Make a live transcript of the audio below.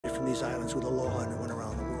from these islands with the law and went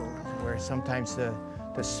around the world. Where sometimes the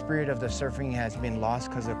spirit of the surfing has been lost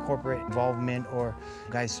because of corporate involvement, or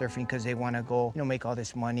guys surfing because they want to go, make all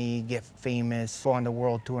this money, get famous, go on the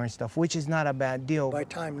world tour and stuff, which is not a bad deal. By the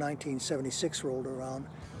time 1976 rolled around,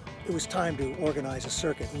 it was time to organize a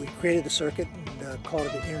circuit. We created the circuit and called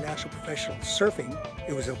it the International Professional Surfing.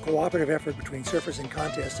 It was a cooperative effort between surfers and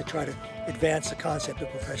contests to try to advance the concept of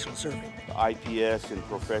professional surfing. IPS and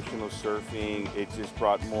professional surfing, it just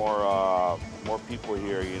brought more people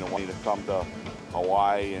here, wanting to come to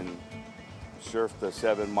Hawaii and surf the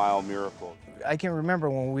 7 Mile Miracle. I can remember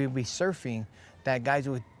when we'd be surfing that guys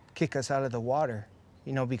would kick us out of the water,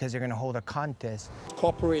 because they're going to hold a contest.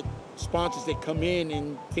 Corporate sponsors that come in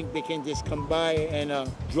and think they can just come by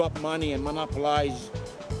and drop money and monopolize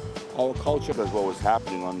our culture. Because what was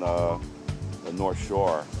happening on the North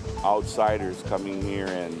Shore, outsiders coming here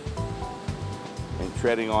and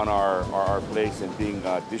treading on our place and being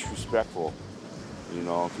disrespectful,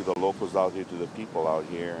 to the locals out here, to the people out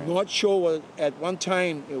here. North Shore was, at one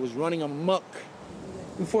time, it was running amok.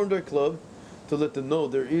 We formed our club to let them know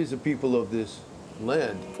there is a people of this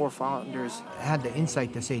land. 4 founders had the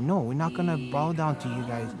insight to say, no, we're not going to bow down to you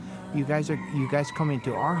guys. You guys come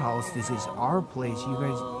into our house. This is our place. You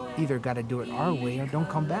guys either got to do it our way or don't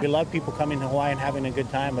come back. We love people coming to Hawaii and having a good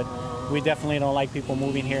time, but we definitely don't like people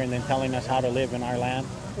moving here and then telling us how to live in our land.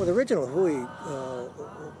 Well, the original Hui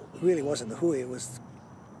really wasn't the Hui.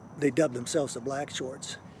 They dubbed themselves the Black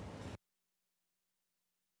Shorts.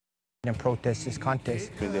 And protest this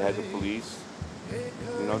contest. And they had the police,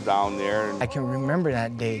 down there. I can remember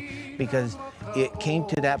that day because it came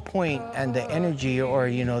to that point and the energy, or,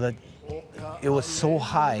 it was so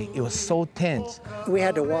high, it was so tense. We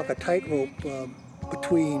had to walk a tightrope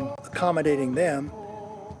between accommodating them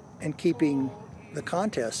and keeping the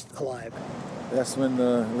contest alive. That's when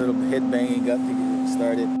the little headbanging got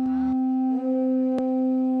started.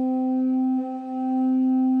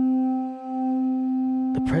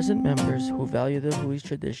 The present members who value the Hui's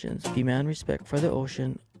traditions demand respect for the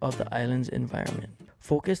ocean of the island's environment,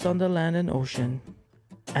 focused on the land and ocean,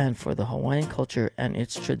 and for the Hawaiian culture and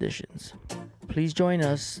its traditions. Please join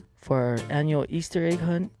us for our annual Easter egg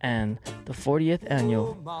hunt and the 40th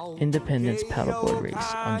annual Independence Paddleboard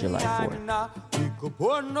Race on July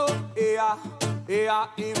 4th.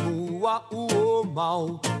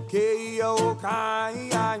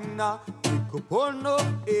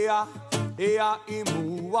 Ea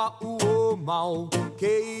imua uo mau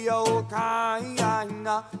ke o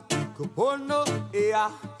kaina ikupono ea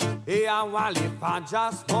wale pa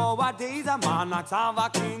just for a days a manatava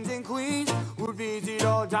kings and queens would visit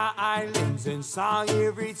all the islands and saw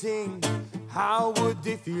everything. How would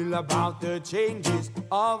they feel about the changes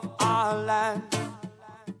of our land?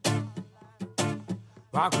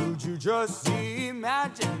 Why could you just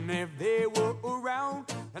imagine if they were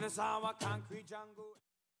around and saw a concrete jungle?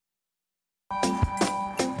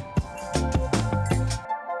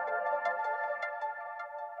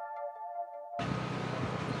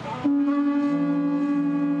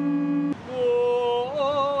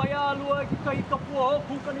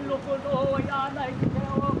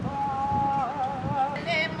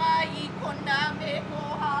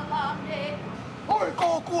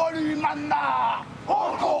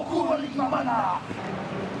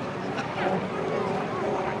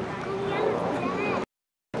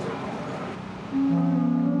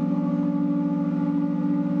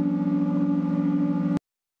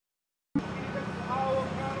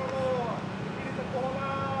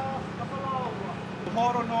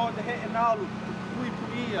 Moro no te he enalu, kui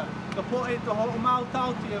puia, ka poe to ho mau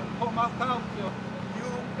tautio, ho mau tautio,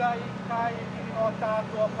 yukai kai o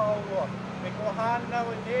tātua pauroa, me ko hana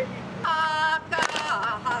o nei. Haka,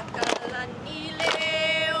 haka lani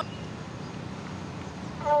leo.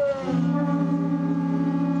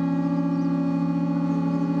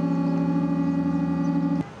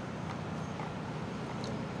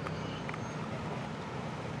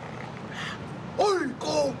 Oi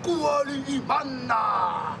ko kuali I manna!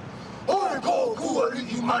 Oi ko kuali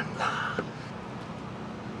I manna!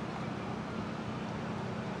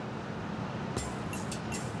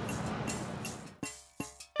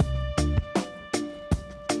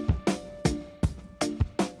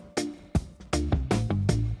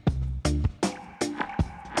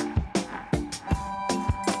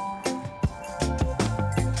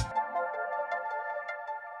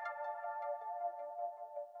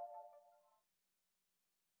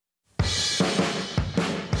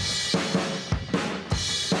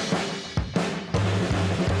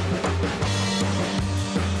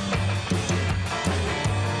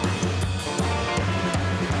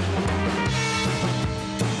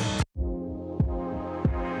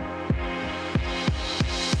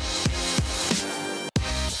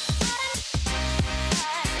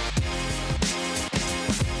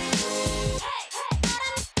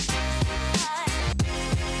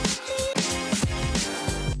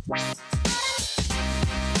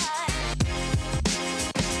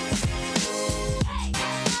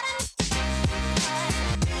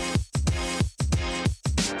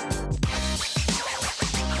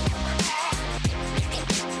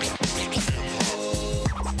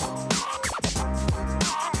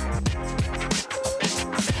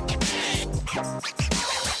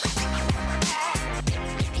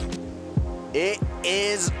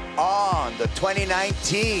 on. The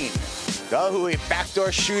 2019 the Hui Backdoor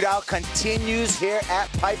Shootout continues here at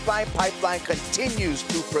Pipeline. Pipeline continues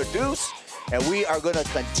to produce, and we are going to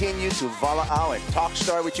continue to voila out and talk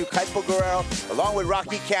story with you. Kaipo Guerrero, along with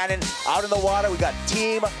Rocky Cannon, out in the water. We got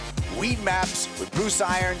Team Weed Maps with Bruce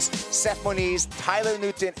Irons, Seth Moniz, Tyler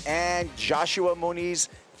Newton, and Joshua Moniz.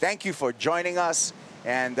 Thank you for joining us.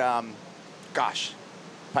 And gosh,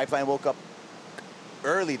 Pipeline woke up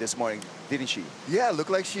early this morning, didn't she? Yeah, looked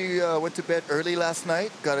like she went to bed early last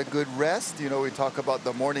night, got a good rest. You know, we talk about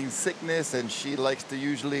the morning sickness, and she likes to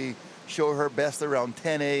usually show her best around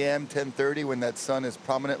 10 a.m., 10:30, when that sun is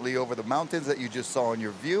prominently over the mountains that you just saw in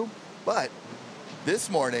your view. But this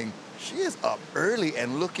morning, she is up early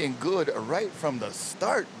and looking good right from the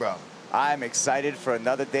start, bro. I'm excited for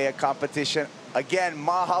another day of competition. Again,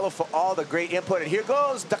 mahalo for all the great input. And here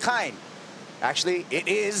goes the kind. Actually, it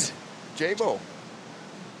is J-Bo.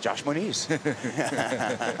 Josh Moniz.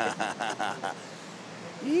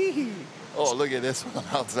 Oh, look at this one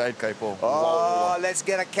outside, Kaipo. Oh, let's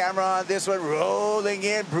get a camera on this one. Rolling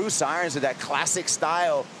in. Bruce Irons with that classic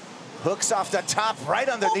style. Hooks off the top right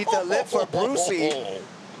underneath the lip for Brucey.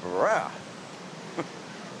 Bruh.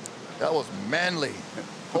 That was manly.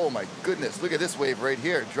 Oh, my goodness. Look at this wave right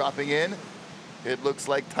here dropping in. It looks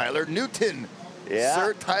like Tyler Newton. Yeah.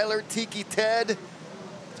 Sir Tyler Tiki Ted.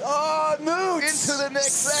 Oh, Newt! Into the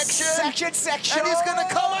next section. Section. And he's going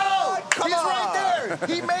to come out. Come he's on. right there.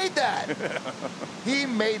 He made that. He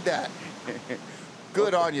made that.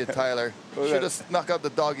 Good on you, Tyler. Should have snuck out the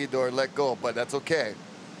doggy door and let go, but that's okay.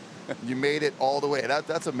 You made it all the way.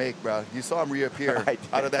 That's a make, bro. You saw him reappear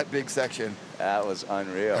out of that big section. That was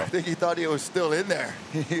unreal. I think he thought he was still in there.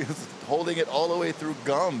 He was holding it all the way through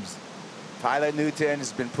gums. Tyler Newton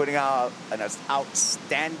has been putting out an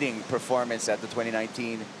outstanding performance at the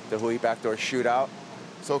 2019 the Hui Backdoor Shootout.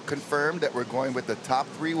 So confirmed that we're going with the top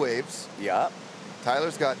 3 waves. Yep.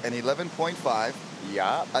 Tyler's got an 11.5.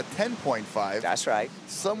 Yep. A 10.5. That's right.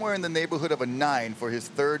 Somewhere in the neighborhood of a 9 for his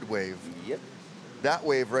 3rd wave. Yep. That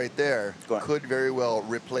wave right there could very well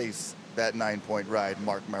replace that 9-point ride,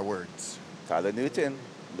 mark my words. Tyler Newton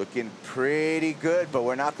looking pretty good, but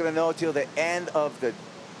we're not going to know till the end of the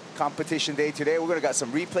competition day today. We're going to got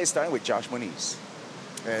some replays starting with Josh Moniz.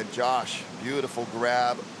 And Josh, beautiful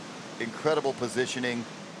grab, incredible positioning.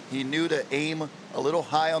 He knew to aim a little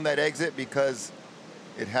high on that exit because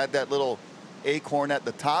it had that little acorn at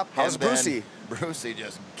the top. How's Brucey? Brucey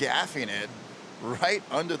just gaffing it right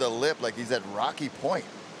under the lip like he's at Rocky Point.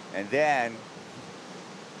 And then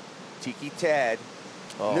Tiki Ted,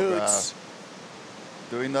 Newts.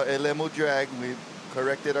 Doing the Elemu drag. We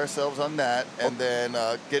corrected ourselves on that. And then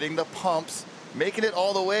getting the pumps, making it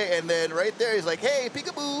all the way. And then right there, he's like, hey,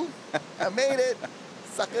 peekaboo, I made it,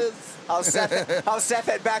 suckers. How's Seth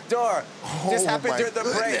at backdoor? Just happened during the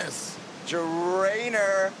break.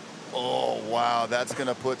 Drainer. Oh, wow. That's going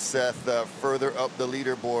to put Seth further up the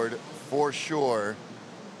leaderboard for sure.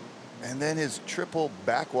 And then his triple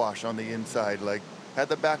backwash on the inside. Like, had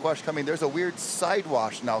the backwash coming. There's a weird side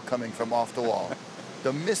wash now coming from off the wall.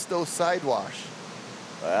 The Misto side wash.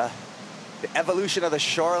 The evolution of the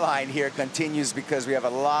shoreline here continues because we have a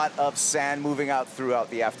lot of sand moving out throughout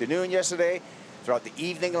the afternoon yesterday, throughout the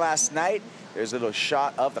evening last night. There's a little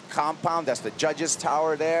shot of the compound. That's the judges'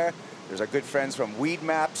 tower there. There's our good friends from Weed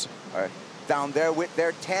Maps down there with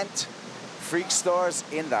their tent. Freak Stores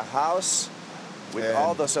in the house with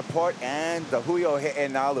all the support. And the Huyo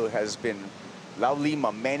He'enalu has been Lau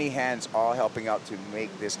Lima, many hands all helping out to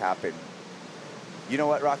make this happen. You know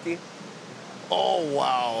what, Rocky? Oh,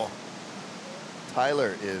 wow.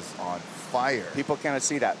 Tyler is on fire. People cannot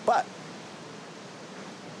see that, but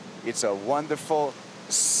it's a wonderful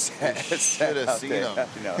set. Should have seen him.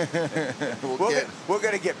 No. We're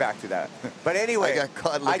going to get back to that. But anyway, I got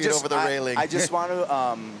caught looking over the railing. I just want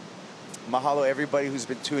to mahalo everybody who's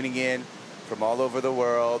been tuning in from all over the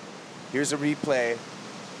world. Here's a replay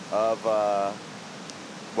of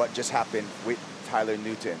what just happened with Tyler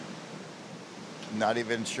Newton. Not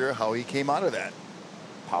even sure how he came out of that.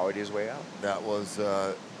 Powered his way out. That was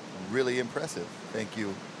really impressive. Thank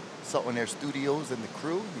you, Salt and Air Studios and the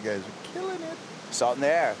crew. You guys are killing it. Salt and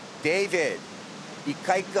Air, David,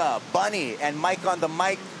 Ikaika, Bunny, and Mike on the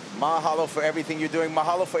mic. Mahalo for everything you're doing.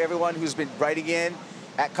 Mahalo for everyone who's been writing in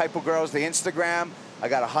at Kaipo Girls, the Instagram. I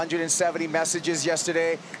got 170 messages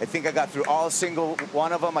yesterday. I think I got through all single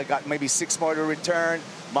one of them. I got maybe 6 more to return.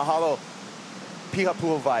 Mahalo, Piha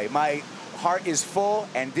Pu'ovai. My heart is full,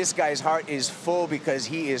 and this guy's heart is full because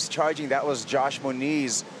he is charging. That was Josh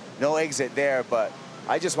Moniz. No exit there, but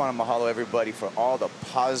I just want to mahalo everybody for all the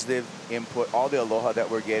positive input, all the aloha that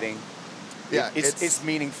we're getting. Yeah, it's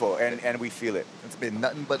meaningful, and we feel it. It's been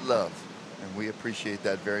nothing but love, and we appreciate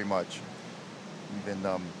that very much.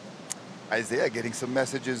 Even Isaiah getting some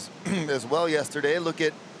messages as well yesterday. Look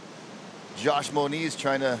at Josh Moniz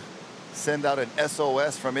trying to send out an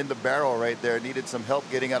SOS from in the barrel right there. Needed some help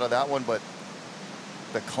getting out of that one, but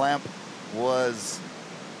the clamp was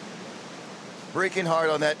breaking hard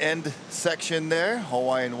on that end section there.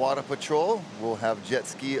 Hawaiian Water Patrol will have jet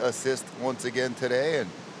ski assist once again today, and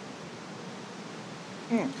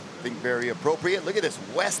I think very appropriate. Look at this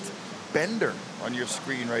West Bender on your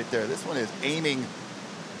screen right there. This one is aiming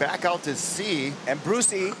back out to sea. And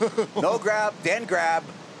Brucey, no grab, then grab,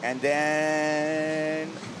 and then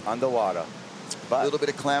underwater. A little bit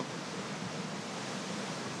of clamp.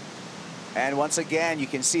 And once again, you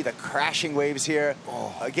can see the crashing waves here.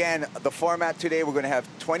 Oh. Again, the format today, we're going to have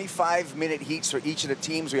 25-minute heats for each of the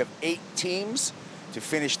teams. We have 8 teams to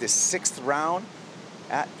finish this 6th round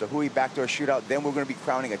at the Hui Backdoor Shootout. Then we're going to be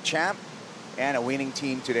crowning a champ and a winning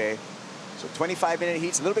team today. So 25-minute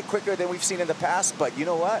heats, a little bit quicker than we've seen in the past, but you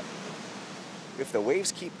know what? If the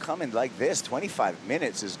waves keep coming like this, 25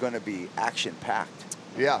 minutes is going to be action-packed.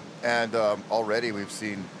 Yeah, and already we've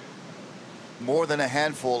seen more than a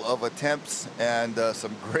handful of attempts and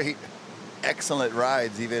some great, excellent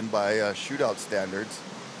rides, even by shootout standards.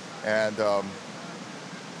 And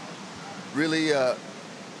really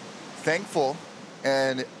thankful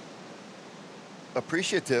and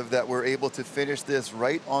appreciative that we're able to finish this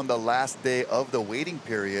right on the last day of the waiting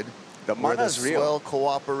period. The mana's real. Swell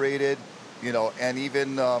cooperated, you know, and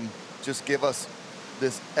even just give us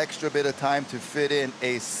this extra bit of time to fit in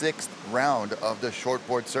a 6th round of the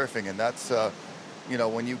shortboard surfing. And that's, you know,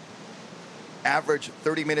 when you average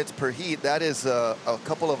 30 minutes per heat, that is a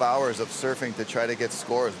couple of hours of surfing to try to get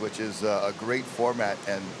scores, which is a great format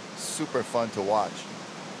and super fun to watch.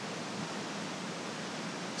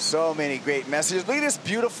 So many great messages. Look at this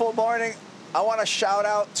beautiful morning. I want to shout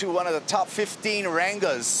out to one of the top 15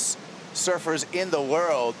 Rangas surfers in the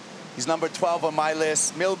world. He's number 12 on my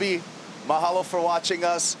list. Milby, mahalo for watching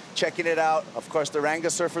us, checking it out. Of course, the Ranga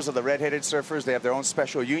surfers are the red-headed surfers. They have their own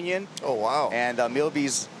special union. Oh, wow. And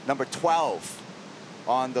Milby's number 12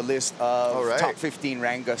 on the list of top 15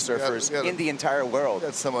 Ranga surfers in the entire world.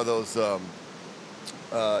 Got some of those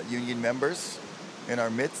union members in our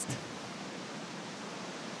midst.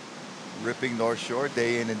 Ripping North Shore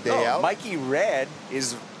day in and day out. Mikey Red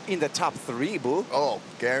is in the top 3, boo. Oh,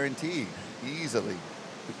 guaranteed. Easily.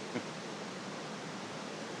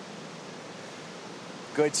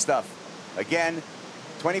 Good stuff. Again,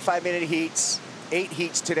 25-minute heats, 8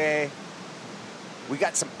 heats today. We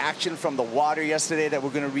got some action from the water yesterday that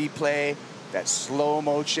we're going to replay. That slow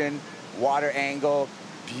motion, water angle.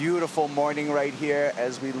 Beautiful morning right here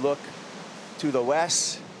as we look to the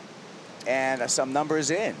west. And some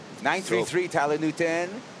numbers in. 933 Tyler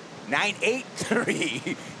Newton.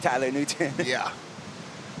 983 Tyler Newton. Yeah.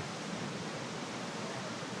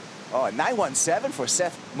 Oh, a 917 for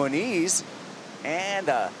Seth Moniz. And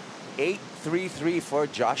 833 for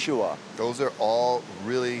Joshua. Those are all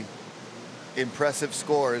really impressive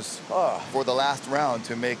scores for the last round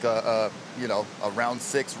to make a round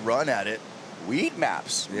 6 run at it. Weed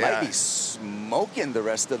Maps might be smoking the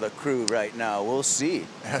rest of the crew right now. We'll see.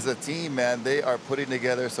 As a team, man, they are putting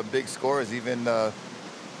together some big scores. Even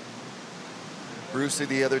Brucey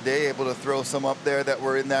the other day able to throw some up there that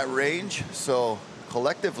were in that range. So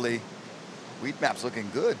collectively, Weed Maps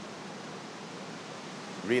looking good.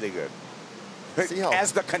 Really good. See how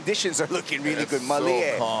as the conditions are looking really good.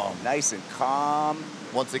 So calm. Nice and calm.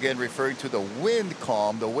 Once again, referring to the wind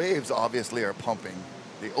calm, the waves obviously are pumping.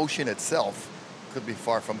 The ocean itself could be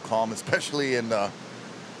far from calm, especially in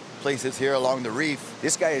places here along the reef.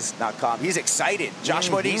 This guy is not calm. He's excited.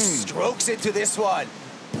 Josh Moniz strokes into this one.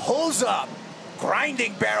 Pulls up.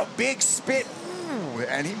 Grinding barrel. Big spit. Ooh,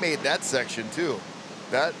 and he made that section too.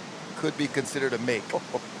 That could be considered a make.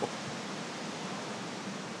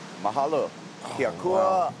 Mahalo. Kiakua.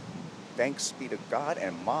 Wow. Thanks be to God.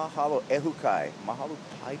 And mahalo ehukai. Mahalo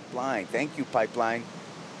Pipeline. Thank you, Pipeline.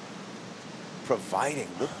 Providing.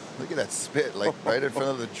 Look at that spit, like right in front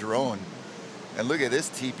of the drone. And look at this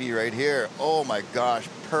teepee right here. Oh my gosh,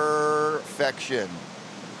 perfection.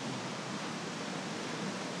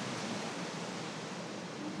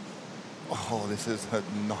 Oh, this is a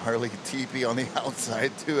gnarly teepee on the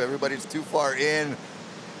outside too. Everybody's too far in.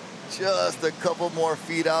 Just a couple more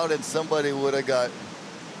feet out and somebody would have got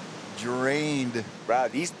drained. Bro,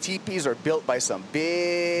 these teepees are built by some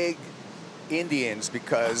big Indians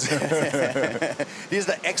because these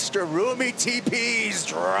are the extra roomy TPs.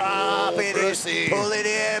 Drop it Brucey. in, pull it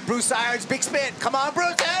in. Bruce Irons, big spin. Come on,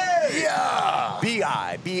 Bruce. Hey! Yeah.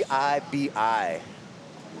 B-I, B-I, B-I.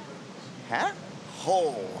 Huh?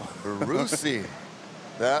 Oh, Brucey.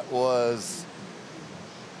 That was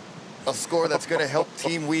a score that's going to help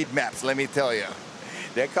Team Weed Maps, let me tell you.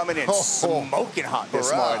 They're coming in smoking hot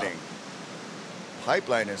this morning.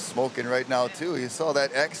 Pipeline is smoking right now, too. You saw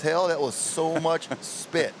that exhale? That was so much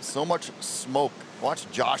spit, so much smoke. Watch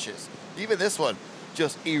Josh's. Even this one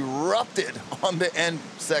just erupted on the end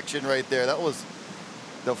section right there. That was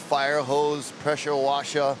the fire hose, pressure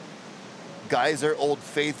washer, geyser, Old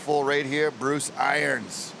Faithful right here. Bruce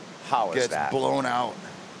Irons gets blown out.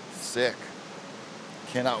 Sick.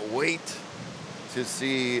 Cannot wait to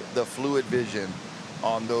see the fluid vision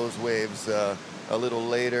on those waves a little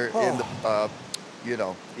later in the,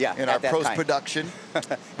 in our post-production.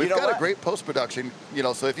 We've got a great post-production,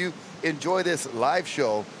 so if you enjoy this live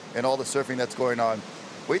show and all the surfing that's going on,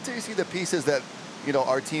 wait till you see the pieces that,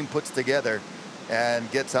 our team puts together and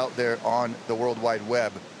gets out there on the World Wide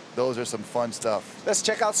Web. Those are some fun stuff. Let's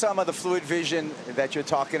check out some of the fluid vision that you're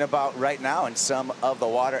talking about right now and some of the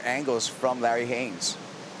water angles from Larry Haynes.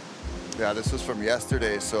 Yeah, this was from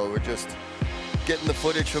yesterday, so we're just getting the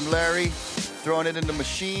footage from Larry, throwing it in the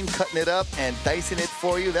machine, cutting it up, and dicing it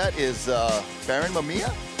for you. That is Baron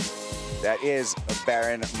Mamiya? That is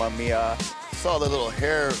Baron Mamiya. Saw the little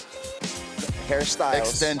hairstyles.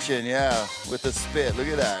 Extension, yeah, with the spit. Look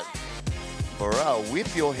at that. Bro,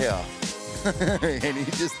 whip your hair. And he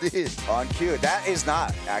just did. On cue. That is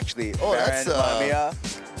not actually Baron Mamiya.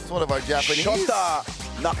 It's one of our Japanese Shota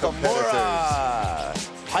Nakamura.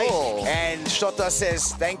 Hi. And Shota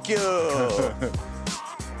says, thank you.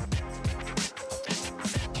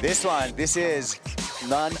 This is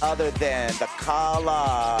none other than the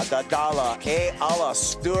Kala, the Dala, A-Ala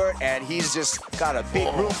Stewart, and he's just got a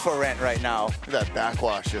big room for rent right now. That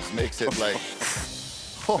backwash just makes it like,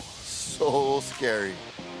 so scary.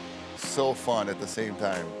 So fun at the same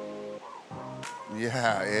time.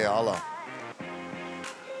 Yeah, A-Ala.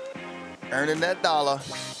 Earning that dollar.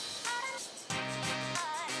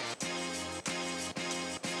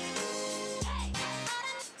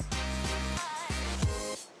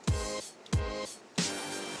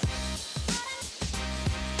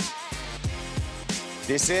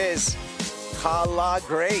 This is Kala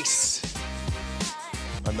Grace.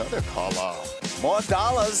 Another Kala. More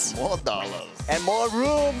dollars. More dollars. And more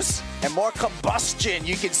rooms and more combustion.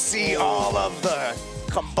 You can see all of the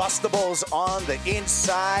combustibles on the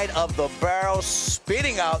inside of the barrel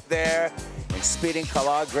spitting out there and spitting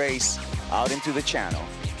Kala Grace out into the channel.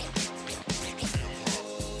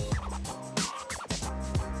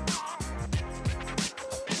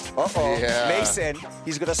 Yeah. Mason,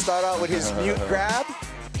 he's gonna start out with his mute grab.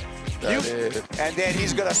 And then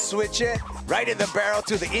he's gonna switch it right in the barrel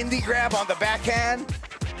to the indie grab on the backhand.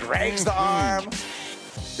 Drags the arm.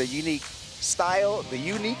 The unique style, the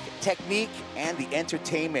unique technique, and the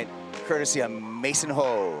entertainment courtesy of Mason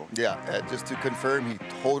Ho. Yeah, just to confirm, he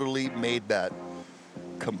totally made that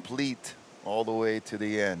complete all the way to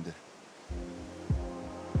the end.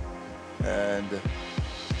 And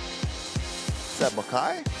is that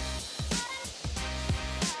Mackay?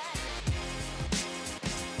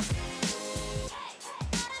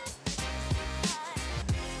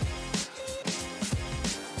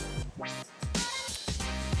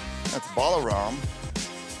 That's Balaram.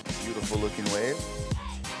 Beautiful looking wave.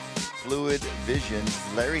 Fluid Visions.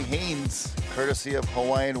 Larry Haynes, courtesy of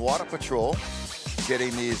Hawaiian Water Patrol,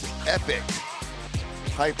 getting these epic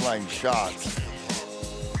pipeline shots.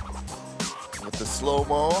 With the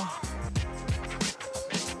slow-mo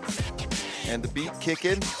and the beat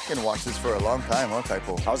kicking. You can watch this for a long time, huh,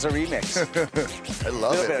 Typo? How's the remix? I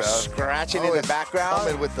love it, A little bit of scratching in the background.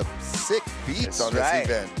 Coming with the sick beats on this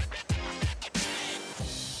event.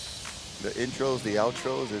 The intros, the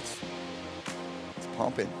outros, it's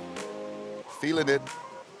pumping. Feeling it.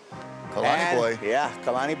 Kalani boy. Yeah,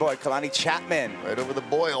 Kalani boy, Kalani Chapman. Right over the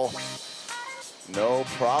boil. No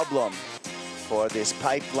problem for this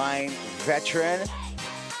pipeline veteran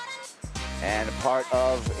and part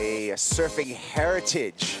of a surfing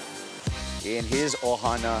heritage in his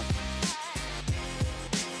ohana.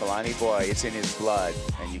 Kalani boy, it's in his blood,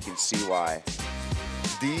 and you can see why.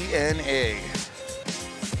 DNA.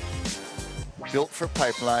 Built for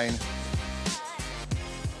pipeline.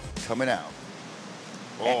 Coming out.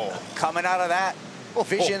 And coming out of that,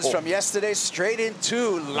 visions from yesterday straight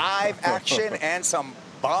into live action and some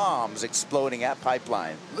bombs exploding at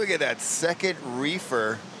pipeline. Look at that second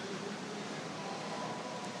reefer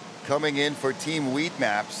coming in for Team Weed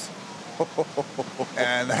Maps.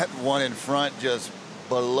 And that one in front just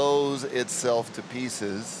blows itself to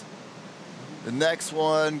pieces. The next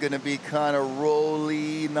one gonna be kind of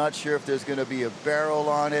rolly. Not sure if there's gonna be a barrel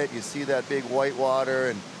on it. You see that big white water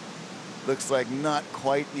and looks like not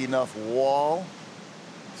quite enough wall.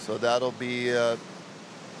 So that'll be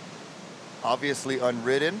obviously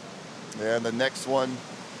unridden. And the next one,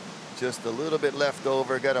 just a little bit left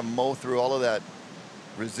over. Got to mow through all of that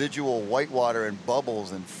residual whitewater and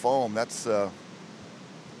bubbles and foam. That's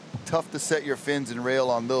tough to set your fins and rail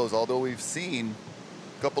on those, although we've seen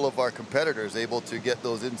a couple of our competitors able to get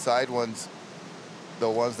those inside ones, the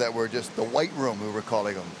ones that were just the white room, we were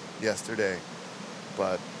calling them yesterday.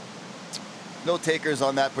 But no takers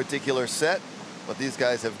on that particular set, but these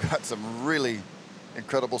guys have got some really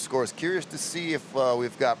incredible scores. Curious to see if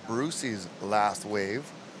we've got Brucey's last wave.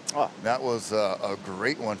 Oh. That was a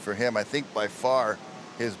great one for him. I think by far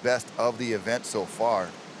his best of the event so far.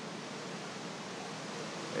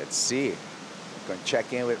 Let's see. I'm going to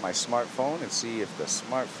check in with my smartphone and see if the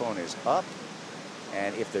smartphone is up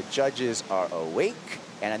and if the judges are awake.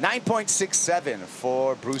 And a 9.67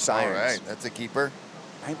 for Bruce Irons. All right, that's a keeper.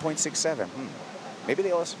 9.67. Maybe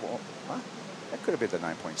they also, huh? That could have been the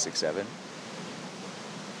 9.67.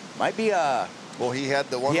 Might be a. Well, he had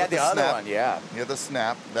the one. He had with the other snap. one, yeah. He had the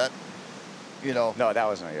snap. That, you know. No, that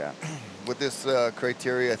wasn't, yeah. With this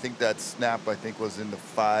criteria, I think that snap, I think, was in the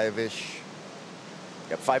 5-ish.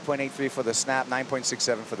 Yep, 5.83 for the snap,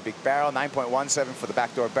 9.67 for the big barrel, 9.17 for the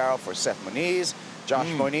backdoor barrel for Seth Moniz. Josh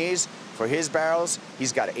Moniz, for his barrels,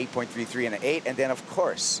 he's got an 8.33 and an 8. And then, of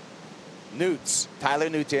course, Newts, Tyler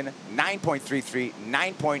Newton, 9.33,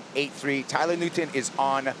 9.83. Tyler Newton is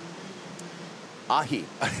on ahi.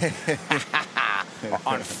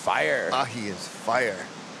 On fire. Ahi is fire.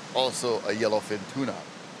 Also a yellowfin tuna.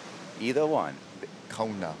 Either one.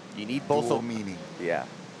 Kauna. You need both Dual of them. meaning. Yeah.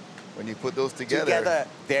 When you put those together,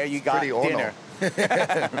 there you got dinner.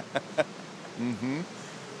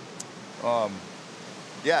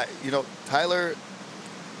 Yeah, you know, Tyler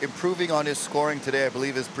improving on his scoring today. I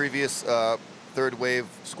believe his previous third wave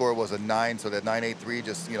score was a 9, so that 9.83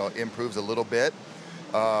 just, you know, improves a little bit.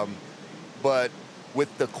 But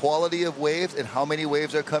with the quality of waves and how many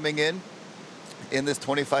waves are coming in this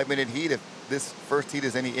 25-minute heat, if this first heat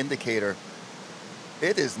is any indicator,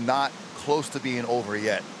 it is not close to being over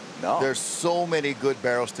yet. No. There's so many good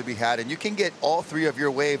barrels to be had, and you can get all 3 of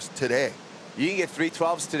your waves today. You can get 3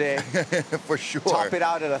 12s today. For sure. Top it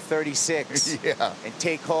out at a 36. Yeah. And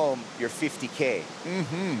take home your 50K.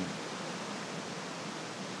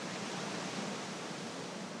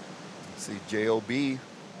 See J.O.B.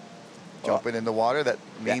 jumping in the water. That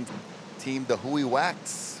means team the Hui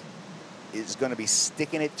Wax is going to be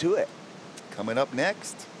sticking it to it. Coming up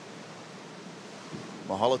next.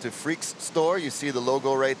 Mahalo to Freaks Store. You see the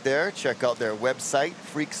logo right there. Check out their website,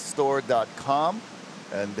 freaksstore.com,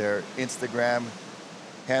 and their Instagram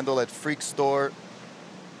handle at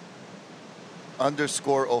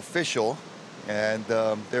freakstore_official. And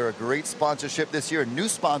they're a great sponsorship this year. New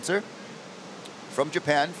sponsor from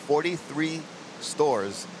Japan, 43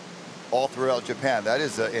 stores all throughout Japan. That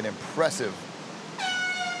is an impressive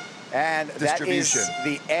distribution. That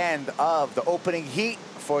is the end of the opening heat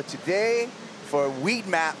for today for Weed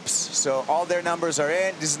Maps. So all their numbers are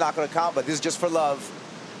in. This is not going to count, but this is just for love.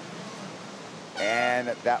 And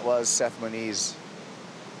that was Seth Moniz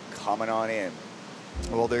coming on in.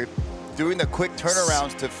 Well, they're doing the quick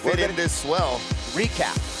turnarounds to fit in this swell.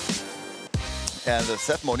 Recap. And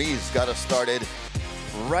Seth Moniz got us started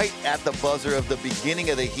right at the buzzer of the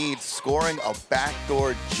beginning of the heat, scoring a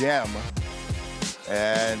backdoor gem.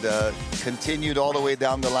 And continued all the way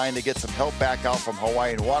down the line to get some help back out from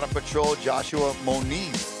Hawaiian Water Patrol. Joshua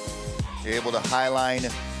Moniz able to highline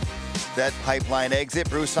that pipeline exit.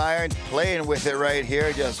 Bruce Irons playing with it right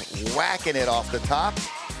here, just whacking it off the top.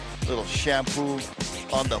 Little shampoo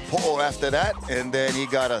on the pole after that. And then he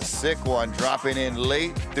got a sick one dropping in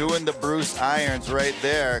late, doing the Bruce Irons right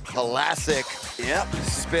there. Classic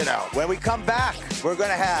spit out. When we come back, we're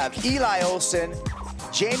going to have Eli Olsen,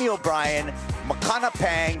 Jamie O'Brien, Makana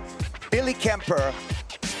Pang, Billy Kemper,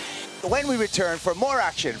 when we return for more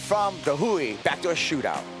action from the Hui Backdoor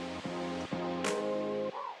Shootout.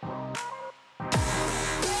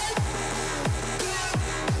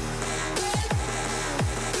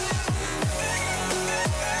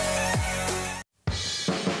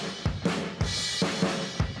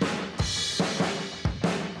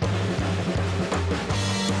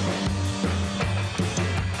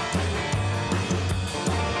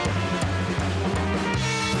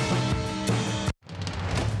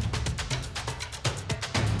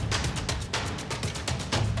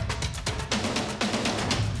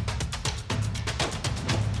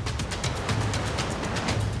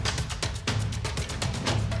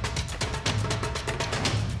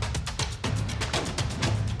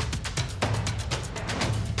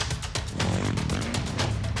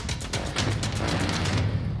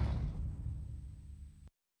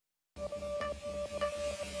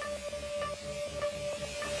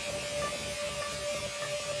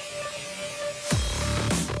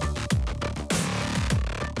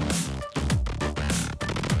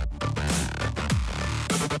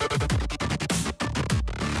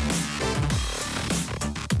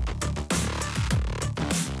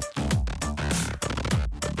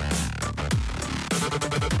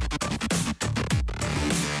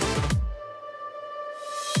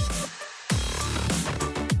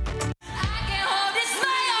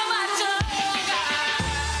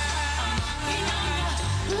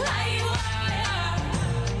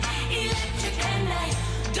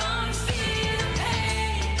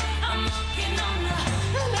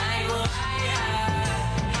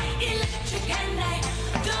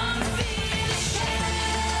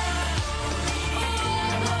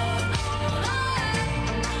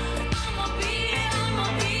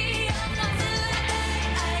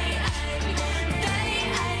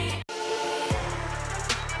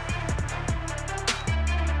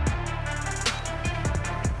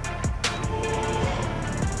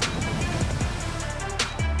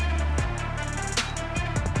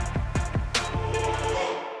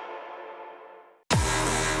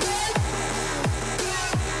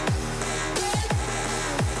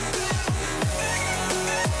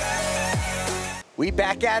 We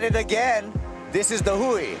back at it again. This is the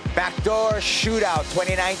Hui Backdoor Shootout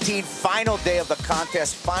 2019, final day of the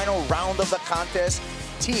contest, final round of the contest.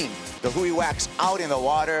 Team, the Hui Wax out in the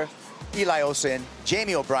water. Eli Olsen,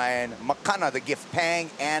 Jamie O'Brien, Makana the Gift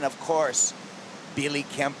Pang, and of course, Billy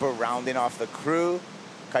Kemper rounding off the crew.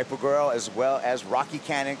 Kaipo Girl as well as Rocky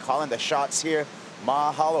Cannon calling the shots here.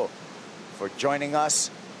 Mahalo for joining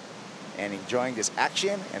us and enjoying this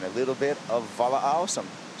action and a little bit of Vala'au, some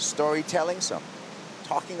storytelling, some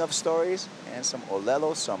talking of stories, and some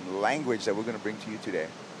olelo, some language that we're going to bring to you today.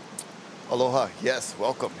 Aloha, yes,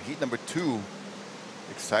 welcome. Heat number 2.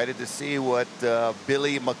 Excited to see what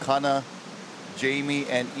Billy, Makana, Jamie,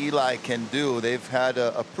 and Eli can do. They've had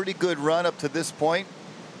a pretty good run up to this point.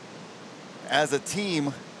 As a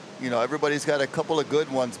team, you know, everybody's got a couple of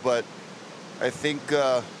good ones, but I think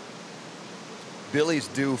Billy's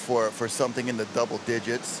due for something in the double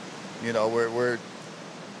digits. You know, we're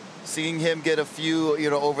seeing him get a few, you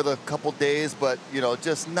know, over the couple days, but, you know,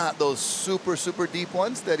 just not those super, super deep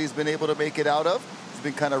ones that he's been able to make it out of. He's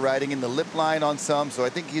been kind of riding in the lip line on some, so I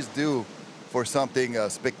think he's due for something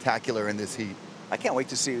spectacular in this heat. I can't wait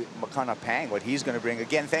to see Makana Pang, what he's going to bring.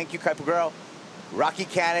 Again, thank you, Kaipo Girl. Rocky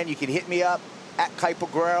Cannon, you can hit me up at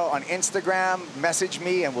Kaipo Girl on Instagram. Message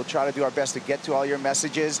me, and we'll try to do our best to get to all your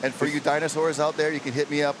messages. And for you dinosaurs out there, you can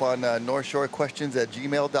hit me up on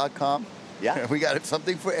northshorequestions@gmail.com. Yeah. We got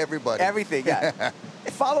something for everybody. Everything, yeah.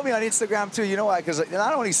 Follow me on Instagram, too. You know why? Because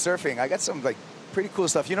not only surfing, I got some, like, pretty cool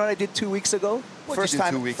stuff. You know what I did 2 weeks ago? First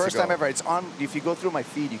time ever. It's on. If you go through my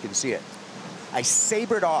feed, you can see it. I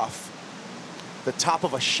sabered off the top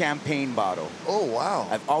of a champagne bottle. Oh, wow.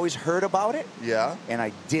 I've always heard about it. Yeah. And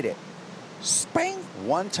I did it. Spang!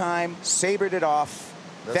 One time, sabered it off.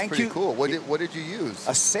 That's Thank pretty you. Cool. What did you use?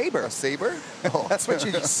 A saber. A saber? Oh. That's what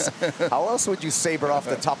you use. How else would you saber off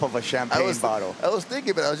the top of a champagne bottle? I was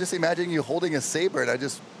thinking, but I was just imagining you holding a saber, and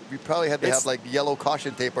you probably had to have like yellow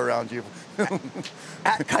caution tape around you.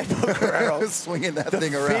 At Kaipo Guerrero. Swinging that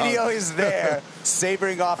thing around. The video is there,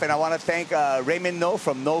 sabering off, and I want to thank Raymond No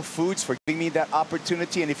from No Foods for giving me that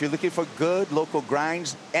opportunity. And if you're looking for good local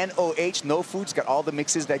grinds, NOH, No Foods, got all the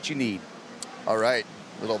mixes that you need. All right,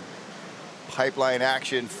 little pipeline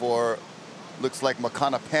action for, looks like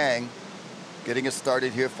Makana Pang, getting us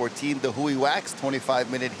started here for Team the Hui Wax,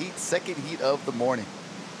 25-minute heat, second heat of the morning.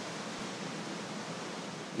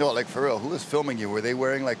 No, like for real, who was filming you? Were they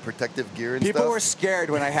wearing like protective gear and stuff? People were scared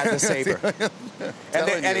when I had the saber.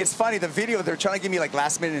 and it's funny, the video, they're trying to give me like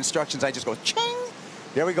last minute instructions. I just go, ching!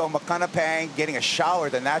 There we go, Makana Pang getting a shower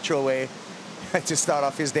the natural way to start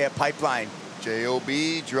off his day at Pipeline.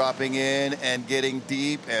 J.O.B. dropping in and getting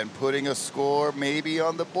deep and putting a score maybe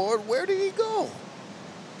on the board. Where did he go?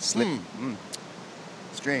 Slip.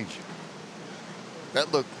 Strange.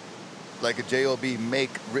 That looked like a J.O.B.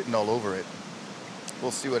 make written all over it.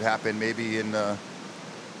 We'll see what happened maybe in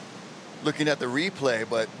looking at the replay,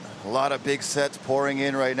 but a lot of big sets pouring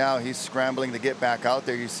in right now. He's scrambling to get back out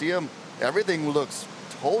there. You see him, everything looks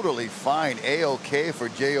totally fine, A-OK for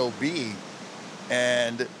J.O.B.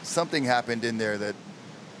 And something happened in there that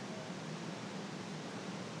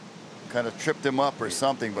kind of tripped him up or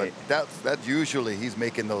something, but that's usually he's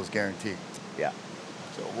making those guaranteed. Yeah.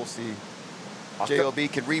 So we'll see. J.O.B.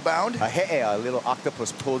 can rebound. A little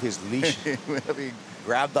octopus pulled his leash. He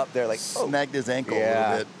grabbed up there like, snagged his ankle a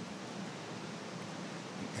little bit.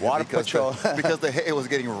 Water Patrol. Because the hay was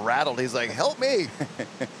getting rattled. He's like, help me.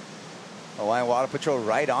 Hawaiian Water Patrol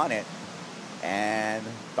right on it. And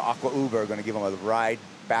the Aqua Uber are going to give him a ride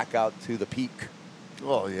back out to the peak.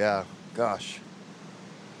 Oh, yeah. Gosh.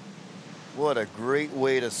 What a great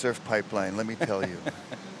way to surf Pipeline, let me tell you.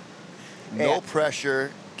 No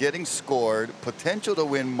pressure, getting scored, potential to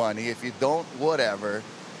win money. If you don't, whatever.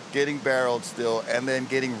 Getting barreled still, and then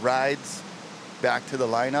getting rides back to the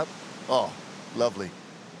lineup. Oh, lovely.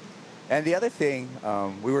 And the other thing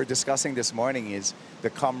we were discussing this morning is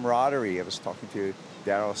the camaraderie. I was talking to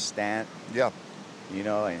Daryl Stant, you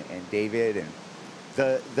know, and David, and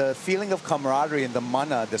the feeling of camaraderie and the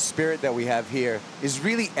mana, the spirit that we have here is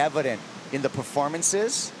really evident in the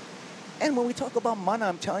performances. And when we talk about mana,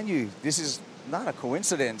 I'm telling you, this is not a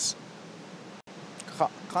coincidence.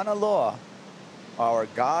 Kanaloa, our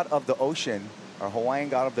god of the ocean, our Hawaiian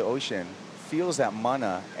god of the ocean, feels that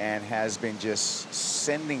mana and has been just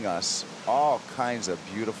sending us all kinds of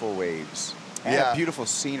beautiful waves and beautiful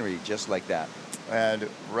scenery just like that. And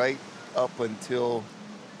right up until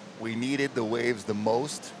we needed the waves the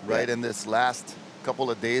most, right in this last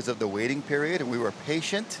couple of days of the waiting period, and we were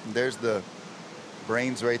patient. And there's the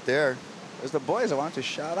brains right there. There's the boys I want to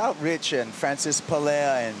shout out. Rich and Francis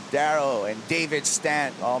Palea and Daryl and David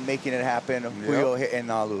Stant all making it happen. Huyo hitting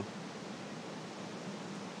Nalu.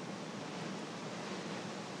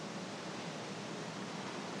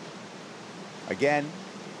 Again,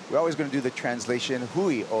 we're always going to do the translation.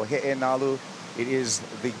 Hui o He'enalu. It is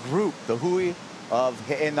the group. The Hui of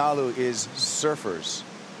He'enalu is surfers,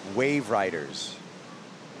 wave riders.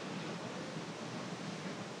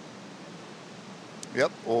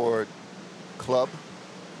 Yep, or club,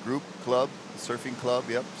 group, club, surfing club,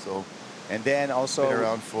 yep. So, and then also been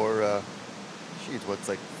around for, geez, what's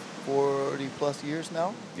like 40 plus years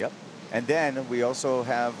now? Yep. And then we also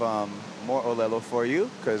have more olelo for you,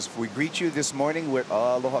 because we greet you this morning with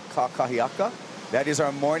aloha kakahiaka. That is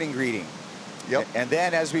our morning greeting. Yep. And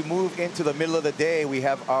then as we move into the middle of the day, we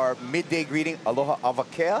have our midday greeting, aloha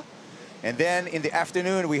avakea. And then in the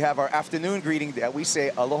afternoon, we have our afternoon greeting that we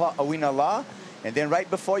say aloha awina la. And then right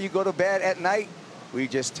before you go to bed at night, we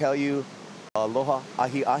just tell you aloha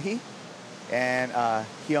ahi ahi and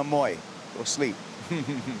hia moi. Go sleep.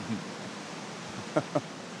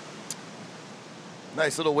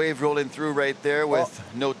 Nice little wave rolling through right there with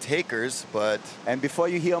no takers, but... And before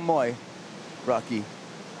you hia moi, Rocky,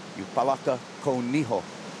 you palaka ko niho.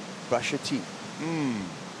 Brush your teeth.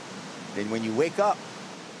 Then when you wake up,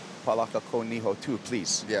 palaka ko niho too,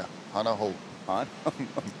 please. Yeah, hana ho. On.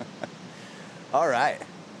 All right.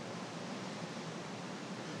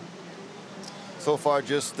 So far,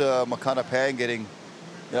 just Makana Pan getting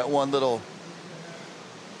that one little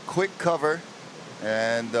quick cover,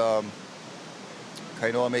 and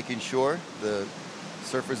Kainoa making sure the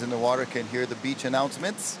surfers in the water can hear the beach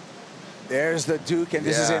announcements. There's the Duke, and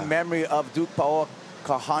this is in memory of Duke Paoa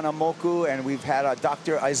Kahanamoku, and we've had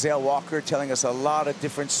Dr. Isaiah Walker telling us a lot of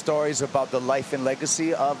different stories about the life and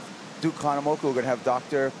legacy of Duke Kahanamoku. We're going to have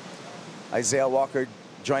Dr. Isaiah Walker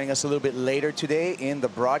joining us a little bit later today in the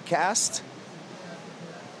broadcast.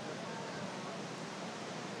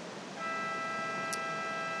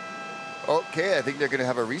 Okay, I think they're going to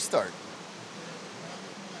have a restart.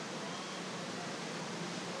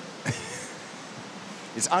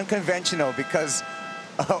 It's unconventional because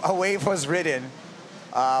a wave was ridden.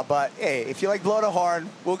 But hey, if you like blow the horn,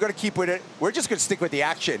 we're going to keep with it. We're just going to stick with the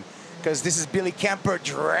action because this is Billy Kemper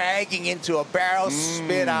dragging into a barrel,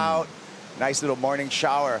 spit out. Nice little morning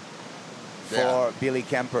shower for Billy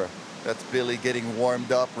Kemper. That's Billy getting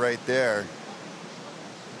warmed up right there.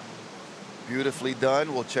 Beautifully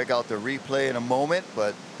done. We'll check out the replay in a moment,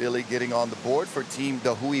 but Billy getting on the board for Team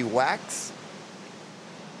the Hui Wax.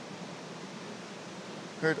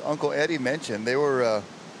 Heard Uncle Eddie mention they were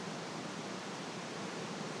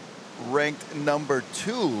ranked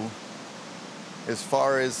 #2 as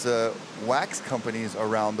far as wax companies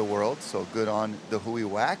around the world. So good on the Hui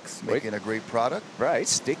Wax, making a great product. Right,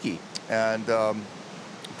 sticky. And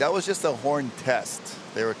that was just a horn test.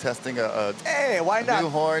 They were testing a hey, why not? New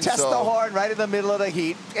horn. Test the horn right in the middle of the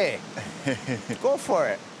heat. Hey, go for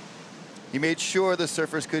it. He made sure the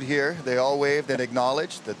surfers could hear. They all waved and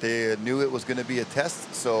acknowledged that they knew it was going to be a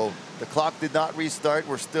test. So the clock did not restart.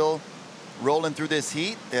 We're still rolling through this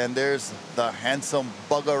heat. And there's the handsome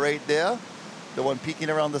bugger right there. The one peeking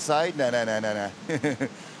around the side. Nah.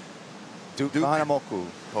 Duke Kahanamoku.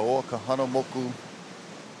 Paoa Kahanamoku.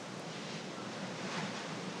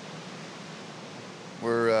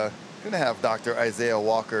 We're going to have Dr. Isaiah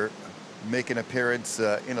Walker make an appearance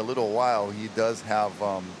in a little while. He does have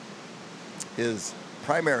his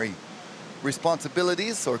primary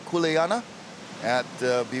responsibilities, or kuleana, at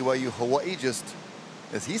BYU Hawaii. Just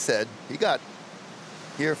as he said, he got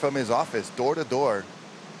here from his office door to door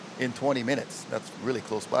in 20 minutes. That's really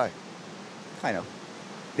close by. Kind of.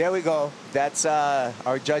 There we go. That's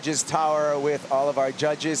our judges' tower with all of our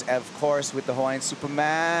judges, of course, with the Hawaiian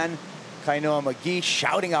Superman, Kainoa McGee,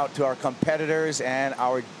 shouting out to our competitors, and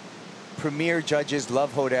our premier judges,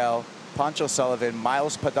 Love Hodel, Pancho Sullivan,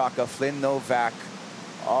 Miles Padaka, Flynn Novak,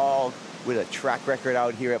 all with a track record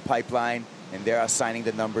out here at Pipeline, and they're assigning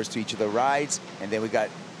the numbers to each of the rides. And then we got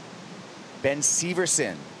Ben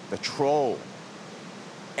Severson, the troll,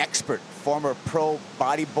 expert, former pro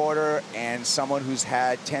bodyboarder, and someone who's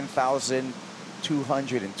had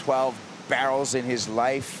 10,212 barrels in his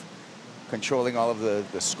life, controlling all of the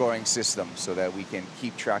scoring system so that we can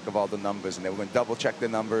keep track of all the numbers. And then we're going to double check the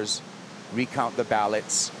numbers, recount the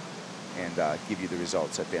ballots, and give you the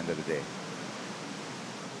results at the end of the day.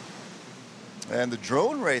 And the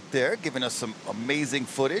drone right there giving us some amazing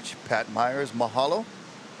footage. Pat Myers, mahalo.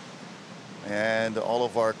 And all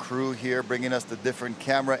of our crew here bringing us the different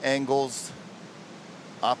camera angles,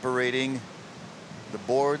 operating the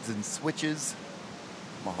boards and switches.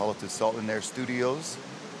 Mahalo to Salt in Air Studios.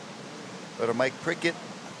 Better Mike Prickett,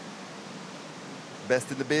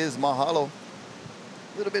 best in the biz, mahalo.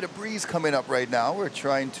 A little bit of breeze coming up right now. We're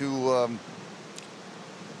trying to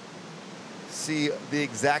see the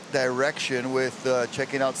exact direction with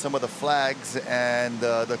checking out some of the flags and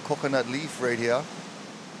the coconut leaf right here.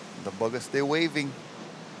 The bugger stay waving.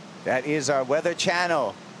 That is our weather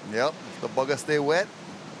channel. Yep, the bugger stay wet.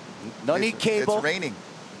 No need cable. It's raining.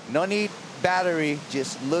 No need battery.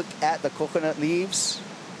 Just look at the coconut leaves.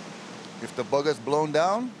 If the bugger's blown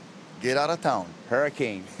down, get out of town.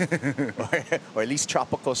 Hurricane. or at least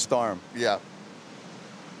tropical storm. Yeah.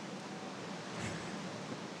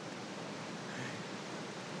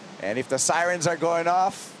 And if the sirens are going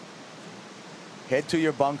off, head to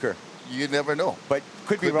your bunker. You never know. But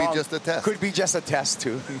could be wrong. Could be just a test. Could be just a test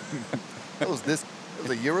too. That was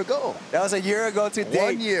a year ago. That was a year ago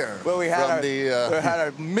today. 1 year. Where we had, we had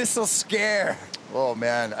our missile scare. Oh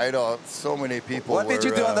man, I know so many people. What did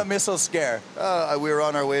you do on the missile scare? We were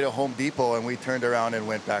on our way to Home Depot and we turned around and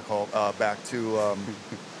went back home.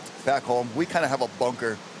 Back home. We kind of have a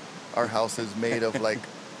bunker. Our house is made of like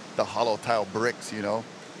the hollow tile bricks, you know.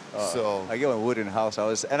 So I get a wooden house. I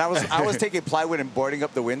was taking plywood and boarding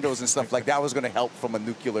up the windows and stuff like that was going to help from a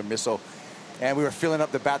nuclear missile. And we were filling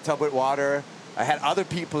up the bathtub with water. I had other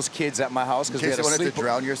people's kids at my house because we had wanted to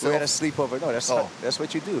drown yourself. We had a sleepover. No, that's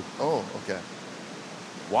what you do. Oh, okay.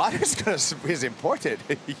 Water is important.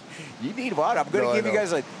 You need water. I'm going to give you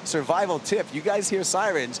guys a survival tip. You guys hear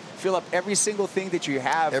sirens, fill up every single thing that you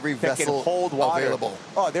have every that vessel can hold water. Available.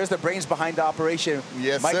 Oh, there's the brains behind the operation.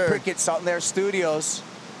 Yes, Mike sir. Prickett's out in their studios.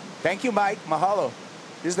 Thank you, Mike. Mahalo.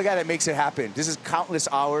 This is the guy that makes it happen. This is countless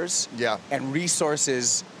hours and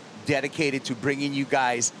resources dedicated to bringing you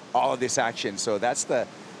guys all of this action. So that's the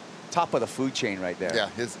top of the food chain right there. Yeah,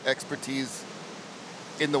 his expertise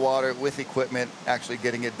in the water with equipment, actually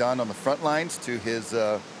getting it done on the front lines to his,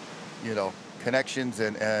 you know, connections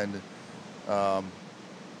and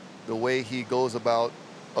the way he goes about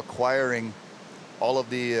acquiring all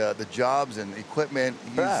of the jobs and equipment.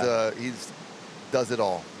 He's does it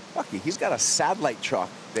all. Lucky, he's got a satellite truck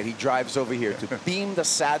that he drives over here to beam the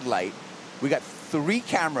satellite. We got 3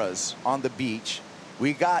 cameras on the beach.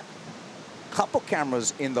 We got a couple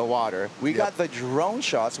cameras in the water. We got the drone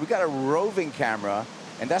shots. We got a roving camera.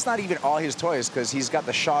 And that's not even all his toys because he's got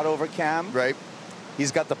the shot over cam. Right.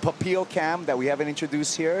 He's got the Papillo cam that we haven't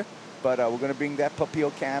introduced here. But we're going to bring that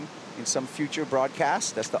Papillo cam in some future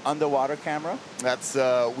broadcast. That's the underwater camera. That's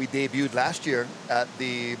we debuted last year at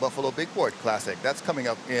the Buffalo Big Board Classic. That's coming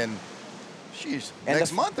up in,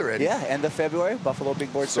 next month already. Yeah, end of February, Buffalo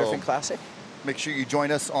Big Board Surfing Classic. Make sure you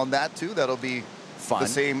join us on that too. That'll be fun. The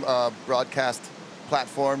same broadcast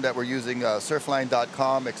platform that we're using,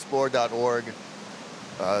 surfline.com, explore.org,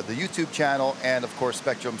 the YouTube channel, and of course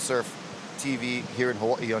Spectrum Surf TV here in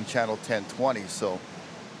Hawaii on channel 1020. So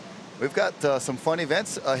we've got some fun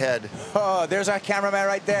events ahead. Oh, there's our cameraman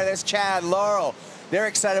right there. There's Chad, Laurel. They're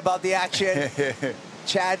excited about the action.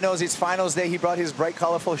 Chad knows it's finals day. He brought his bright,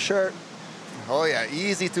 colorful shirt. Oh, yeah.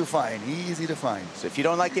 Easy to find. Easy to find. So if you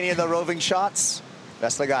don't like any of the roving shots,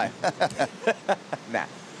 that's the guy. Nah,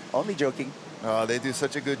 only joking. They do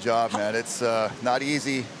such a good job, man. It's not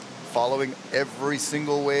easy following every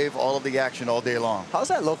single wave, all of the action all day long. How's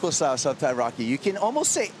that local style sometime, Rocky? You can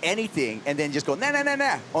almost say anything and then just go, nah, nah, nah,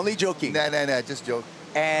 nah, only joking. Nah, nah, nah, just joke.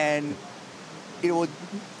 And it will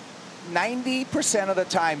 90% of the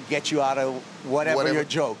time get you out of whatever your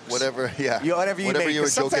jokes. Whatever, yeah. Whatever you were joking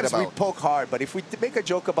sometimes about. we poke hard, but if we make a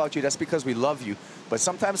joke about you, that's because we love you. But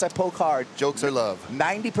sometimes I poke hard. Jokes are love.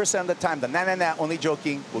 90% of the time, the nah, nah, nah, only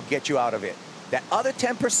joking will get you out of it. That other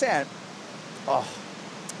 10%, oh.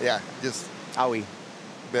 Yeah, just owie.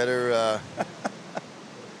 Better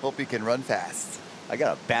hope you can run fast. I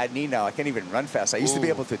got a bad knee now. I can't even run fast. I used to be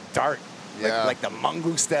able to dart like the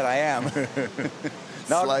mongoose that I am.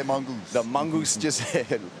 Now, Sly mongoose. The mongoose just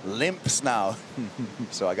limps now.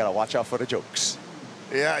 So I got to watch out for the jokes.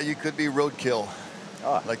 Yeah, you could be roadkill,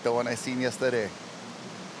 like the one I seen yesterday.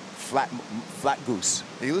 Flat goose.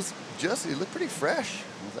 He looked pretty fresh.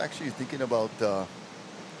 I was actually thinking about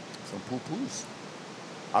some poo-poos.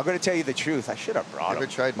 I'm going to tell you the truth. I should have brought Ever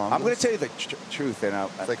tried mongoose? I'm going to tell you the truth, and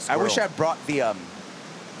like I wish I brought the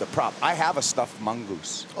prop. I have a stuffed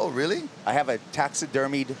mongoose. Oh, really? I have a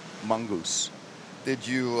taxidermied mongoose. Did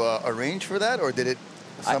you arrange for that, or did it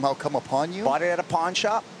somehow come upon you? Bought it at a pawn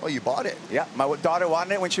shop. Oh, you bought it? Yeah, my daughter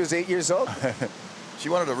wanted it when she was 8 years old. She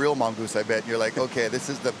wanted a real mongoose, I bet. And you're like, okay, this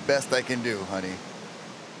is the best I can do, honey,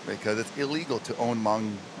 because it's illegal to own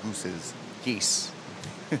mongooses. Geese.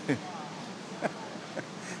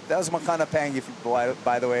 That was Makana Pang,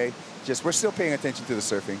 by the way. Just, we're still paying attention to the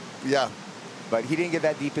surfing. Yeah. But he didn't get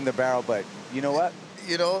that deep in the barrel, but you know what?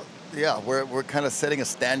 You know, yeah, we're kind of setting a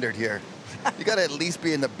standard here. You got to at least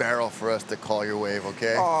be in the barrel for us to call your wave,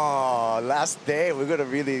 okay? Oh, last day, we're going to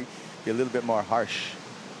really Be a little bit more harsh.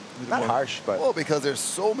 Not harsh, but... Well, because there's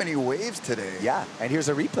so many waves today. Yeah, and here's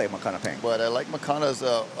a replay, Makana Peng. But I like Makana's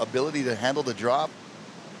ability to handle the drop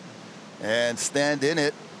and stand in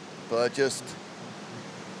it, but just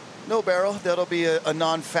no barrel. That'll be a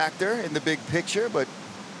non-factor in the big picture, but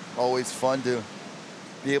always fun to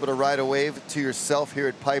be able to ride a wave to yourself here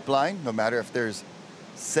at Pipeline, no matter if there's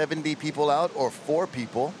 70 people out or 4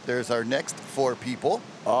 people. There's our next 4 people.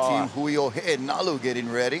 Team Hui and Nalu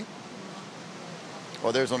getting ready.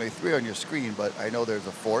 Well, there's only 3 on your screen, but I know there's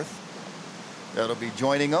a 4th that'll be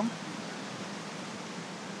joining them.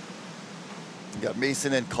 You got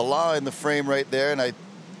Mason and Kala in the frame right there, and I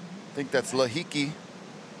think that's Lahiki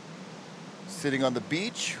sitting on the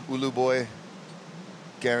beach. Ulu Boy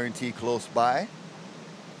guarantee close by.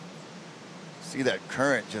 See that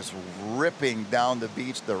current just ripping down the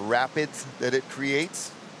beach, the rapids that it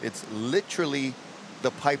creates. It's literally the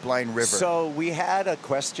Pipeline River. So we had a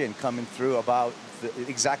question coming through about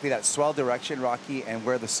exactly that swell direction, Rocky, and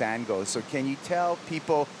where the sand goes. So can you tell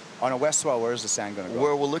people on a west swell, where's the sand going to go?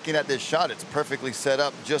 Where we're looking at this shot, it's perfectly set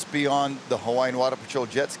up. Just beyond the Hawaiian Water Patrol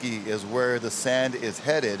jet ski is where the sand is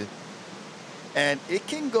headed. And it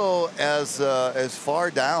can go as far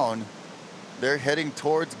down. They're heading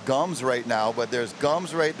towards Gums right now, but there's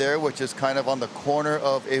Gums right there, which is kind of on the corner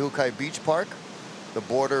of Ehukai Beach Park, the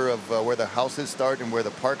border of where the houses start and where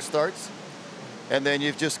the park starts. And then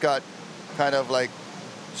you've just got kind of like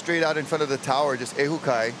straight out in front of the tower, just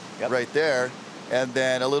Ehukai right there. And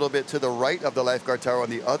then a little bit to the right of the lifeguard tower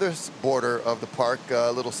on the other border of the park,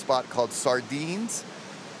 a little spot called Sardines.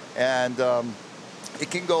 And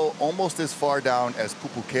it can go almost as far down as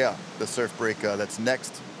Pupukea, the surf break that's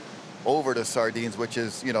next over to Sardines, which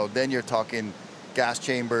is, you know, then you're talking gas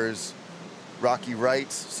chambers, rocky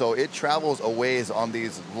rights. So it travels a ways on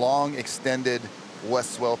these long extended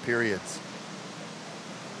west swell periods.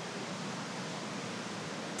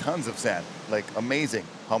 Tons of sand, like amazing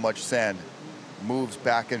how much sand moves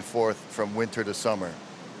back and forth from winter to summer.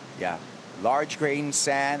 Yeah, large grain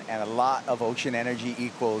sand and a lot of ocean energy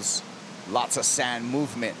equals lots of sand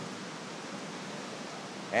movement.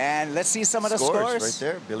 And let's see some of the scores. Right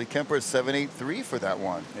there. Billy Kemper is 7.83 for that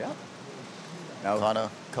one. Yeah. Now on a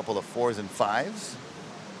couple of 4s and 5s.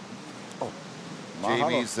 Oh,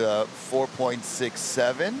 JB's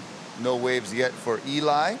 4.67. No waves yet for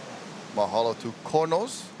Eli. Mahalo to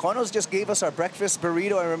Konos. Konos just gave us our breakfast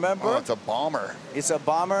burrito, and remember? Oh, it's a bomber. It's a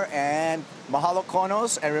bomber, and mahalo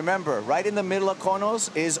Konos. And remember, right in the middle of Konos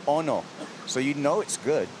is Ono. So you know it's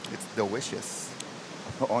good. It's delicious.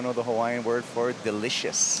 Ono, the Hawaiian word for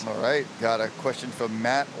delicious. All right, got a question from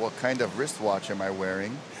Matt. What kind of wristwatch am I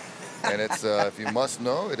wearing? And it's, if you must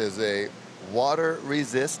know, it is a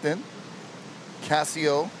water-resistant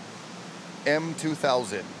Casio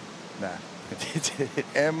M2000. Nah.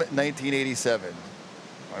 M1987.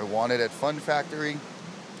 I won it at Fun Factory,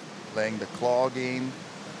 playing the claw game.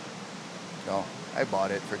 No, I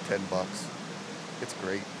bought it for 10 bucks. It's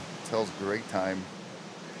great. It tells great time.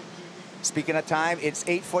 Speaking of time, it's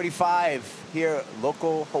 8:45 here,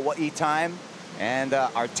 local Hawaii time. And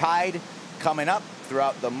our tide coming up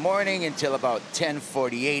throughout the morning until about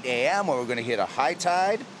 10:48 a.m. where we're going to hit a high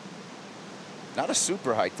tide. Not a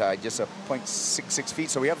super high tide, just a 0.66 feet.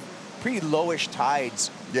 So we have pretty lowish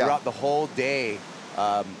tides throughout the whole day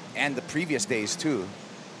and the previous days too.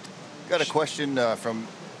 Got a question from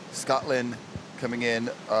Scotland coming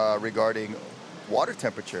in regarding water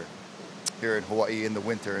temperature here in Hawaii in the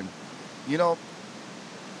winter. And you know,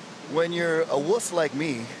 when you're a wuss like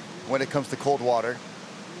me, when it comes to cold water,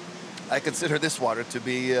 I consider this water to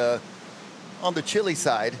be on the chilly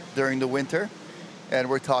side during the winter. And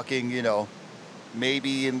we're talking, you know,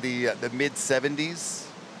 maybe in the mid 70s,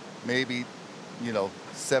 maybe, you know,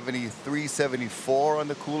 73, 74 on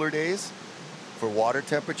the cooler days for water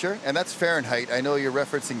temperature. And that's Fahrenheit. I know you're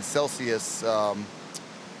referencing Celsius,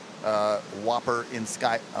 Whopper in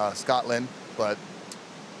Scotland, but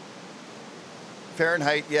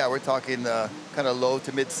Fahrenheit, yeah, we're talking kind of low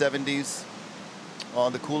to mid 70s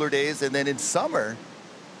on the cooler days. And then in summer,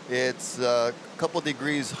 it's a couple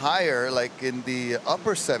degrees higher, like in the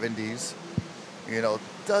upper 70s. You know,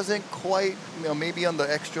 doesn't quite, you know, maybe on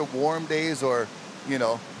the extra warm days or, you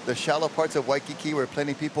know, the shallow parts of Waikiki where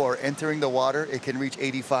plenty of people are entering the water, it can reach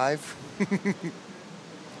 85.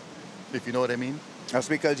 If you know what I mean. That's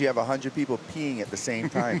because you have 100 people peeing at the same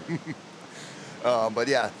time. But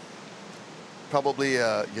yeah, probably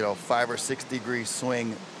you know, 5 or 6 degree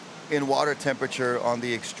swing in water temperature on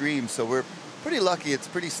the extreme. So we're pretty lucky. It's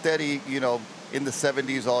pretty steady, you know, in the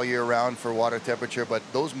 70s all year round for water temperature. But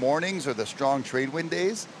those mornings or the strong trade wind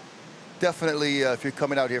days, definitely if you're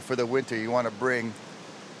coming out here for the winter, you want to bring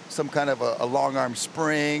some kind of a long arm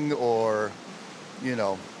spring, or, you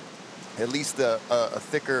know, at least a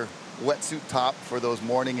thicker wetsuit top for those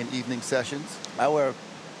morning and evening sessions? I wear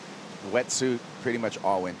wetsuit pretty much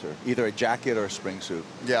all winter, either a jacket or a spring suit.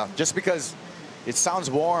 Yeah. Just because it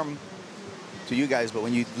sounds warm to you guys, but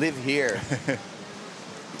when you live here,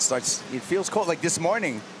 it feels cold. Like this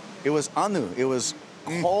morning, it was anu. It was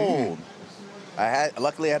cold.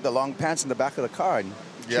 Luckily I had the long pants in the back of the car and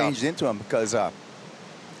changed into them, because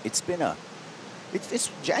it's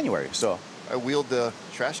January, so. I wheeled the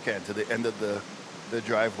trash can to the end of the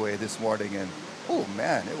driveway this morning, and oh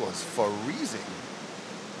man, it was freezing.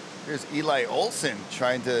 Here's Eli Olsen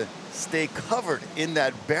trying to stay covered in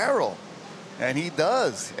that barrel, and he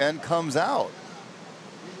does, and comes out.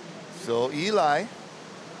 So Eli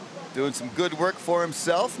doing some good work for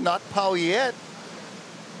himself, not pow yet.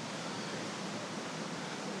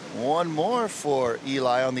 One more for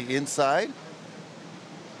Eli on the inside.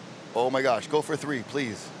 Oh my gosh, go for 3,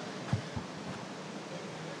 please.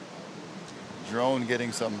 Drone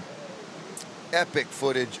getting some epic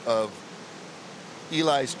footage of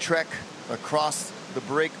Eli's trek across the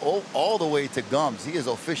break all the way to Gums. He is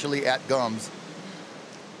officially at Gums.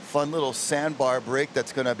 Fun little sandbar break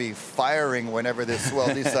that's going to be firing whenever this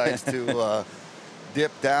swell decides to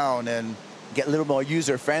dip down and get a little more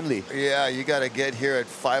user friendly. Yeah, you got to get here at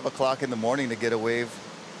 5 o'clock in the morning to get a wave,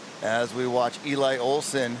 as we watch Eli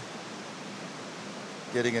Olsen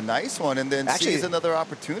getting a nice one, and then sees another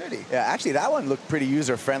opportunity. Yeah, actually that one looked pretty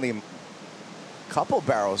user friendly. Couple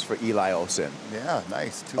barrels for Eli Olsen. Yeah,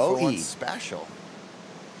 nice. 2-for-1 special.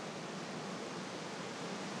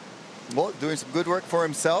 Well, doing some good work for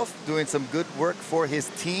himself, doing some good work for his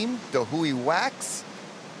team, the Hui Wax.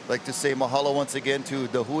 I'd like to say mahalo once again to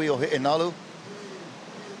the Hui o He'enalu,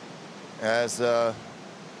 as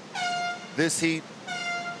this heat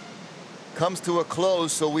comes to a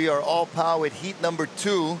close. So we are all pow at heat number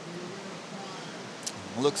 2.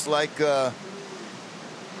 Looks like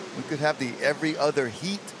we could have the every other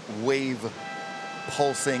heat wave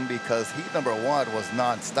pulsing, because heat number 1 was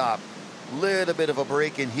non-stop. Little bit of a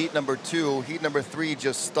break in heat number 2. Heat number 3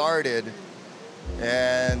 just started,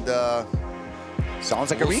 and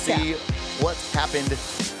sounds like we'll a recap. See what happened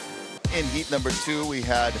in heat number 2. We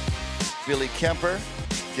had Billy Kemper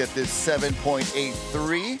get this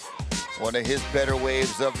 7.83, one of his better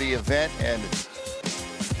waves of the event, and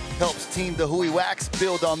helps Team the Hui Wax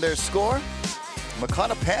build on their score.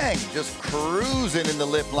 Makana Pang just cruising in the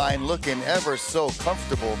lip line, looking ever so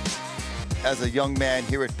comfortable as a young man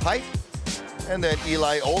here at Pipe. And then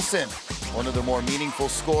Eli Olsen, one of the more meaningful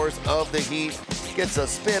scores of the heat, gets a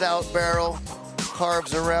spit out barrel,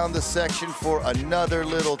 carves around the section for another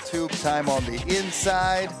little tube time on the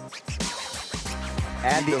inside.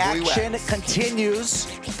 And the action continues.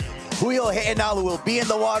 Hui o He'enalu will be in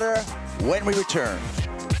the water when we return.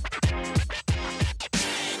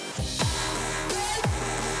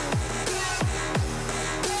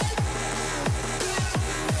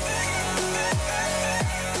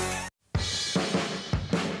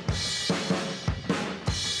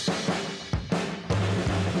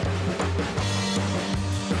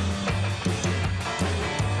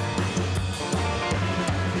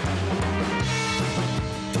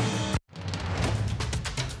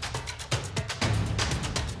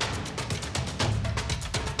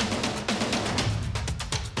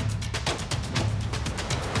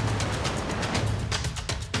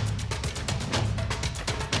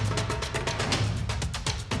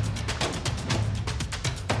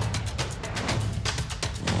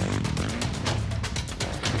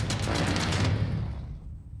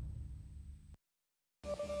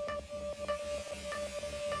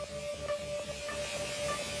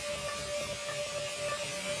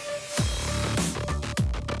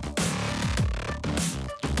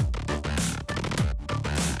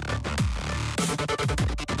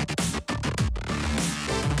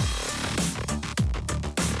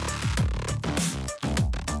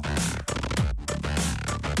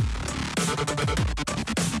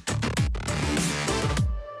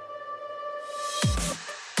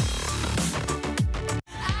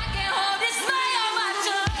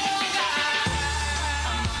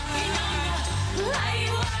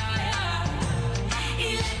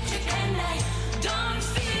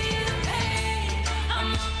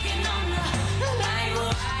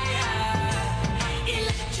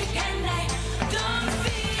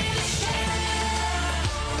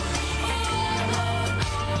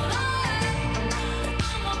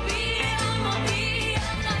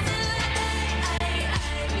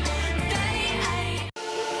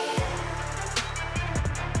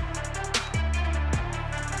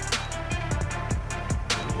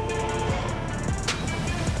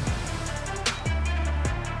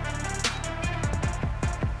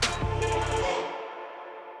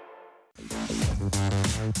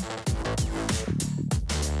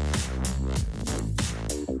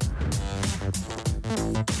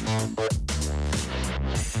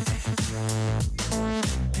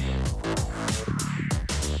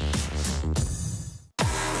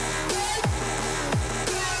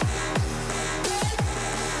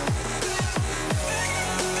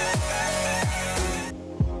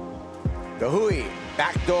 The Hui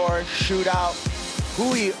Backdoor Shootout.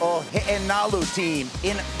 Hui o He'enalu team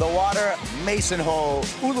in the water. Mason Ho,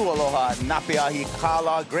 Ulu Aloha, Napiahi,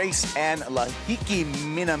 Kala, Grace, and Lahiki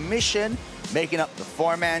Mission making up the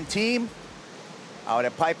 4-man team. Out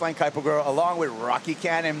at Pipeline, Kuiper Girl, along with Rocky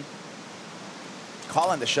Cannon,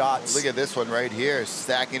 calling the shots. Look at this one right here,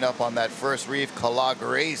 stacking up on that first reef. Kala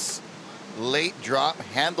Grace, late drop,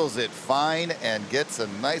 handles it fine, and gets a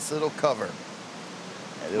nice little cover.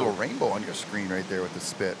 A little rainbow on your screen right there with the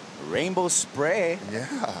spit. Rainbow spray.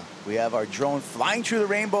 Yeah. We have our drone flying through the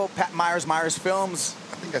rainbow. Pat Myers Films.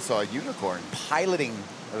 I think I saw a unicorn. Piloting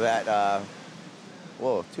that,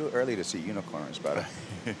 whoa, too early to see unicorns, brother.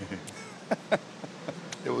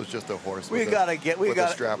 It was just a horse. We gotta get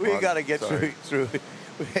through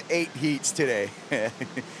 8 heats today. We're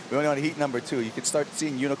only on heat number 2. You can start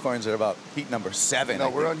seeing unicorns at about heat number 7. No,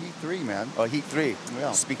 we're on heat 3, man. Oh, heat 3.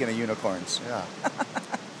 Yeah. Speaking of unicorns. Yeah.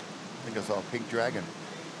 I think I saw a pink dragon.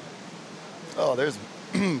 Oh, there's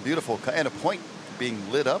beautiful, and a point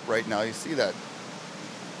being lit up right now. You see that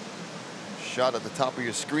shot at the top of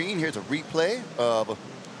your screen. Here's a replay of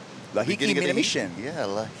Lahiki Mission. Yeah,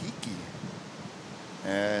 Lahiki.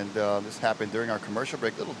 And this happened during our commercial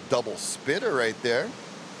break. Little double spitter right there.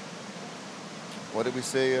 What did we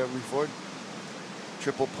say before?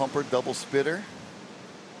 Triple pumper, double spitter.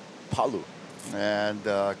 Palu. And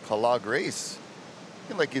Kala Grace.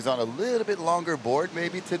 Looking like he's on a little bit longer board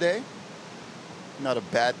maybe today. Not a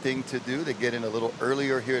bad thing to do to get in a little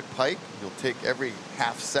earlier here at Pipe. You'll take every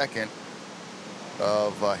half second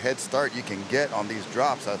of head start you can get on these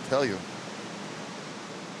drops, I'll tell you.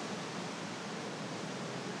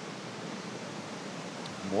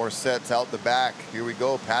 More sets out the back. Here we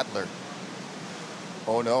go, paddler.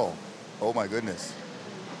 Oh no. Oh my goodness.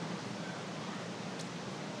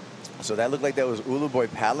 So that looked like that was Ulu Boy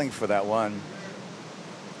paddling for that one.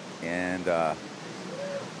 And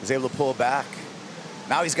was able to pull back.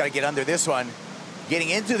 Now he's got to get under this one. Getting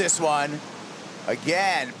into this one.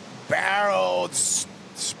 Again, barreled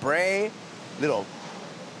spray. Little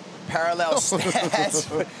parallel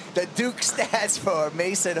stats. The Duke stats for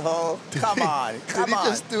Mason Ho. Come on, come on. Did he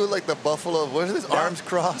just do like the buffalo? What is this? Arms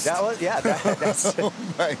crossed? That was, yeah. That's oh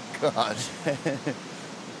my gosh.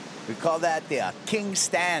 We call that the King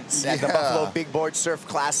Stance at the Buffalo Big Board Surf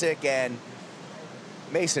Classic. And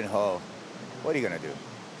Mason Ho, what are you going to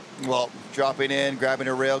do? Well, dropping in, grabbing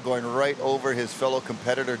a rail, going right over his fellow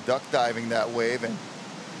competitor, duck diving that wave, and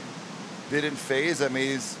didn't phase. I mean,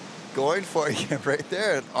 he's going for it right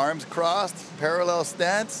there. Arms crossed, parallel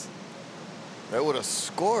stance. That would have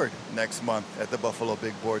scored next month at the Buffalo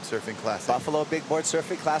Big Board Surfing Classic. Buffalo Big Board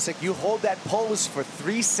Surfing Classic. You hold that pose for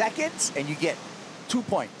 3 seconds and you get 2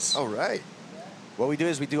 points. All right. What we do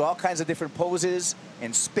is we do all kinds of different poses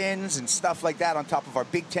and spins and stuff like that on top of our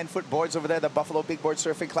big 10-foot boards over there, the Buffalo Big Board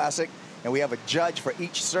Surfing Classic. And we have a judge for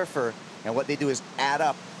each surfer. And what they do is add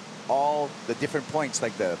up all the different points,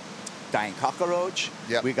 like the Dying Cockroach.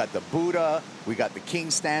 Yep. We got the Buddha. We got the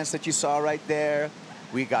King Stance that you saw right there.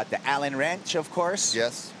 We got the Allen Wrench, of course.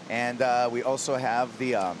 Yes. And we also have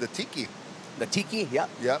the Tiki. The Tiki, yep.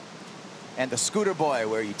 Yep. And the Scooter Boy,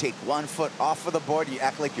 where you take 1 foot off of the board, you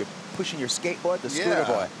act like you're pushing your skateboard, the Scooter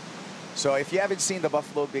Boy. So if you haven't seen the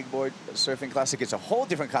Buffalo Big Board Surfing Classic, it's a whole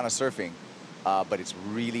different kind of surfing, but it's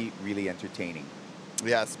really, really entertaining.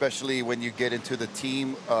 Yeah, especially when you get into the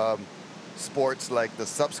team sports like the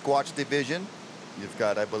sub-squatch division. You've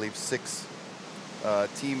got, I believe, 6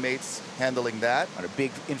 teammates handling that. On a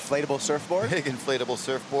big inflatable surfboard? Big inflatable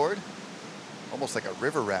surfboard. Almost like a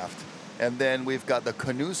river raft. And then we've got the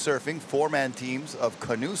canoe surfing, 4-man teams of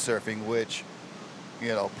canoe surfing, which, you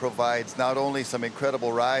know, provides not only some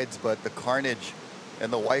incredible rides, but the carnage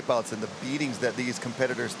and the wipeouts and the beatings that these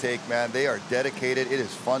competitors take, man. They are dedicated. It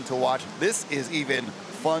is fun to watch. This is even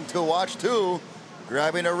fun to watch, too.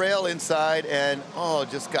 Grabbing a rail inside and, oh,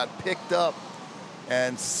 just got picked up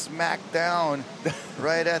and smacked down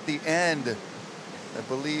right at the end. I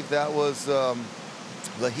believe that was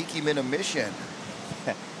Lahiki Mission.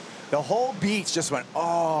 The whole beach just went,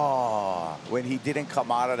 oh, when he didn't come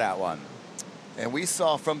out of that one. And we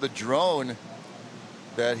saw from the drone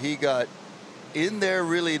that he got in there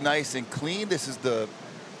really nice and clean. This is the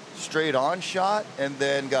straight on shot, and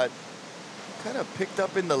then got kind of picked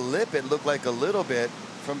up in the lip, it looked like a little bit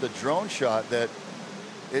from the drone shot, that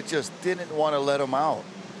it just didn't want to let him out.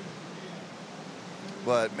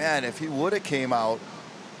 But man, if he would have came out,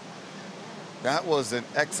 that was an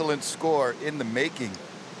excellent score in the making.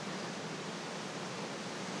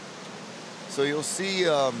 So you'll see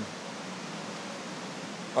our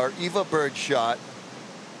Eva Bird shot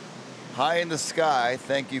high in the sky.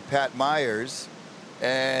 Thank you, Pat Myers.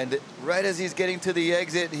 And right as he's getting to the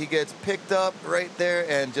exit, he gets picked up right there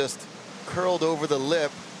and just curled over the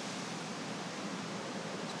lip.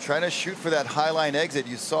 Trying to shoot for that high line exit.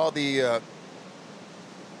 You saw the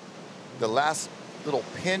last little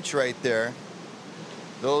pinch right there.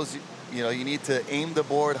 Those, you know, you need to aim the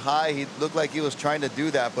board high. He looked like he was trying to do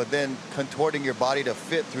that, but then contorting your body to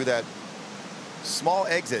fit through that small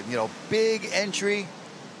exit, you know, big entry,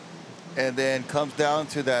 and then comes down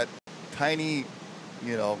to that tiny,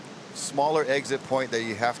 you know, smaller exit point that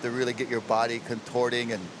you have to really get your body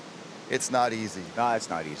contorting, and it's not easy. No, it's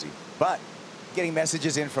not easy. But getting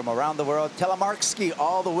messages in from around the world. Telemarkski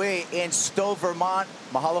all the way in Stowe, Vermont.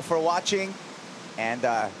 Mahalo for watching. And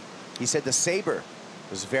he said the saber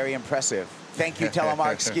was very impressive. Thank you,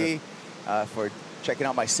 Telemarkski, for checking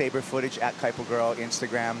out my saber footage at Kaipo Girl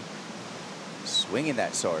Instagram. Swinging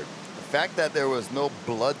that sword. The fact that there was no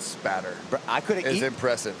blood spatter is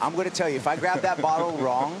impressive. I'm going to tell you, if I grabbed that bottle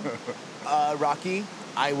wrong, Rocky,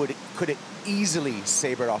 I could have easily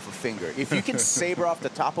sabered off a finger. If you can saber off the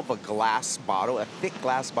top of a glass bottle, a thick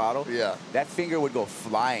glass bottle, yeah, that finger would go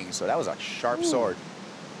flying. So that was a sharp sword.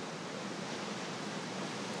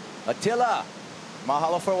 Attila,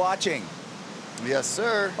 mahalo for watching. Yes,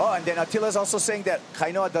 sir. Oh, and then Attila's also saying that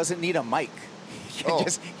Kainoa doesn't need a mic.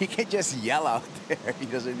 He can just yell out there. He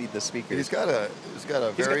doesn't need the speakers. He's got a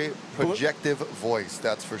very projective voice,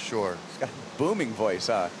 that's for sure. He's got a booming voice,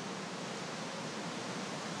 huh?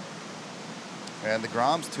 And the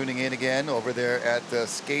Groms tuning in again over there at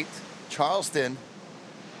Skate Charleston.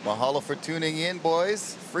 Mahalo for tuning in,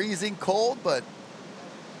 boys. Freezing cold, but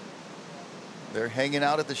they're hanging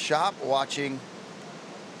out at the shop watching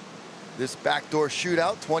this Backdoor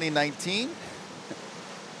Shootout 2019.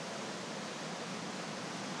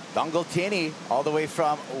 Dongaltini, all the way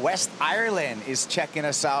from West Ireland, is checking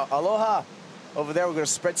us out. Aloha. Over there, we're going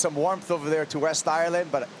to spread some warmth over there to West Ireland,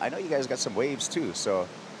 but I know you guys got some waves too, so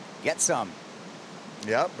get some.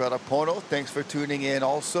 Yeah, Brother Pono, thanks for tuning in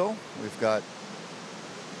also. We've got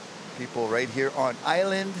people right here on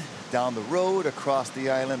island, down the road, across the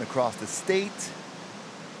island, across the state.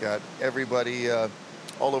 Got everybody all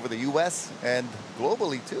over the U.S. and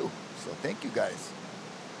globally too, so thank you guys.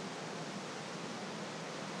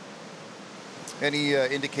 Any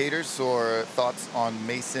indicators or thoughts on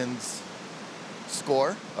Mason's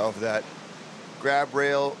score of that grab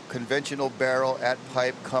rail, conventional barrel at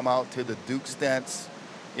pipe, come out to the Duke stance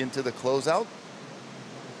into the closeout?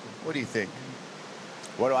 What do you think?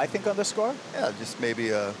 What do I think on the score? Yeah, just maybe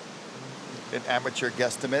an amateur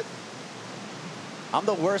guesstimate. I'm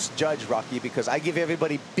the worst judge, Rocky, because I give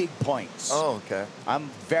everybody big points. Oh, okay. I'm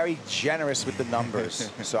very generous with the numbers.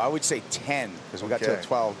 So I would say 10, because we got to a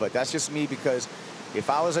 12. But that's just me, because if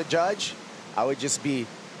I was a judge, I would just be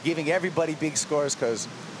giving everybody big scores, because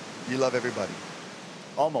you love everybody.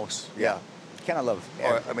 Almost, yeah. Kind of love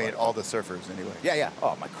everybody. Or, I mean, all the surfers anyway. Yeah, yeah.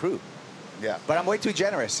 Oh, my crew. Yeah. But I'm way too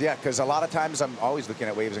generous, yeah, because a lot of times I'm always looking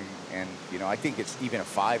at waves, and you know, I think it's even a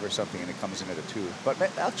 5 or something, and it comes in at a 2. But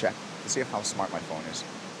I'll check to see how smart my phone is.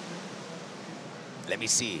 Let me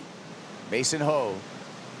see. Mason Ho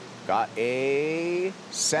got a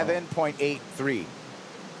 7.83.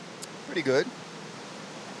 Pretty good.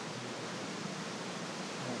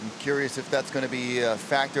 I'm curious if that's going to be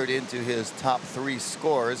factored into his top 3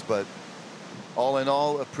 scores, but all in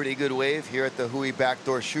all, a pretty good wave here at the Hui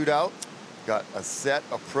Backdoor Shootout. Got a set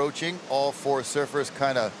approaching. All 4 surfers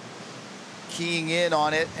kind of keying in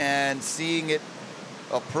on it and seeing it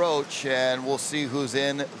approach, and we'll see who's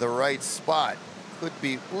in the right spot. Could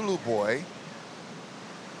be Ulu Boy,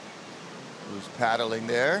 who's paddling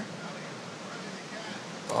there.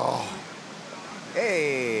 Oh.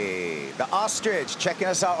 Hey, the Ostrich checking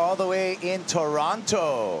us out all the way in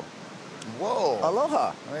Toronto. Whoa.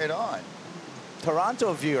 Aloha. Right on.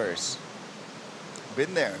 Toronto viewers.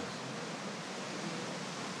 Been there.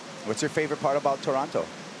 What's your favorite part about Toronto?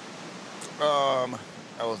 I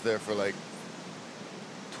was there for like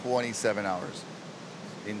 27 hours.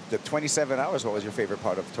 In the 27 hours, what was your favorite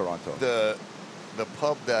part of Toronto? The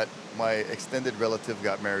pub that my extended relative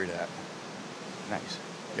got married at. Nice.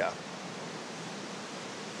 Yeah.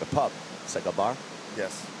 The pub. It's like a bar?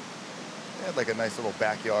 Yes. They had like a nice little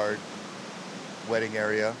backyard wedding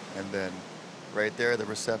area, and then right there, the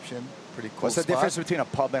reception. Pretty cool. What's the spot. difference between a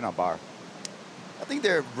pub and a bar? I think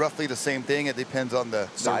they're roughly the same thing. It depends on the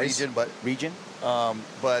region, but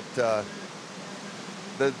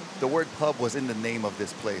the word pub was in the name of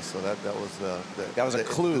this place, so that was a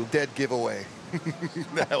clue. The dead giveaway.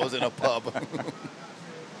 That was in a pub.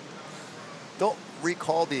 Don't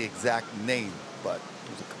recall the exact name, but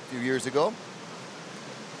it was a few years ago.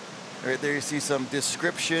 Right there, you see some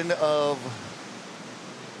description of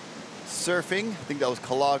surfing. I think that was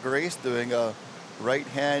Kala Grace doing a right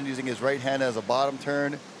hand, using his right hand as a bottom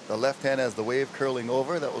turn, the left hand as the wave curling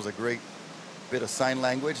over. That was a great bit of sign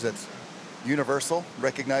language that's universal,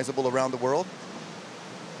 recognizable around the world.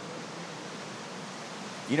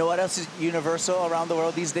 You know what else is universal around the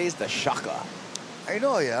world these days? The shaka. I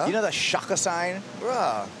know, yeah. You know the shaka sign?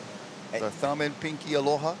 Bruh. The thumb and pinky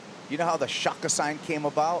aloha. You know how the shaka sign came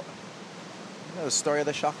about? You know the story of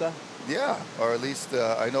the shaka? Yeah, or at least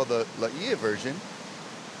I know the Laie version.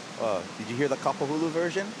 Did you hear the Kapahulu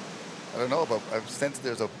version? I don't know, but I've sensed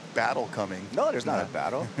there's a battle coming. No, there's not a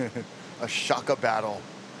battle. A shaka battle.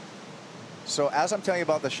 So as I'm telling you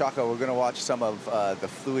about the shaka, we're going to watch some of the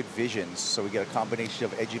fluid visions. So we get a combination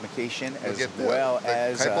of education as well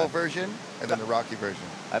as... the Kaipo version and then the Rocky version.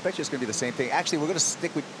 I bet you it's going to be the same thing. Actually, we're going to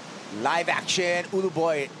stick with live action.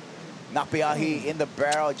 Uluboy Napiahi in the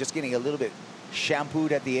barrel, just getting a little bit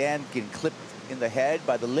shampooed at the end, getting clipped in the head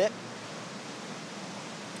by the lip.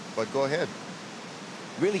 But go ahead.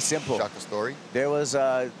 Really simple. Shaka story. There was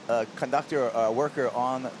a conductor, a worker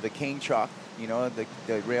on the cane truck, you know,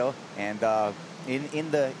 the rail, and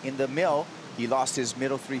in the mill, he lost his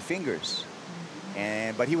middle 3 fingers.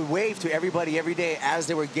 But he would wave to everybody every day as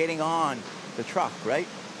they were getting on the truck, right?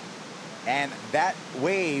 And that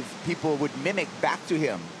wave, people would mimic back to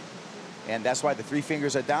him. And that's why the 3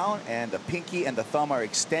 fingers are down and the pinky and the thumb are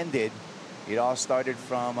extended. It all started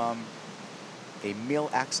from a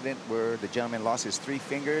mill accident where the gentleman lost his 3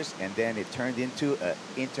 fingers, and then it turned into an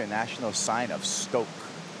international sign of stoke.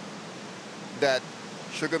 That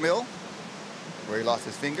sugar mill where he lost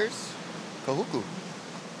his fingers, Kahuku.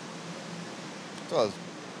 So I was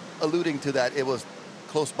alluding to that, it was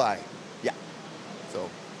close by. Yeah.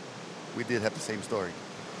 So we did have the same story.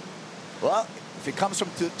 Well, if it comes from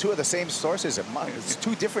two of the same sources, it's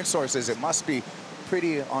 2 different sources, it must be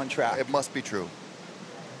pretty on track. It must be true.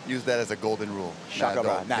 Use that as a golden rule. Shaka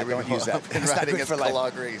don't use that. Been riding as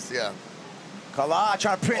Kala Grace, yeah. Kala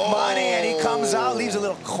trying to print money, and he comes out, leaves a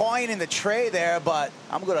little coin in the tray there, but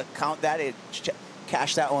I'm going to count that,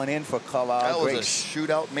 cash that one in for Kala Grace. That was a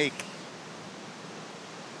shootout make.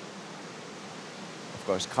 Of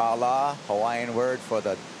course, Kala, Hawaiian word for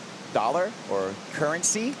the dollar or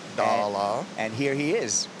currency. Dollar. And here he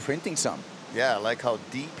is, printing some. Yeah, I like how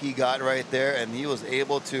deep he got right there, and he was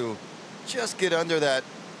able to just get under that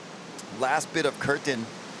last bit of curtain,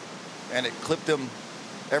 and it clipped him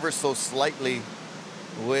ever so slightly,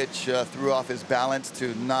 which threw off his balance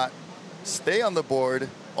to not stay on the board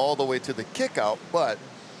all the way to the kick out, but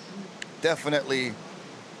definitely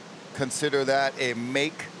consider that a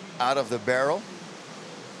make out of the barrel.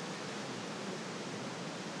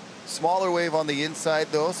 Smaller wave on the inside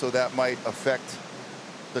though, so that might affect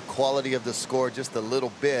the quality of the score just a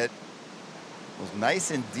little bit. It was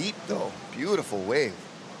nice and deep though, beautiful wave.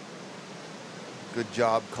 Good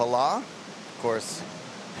job, Kala. Of course,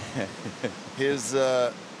 his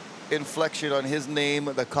inflection on his name,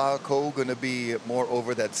 the Kako, gonna be more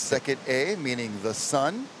over that second A, meaning the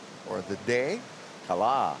sun or the day.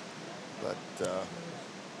 Kala. But,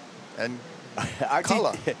 and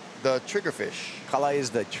Kala, the triggerfish. Kala is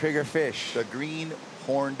the triggerfish. The green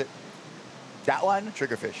horned. That one?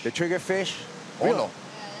 Triggerfish. The triggerfish. Oh no.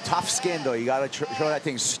 Tough skin though. You gotta throw that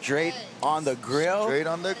thing straight on the grill. Straight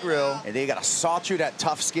on the grill. And then you gotta saw through that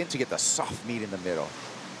tough skin to get the soft meat in the middle.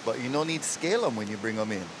 But you don't need scale them when you bring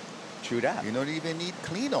them in. True that. You don't even need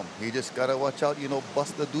clean them. You just gotta watch out, you know,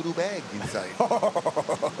 bust the doodoo bag inside.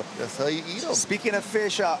 That's how you eat them. Speaking of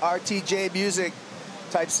fish, RTJ Music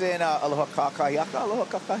types in aloha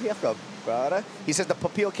kakahiaka, brother. He says the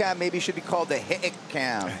papio cam maybe should be called the he'ek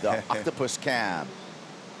cam, the octopus cam.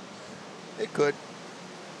 It could.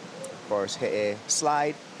 Of course, he'e,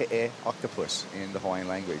 slide, he'e, octopus in the Hawaiian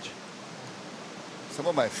language. Some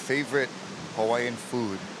of my favorite Hawaiian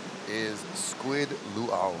food is squid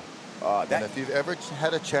luau. And if you've ever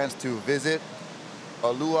had a chance to visit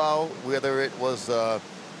a luau, whether it was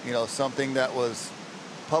you know, something that was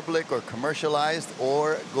public or commercialized,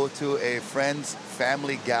 or go to a friend's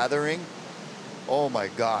family gathering, oh my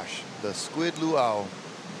gosh, the squid luau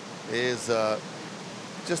is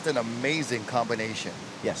just an amazing combination.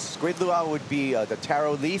 Yes, squid luau would be the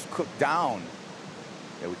taro leaf cooked down.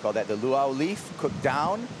 Yeah, we call that the luau leaf cooked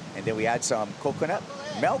down, and then we add some coconut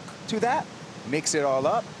milk to that, mix it all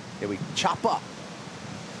up, then we chop up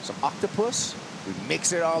some octopus, we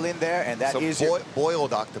mix it all in there, and that is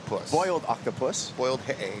boiled octopus. Boiled octopus. Boiled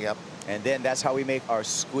he'e, yep. And then that's how we make our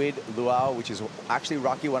squid luau, which is actually,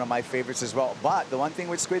 Rocky, one of my favorites as well. But the one thing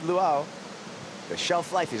with squid luau, the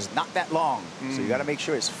shelf life is not that long, so you got to make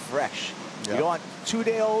sure it's fresh. You don't want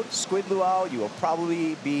 2-day-old squid luau, you will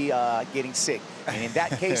probably be getting sick. And in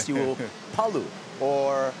that case, you will palu,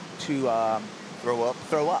 or to throw up,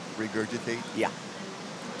 regurgitate. Yeah.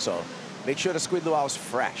 So make sure the squid luau is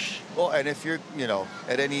fresh. Well, and if you're, you know,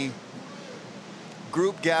 at any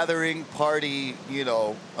group gathering, party, you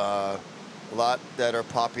know, a lot that are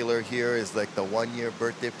popular here is like the 1-year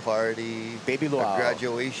birthday party, baby luau,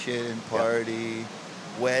 graduation party,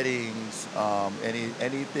 weddings,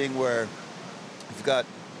 anything where you've got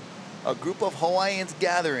a group of Hawaiians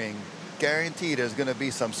gathering, guaranteed there's going to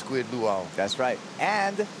be some squid luau. That's right.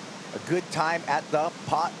 And a good time at the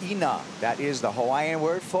pa'ina. That is the Hawaiian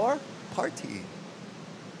word for party.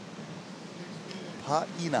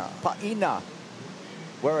 Pa'ina. Pa'ina.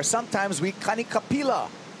 Where sometimes we kanikapila.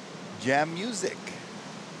 Jam music.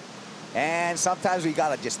 And sometimes we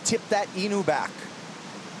gotta just tip that inu back.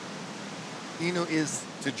 Inu is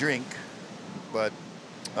to drink, but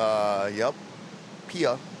yep,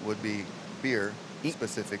 pia would be beer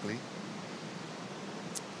specifically,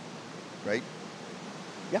 right?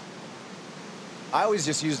 Yeah. I always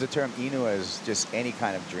just use the term inu as just any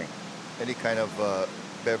kind of drink. Any kind of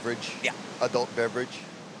beverage? Yeah. Adult beverage?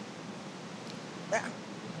 Yeah.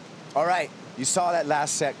 All right. You saw that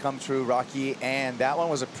last set come through, Rocky, and that one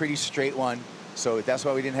was a pretty straight one. So that's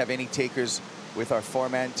why we didn't have any takers with our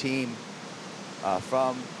 4-man team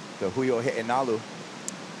from the Hui Inalu.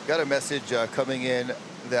 Got a message coming in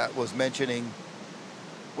that was mentioning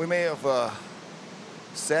we may have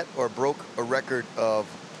set or broke a record of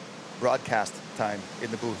broadcast time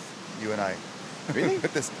in the booth, you and I. Really?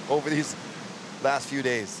 With this, over these last few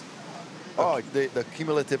days. Oh, the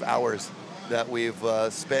cumulative hours that we've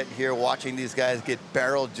spent here watching these guys get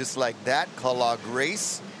barreled just like that. Kala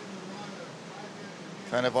Grace.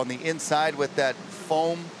 Kind of on the inside with that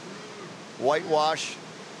foam whitewash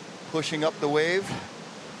pushing up the wave.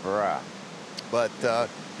 But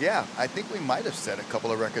yeah, I think we might have set a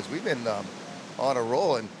couple of records. We've been on a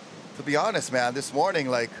roll, and to be honest, man, this morning,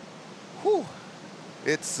 like, whew,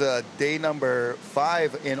 it's day number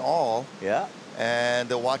 5 in all. Yeah. And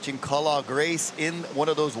watching Kala Grace in one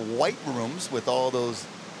of those white rooms with all those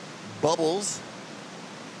bubbles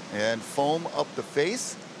and foam up the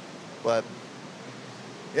face. But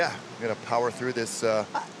yeah, I'm gonna power through this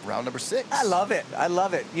round number 6. I love it. I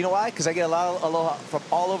love it. You know why? Because I get a lot of aloha from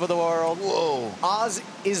all over the world. Whoa. Oz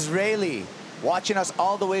Israeli, watching us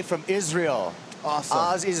all the way from Israel. Awesome.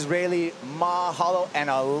 Oz Israeli, mahalo and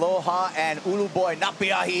aloha, and ulu boy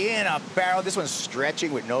napiahi in a barrel. This one's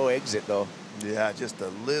stretching with no exit though. Yeah, just a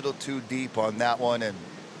little too deep on that one, and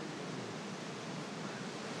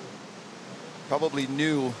probably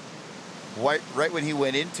knew right when he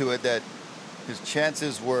went into it that his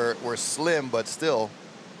chances were slim, but still,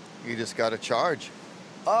 he just got a charge.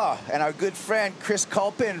 Oh, and our good friend Chris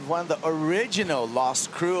Culpin, one of the original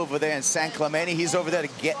Lost crew over there in San Clemente. He's over there to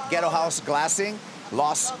Ghetto House Glassing,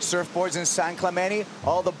 Lost Surfboards in San Clemente.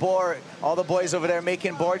 All the boys over there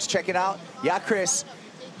making boards, checking out. Yeah, Chris,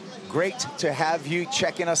 great to have you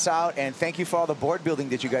checking us out, and thank you for all the board building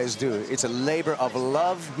that you guys do. It's a labor of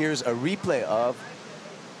love. Here's a replay of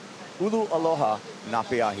Ulu Aloha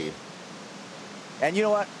Napiahi. And you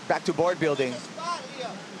know what? Back to board building.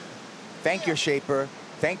 Thank your shaper.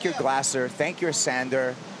 Thank your glasser. Thank your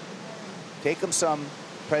sander. Take them some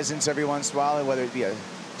presents every once in a while, whether it be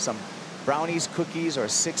some brownies, cookies, or a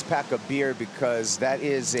 6-pack of beer, because that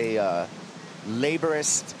is a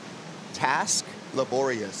laborious task.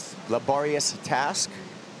 Laborious task.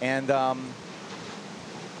 And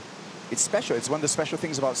it's special. It's one of the special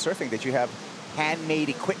things about surfing, that you have handmade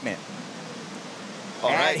equipment. All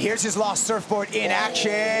right, here's his Lost surfboard in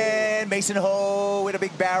action. Mason Ho with a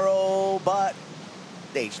big barrel, but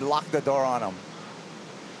they locked the door on him.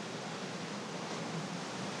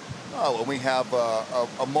 Oh, when we have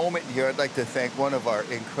a moment here, I'd like to thank one of our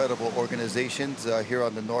incredible organizations here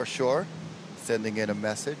on the North Shore, sending in a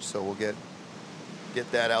message. So we'll get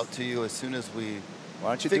that out to you as soon as we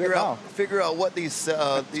figure out what these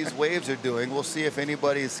waves are doing. We'll see if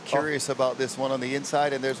anybody's curious about this one on the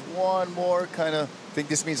inside. And there's one more kind of. I think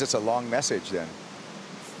this means it's a long message then.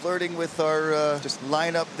 Flirting with our just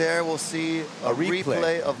lineup there. We'll see a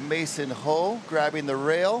replay of Mason Ho grabbing the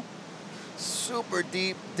rail. Super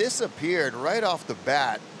deep, disappeared right off the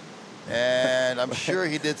bat. And I'm sure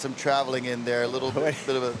he did some traveling in there, a little bit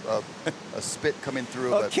of a spit coming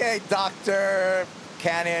through. Okay, Dr.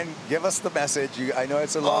 Cannon, give us the message. I know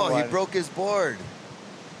it's a long one. Oh, he broke his board.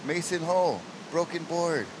 Mason Ho, broken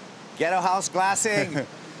board. Ghetto House Glassing.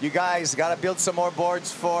 You guys got to build some more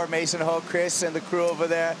boards for Mason Ho, Chris, and the crew over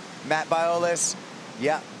there. Matt Biolis.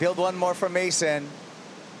 Yeah, build one more for Mason.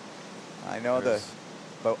 I know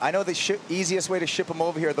But I know the easiest way to ship them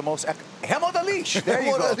over here, the most... Hemo the leash! There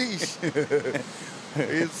you go. The leash.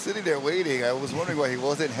 He's sitting there waiting. I was wondering why he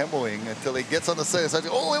wasn't hemoing until he gets on the side. So I go,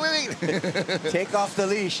 oh, wait. Take off the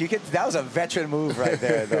leash. That was a veteran move right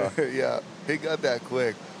there, though. Yeah, he got that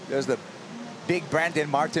quick. There's the big Brandon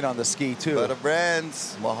Martin on the ski, too. A lot of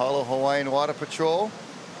brands. Mahalo Hawaiian Water Patrol.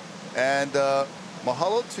 And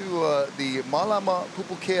mahalo to the Malama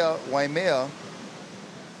Pupukea Waimea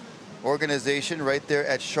organization right there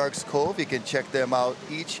at Sharks Cove. You can check them out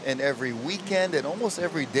each and every weekend and almost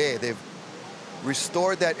every day. They've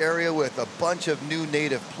restored that area with a bunch of new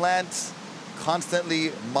native plants, constantly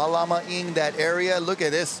malamaing that area. Look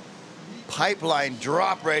at this pipeline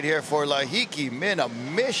drop right here for Lahiki Min, a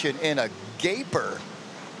mission in a gaper.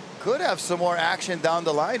 Could have some more action down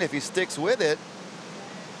the line if he sticks with it.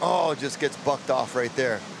 Oh, just gets bucked off right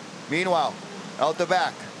there. Meanwhile, out the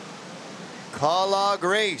back, Kala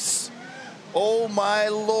Grace. Oh my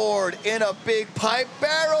Lord, in a big pipe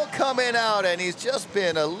barrel coming out, and he's just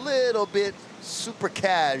been a little bit super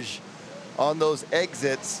cash on those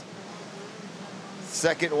exits.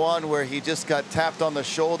 Second one where he just got tapped on the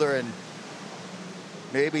shoulder and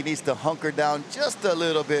maybe needs to hunker down just a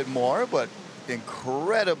little bit more, but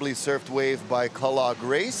incredibly surfed wave by Kala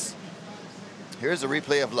Grace. Here's a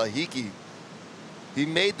replay of Lahiki. He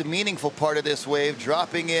made the meaningful part of this wave,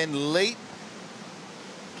 dropping in late,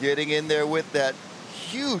 getting in there with that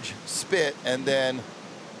huge spit, and then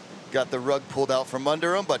got the rug pulled out from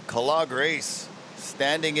under him. But Kala Grace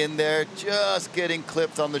standing in there, just getting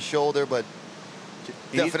clipped on the shoulder, but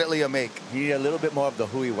definitely a make. He need a little bit more of the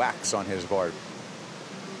Hui wax on his board.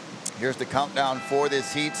 Here's the countdown for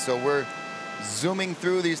this heat. So we're zooming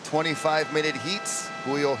through these 25-minute heats.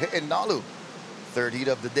 Hui Nalu. Third heat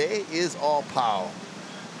of the day is all pow.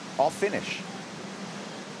 All finish.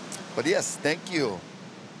 But yes, thank you.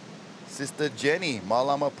 Sister Jenny,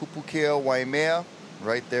 Malama Pupukea Waimea,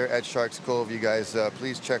 right there at Sharks Cove. You guys,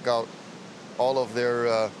 please check out all of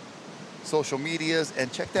their social medias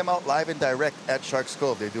and check them out live and direct at Sharks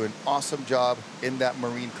Cove. They do an awesome job in that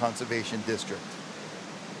marine conservation district.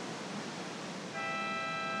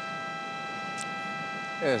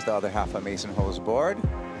 There's the other half of Mason Ho's board.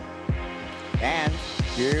 And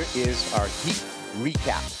here is our heat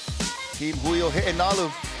recap. Team Hui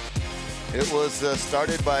Nalu. It was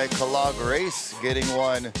started by Kala Grace, getting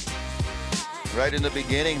one right in the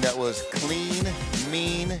beginning that was clean,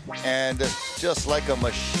 mean, and just like a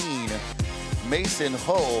machine. Mason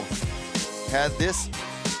Ho had this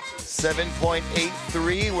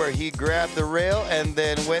 7.83 where he grabbed the rail and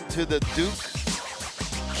then went to the Duke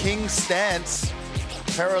King stance,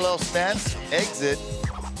 parallel stance, exit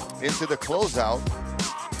into the closeout.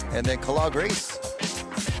 And then Kala Grace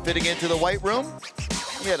fitting into the white room.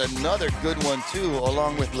 He had another good one too,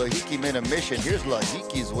 along with Lahiki Min Mission. Here's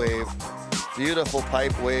Lahiki's wave. Beautiful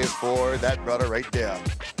pipe wave for that brother right there.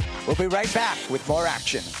 We'll be right back with more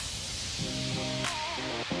action.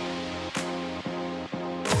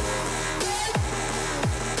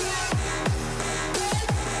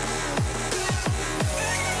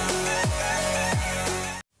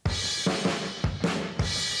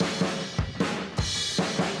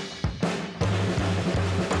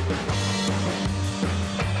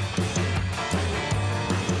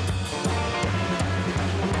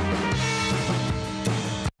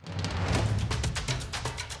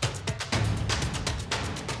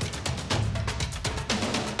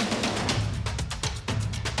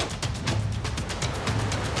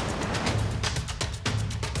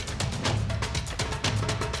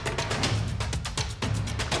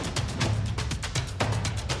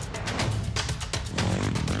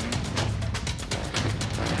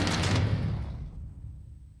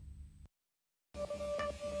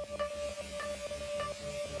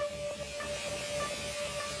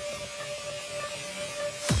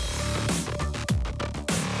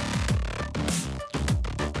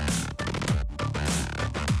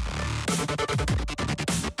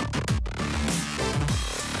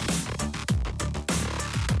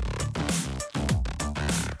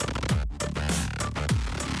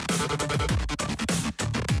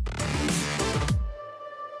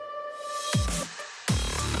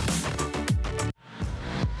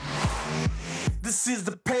 This is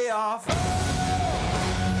the payoff.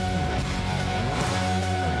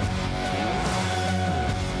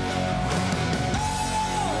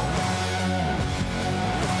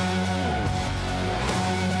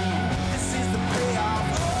 This is the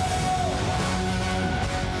payoff.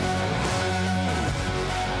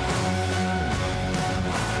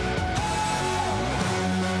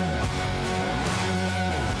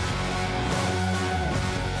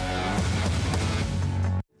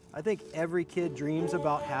 I think every kid dreams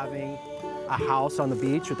about having a house on the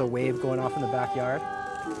beach with a wave going off in the backyard.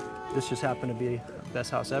 This just happened to be the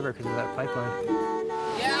best house ever because of that pipeline.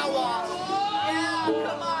 Yeah, Walt. Yeah,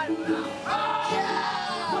 come on. Yeah.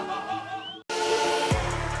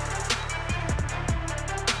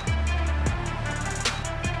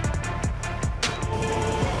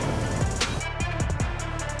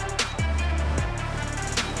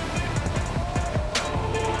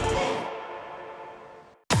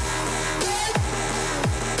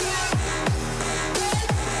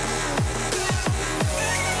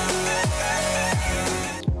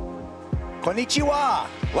 Konnichiwa!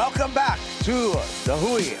 Welcome back to the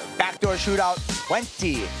Hui Backdoor Shootout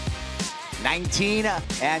 2019.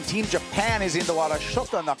 And Team Japan is in the water.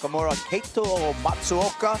 Shota Nakamura, Keito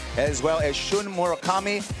Matsuoka, as well as Shun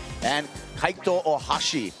Murakami and Kaito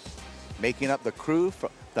Ohashi, making up the crew from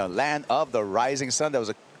the land of the rising sun. That was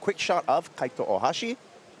a quick shot of Kaito Ohashi.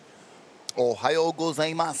 Ohayo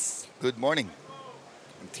gozaimasu. Good morning.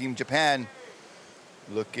 And Team Japan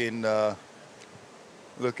looking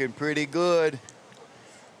pretty good.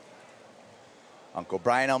 Uncle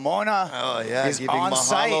Brian Almona. Oh yeah, is giving on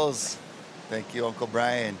mahalos. site. Thank you, Uncle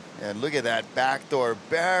Brian. And look at that backdoor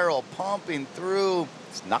barrel pumping through.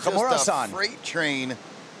 It's Nakamura-san. Just a freight train.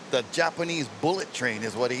 The Japanese bullet train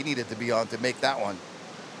is what he needed to be on to make that one.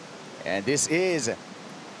 And this is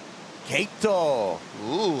Keito.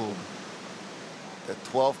 Ooh, the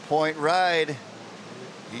 12-point ride.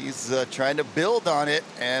 He's trying to build on it,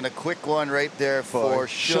 and a quick one right there for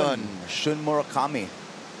Shun Murakami.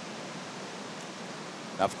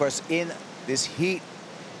 Now, of course, in this heat,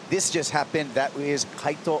 this just happened. That is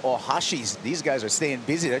Kaito Ohashi's. These guys are staying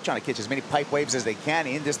busy. They're trying to catch as many pipe waves as they can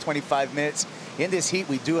in this 25 minutes. In this heat,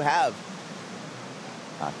 we do have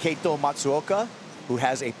Keito Matsuoka, who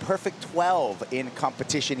has a perfect 12 in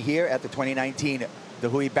competition here at the 2019 the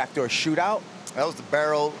Hui Backdoor Shootout. That was the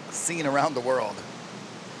barrel seen around the world.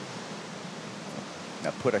 I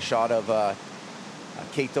put a shot of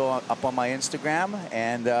Keito up on my Instagram,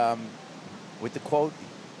 and with the quote,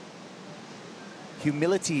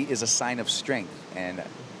 "Humility is a sign of strength," and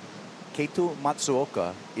Keito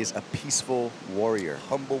Matsuoka is a peaceful warrior.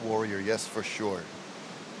 Humble warrior, yes, for sure.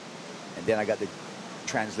 And then I got the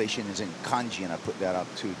translations in kanji, and I put that up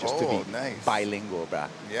too, just to be nice. bilingual back.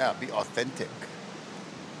 Yeah, be authentic.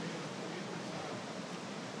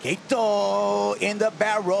 Keito in the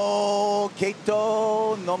barrel.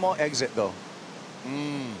 Keito, no more exit though.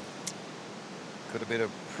 Could have been a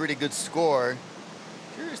pretty good score.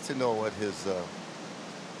 Curious to know what his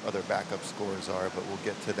other backup scores are, but we'll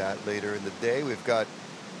get to that later in the day. We've got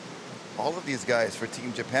all of these guys for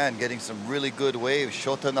Team Japan getting some really good waves.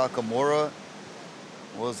 Shota Nakamura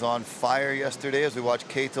was on fire yesterday as we watched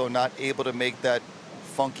Keito not able to make that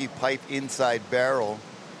funky pipe inside barrel.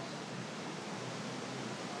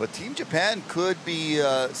 But Team Japan could be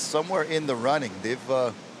somewhere in the running. They've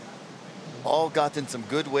all gotten some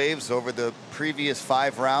good waves over the previous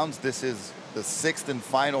 5 rounds. This is the 6th and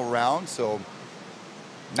final round, so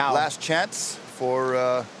now last chance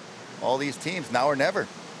for all these teams, now or never.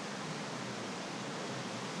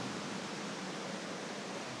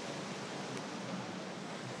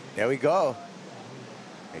 There we go.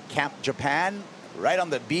 At Camp Japan, right on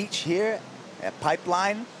the beach here at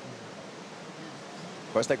Pipeline.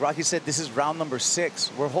 Of course, like Rocky said, this is round number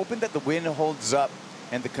 6. We're hoping that the wind holds up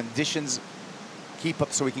and the conditions keep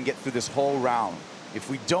up so we can get through this whole round. If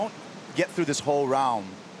we don't get through this whole round,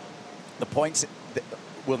 the points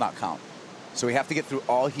will not count. So we have to get through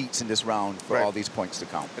all heats in this round for all these points to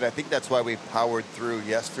count. And I think that's why we powered through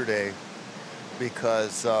yesterday,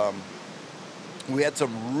 because we had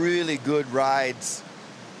some really good rides,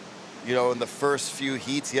 you know, in the first few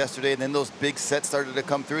heats yesterday, and then those big sets started to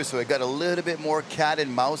come through, so it got a little bit more cat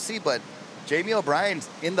and mousey. But Jamie O'Brien,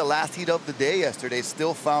 in the last heat of the day yesterday,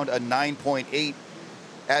 still found a 9.8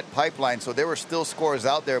 at Pipeline, so there were still scores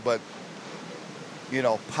out there. But you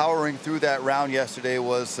know, powering through that round yesterday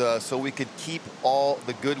was so we could keep all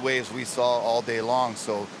the good waves we saw all day long.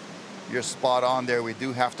 So you're spot on there. We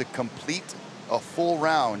do have to complete a full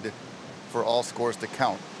round for all scores to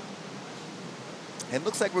count. It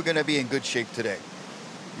looks like we're going to be in good shape today.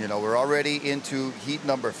 You know, we're already into heat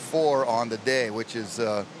number 4 on the day, which is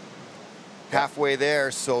halfway there.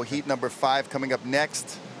 So heat number 5 coming up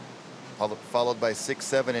next, followed by 6,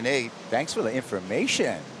 7, and 8. Thanks for the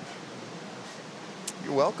information.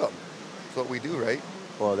 You're welcome. That's what we do, right?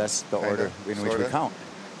 Well, that's the order in which we count.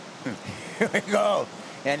 Here we go.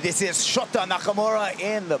 And this is Shota Nakamura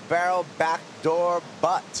in the barrel backdoor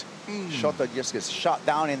butt. Shota just gets shot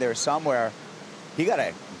down in there somewhere. He got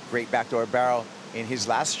a great backdoor barrel in his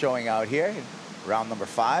last showing out here. round number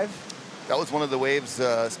 5. That was one of the waves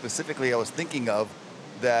specifically I was thinking of,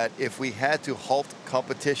 that if we had to halt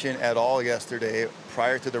competition at all yesterday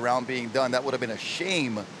prior to the round being done, that would have been a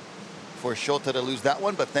shame for Shota to lose that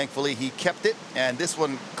one, but thankfully he kept it, and this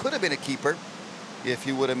one could have been a keeper if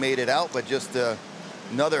he would have made it out, but just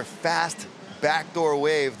another fast backdoor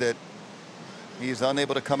wave that he's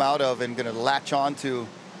unable to come out of, and going to latch on to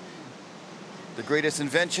the greatest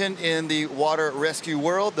invention in the water rescue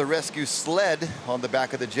world, the rescue sled on the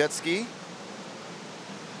back of the jet ski.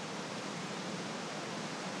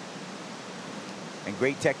 And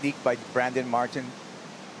great technique by Brandon Martin,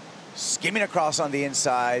 skimming across on the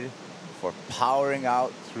inside for powering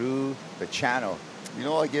out through the channel. You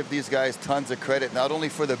know, I give these guys tons of credit, not only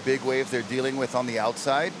for the big waves they're dealing with on the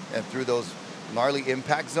outside and through those gnarly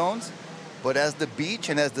impact zones, but as the beach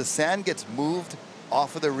and as the sand gets moved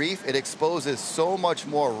off of the reef, it exposes so much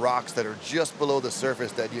more rocks that are just below the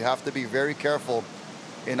surface that you have to be very careful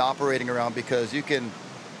in operating around, because you can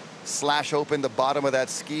slash open the bottom of that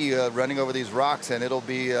ski running over these rocks and it'll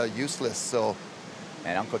be useless. So,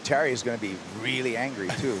 and Uncle Terry is going to be really angry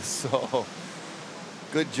too. So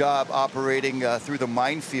good job operating through the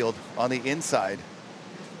minefield on the inside.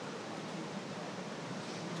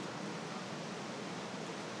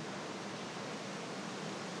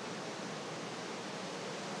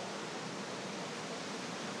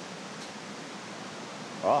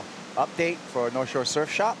 Oh, update for North Shore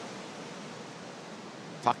Surf Shop.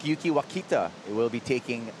 Takayuki Wakita will be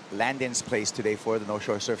taking Landon's place today for the North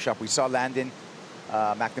Shore Surf Shop. We saw Landon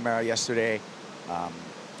McNamara yesterday.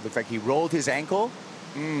 Looked like he rolled his ankle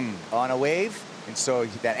on a wave. And so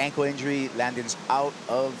that ankle injury, Landon's out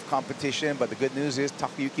of competition. But the good news is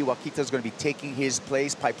Takayuki Wakita is going to be taking his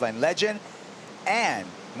place, Pipeline legend. And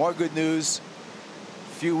more good news,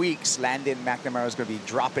 few weeks, Landon McNamara is going to be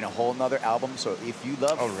dropping a whole nother album. So if you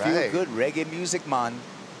love feel-good reggae music, man,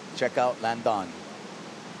 check out Landon.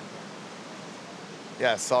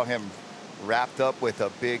 Yeah, I saw him wrapped up with a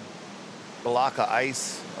big block of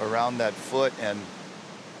ice around that foot, and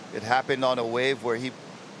it happened on a wave where he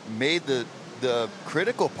made the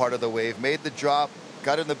critical part of the wave, made the drop,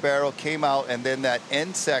 got in the barrel, came out, and then that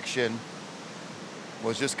end section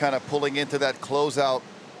was just kind of pulling into that closeout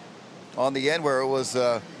on the end where it was,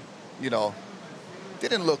 you know,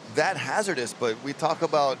 didn't look that hazardous, but we talk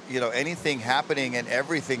about, you know, anything happening and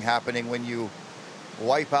everything happening when you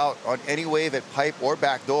wipe out on any wave at pipe or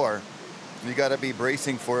backdoor. You got to be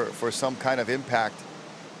bracing for some kind of impact.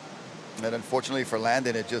 And unfortunately for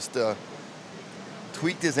Landon, it just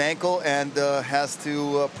tweaked his ankle and has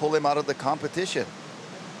to pull him out of the competition.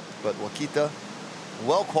 But Wakita,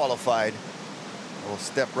 well qualified, will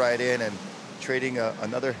step right in and trading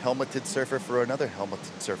another helmeted surfer for another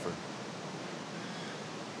helmeted surfer.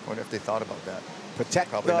 Wonder if they thought about that. Protect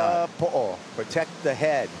Probably the not. po'o, protect the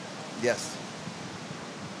head. Yes.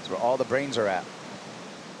 That's where all the brains are at.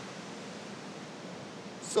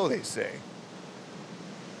 So they say.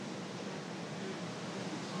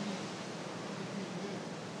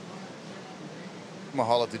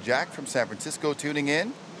 Mahalo to Jack from San Francisco tuning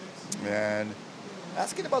in and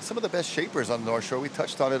asking about some of the best shapers on the North Shore. We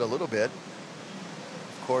touched on it a little bit.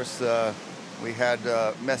 Of course, we had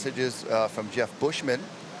messages from Jeff Bushman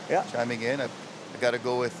chiming in. I got to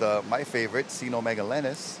go with my favorite, Sino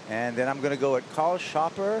Megalenis. And then I'm going to go with Carl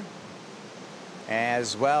Schopper,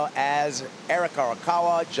 as well as Eric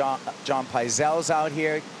Arakawa. John Paizel's out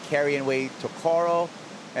here carrying Wade Tokoro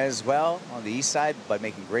as well on the east side, but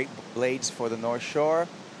making great blades for the North Shore.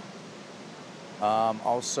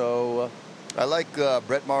 Also, I like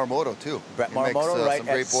Brett Maramoto too. Brett Maramoto, right? Some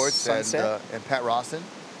great boards, Sunset. and Pat Rawson.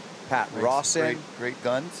 Pat Rawson. Great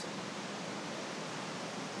guns.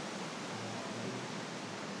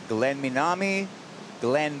 Glenn Minami,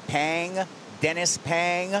 Glenn Pang, Dennis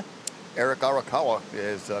Pang. Eric Arakawa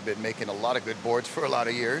has been making a lot of good boards for a lot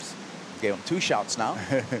of years. Gave him 2 shouts now.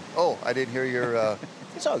 Oh, I didn't hear your...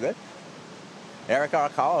 It's all good. Eric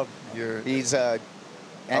Arakawa, he's Andy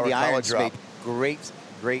Arakawa Irons drop. made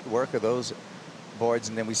great work of those boards.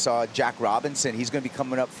 And then we saw Jack Robinson. He's going to be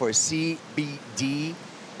coming up for CBD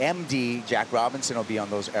MD. Jack Robinson will be on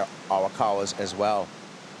those Arakawas as well.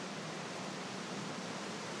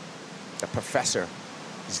 A professor.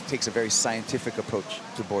 He takes a very scientific approach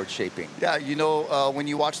to board shaping. Yeah, you know, when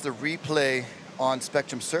you watch the replay on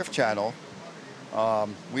Spectrum Surf Channel,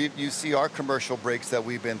 you see our commercial breaks that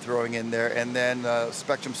we've been throwing in there, and then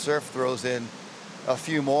Spectrum Surf throws in a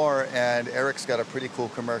few more, and Eric's got a pretty cool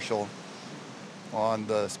commercial on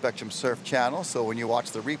the Spectrum Surf Channel. So when you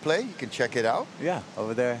watch the replay, you can check it out. Yeah,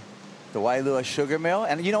 over there, the Wailua Sugar Mill.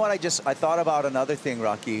 And you know what? I thought about another thing,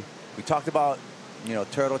 Rocky. We talked about you know,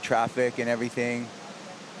 turtle traffic and everything.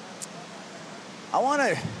 I want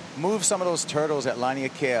to move some of those turtles at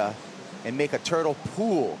Laniakea and make a turtle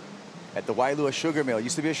pool at the Wailua Sugar Mill. It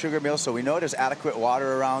used to be a sugar mill, so we know there's adequate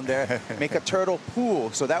water around there. Make a turtle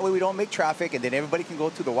pool, so that way we don't make traffic, and then everybody can go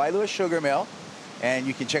to the Wailua Sugar Mill, and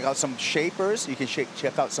you can check out some shapers, you can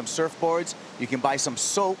check out some surfboards, you can buy some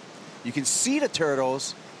soap, you can see the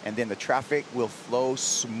turtles, and then the traffic will flow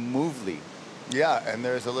smoothly. Yeah, and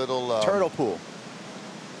there's a little turtle pool.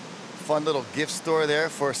 Fun little gift store there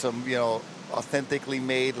for some, you know, authentically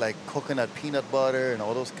made like coconut peanut butter and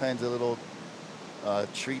all those kinds of little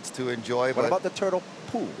treats to enjoy. What about the turtle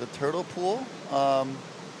pool? The turtle pool?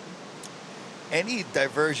 Any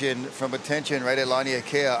diversion from attention right at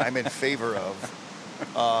Laniakea, I'm in favor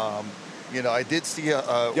of. You know, I did see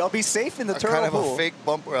y'all be safe in the turtle kind of pool. a fake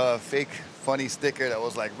bumper, fake funny sticker that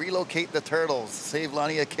was like, relocate the turtles, save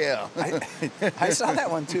Laniakea. I saw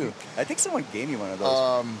that one too. I think someone gave me one of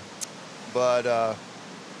those.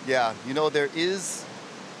 Yeah, you know, there is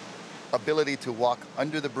ability to walk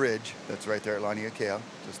under the bridge that's right there at Laniakea,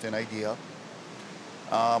 just an idea.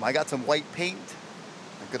 I got some white paint.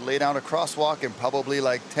 I could lay down a crosswalk in probably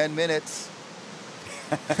like 10 minutes.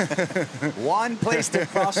 One place to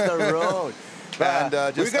cross the road. And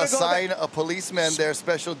just assign a policeman their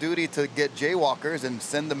special duty to get jaywalkers and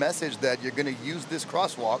send the message that you're going to use this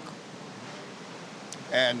crosswalk.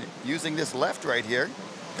 And using this left right here.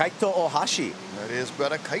 Kaito Ohashi. That is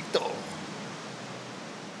brother Kaito.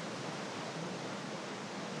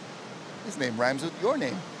 His name rhymes with your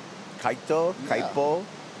name. Kaito, Kaipo,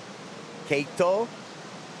 Keito.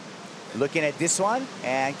 Looking at this one,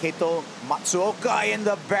 and Keito Matsuoka in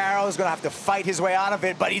the barrel is going to have to fight his way out of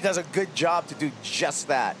it, but he does a good job to do just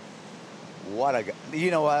that. What a guy. You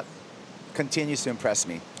know what? Continues to impress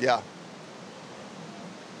me. Yeah.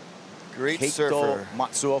 Great Keito surfer.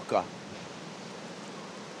 Matsuoka.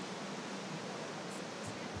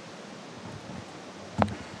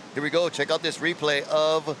 Here we go. Check out this replay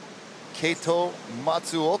of Keito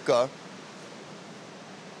Matsuoka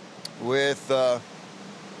with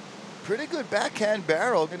pretty good backhand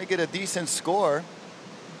barrel. Going to get a decent score.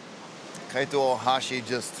 Kaito Ohashi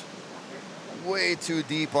just way too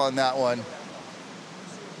deep on that one.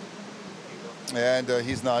 And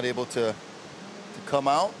he's not able to come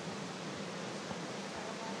out.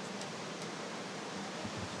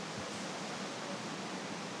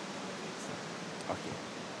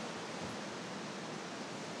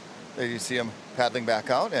 There you see him paddling back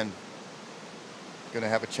out and going to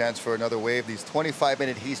have a chance for another wave. These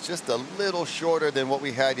 25-minute heats just a little shorter than what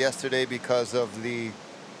we had yesterday because of the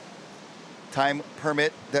time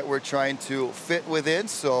permit that we're trying to fit within.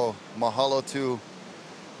 So mahalo to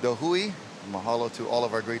the Hui, mahalo to all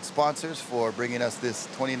of our great sponsors for bringing us this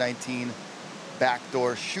 2019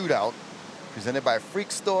 Backdoor Shootout, presented by Freak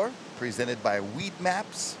Store, presented by Weed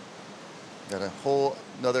Maps. Got a whole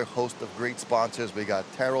another host of great sponsors. We got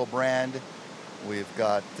Taro Brand. We've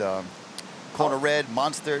got Kona Red,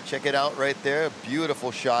 Monster. Check it out right there.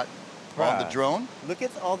 Beautiful shot on the drone. Look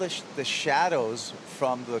at all the shadows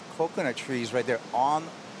from the coconut trees right there on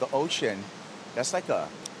the ocean. That's like a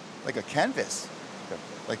canvas.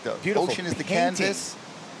 Like the beautiful ocean is the canvas,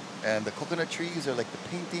 and the coconut trees are like the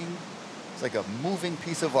painting. It's like a moving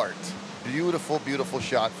piece of art. Beautiful, beautiful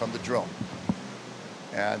shot from the drone.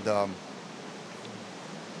 And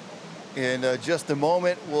in just a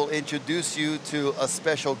moment, we'll introduce you to a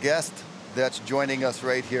special guest that's joining us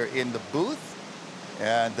right here in the booth.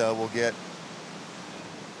 And we'll get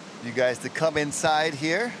you guys to come inside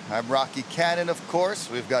here. I'm Rocky Cannon, of course.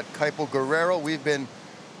 We've got Kaipo Guerrero. We've been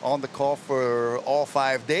on the call for all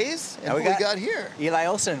 5 days. And we got here? Eli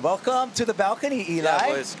Olsen. Welcome to the balcony, Eli. Yeah,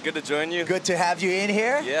 boys. Good to join you. Good to have you in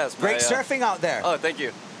here. Yes. Great surfing out there. Oh, thank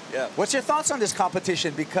you. Yeah. What's your thoughts on this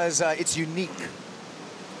competition? Because it's unique.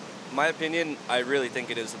 My opinion, I really think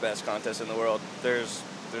it is the best contest in the world. There's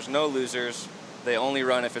no losers. They only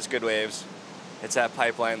run if it's good waves. It's at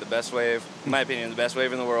Pipeline, the best wave, in my opinion, the best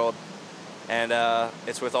wave in the world. And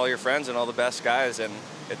it's with all your friends and all the best guys, and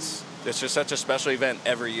it's just such a special event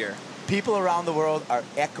every year. People around the world are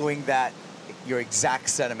echoing that, your exact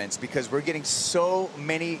sentiments, because we're getting so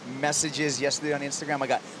many messages. Yesterday on Instagram, I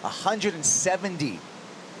got 170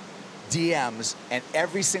 DMs, and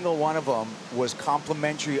every single one of them was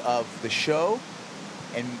complimentary of the show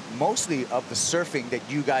and mostly of the surfing that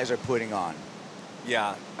you guys are putting on.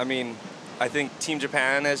 Yeah, I mean, I think Team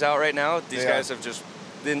Japan is out right now. These guys have just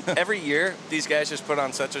been, every year, these guys just put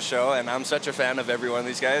on such a show, and I'm such a fan of every one of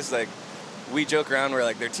these guys. Like, we joke around, we're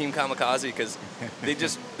like, they're Team Kamikaze, because they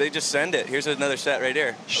just send it. Here's another set right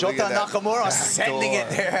here. Shota Nakamura sending it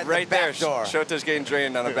there at right the back there. door. Shota's getting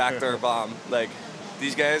drained on a backdoor bomb. Like,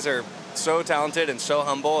 These guys are so talented and so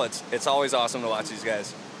humble. It's always awesome to watch these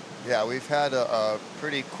guys. Yeah, we've had a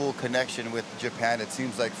pretty cool connection with Japan. It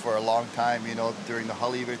seems like for a long time, you know, during the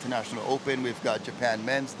Haleiwa International Open, we've got Japan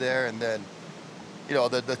men's there, and then, you know,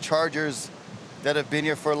 the Chargers that have been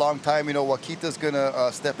here for a long time. You know, Wakita's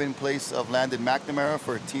gonna step in place of Landon McNamara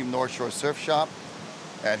for Team North Shore Surf Shop,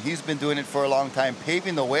 and he's been doing it for a long time,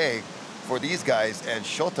 paving the way for these guys. And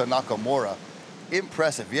Shota Nakamura,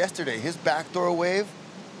 impressive. Yesterday, his backdoor wave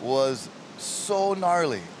was so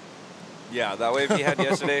gnarly. Yeah, that wave he had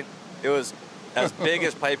yesterday, it was as big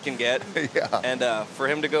as pipe can get. Yeah. And for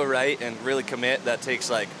him to go right and really commit, that takes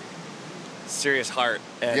like serious heart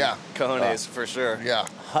and cojones for sure. Yeah.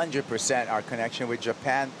 100% our connection with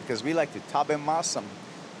Japan, because we like to tabemasu some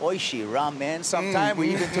oishi ramen sometime.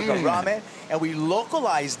 We even took a ramen and we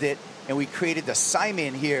localized it and we created the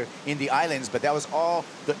saimin here in the islands, but that was all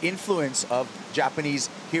the influence of Japanese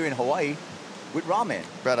here in Hawaii with ramen.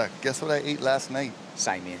 Brother, guess what I ate last night?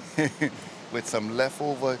 Saimin. With some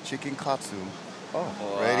leftover chicken katsu.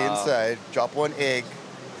 Oh, right inside. Drop one egg,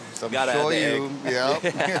 some shoyu,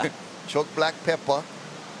 yeah, choke black pepper.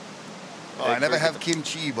 Oh, I never have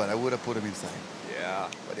kimchi, but I would have put them inside. Yeah.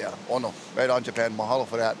 But yeah, oh no, right on Japan. Mahalo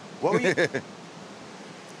for that. What were you?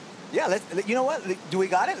 Yeah, you know what? Do we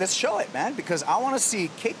got it? Let's show it, man, because I want to see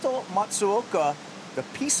Keito Matsuoka, the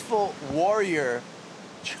peaceful warrior,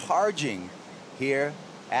 charging here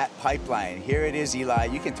at Pipeline. Here it is, Eli.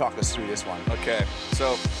 You can talk us through this one. Okay,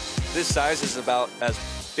 so this size is about as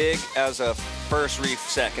big as a first reef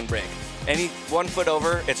set can break. Any 1 foot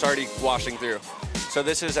over, it's already washing through. So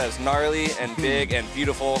this is as gnarly and big and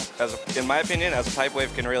beautiful as, in my opinion, as a pipe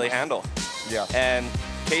wave can really handle. Yeah. And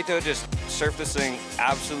Keito just surfed this thing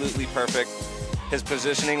absolutely perfect. His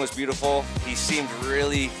positioning was beautiful. He seemed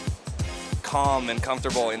really calm and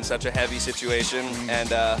comfortable in such a heavy situation.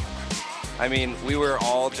 And I mean, we were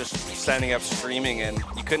all just standing up screaming, and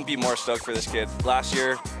you couldn't be more stoked for this kid. Last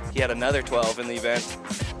year, he had another 12 in the event.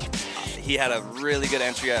 He had a really good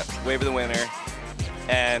entry at Wave of the Winter,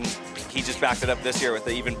 and he just backed it up this year with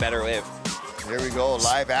an even better wave. Here we go,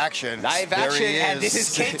 live action. Live action, and this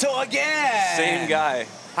is Keito again. Same guy.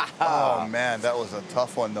 Oh man, that was a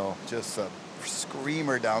tough one though. Just a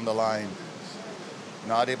screamer down the line.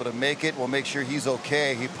 Not able to make it. We'll make sure he's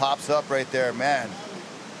okay. He pops up right there, man.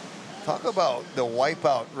 Talk about the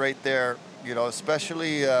wipeout right there, you know,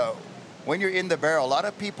 especially when you're in the barrel. A lot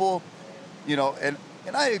of people, you know, and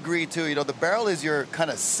I agree too, you know, the barrel is your kind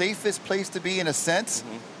of safest place to be in a sense,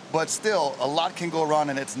 but still a lot can go wrong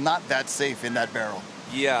and it's not that safe in that barrel.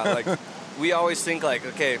 Yeah, like we always think like,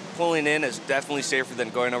 okay, pulling in is definitely safer than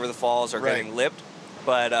going over the falls or getting lipped.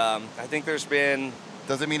 But I think there's been...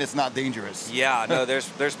 Doesn't mean it's not dangerous. Yeah, no,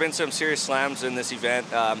 there's been some serious slams in this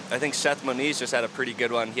event. I think Seth Moniz just had a pretty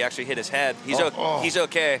good one. He actually hit his head. He's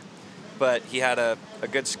okay, but he had a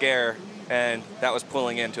good scare, and that was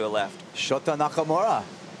pulling into a left. Shota Nakamura.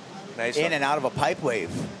 Nice in one. and out of a pipe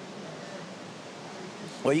wave.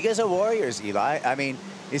 Well, you guys are warriors, Eli. I mean,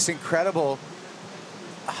 it's incredible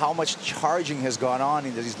how much charging has gone on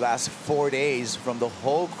in these last 4 days from the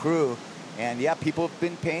whole crew. And yeah, people have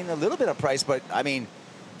been paying a little bit of price, but I mean,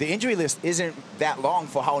 the injury list isn't that long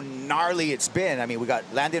for how gnarly it's been. I mean, we got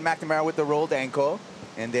Landon McNamara with the rolled ankle,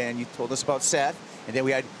 and then you told us about Seth, and then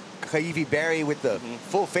we had Kaivi Barry with the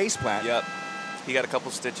full face plant. Yep. He got a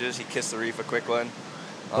couple stitches. He kissed the reef a quick one.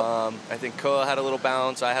 I think Koa had a little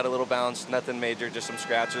bounce. I had a little bounce. Nothing major, just some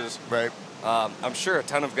scratches. Right. I'm sure a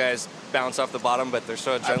ton of guys bounce off the bottom, but they're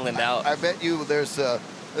so adrenaline out. I bet you there's,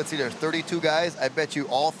 let's see, there's 32 guys. I bet you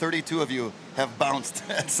all 32 of you have bounced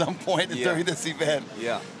at some point during this event.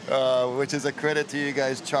 Yeah. Which is a credit to you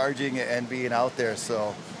guys charging and being out there.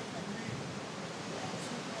 So.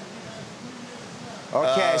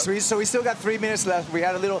 Okay, so we still got 3 minutes left. We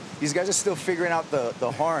had a little. These guys are still figuring out the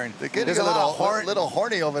horn. They're getting a little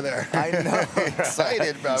horny over there. I know.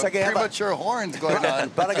 Excited, bro. It's like premature horns going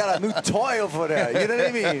on. But I got a new toy over there. You know what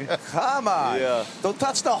I mean? Come on. Yeah. Don't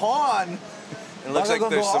touch the horn. It looks like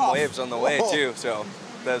there's some waves on the way too. So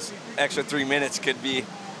those extra 3 minutes could be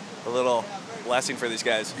a little blessing for these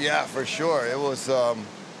guys. Yeah, for sure. It was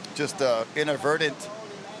just inadvertent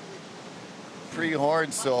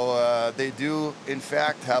pre-horn, so they do in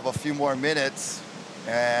fact have a few more minutes,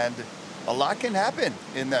 and a lot can happen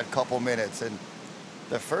in that couple minutes. And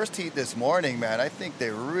the first heat this morning, man, I think they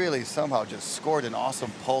really somehow just scored an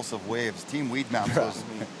awesome pulse of waves. Team Weedmaps was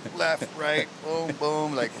left, right, boom,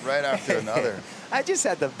 boom, like right after another. I just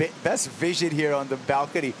had the best vision here on the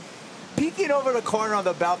balcony. Peeking over the corner on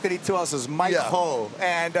the balcony to us was Mike Ho.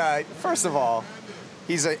 And first of all,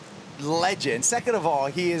 he's legend. Second of all,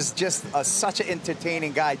 he is just such an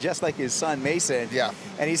entertaining guy, just like his son, Mason. Yeah.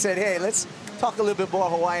 And he said, hey, let's talk a little bit more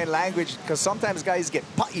Hawaiian language, because sometimes guys get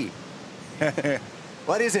pa'i.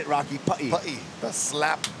 What is it, Rocky? Pa'i. Pa'i, the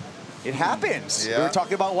slap. It happens. Yeah. We were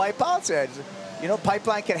talking about wipeouts, and, you know,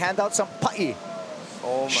 Pipeline can hand out some pa'i.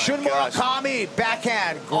 Oh, my Shun gosh. Murakami,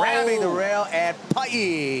 backhand, grabbing the rail, and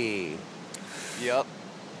pa'i. Yep.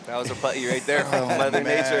 That was a putty right there from Oh, Mother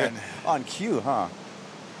Nature. man. On cue, huh?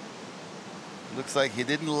 Looks like he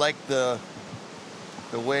didn't like the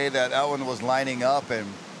way that one was lining up and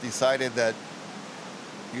decided that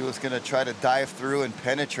he was going to try to dive through and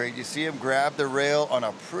penetrate. You see him grab the rail on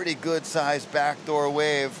a pretty good sized backdoor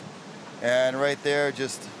wave, and right there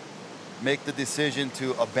just make the decision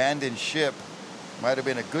to abandon ship. Might have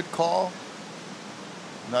been a good call.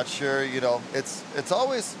 Not sure, you know, it's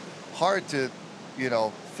always hard to, you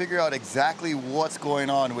know, figure out exactly what's going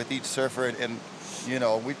on with each surfer, and you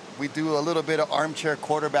know, we do a little bit of armchair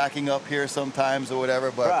quarterbacking up here sometimes or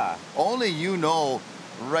whatever, but only you know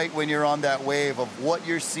right when you're on that wave of what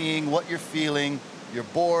you're seeing, what you're feeling, your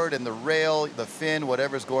board and the rail, the fin,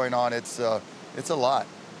 whatever's going on. It's a lot.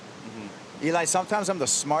 Eli, sometimes I'm the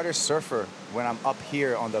smartest surfer when I'm up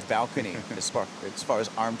here on the balcony as far as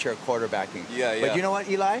armchair quarterbacking. Yeah, yeah. But you know what,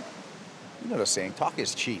 Eli? You know the saying, talk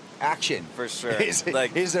is cheap. Action. For sure. is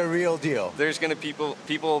the real deal. There's gonna people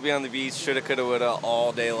will be on the beach, shoulda, coulda, woulda,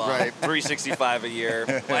 all day long. Right. 365 a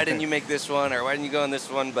year. Why didn't you make this one, or why didn't you go on this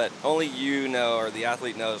one? But only you know, or the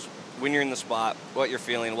athlete knows, when you're in the spot, what you're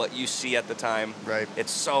feeling, what you see at the time. Right. It's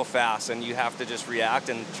so fast, and you have to just react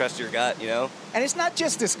and trust your gut, you know? And it's not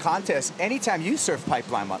just this contest. Anytime you surf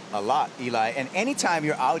Pipeline a lot, Eli, and anytime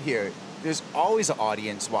you're out here, there's always an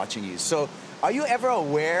audience watching you. So are you ever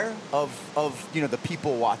aware of you know, the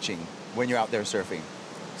people watching when you're out there surfing?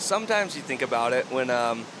 Sometimes you think about it when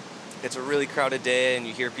it's a really crowded day and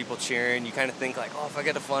you hear people cheering. You kind of think like, oh, if I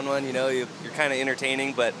get a fun one, you know, you're kind of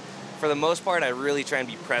entertaining. But for the most part, I really try and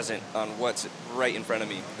be present on what's right in front of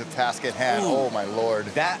me. The task at hand. Ooh. Oh my Lord.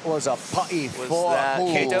 That was a pa'i for that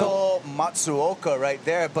Keito Matsuoka right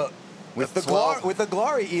there. But with the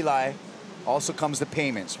glory, Eli, also comes the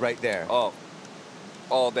payments right there. Oh,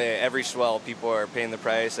 all day, every swell, people are paying the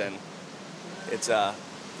price, and it's a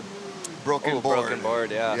broken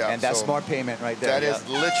board. Yeah. And that's so more payment right there. That is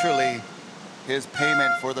literally his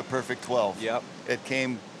payment for the perfect 12. Yep. It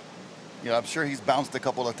came, you know, I'm sure he's bounced a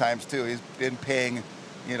couple of times too. He's been paying,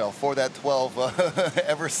 you know, for that 12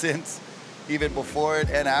 ever since, even before it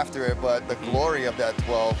and after it. But the glory of that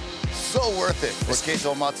 12, so worth it for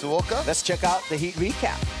Keito Matsuoka. Let's check out the heat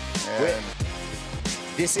recap. And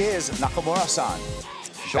this is Nakamura-san.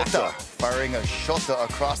 Shota firing a shota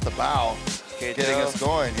across the bow, Keito. getting us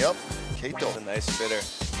going. Yep, Keito. That's a nice spitter.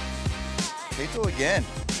 Keito again,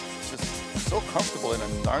 just so comfortable in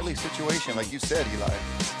a gnarly situation, like you said, Eli.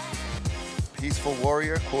 Peaceful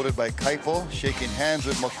warrior, quoted by Kaipo, shaking hands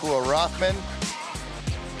with Makua Rothman.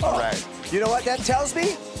 All right. You know what that tells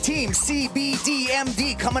me? Team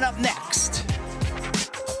CBDMD coming up next.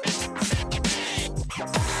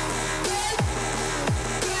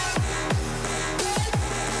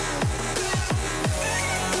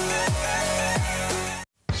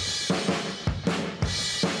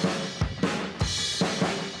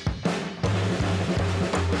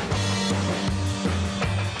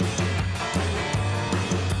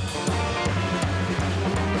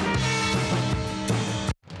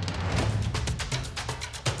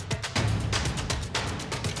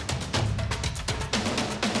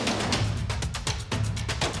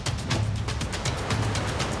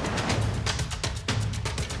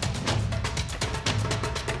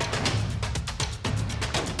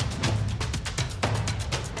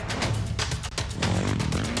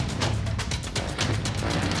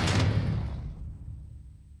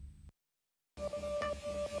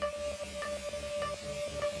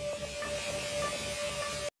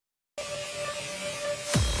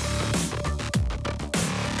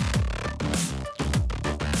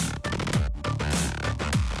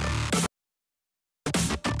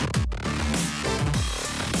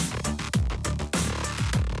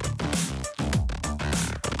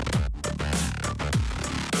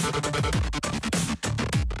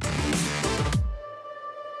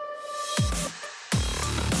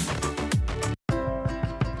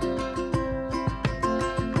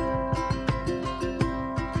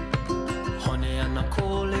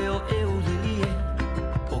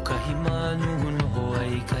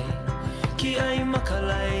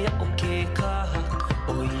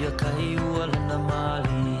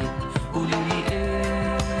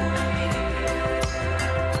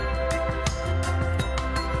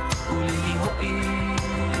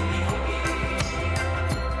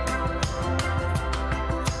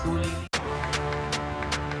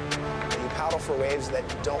 waves that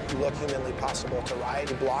don't look humanly possible to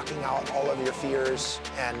ride, blocking out all of your fears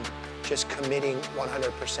and just committing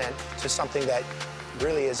 100% to something that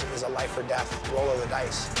really is a life or death roll of the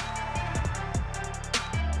dice.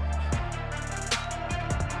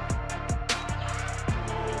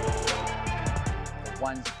 The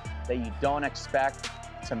ones that you don't expect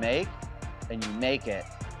to make and you make it,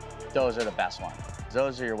 those are the best ones.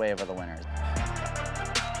 Those are your wave of the winners.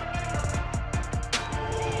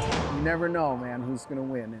 You never know, man, who's going to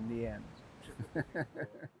win in the end.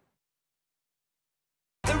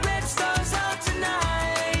 The red star's out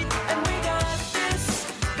tonight, and we got this,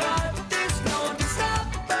 no one can stop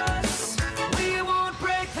us. We won't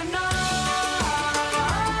break the night.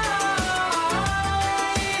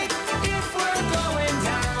 If we're going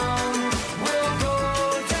down, we'll go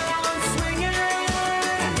down swinging.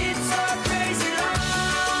 It's a crazy life.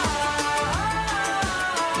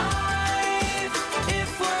 If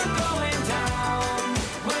we're going down,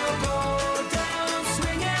 we'll go down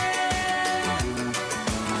swinging.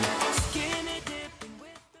 Skinny dipping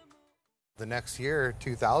with The next year,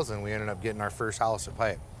 2000, we ended up getting our first house at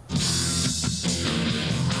Pipe.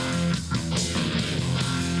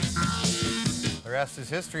 The rest is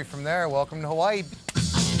history from there. Welcome to Hawaii.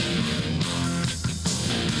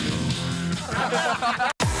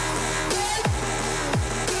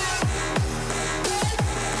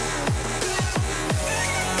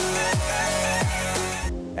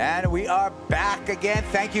 And we are back again.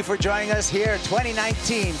 Thank you for joining us here.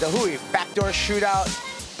 2019, the Hui Backdoor Shootout.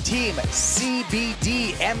 Team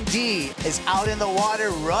CBD MD is out in the water.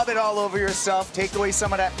 Rub it all over yourself. Take away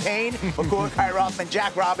some of that pain. Makua Kai Rothman,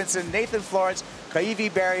 Jack Robinson, Nathan Florence, Kaivi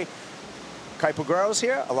Berry, Kai Puguero's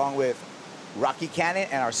here, along with Rocky Cannon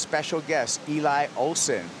and our special guest, Eli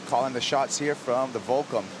Olsen, calling the shots here from the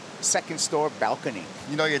Volcom second store balcony.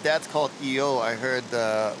 You know, your dad's called EO. I heard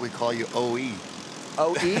we call you OE.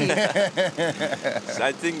 OE.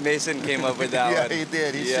 I think Mason came up with that yeah, one. he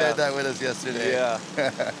did. He shared that with us yesterday. Yeah.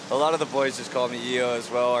 A lot of the boys just call me EO as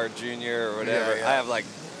well, or Junior, or whatever. Yeah. I have like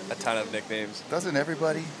a ton of nicknames. Doesn't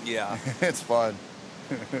everybody? Yeah. It's fun.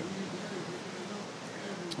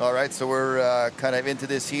 All right, so we're kind of into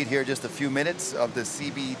this heat here. Just a few minutes of the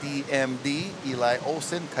CBD MD, Eli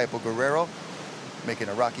Olsen, Kaipo Guerrero, making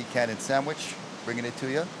a Rocky Cannon sandwich, bringing it to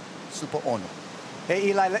you. Super Ono. Hey,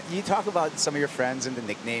 Eli, you talk about some of your friends and the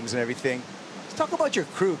nicknames and everything. Let's talk about your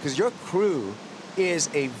crew, because your crew is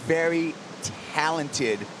a very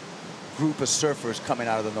talented group of surfers coming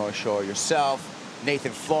out of the North Shore. Yourself,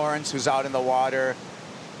 Nathan Florence, who's out in the water,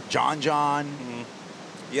 John.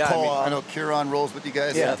 Yeah, I know Kieran rolls with you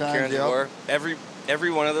guys Yeah, sometimes. Kieran DeBoer.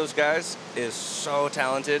 Every one of those guys is so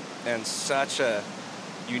talented and such a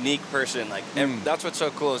unique person. Like that's what's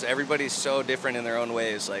so cool is everybody's so different in their own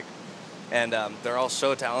ways. Like, and they're all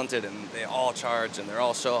so talented and they all charge and they're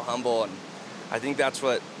all so humble. And I think that's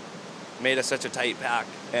what made us such a tight pack.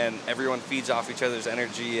 And everyone feeds off each other's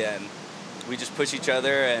energy and we just push each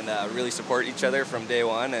other and really support each other from day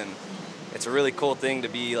one. And it's a really cool thing to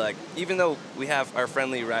be like, even though we have our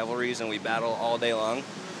friendly rivalries and we battle all day long,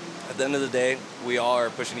 at the end of the day, we all are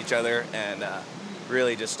pushing each other and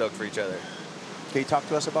really just stoked for each other. Can you talk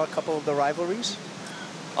to us about a couple of the rivalries?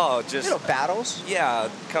 Oh, just... You know, battles? Yeah,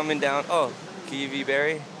 coming down. Oh, Kaivi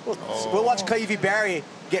Berry. We'll watch Kaivi Berry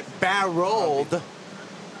get barreled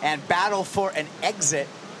and battle for an exit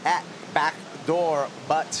at back door,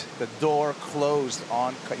 but the door closed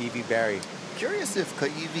on Kaivi Berry. Curious if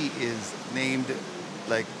Kaivi is named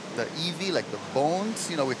like the Iwi, like the bones.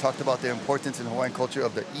 You know, we talked about the importance in Hawaiian culture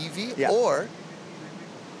of the Iwi, or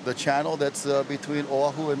the channel that's between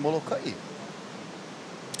Oahu and Molokai.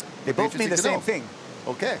 They both mean the same thing.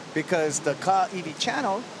 Okay. Because the Kaivi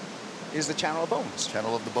channel is the channel of bones.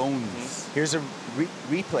 Channel of the bones. Here's a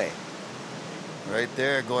replay. Right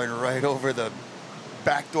there, going right over the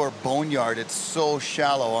backdoor boneyard. It's so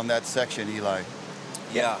shallow on that section, Eli.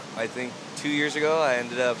 Yeah, I think 2 years ago, I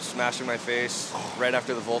ended up smashing my face right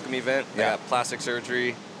after the Volcom event. I got plastic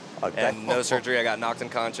surgery and no surgery. I got knocked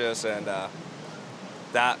unconscious, and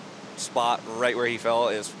that spot right where he fell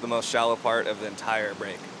is the most shallow part of the entire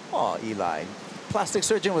break. Oh, Eli. Plastic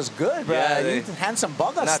surgeon was good, bro. Yeah, you handsome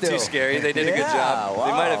bug us not still. too scary. They did a good job.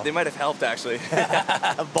 Wow. They might have helped actually.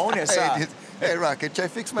 A bonus. Hey, Rocket, try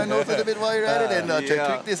fix my nose a little bit while you're at it, and try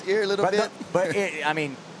tweak this ear a little bit. But I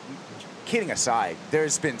mean, kidding aside,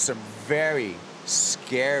 there's been some very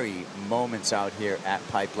scary moments out here at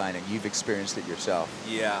Pipeline, and you've experienced it yourself.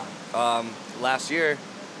 Yeah. Last year,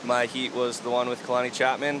 my heat was the one with Kalani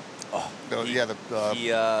Chapman. Oh, yeah,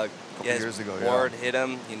 a couple years ago. Board hit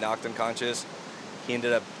him. He knocked unconscious. He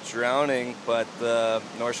ended up drowning, but the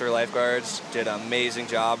North Shore lifeguards did an amazing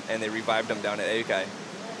job, and they revived him down at Aukai.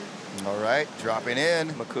 All right, dropping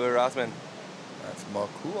in. Makua Rothman. That's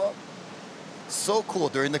Makua. So cool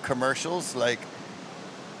during the commercials, like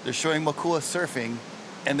they're showing Makua surfing,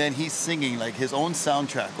 and then he's singing like his own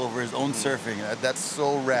soundtrack over his own surfing. That's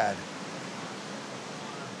so rad.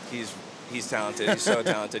 He's talented. He's so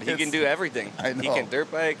talented. He can do everything. I know. He can dirt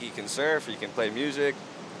bike. He can surf. He can play music.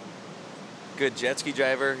 Good jet ski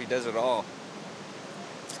driver. He does it all.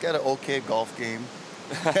 He's got an okay golf game.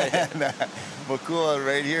 And, Makua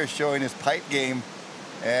right here showing his pipe game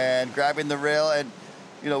and grabbing the rail. And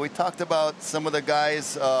you know, we talked about some of the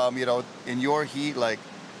guys, you know, in your heat. Like,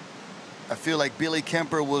 I feel like Billy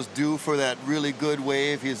Kemper was due for that really good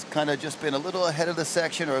wave. He's kind of just been a little ahead of the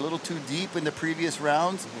section or a little too deep in the previous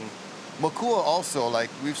rounds. Makua also,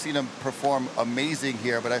 like, we've seen him perform amazing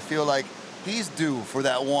here, but I feel like he's due for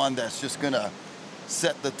that one that's just going to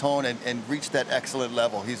set the tone and reach that excellent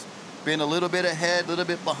level. He's been a little bit ahead, a little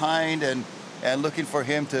bit behind, and looking for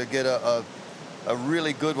him to get a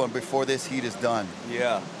really good one before this heat is done.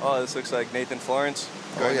 Yeah. Oh, this looks like Nathan Florence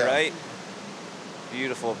going right.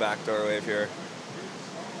 Beautiful backdoor wave here.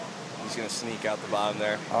 He's going to sneak out the bottom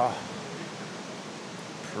there. Oh,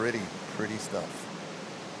 pretty stuff.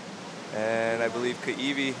 And I believe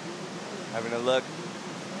Kaiwi having a look.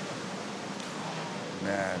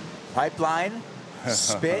 Man. Pipeline,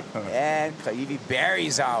 spit, and Kaiwi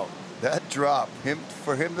buries out. That drop,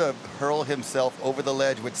 for him to hurl himself over the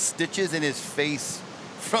ledge with stitches in his face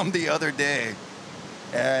from the other day.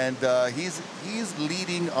 And he's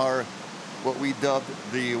leading our, what we dubbed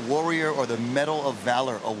the Warrior or the Medal of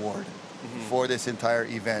Valor Award for this entire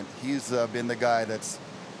event. He's been the guy that's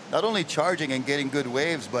not only charging and getting good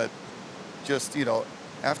waves, but just, you know,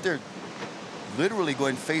 after literally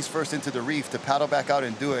going face first into the reef to paddle back out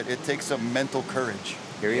and do it, it takes some mental courage.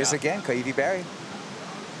 Here he is again, Kaiwi Barry.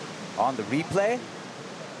 On the replay.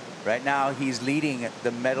 Right now, he's leading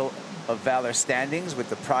the Medal of Valor standings with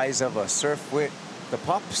the prize of a surf with the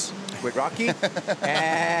pups, with Rocky,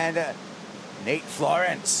 and Nate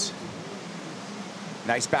Florence.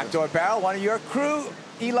 Nice backdoor barrel, one of your crew,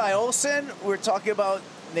 Eli Olsen. We're talking about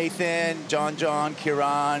Nathan, John,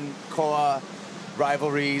 Kiran, Koa,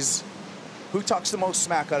 rivalries. Who talks the most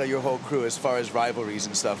smack out of your whole crew as far as rivalries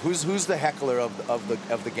and stuff? Who's the heckler of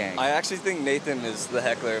the gang? I actually think Nathan is the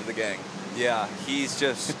heckler of the gang. Yeah, he's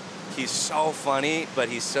so funny, but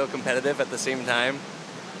he's so competitive at the same time.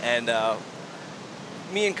 And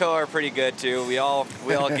me and Koa are pretty good too. We all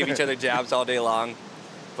give each other jabs all day long.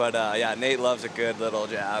 But yeah, Nate loves a good little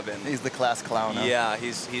jab, and he's the class clown. Huh? Yeah,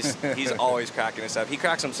 he's always cracking us up. He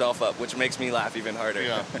cracks himself up, which makes me laugh even harder.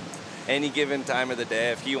 Yeah. Any given time of the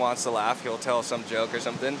day, if he wants to laugh, he'll tell some joke or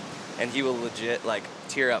something, and he will legit like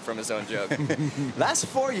tear up from his own joke. Last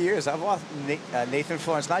 4 years, I've watched Nathan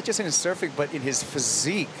Florence, not just in his surfing, but in his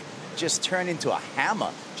physique, just turned into a hammer,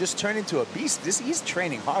 just turned into a beast. He's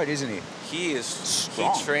training hard, isn't he? He is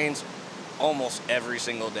strong. He trains almost every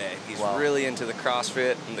single day. He's really into the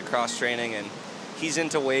CrossFit and the cross training, and he's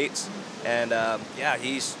into weights. And yeah,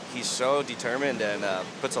 he's so determined and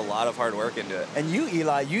puts a lot of hard work into it. And you,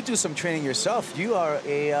 Eli, you do some training yourself. You are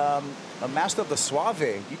a master of the Suave.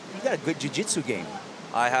 You got a good jiu-jitsu game.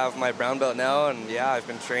 I have my brown belt now, and yeah, I've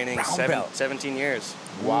been training 17 years.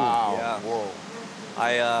 Wow. Yeah. Whoa.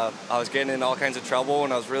 I was getting in all kinds of trouble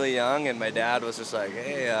when I was really young, and my dad was just like,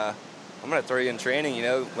 hey, I'm going to throw you in training, you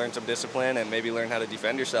know, learn some discipline and maybe learn how to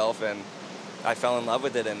defend yourself. And I fell in love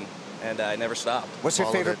with it, and I never stopped. What's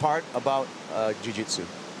your favorite part about jiu-jitsu?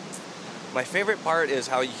 My favorite part is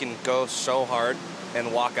how you can go so hard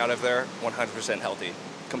and walk out of there 100% healthy.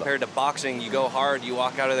 Compared to boxing, you go hard, you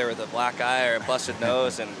walk out of there with a black eye or a busted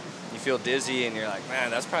nose, and you feel dizzy, and you're like, man,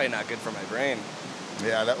 that's probably not good for my brain.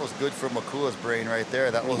 Yeah, that was good for Makua's brain right there.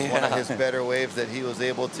 That was one of his better waves that he was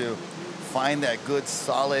able to find that good,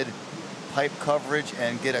 solid pipe coverage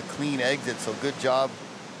and get a clean exit. So good job,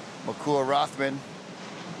 Makua Rothman,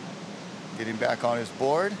 getting back on his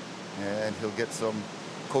board, and he'll get some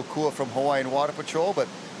kokua from Hawaiian Water Patrol. But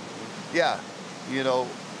yeah, you know,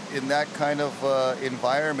 in that kind of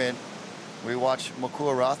environment, we watch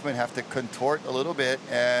Makua Rothman have to contort a little bit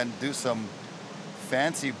and do some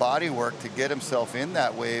fancy body work to get himself in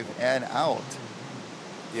that wave and out.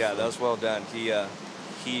 Yeah, that was well done.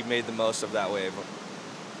 He made the most of that wave.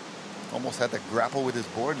 Almost had to grapple with his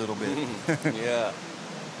board a little bit. Yeah.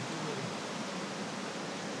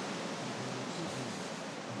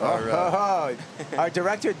 Our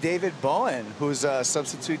director, David Bowen, who's a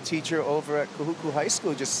substitute teacher over at Kahuku High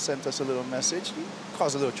School, just sent us a little message. He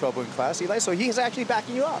caused a little trouble in class, Eli, so he's actually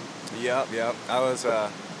backing you up. Yep.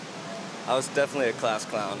 I I was definitely a class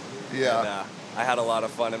clown. Yeah. And, I had a lot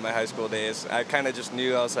of fun in my high school days. I kind of just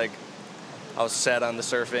knew I was set on the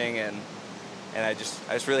surfing, and I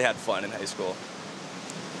just really had fun in high school.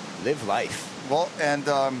 Live life. Well, and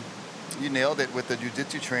you nailed it with the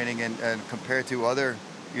jiu-jitsu training, and compared to other,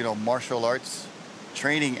 martial arts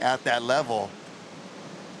training at that level,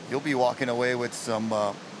 you'll be walking away with some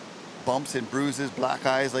bumps and bruises, black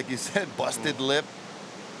eyes, like you said, busted lip.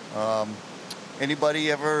 Anybody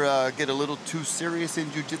ever get a little too serious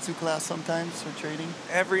in jiu-jitsu class sometimes for training?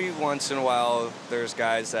 Every once in a while, there's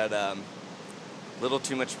guys that little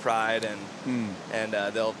too much pride, and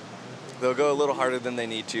they'll go a little harder than they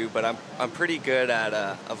need to. But I'm pretty good at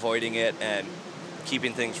avoiding it and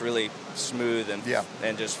keeping things really smooth,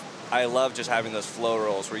 and just I love just having those flow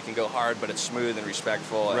rolls where you can go hard, but it's smooth and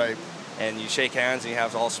respectful. Right. And you shake hands and you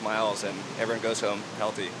have all smiles, and everyone goes home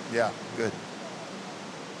healthy. Yeah, good.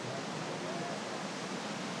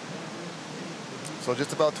 So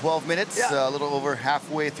just about 12 minutes, a little over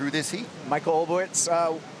halfway through this heat. Michael Olbowitz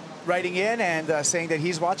writing in and saying that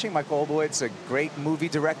he's watching. Michael Olbowitz, a great movie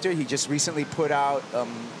director. He just recently put out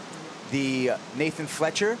the Nathan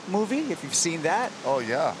Fletcher movie, if you've seen that. Oh,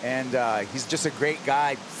 yeah. And he's just a great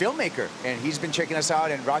guy, filmmaker. And he's been checking us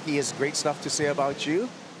out. And Rocky has great stuff to say about you.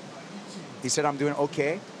 He said, I'm doing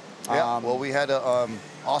okay. Yeah, well, we had an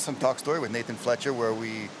awesome talk story with Nathan Fletcher where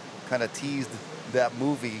we kind of teased that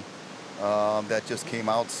movie that just came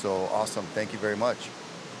out. So awesome. Thank you very much.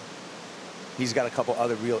 He's got a couple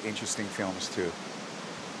other real interesting films, too.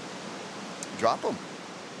 Drop them.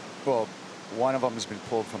 Well, one of them has been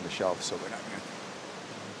pulled from the shelf, so we're not going to.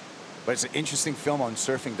 But it's an interesting film on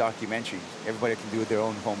surfing documentary. Everybody can do their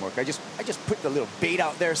own homework. I just put the little bait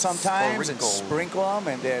out there sometimes and sprinkle them,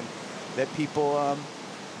 and then let people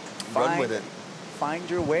run with it. Find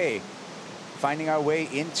your way. Finding our way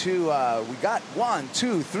into, we got 1,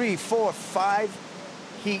 2, 3, 4, 5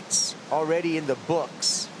 heats already in the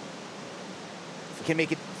books. If we can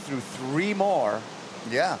make it through 3 more,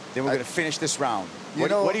 then we're going to finish this round.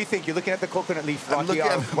 What do you think? You're looking at the coconut leaf, Rocky, I'm looking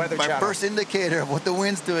at weather my channel. first indicator of what the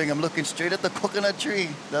wind's doing. I'm looking straight at the coconut tree.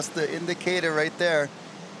 That's the indicator right there.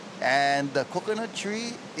 And the coconut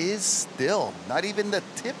tree is still, not even the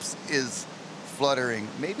tips is fluttering,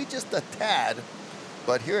 maybe just a tad.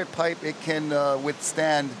 But here at Pipe, it can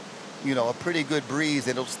withstand, a pretty good breeze.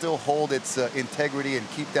 It'll still hold its integrity and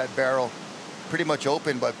keep that barrel pretty much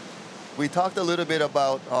open. But we talked a little bit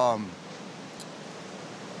about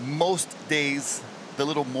most days, the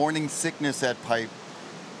little morning sickness at Pipe.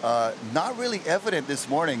 Not really evident this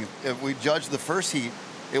morning. If we judge the first heat,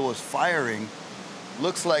 it was firing.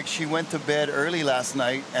 Looks like she went to bed early last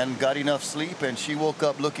night and got enough sleep, and she woke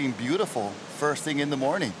up looking beautiful first thing in the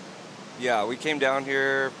morning. Yeah, we came down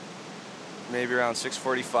here maybe around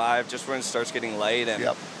 6:45, just when it starts getting light,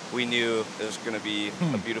 and we knew it was going to be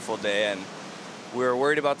a beautiful day, and we were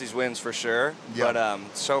worried about these winds for sure, but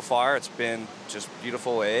so far it's been just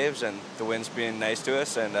beautiful waves, and the wind's been nice to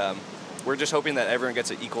us, and we're just hoping that everyone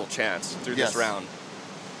gets an equal chance through this round.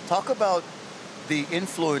 Talk about the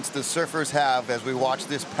influence the surfers have as we watch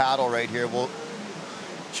this paddle right here. We'll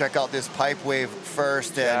check out this pipe wave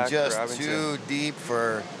first, and just too deep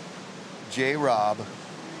for J-Rob.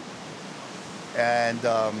 And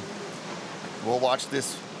we'll watch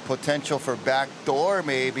this potential for backdoor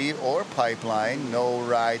maybe, or pipeline. No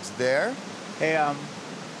rides there. Hey,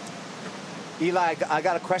 Eli, I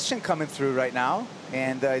got a question coming through right now.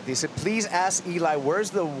 And they said, please ask Eli,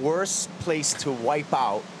 where's the worst place to wipe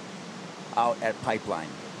out at Pipeline?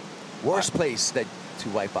 Worst place to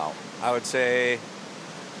wipe out? I would say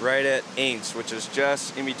right at Aints, which is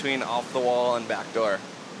just in between off the wall and backdoor.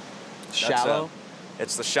 Shallow?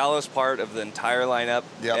 It's the shallowest part of the entire lineup,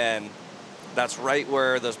 and that's right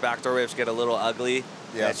where those backdoor waves get a little ugly.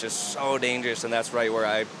 Yeah. It's just so dangerous, and that's right where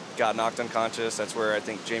I got knocked unconscious. That's where I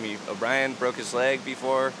think Jamie O'Brien broke his leg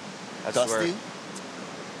before. That's Dusty?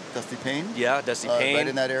 Dusty Payne? Yeah, Dusty Payne. Right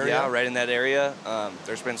in that area? Yeah, right in that area.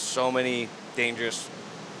 There's been so many dangerous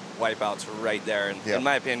wipeouts right there. And in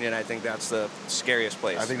my opinion, I think that's the scariest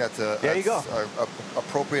place. I think that's there you go. A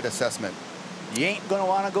appropriate assessment. You ain't going to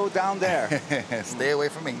want to go down there. Stay away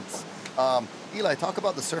from Aints. Eli, talk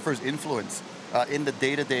about the surfers' influence in the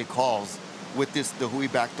day-to-day calls with the Hui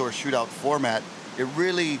Backdoor Shootout format. It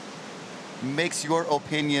really makes your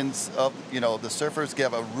opinions of, the surfers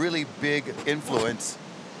give a really big influence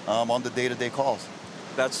on the day-to-day calls.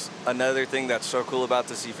 That's another thing that's so cool about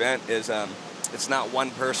this event is it's not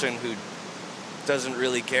one person who doesn't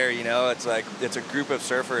really care, It's like, it's a group of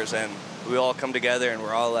surfers, and we all come together, and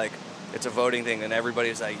we're all like, it's a voting thing, and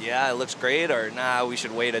everybody's like, yeah, it looks great, or nah, we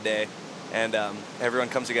should wait a day. And everyone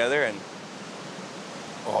comes together, and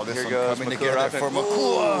Oh, this Here one goes coming Makua together Rockman. for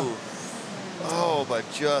Makua. Ooh. Oh, but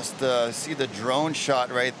just see the drone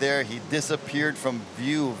shot right there. He disappeared from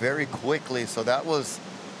view very quickly. So that was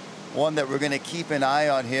one that we're going to keep an eye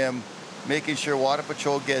on him, making sure Water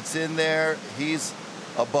Patrol gets in there. He's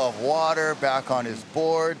above water, back on his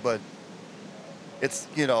board, but it's,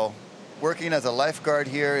 you know, working as a lifeguard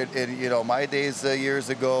here in you know, my days years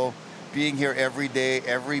ago, being here every day,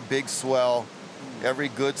 every big swell, every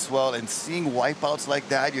good swell, and seeing wipeouts like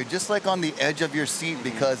that, you're just like on the edge of your seat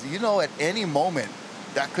because you know at any moment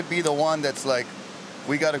that could be the one that's like,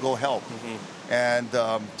 we got to go help. And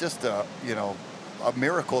just you know, a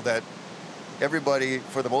miracle that everybody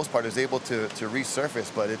for the most part is able to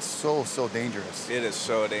resurface, but it's so dangerous. It is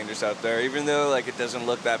so dangerous out there. Even though like it doesn't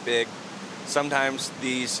look that big, sometimes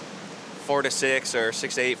these 4 to 6 or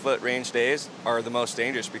 6 to 8 foot range days are the most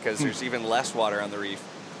dangerous because there's even less water on the reef.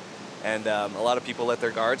 And a lot of people let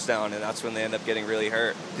their guards down, and that's when they end up getting really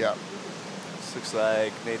hurt. Yeah. This looks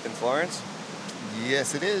like Nathan Florence.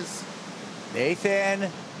 Yes, it is. Nathan,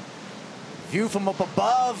 view from up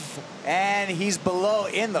above, and he's below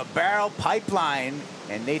in the barrel pipeline.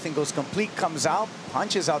 And Nathan goes complete, comes out,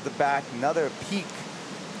 punches out the back, another peak.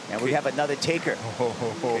 And we have another taker.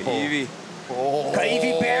 Kaiwi.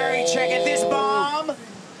 Kaiwi Barry, check it, this bomb.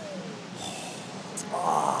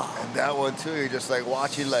 And that one too, you're just like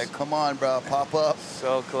watching like, come on, bro, pop up.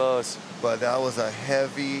 So close. But that was a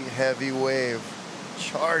heavy wave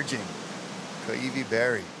charging Kaiwi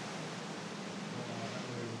Barry.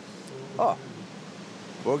 Oh,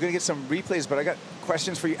 we're gonna get some replays, but I got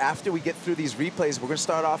questions for you after we get through these replays. We're gonna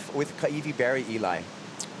start off with Kaiwi Barry, Eli.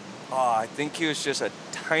 Oh, I think he was just a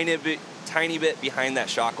tiny bit behind that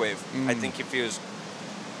shockwave. I think if he was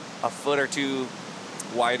a foot or two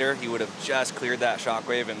wider, he would have just cleared that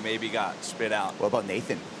shockwave and maybe got spit out. What about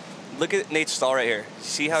Nathan? Look at Nate's stall right here.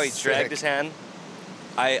 See how he dragged his hand?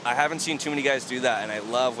 I haven't seen too many guys do that, and I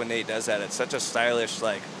love when Nate does that. It's such a stylish,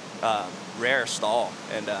 like, rare stall.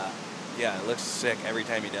 And yeah, it looks sick every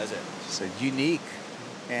time he does it. So unique.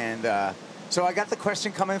 And so I got the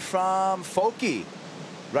question coming from Folky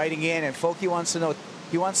writing in, and Folky wants to know,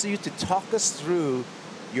 he wants you to talk us through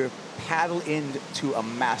your paddle into a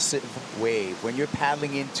massive wave. When you're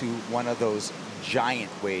paddling into one of those giant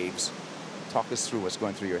waves, talk us through what's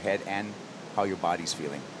going through your head and how your body's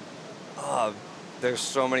feeling. There's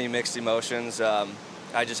so many mixed emotions.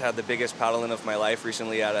 I just had the biggest paddle in of my life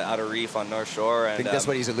recently at a reef on North Shore. And, I think that's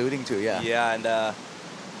what he's alluding to, yeah. Yeah, and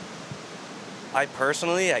I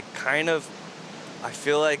personally, I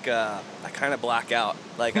feel like I kind of black out.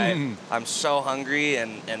 Like I'm so hungry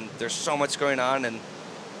and there's so much going on,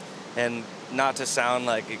 and not to sound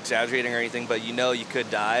like exaggerating or anything, but you know you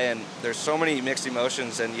could die, and there's so many mixed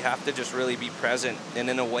emotions, and you have to just really be present. And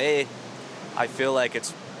in a way, I feel like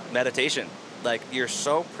it's meditation. Like you're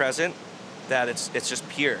so present that it's just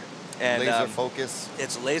pure. And laser focus.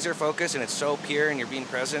 It's laser focus, and it's so pure, and you're being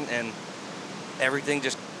present, and everything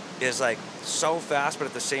just is like so fast, but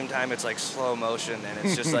at the same time it's like slow motion, and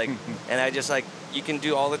it's just like, and I just like, you can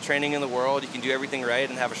do all the training in the world, you can do everything right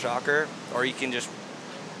and have a shocker, or you can just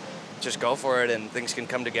go for it and things can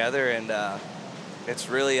come together. And it's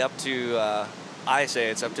really up to, I say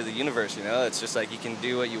it's up to the universe, you know. It's just like you can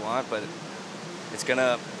do what you want, but it's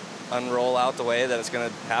gonna unroll out the way that it's gonna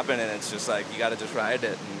happen, and it's just like you gotta just ride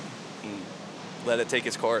it and let it take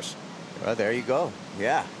its course. Well, there you go.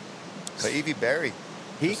 Yeah. Kaiwi Barry.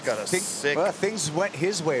 He's got a sick. Well, things went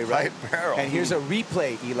his way, right? Barrel. And here's a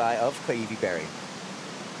replay, Eli, of Kaiwi Barry.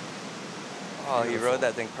 Oh, he rode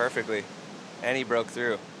that thing perfectly, and he broke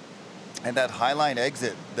through. And that highline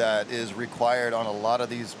exit that is required on a lot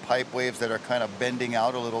of these pipe waves that are kind of bending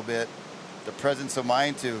out a little bit, the presence of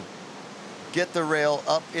mind to get the rail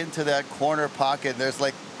up into that corner pocket. There's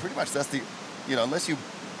like, pretty much that's the, you know, unless you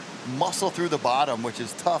muscle through the bottom, which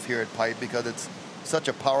is tough here at pipe because it's such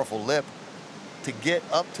a powerful lip, to get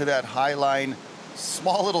up to that highline,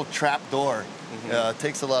 small little trap door,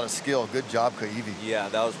 takes a lot of skill. Good job, Kaiwi. Yeah,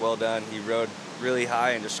 that was well done. He rode really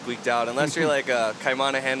high and just squeaked out. Unless you're like a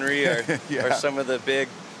Kaimana Henry or, or some of the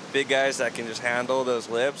big guys that can just handle those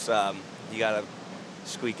lips, you gotta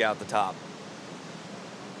squeak out the top.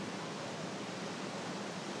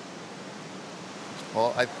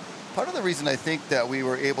 Well, part of the reason I think that we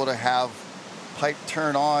were able to have pipe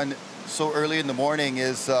turn on so early in the morning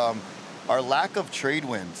is our lack of trade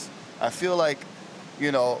winds. I feel like,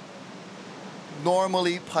 you know,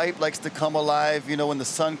 normally pipe likes to come alive, you know, when the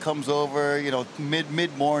sun comes over, you know,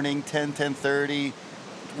 mid-morning, 10:30,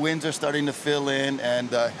 winds are starting to fill in and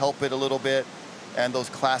help it a little bit. And those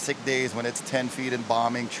classic days when it's 10 feet and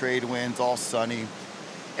bombing, trade winds, all sunny.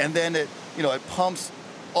 And then it, you know, it pumps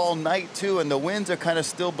all night too, and the winds are kind of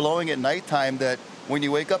still blowing at nighttime, that when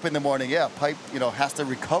you wake up in the morning, yeah, pipe, you know, has to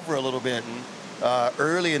recover a little bit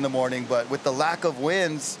early in the morning. But with the lack of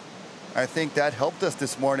winds, I think that helped us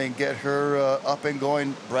this morning get her up and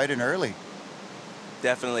going bright and early.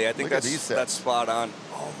 Definitely. I think that's spot on.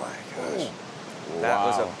 Oh my gosh. That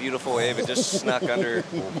was a beautiful wave. It just snuck under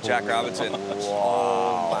Jack Robinson.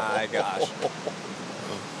 Oh my gosh.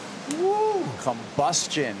 Woo!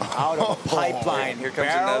 Combustion out of a pipeline. Here comes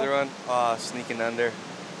barrel. another one. Oh, sneaking under.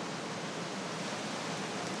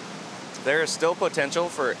 There is still potential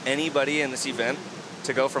for anybody in this event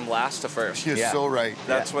to go from last to first. You're so right.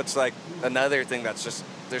 That's what's like another thing that's just,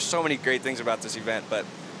 there's so many great things about this event, but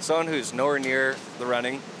someone who's nowhere near the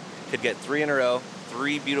running could get 3 in a row,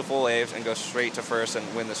 3 beautiful waves, and go straight to first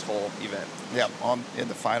and win this whole event. Yeah, in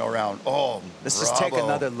the final round. Oh, let's just take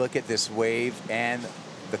another look at this wave and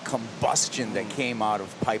the combustion that came out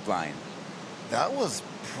of pipeline. That was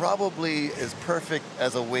probably as perfect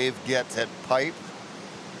as a wave gets at pipe.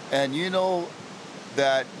 And you know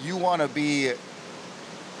that you want to be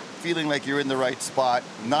feeling like you're in the right spot,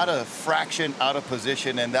 not a fraction out of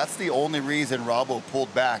position, and that's the only reason Robbo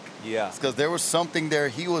pulled back. Yeah. It's because there was something there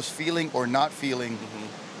he was feeling or not feeling,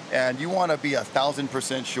 and you want to be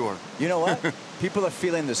 1,000% sure. You know what? People are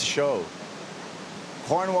feeling this show.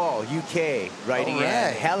 Cornwall, UK, writing in.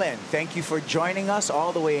 Helen, thank you for joining us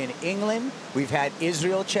all the way in England. We've had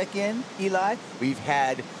Israel check in, Eli. We've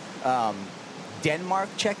had Denmark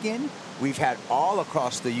check in. We've had all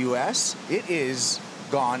across the US. It is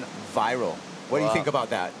gone viral. What do you think about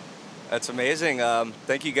that? That's amazing.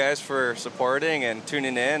 Thank you guys for supporting and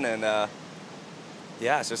tuning in, and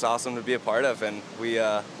yeah, it's just awesome to be a part of, and we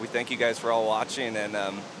thank you guys for all watching and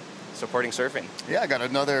supporting surfing. Yeah, I got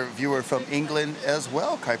another viewer from England as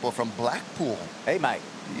well, Kaipo from Blackpool. Hey, Mike.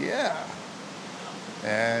 Yeah.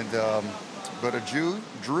 And brother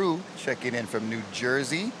Drew checking in from New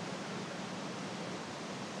Jersey.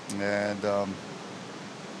 And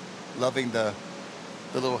loving the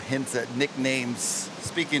little hints at nicknames.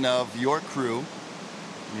 Speaking of your crew,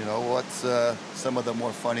 you know, what's some of the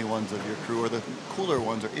more funny ones of your crew, or the cooler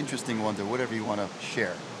ones, or interesting ones, or whatever you want to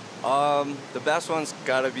share? The best one's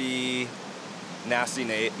got to be Nasty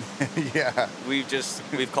Nate. Yeah.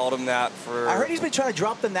 We've called him that for... I heard he's been trying to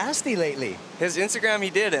drop the nasty lately. His Instagram he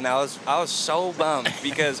did, and I was so bummed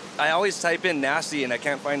because I always type in nasty and I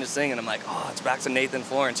can't find his thing, and I'm like, oh, it's back to Nathan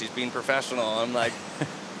Florence. He's being professional. I'm like,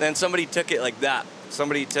 then somebody took it like that.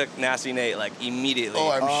 Somebody took Nasty Nate like immediately.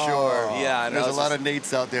 Oh, I'm sure. Yeah, there's a lot of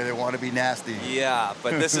Nates out there that want to be nasty. Yeah,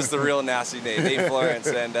 but this is the real Nasty Nate, Nate Florence,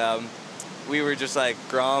 and we were just like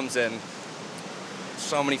Groms, and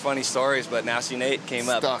so many funny stories, but Nasty Nate came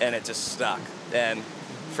up and it just stuck. And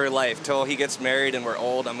for life, till he gets married and we're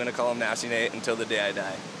old, I'm gonna call him Nasty Nate until the day I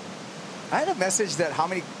die. I had a message that how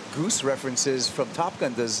many goose references from Top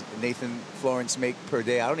Gun does Nathan Florence make per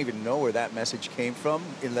day? I don't even know where that message came from,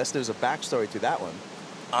 unless there's a backstory to that one.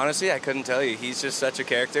 Honestly, I couldn't tell you. He's just such a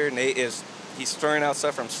character. Nate he's throwing out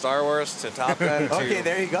stuff from Star Wars to Top Gun. Okay,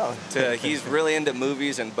 there you go. He's really into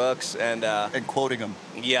movies and books and quoting them.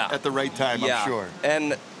 Yeah. At the right time, I'm sure.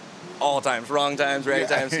 And all times, wrong times, right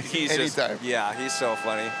times. He's anytime. He's so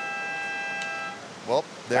funny. Well,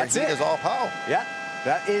 That's it it. is all pow. Yeah.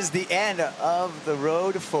 That is the end of the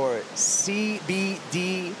road for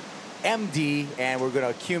CBD MD, and we're going to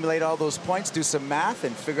accumulate all those points, do some math,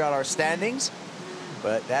 and figure out our standings.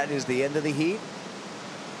 But that is the end of the heat.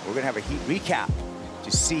 We're going to have a heat recap to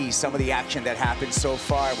see some of the action that happened so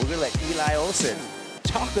far. We're going to let Eli Olsen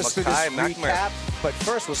talk us through this recap. But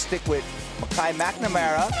first, we'll stick with Mackay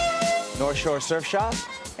McNamara, North Shore Surf Shop.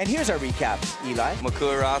 And here's our recap, Eli.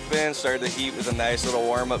 Makua Rothman started the heat with a nice little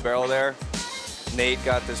warm-up barrel there. Nate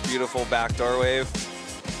got this beautiful backdoor wave,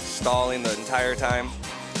 stalling the entire time.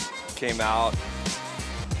 Came out,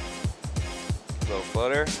 low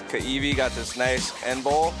floater. Kaivi got this nice end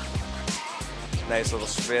bowl, nice little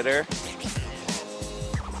spitter.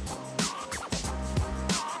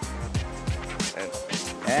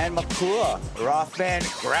 And Makua Rothman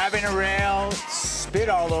grabbing a rail, spit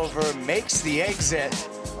all over, makes the exit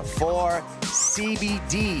for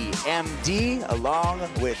CBD MD along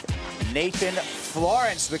with Nathan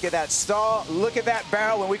Florence. Look at that stall, look at that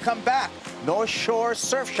barrel. When we come back, North Shore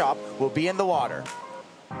Surf Shop will be in the water.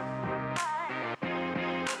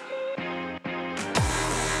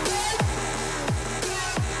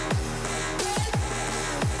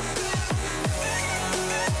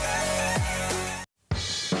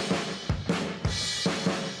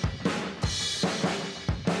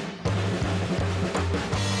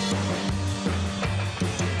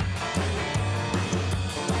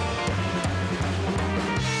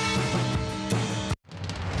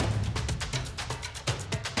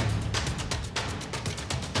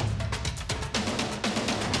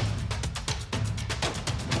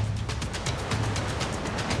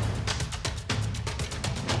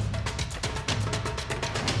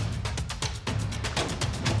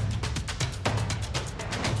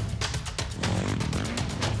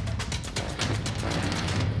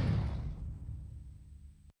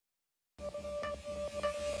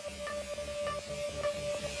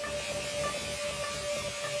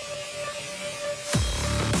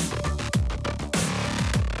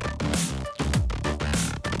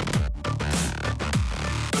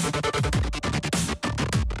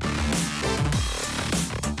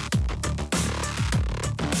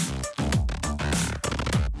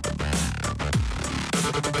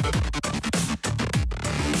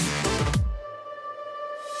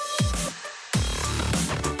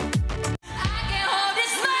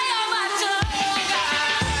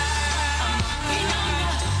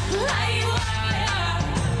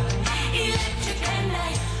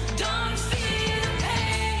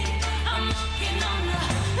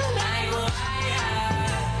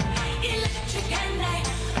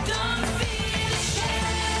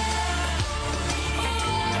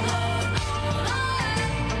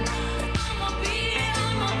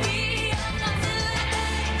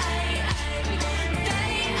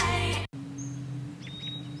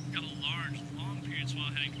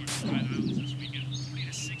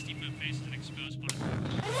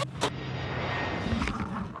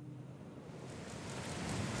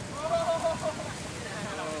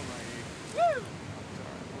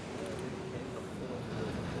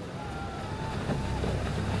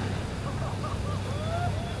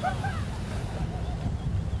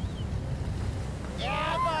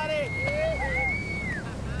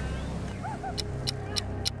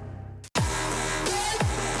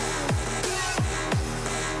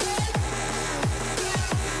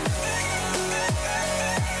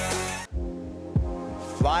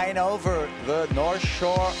 flying over the north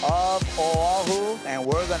shore of Oahu, and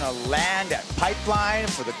we're gonna land at Pipeline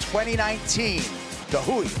for the 2019 the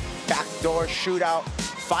Hui Backdoor Shootout.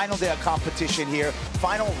 Final day of competition here,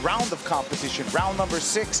 final round of competition, round number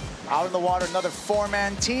 6. Out in the water, another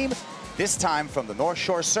 4-man team. This time from the North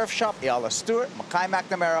Shore Surf Shop, Ayala Stewart, Makai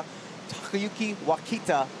McNamara, Takayuki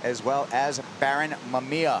Wakita, as well as Baron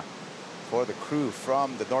Mamiya. For the crew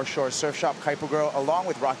from the North Shore Surf Shop, Kaipo Girl, along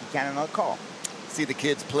with Rocky Cannon on the call. See the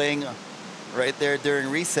kids playing right there during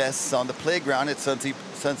recess on the playground at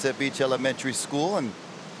Sunset Beach Elementary School, and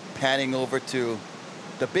panning over to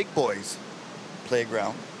the big boys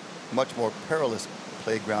playground, much more perilous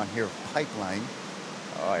playground here, Pipeline.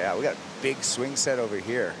 Oh yeah, we got a big swing set over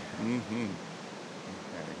here.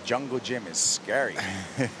 Jungle Gym is scary.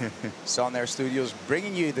 Son Air Studios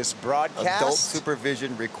bringing you this broadcast. Adult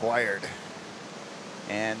supervision required.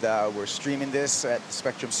 And we're streaming this at the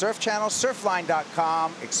Spectrum Surf channel,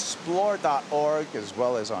 surfline.com, explore.org, as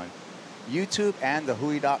well as on YouTube and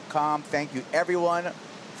thehui.com. Thank you everyone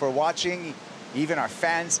for watching, even our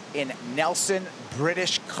fans in Nelson,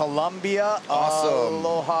 British Columbia. Awesome.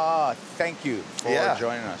 Aloha. Thank you for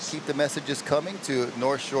joining us. Keep the messages coming to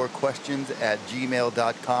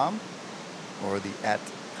northshorequestions@gmail.com or the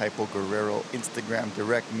 @HypoGuerrero Instagram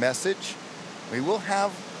direct message. We will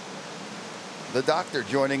have the doctor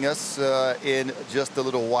joining us in just a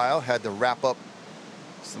little while. Had to wrap up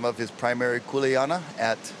some of his primary kuleana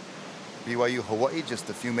at BYU Hawaii just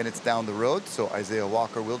a few minutes down the road. So Isaiah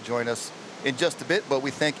Walker will join us in just a bit, but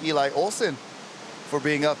we thank Eli Olsen for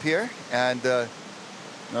being up here and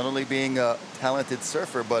not only being a talented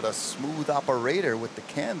surfer, but a smooth operator with the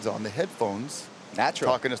cans on, the headphones. Natural.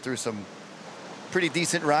 Talking us through some pretty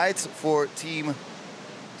decent rides for Team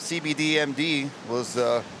CBDMD. Was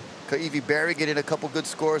Kaivi Barry getting a couple good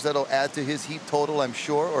scores that'll add to his heat total, I'm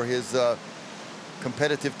sure, or his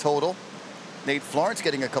competitive total. Nate Florence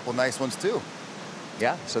getting a couple nice ones too.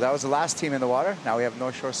 Yeah, so that was the last team in the water. Now we have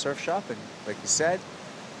North Shore Surf Shop, and like you said,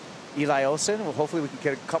 Eli Olsen. Well, hopefully we can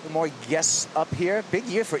get a couple more guests up here. Big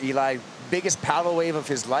year for Eli. Biggest paddle wave of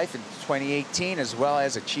his life in 2018, as well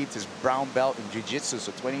as achieved his brown belt in jiu-jitsu.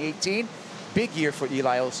 So 2018, big year for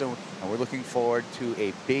Eli Olsen, and we're looking forward to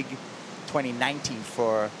a big 2019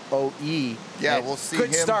 for OE. Yeah, and we'll see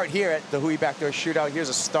good him. Start here at the Hui Backdoor Shootout. Here's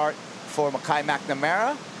a start for Makai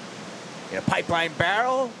McNamara in a pipeline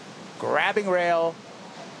barrel, grabbing rail,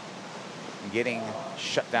 and getting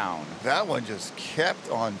shut down. That one just kept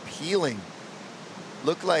on peeling.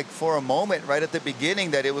 Looked like for a moment right at the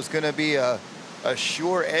beginning that it was going to be a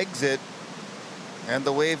sure exit, and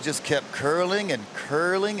the wave just kept curling and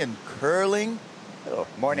curling and curling. Oh,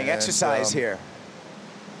 morning exercise here.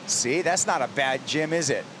 See, that's not a bad gym, is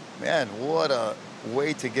it? Man, what a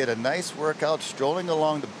way to get a nice workout, strolling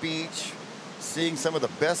along the beach, seeing some of the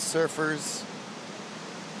best surfers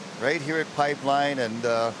right here at Pipeline, and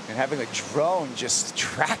having a drone just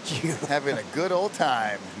track you. Having a good old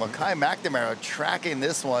time. Makai McNamara tracking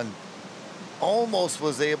this one. Almost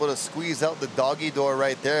was able to squeeze out the doggy door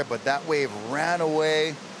right there, but that wave ran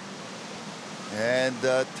away and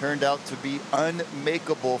turned out to be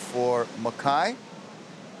unmakeable for Makai.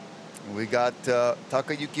 We got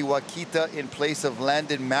Takayuki Wakita in place of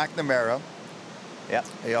Landon McNamara. Yep.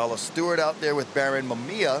 Ayala Stewart out there with Baron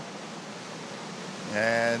Mamiya.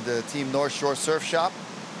 And Team North Shore Surf Shop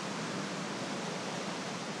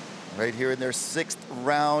right here in their 6th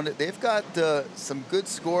round. They've got some good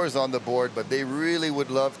scores on the board, but they really would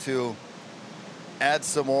love to add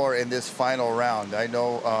some more in this final round. I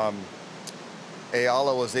know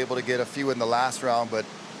Ayala was able to get a few in the last round, but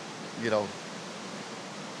you know,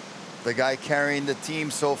 the guy carrying the team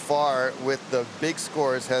so far with the big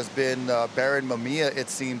scores has been Baron Mamiya, it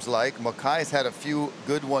seems like. Makai's had a few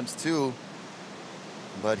good ones too,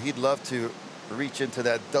 but he'd love to reach into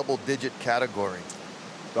that double-digit category.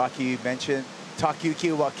 Rocky mentioned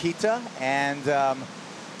Takayuki Wakita, and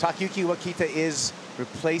Takayuki Wakita is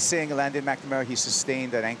replacing Landon McNamara. He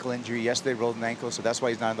sustained an ankle injury yesterday, rolled an ankle, so that's why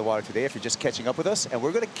he's not in the water today, if you're just catching up with us. And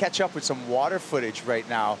we're going to catch up with some water footage right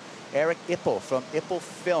now. Eric Ippel from Ippel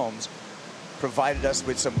Films provided us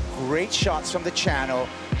with some great shots from the channel,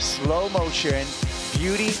 slow motion,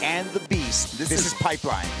 Beauty and the Beast. This is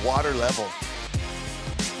Pipeline. Water level.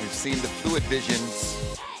 We've seen the Fluid Visions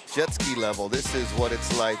jet ski level. This is what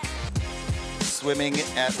it's like swimming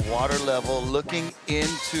at water level, looking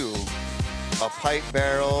into a pipe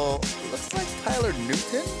barrel. Looks like Tyler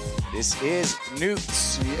Newton. This is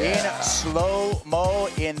Newts in slow-mo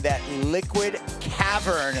in that liquid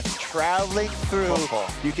cavern traveling through.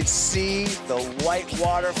 You can see the white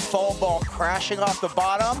water foam ball crashing off the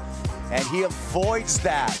bottom, and he avoids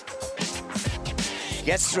that.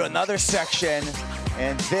 Gets through another section,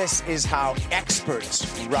 and this is how experts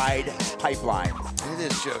ride pipeline.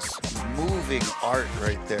 It is just moving art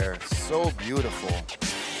right there. So beautiful.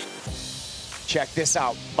 Check this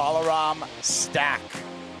out, Balaram stack.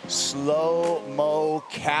 Slow-mo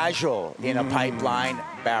casual in a pipeline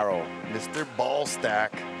barrel. Mr. Ball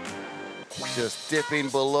Stack. Just dipping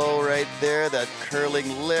below right there, that curling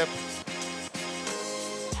lip.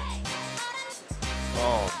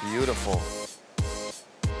 Oh, beautiful.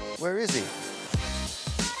 Where is he?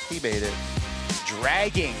 He made it.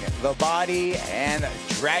 Dragging the body and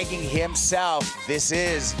dragging himself. This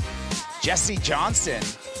is Jesse Johnson.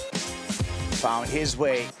 Found his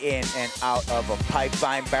way in and out of a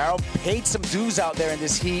pipeline barrel. Paid some dues out there in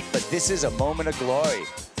this heat, but this is a moment of glory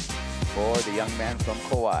for the young man from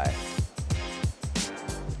Kauai.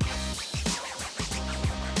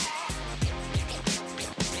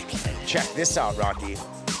 And check this out, Rocky.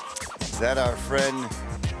 Is that our friend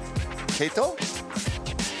Keito?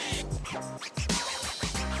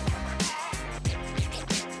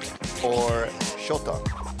 Or Shota?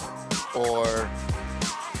 Or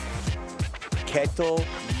Keto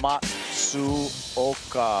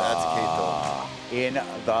Matsuoka. That's Keito. In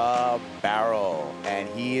the barrel, and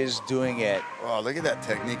he is doing it. Oh, look at that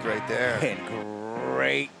technique right there. In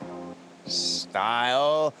great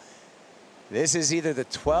style. This is either the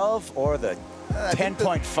 12 or the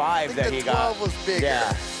 10.5 that he got. 12 was bigger.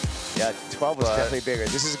 Yeah, 12 was definitely bigger.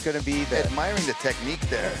 This is going to be the... Admiring the technique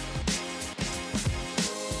there.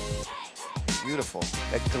 Beautiful.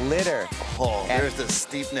 The glitter. Oh, there's the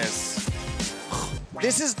steepness.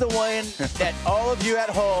 This is the one that all of you at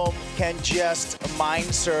home can just mind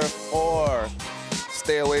surf or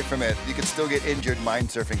stay away from it. You can still get injured mind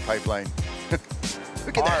surfing pipeline.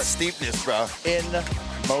 Look at that steepness, bro. In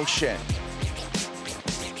motion.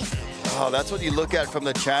 Oh, that's what you look at from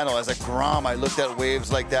the channel. As a Grom, I looked at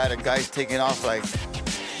waves like that and guys taking off like,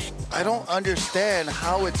 I don't understand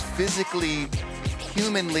how it's physically,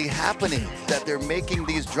 humanly happening that they're making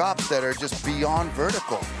these drops that are just beyond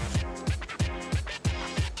vertical.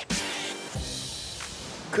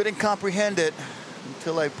 Couldn't comprehend it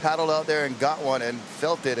until I paddled out there and got one and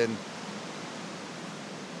felt it. And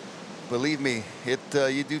believe me,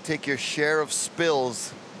 you do take your share of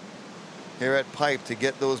spills here at Pipe to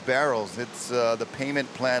get those barrels. It's the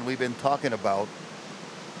payment plan we've been talking about.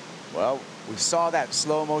 Well, we saw that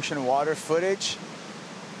slow motion water footage.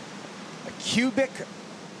 A cubic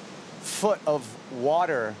foot of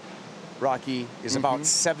water, Rocky, is about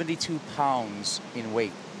 72 pounds in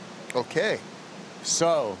weight. Okay.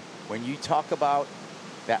 So when you talk about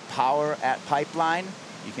that power at pipeline,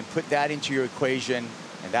 you can put that into your equation,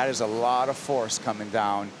 and that is a lot of force coming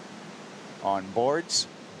down on boards,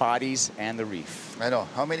 bodies, and the reef. I know.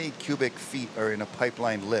 How many cubic feet are in a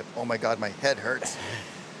pipeline lip? Oh my God, my head hurts.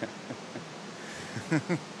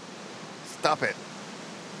 Stop it.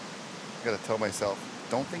 I gotta tell myself,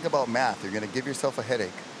 don't think about math. You're gonna give yourself a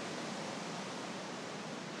headache.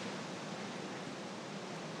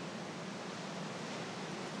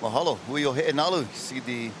 Mahalo, hui o he'enalu. See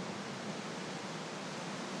the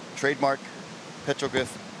trademark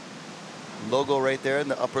petroglyph logo right there in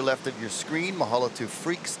the upper left of your screen. Mahalo to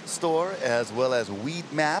Freaks Store as well as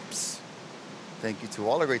Weed Maps. Thank you to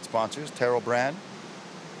all our great sponsors, Taro Brand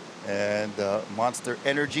and Monster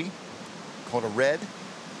Energy, Kona Red,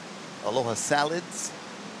 Aloha Salads,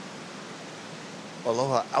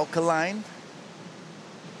 Aloha Alkaline,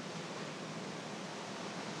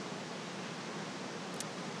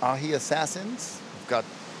 Ahi Assassins. We've got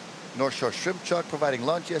North Shore Shrimp Truck providing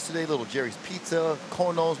lunch yesterday. Little Jerry's Pizza,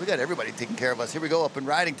 Konos. We got everybody taking care of us. Here we go, up and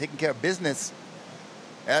riding, taking care of business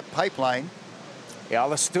at Pipeline.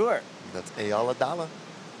 Ayala Stewart. That's Ayala Dala.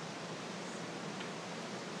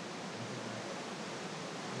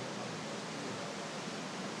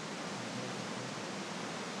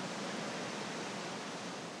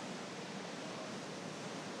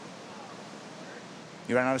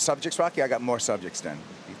 You ran out of subjects, Rocky? I got more subjects then.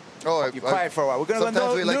 Oh, you're quiet for a while. We're gonna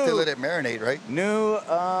sometimes we like to let it marinate, right? New,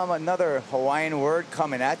 another Hawaiian word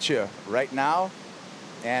coming at you right now,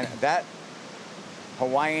 and that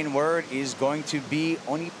Hawaiian word is going to be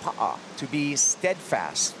onipa'a, to be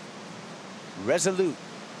steadfast, resolute,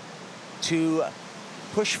 to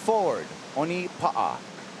push forward, onipa'a.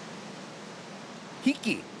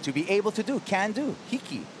 Hiki, to be able to do, can do,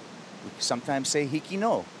 hiki. We sometimes say hiki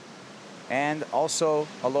no. And also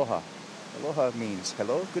aloha. Aloha means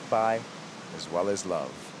hello, goodbye, as well as love.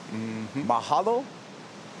 Mahalo,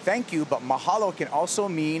 thank you, but mahalo can also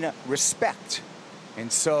mean respect. And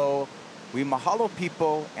so we mahalo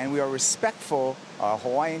people and we are respectful.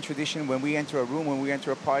 Hawaiian tradition, when we enter a room, when we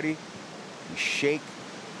enter a party, We shake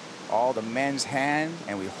all the men's hand,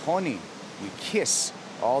 and we honi. We kiss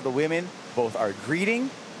all the women, both our greeting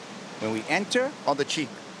when we enter. On the cheek.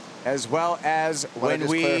 As well as when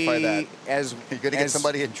we... clarify that. As, You're going to get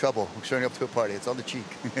somebody in trouble showing up to a party. It's on the cheek.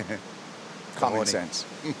 Common sense.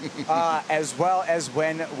 As well as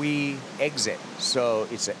when we exit. So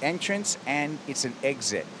it's an entrance and it's an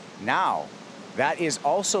exit. Now, that is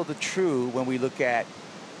also the true when we look at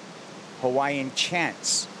Hawaiian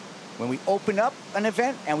chants. When we open up an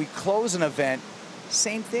event and we close an event,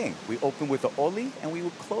 same thing. We open with the oli and we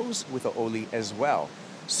will close with the oli as well.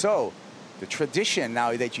 So the tradition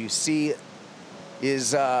now that you see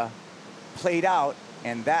is played out,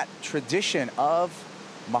 and that tradition of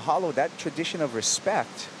mahalo, that tradition of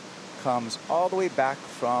respect, comes all the way back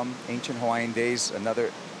from ancient Hawaiian days.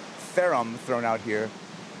 Another theorem thrown out here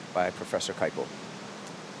by Professor Kaipo.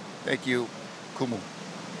 Thank you, Kumu.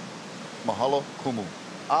 Mahalo, Kumu.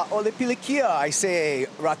 Ole Pilikia, I say,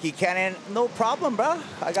 Rocky Cannon, no problem, bruh.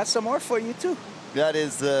 I got some more for you, too. That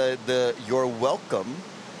is you're welcome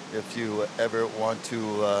if you ever want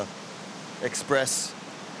to express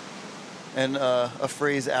a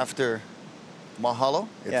phrase after mahalo.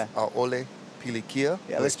 It's Ole Pilikia,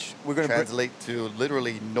 which we're going to translate to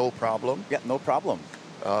literally no problem. Yeah, no problem.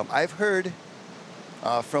 I've heard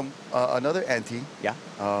from another auntie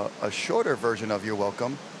a shorter version of you're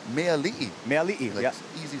welcome. Meali'i. Meali'i, like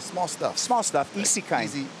easy, small stuff. Small stuff, easy kind.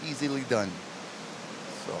 Easily done.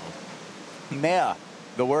 So. Mea,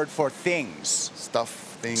 the word for things. Stuff,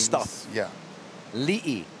 things. Stuff. Yeah.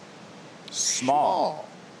 Li'i, small.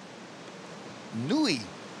 Nui,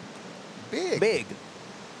 big. Big.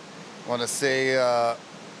 Want to say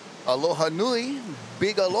aloha nui,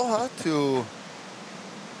 big aloha to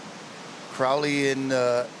Crowley in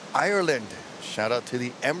Ireland. Shout out to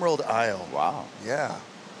the Emerald Isle. Wow. Yeah.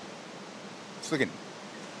 It's looking.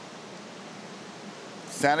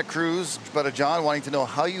 Santa Cruz, Brother John, wanting to know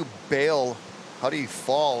how you bail, how do you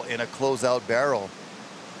fall in a closeout barrel?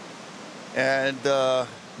 And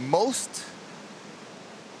most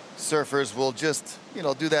surfers will just,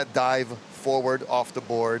 do that dive forward off the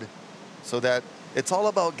board, so that it's all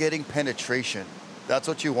about getting penetration. That's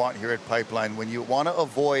what you want here at Pipeline. When you want to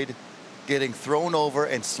avoid getting thrown over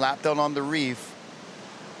and slapped down on the reef,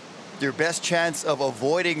 your best chance of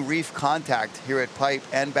avoiding reef contact here at Pipe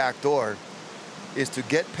and Backdoor is to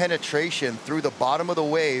get penetration through the bottom of the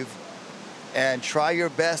wave and try your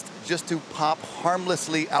best just to pop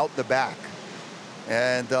harmlessly out the back.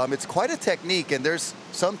 And it's quite a technique, and there's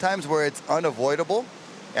sometimes where it's unavoidable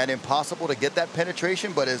and impossible to get that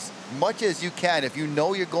penetration, but as much as you can, if you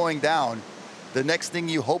know you're going down, the next thing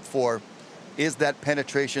you hope for is that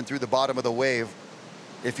penetration through the bottom of the wave.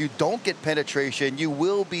 If you don't get penetration, you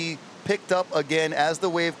will be picked up again as the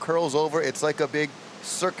wave curls over. It's like a big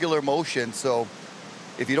circular motion. So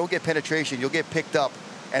if you don't get penetration, you'll get picked up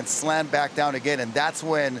and slammed back down again. And that's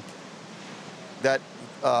when that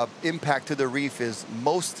impact to the reef is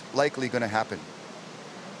most likely going to happen.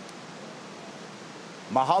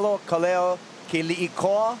 Mahalo, kaleo, ke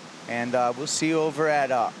li'ikoa, and we'll see you over at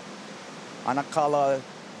Anakala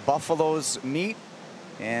Buffalo's Meat.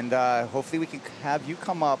 And hopefully we can have you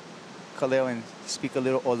come up, Kaleo, and speak a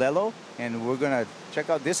little Olelo. And we're going to check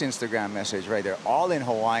out this Instagram message right there, all in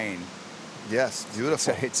Hawaiian. Yes,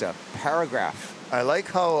 beautiful. It's a paragraph. I like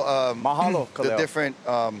how Mahalo, Kaleo. The different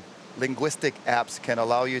linguistic apps can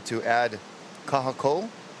allow you to add kahako,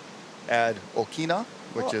 add okina,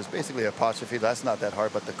 which is basically apostrophe. That's not that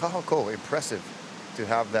hard, but the kahako, impressive to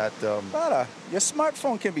have that. Your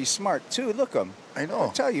smartphone can be smart too. Look them. I know.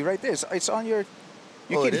 I'll tell you right there. It's on your.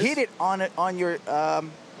 You can hit it on your.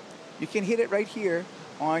 You can hit it right here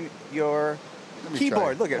on your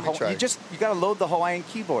keyboard. Look at you gotta load the Hawaiian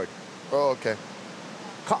keyboard. Oh, okay.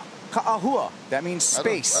 Ka'ahua. That means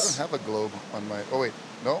space. I don't have a globe on my. Oh wait,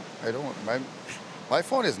 no, I don't. My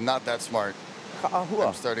phone is not that smart. Ka'ahua.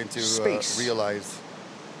 I'm starting to realize.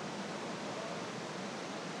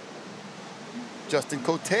 Justin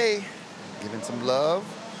Cote giving some love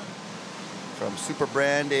from Super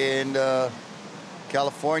Brand in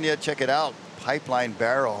California. Check it out. Pipeline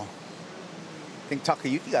Barrel. I think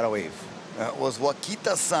Takayuki got a wave. That was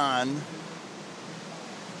Wakita-san.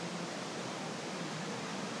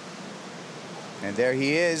 And there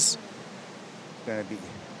he is. Going to be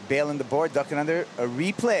bailing the board, ducking under. A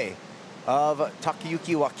replay of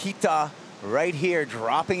Takayuki Wakita right here,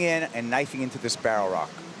 dropping in and knifing into this barrel rock.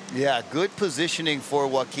 Yeah, good positioning for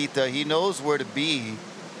Wakita. He knows where to be.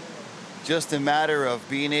 Just a matter of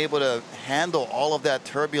being able to handle all of that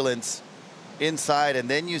turbulence inside, and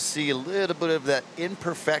then you see a little bit of that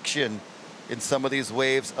imperfection in some of these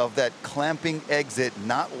waves of that clamping exit,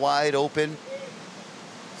 not wide open.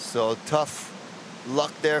 So tough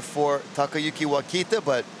luck there for Takayuki Wakita,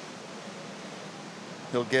 but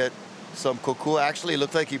he'll get some kokua. Actually, it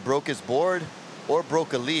looked like he broke his board or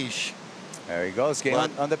broke a leash. There he goes,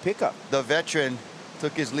 getting on the pickup. The veteran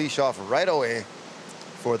took his leash off right away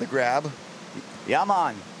for the grab. Yeah,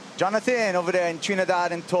 man. Jonathan over there in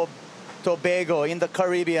Trinidad and Tobago in the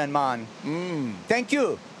Caribbean, man. Thank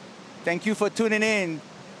you. Thank you for tuning in.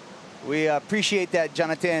 We appreciate that,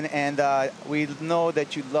 Jonathan, and we know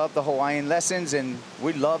that you love the Hawaiian lessons, and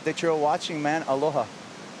we love that you're watching, man. Aloha.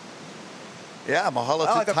 Yeah,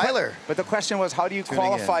 mahalo to Tyler. But the question was, how do you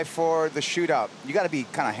qualify for the shootout? You got to be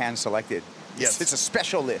kind of hand-selected. Yes. It's a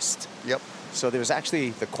special list. Yep. So there's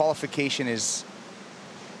actually, the qualification is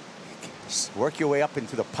work your way up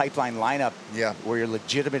into the pipeline lineup, yeah, where you're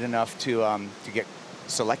legitimate enough to get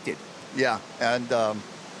selected. Yeah, and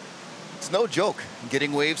it's no joke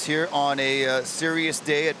getting waves here on a serious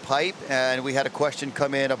day at Pipe. And we had a question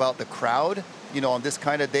come in about the crowd. You know, on this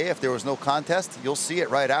kind of day, if there was no contest, you'll see it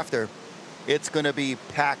right after. It's going to be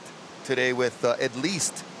packed today with at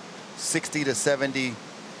least 60 to 70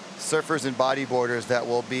 surfers and bodyboarders that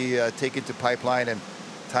will be taken to Pipeline. And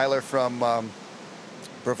Tyler from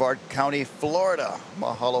Brevard County, Florida,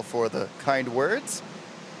 mahalo for the kind words.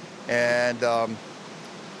 And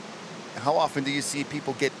how often do you see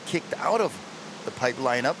people get kicked out of the Pipe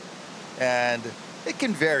lineup? And it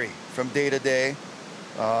can vary from day to day.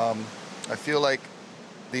 I feel like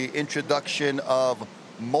the introduction of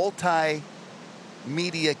multimedia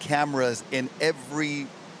cameras in every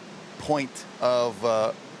point of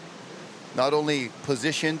not only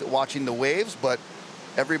positioned watching the waves, but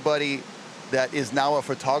everybody that is now a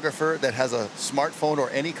photographer that has a smartphone or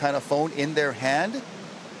any kind of phone in their hand.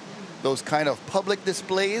 Those kind of public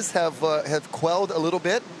displays have quelled a little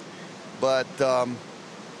bit, but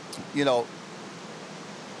you know,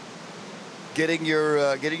 getting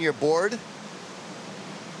your board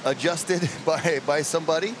adjusted by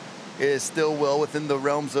somebody is still well within the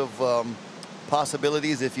realms of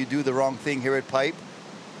possibilities if you do the wrong thing here at Pipe.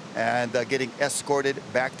 And getting escorted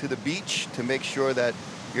back to the beach to make sure that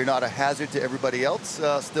you're not a hazard to everybody else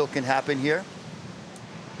still can happen here.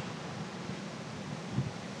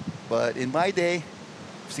 But in my day,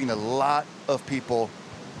 I've seen a lot of people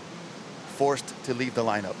forced to leave the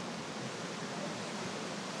lineup.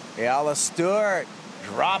 Ayala Stewart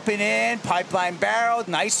dropping in, pipeline barrel,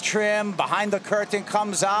 nice trim, behind the curtain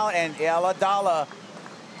comes out, and Ayala Dala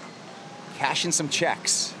cashing some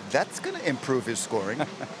checks. That's going to improve his scoring.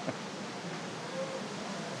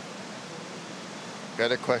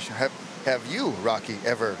 Got a question. Have you, Rocky,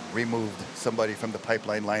 ever removed somebody from the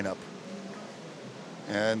Pipeline lineup?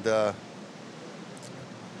 And we'll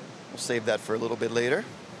save that for a little bit later,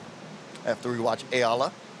 after we watch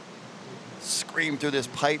Ayala scream through this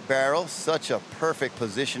pipe barrel. Such a perfect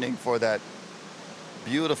positioning for that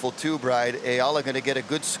beautiful tube ride. Ayala going to get a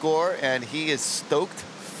good score, and he is stoked,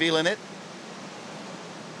 feeling it.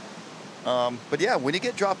 But yeah, when you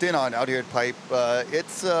get dropped in on out here at Pipe,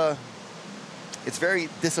 it's very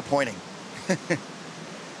disappointing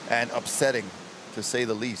and upsetting, to say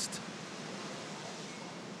the least.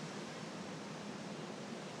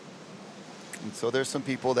 And so there's some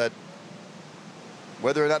people that,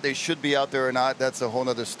 whether or not they should be out there or not, that's a whole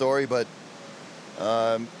nother story. But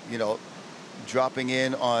you know, dropping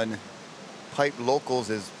in on Pipe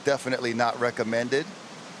locals is definitely not recommended,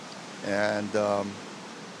 and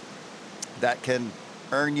that can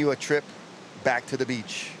earn you a trip back to the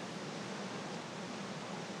beach.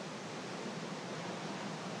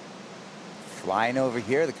 Flying over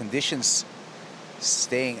here, the conditions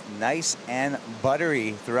staying nice and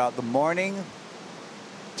buttery throughout the morning.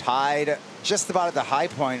 Tide just about at the high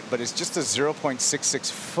point, but it's just a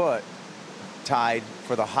 0.66 foot tide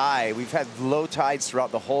for the high. We've had low tides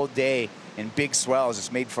throughout the whole day and big swells.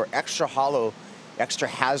 It's made for extra hollow, extra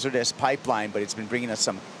hazardous pipeline, but it's been bringing us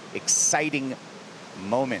some exciting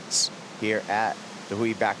moments here at the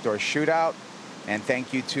Hui Backdoor Shootout. And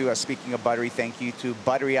thank you to, speaking of buttery, thank you to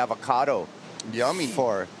Buttery Avocado. Yummy.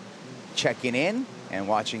 For checking in and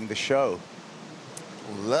watching the show.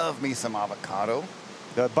 Love me some avocado.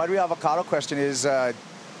 The Buttery Avocado question is,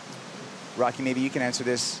 Rocky, maybe you can answer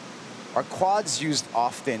this. Are quads used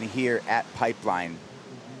often here at Pipeline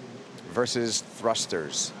versus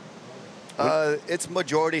thrusters? It's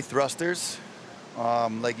majority thrusters.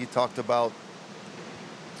 Like you talked about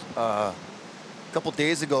a couple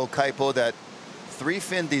days ago, Kaipo, that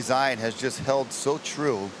 3-fin design has just held so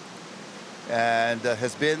true, and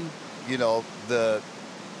has been, you know, the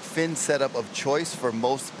fin setup of choice for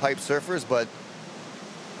most pipe surfers. But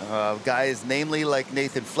Guys, namely like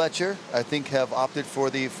Nathan Fletcher, I think have opted for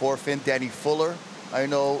the four-fin. Danny Fuller, I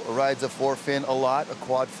know, rides a four-fin a lot, a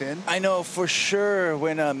quad fin. I know for sure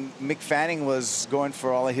when Mick Fanning was going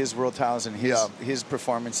for all of his world titles and his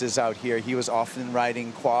performances out here, he was often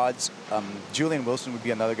riding quads. Julian Wilson would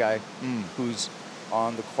be another guy who's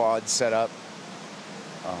on the quad setup.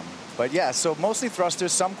 But yeah, so mostly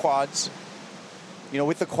thrusters, some quads. You know,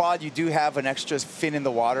 with the quad, you do have an extra fin in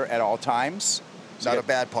the water at all times. So Not a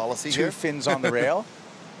bad policy two here. fins on the rail.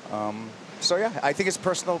 So yeah, I think it's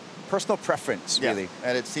personal preference, really.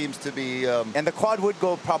 And it seems to be... and the quad would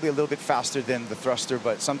go probably a little bit faster than the thruster,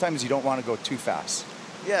 but sometimes you don't want to go too fast.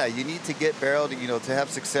 Yeah, you need to get barreled, you know, to have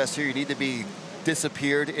success here. You need to be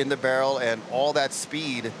disappeared in the barrel, and all that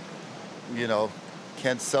speed, you know,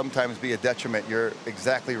 can sometimes be a detriment. You're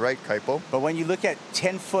exactly right, Kaipo. But when you look at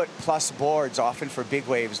 10-foot plus boards, often for big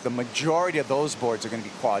waves, the majority of those boards are going to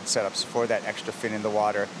be quad setups for that extra fin in the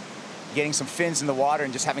water. Getting some fins in the water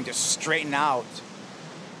and just having to straighten out.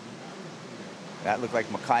 That looked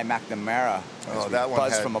like Mackay McNamara. Oh, that one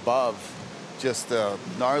buzzed had from above. Just a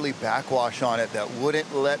gnarly backwash on it that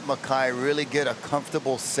wouldn't let Mackay really get a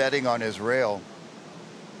comfortable setting on his rail.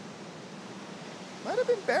 Might have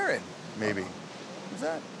been Barron, maybe. Who's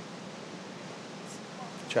that?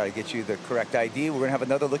 Try to get you the correct ID. We're going to have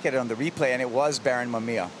another look at it on the replay, and it was Baron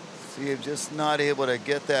Mamiya. See, I'm just not able to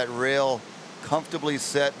get that rail comfortably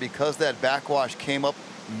set because that backwash came up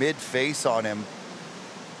mid-face on him.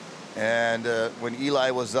 And when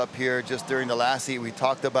Eli was up here just during the last heat, we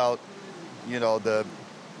talked about, you know,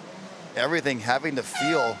 everything having to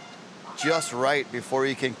feel just right before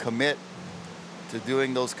he can commit to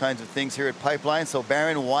doing those kinds of things here at Pipeline. So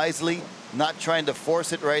Baron wisely not trying to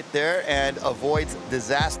force it right there and avoids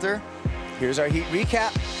disaster. Here's our heat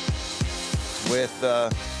recap. With a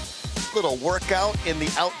little workout in the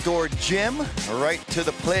outdoor gym, right to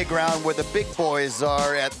the playground where the big boys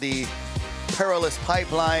are at the perilous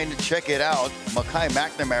Pipeline. Check it out. Mackay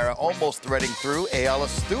McNamara almost threading through. Ayala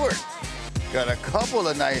Stewart got a couple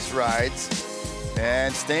of nice rides.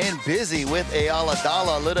 And staying busy with Ayala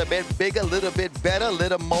Dala. A little bit bigger, a little bit better, a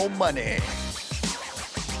little more money.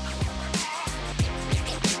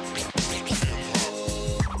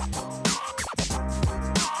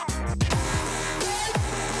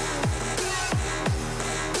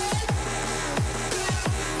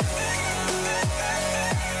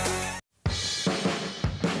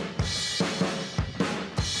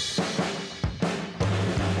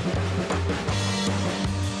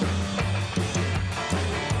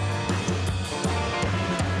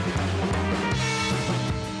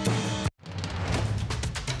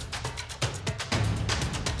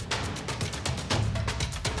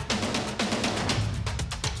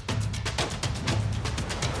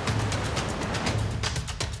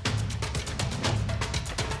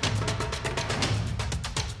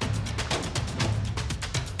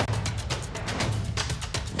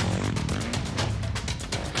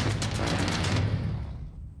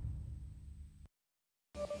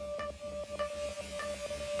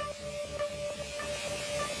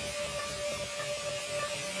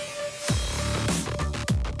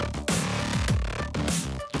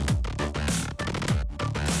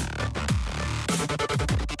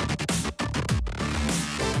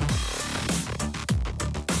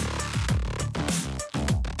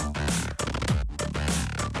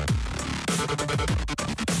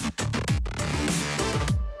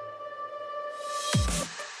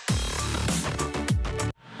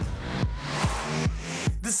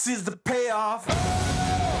 This is the payoff.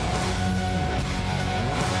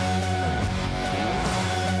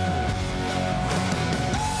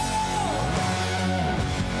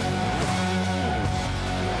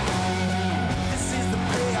 This is the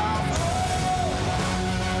payoff.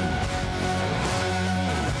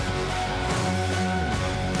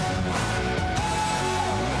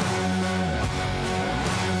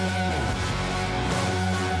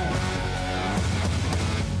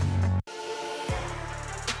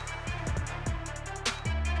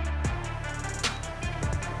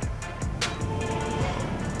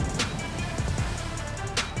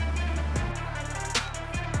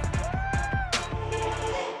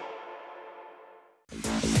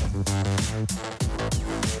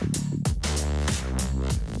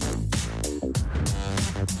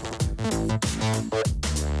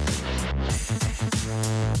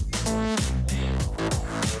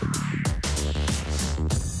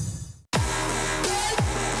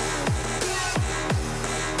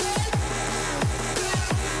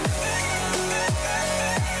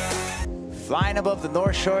 Flying above the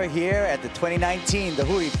North Shore here at the 2019 the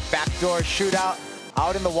Hui Backdoor Shootout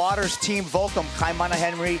Out in the waters, Team Volcom, Kaimana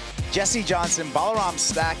Henry, Jesse Johnson, Balaram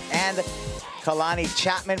Stack, and Kalani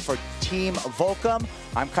Chapman for Team Volcom.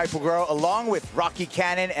 I'm Kai Pugaro along with Rocky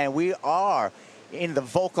Cannon, and we are in the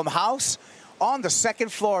Volcom house on the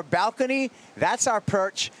second floor balcony. That's our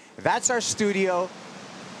perch, that's our studio.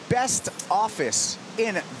 Best office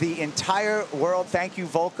in the entire world. Thank you,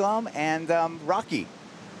 Volcom, and Rocky,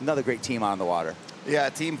 another great team on the water. Yeah,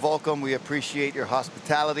 Team Volcom, we appreciate your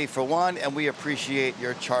hospitality for one, and we appreciate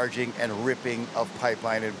your charging and ripping of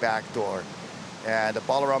pipeline and backdoor. And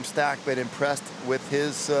Balaram Stack been impressed with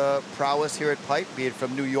his prowess here at Pipe, being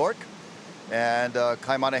from New York. And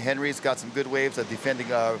Kaimana Henry's got some good waves, a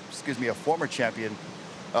former champion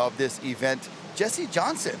of this event. Jesse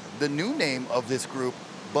Johnson, the new name of this group,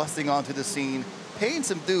 busting onto the scene, paying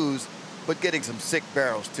some dues, but getting some sick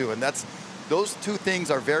barrels too. And those two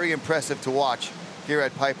things are very impressive to watch here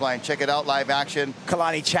at Pipeline. Check it out, live action.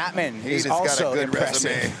 Kalani Chapman He's is also got a good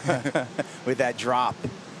impressive resume. with that drop.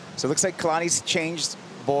 So it looks like Kalani's changed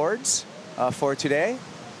boards for today.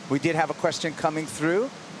 We did have a question coming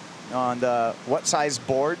through on what size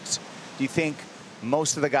boards do you think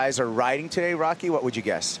most of the guys are riding today, Rocky? What would you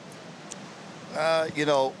guess? You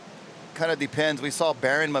know, kind of depends. We saw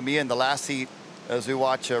Baron Mamiya in the last heat as we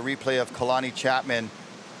watch a replay of Kalani Chapman.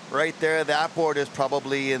 Right there, that board is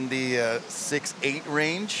probably in the 6'8"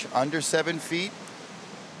 range, under 7 feet.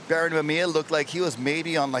 Baron Mamiya looked like he was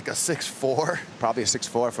maybe on like a 6'4". Probably a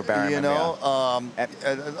 6'4" for Baron Mamiya. You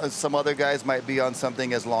know, some other guys might be on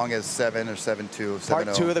something as long as 7 or 7'2", 7'0".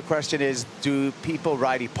 Part two of the question is, do people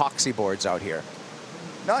ride epoxy boards out here?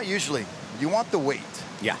 Not usually. You want the weight.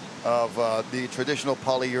 Yeah. Of the traditional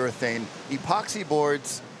polyurethane. Epoxy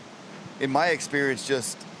boards, in my experience,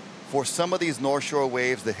 just for some of these North Shore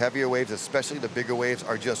waves, the heavier waves, especially the bigger waves,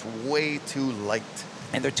 are just way too light.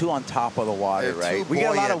 And they're too on top of the water, right? We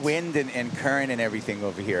get a lot of wind and current and everything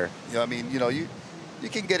over here. Yeah, I mean, you know, you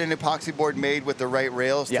can get an epoxy board made with the right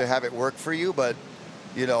rails to have it work for you, but,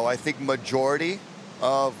 you know, I think majority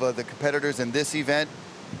of the competitors in this event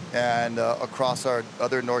and across our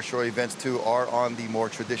other North Shore events too are on the more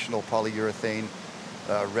traditional polyurethane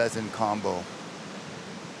resin combo.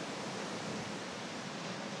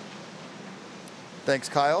 Thanks,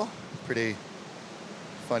 Kyle. Pretty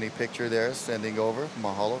funny picture there, sending over.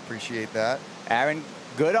 Mahalo, appreciate that. Aaron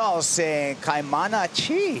Goodall saying Kaimana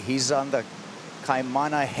Chi. He's on the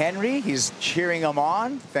Kaimana Henry. He's cheering him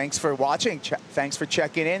on. Thanks for watching. Thanks for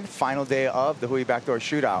checking in. Final day of the Hui Backdoor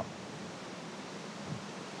Shootout.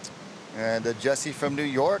 And Jesse from New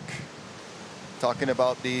York, talking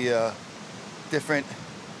about the different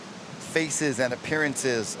faces and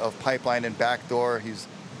appearances of Pipeline and Backdoor. He's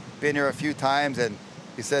been here a few times, and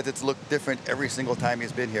he says it's looked different every single time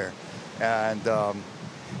he's been here. And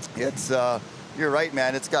it's, you're right,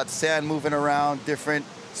 man. It's got sand moving around, different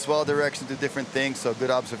swell directions to different things. So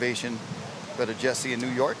good observation. Go to Jesse in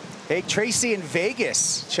New York. Hey, Tracy in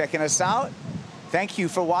Vegas, checking us out. Thank you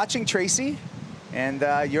for watching, Tracy.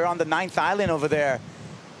 And you're on the 9th island over there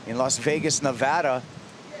in Las Vegas, Nevada.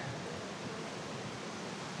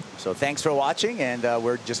 So thanks for watching, and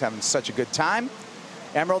we're just having such a good time.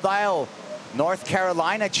 Emerald Isle, North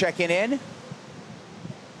Carolina checking in.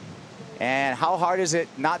 And how hard is it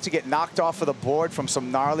not to get knocked off of the board from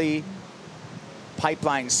some gnarly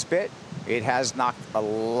pipeline spit? It has knocked a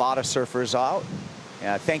lot of surfers out.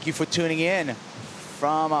 Thank you for tuning in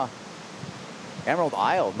from Emerald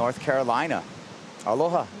Isle, North Carolina.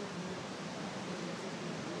 Aloha.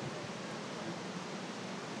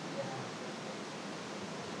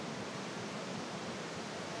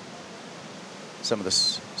 Some of the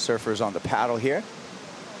surfers on the paddle here.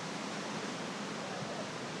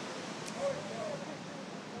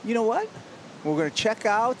 You know what? We're going to check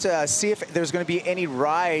out, see if there's going to be any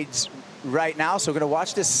rides right now. So we're going to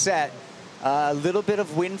watch this set. A little bit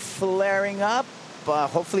of wind flaring up.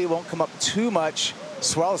 Hopefully it won't come up too much.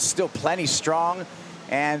 Swell is still plenty strong.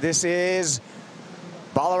 And this is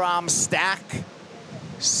Balaram Stack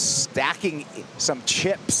stacking some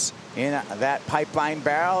chips in that pipeline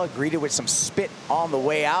barrel, greeted with some spit on the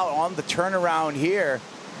way out on the turnaround here.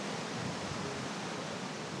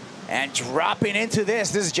 And dropping into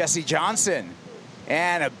this is Jesse Johnson.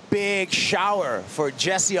 And a big shower for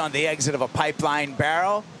Jesse on the exit of a pipeline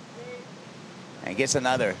barrel. And gets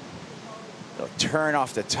another little turn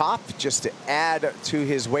off the top just to add to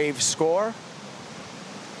his wave score.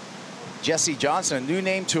 Jesse Johnson, a new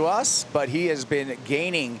name to us, but he has been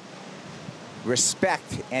gaining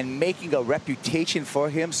respect and making a reputation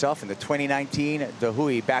for himself in the 2019 the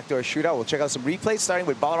Hui Backdoor Shootout. We'll check out some replays, starting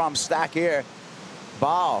with Balaram Stack here.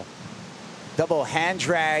 Ball, double hand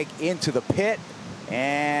drag into the pit,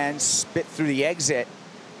 and spit through the exit.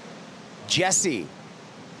 Jesse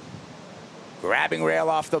grabbing rail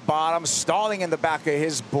off the bottom, stalling in the back of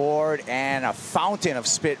his board, and a fountain of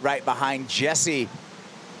spit right behind Jesse.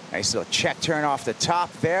 Nice little check turn off the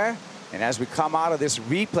top there. And as we come out of this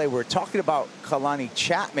replay, we're talking about Kalani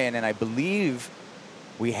Chapman, and I believe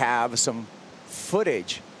we have some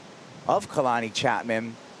footage of Kalani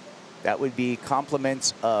Chapman. That would be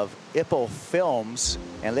compliments of Ipple Films.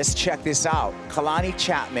 And let's check this out. Kalani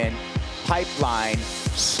Chapman, pipeline,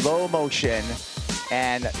 slow motion,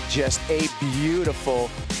 and just a beautiful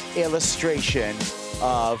illustration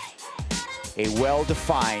of a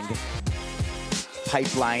well-defined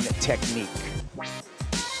pipeline technique.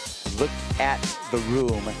 Look at the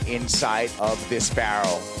room inside of this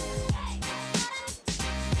barrel.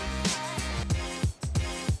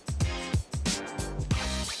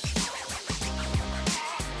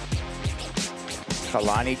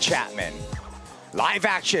 Kalani Chapman. Live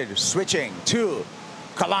action, switching to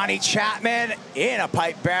Kalani Chapman in a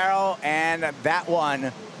pipe barrel, and that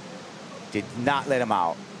one did not let him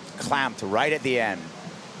out. Clamped right at the end.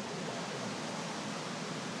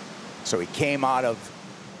 So he came out of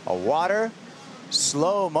a water,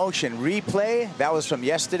 slow motion replay. That was from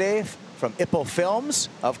yesterday, from Ipple Films,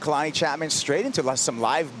 of Kalani Chapman, straight into some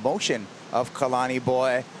live motion of Kalani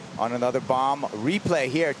boy on another bomb. Replay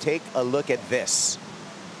here, take a look at this.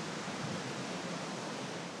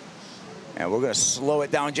 And we're gonna slow it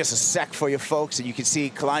down just a sec for you folks, and you can see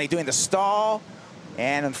Kalani doing the stall,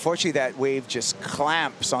 and unfortunately that wave just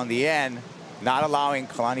clamps on the end, not allowing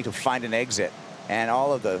Kalani to find an exit. And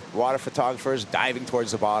all of the water photographers diving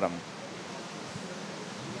towards the bottom.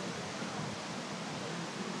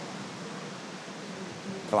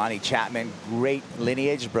 Kalani Chapman, great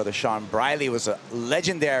lineage. Brother Sean Briley was a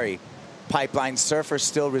legendary pipeline surfer,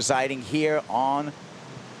 still residing here on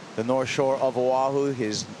the North Shore of Oahu.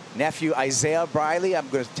 His nephew, Isaiah Briley, I'm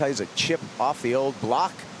going to tell you, is a chip off the old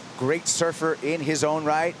block. Great surfer in his own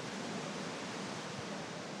right.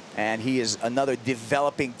 And he is another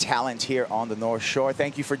developing talent here on the North Shore.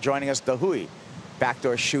 Thank you for joining us, the Hui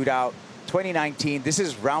Backdoor Shootout 2019. This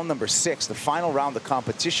is round number 6, the final round of the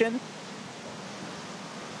competition.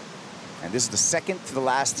 And this is the second to the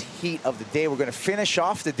last heat of the day. We're going to finish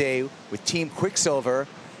off the day with Team Quicksilver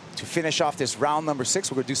to finish off this round number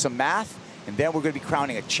 6. We're going to do some math, and then we're going to be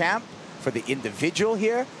crowning a champ for the individual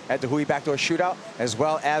here at the Hui Backdoor Shootout, as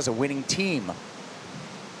well as a winning team.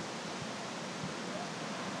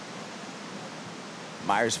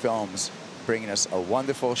 Myers Films bringing us a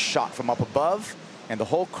wonderful shot from up above, and the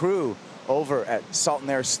whole crew over at Salt and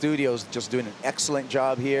Air Studios just doing an excellent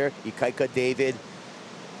job here. Ikaika David,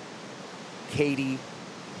 Katie,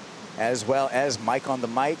 as well as Mike on the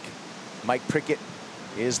mic. Mike Prickett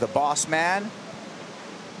is the boss man,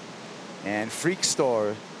 and Freak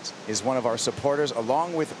Store is one of our supporters,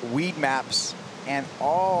 along with Weed Maps and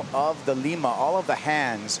all of the Lima, all of the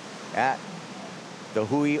hands at the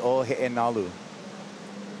Hui o He'enalu.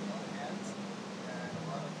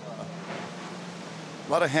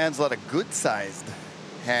 A lot of hands, a lot of good-sized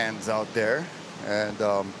hands out there. And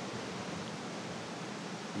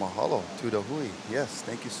mahalo to the Hui. Yes,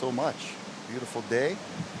 thank you so much. Beautiful day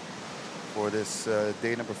for this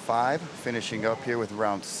day number 5, finishing up here with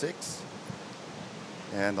round 6.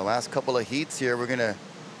 And the last couple of heats here, we're gonna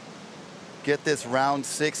get this round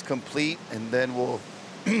 6 complete, and then we'll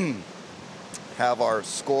have our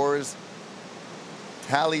scores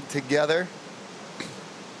tallied together.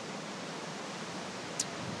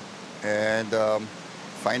 And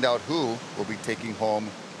find out who will be taking home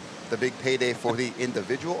the big payday for the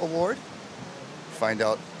individual award. Find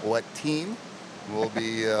out what team will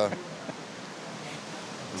be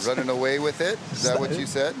running away with it. Is that what you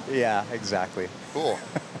said? Yeah, exactly. Cool.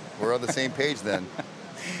 We're on the same page then.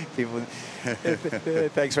 People,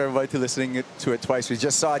 thanks for everybody to listening to it twice. We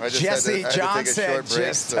just saw Jesse Johnson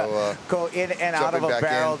just go in and out of a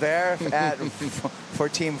barrel there for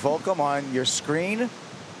Team Volcom on your screen.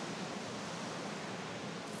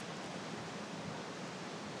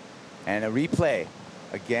 And a replay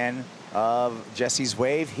again of Jesse's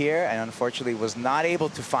wave here, and unfortunately was not able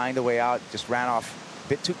to find a way out. Just ran off a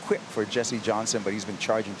bit too quick for Jesse Johnson, but he's been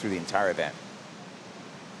charging through the entire event.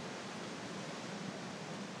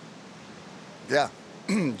 Yeah,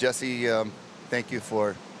 Jesse, thank you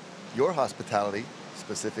for your hospitality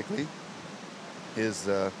specifically. His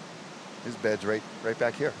bed's right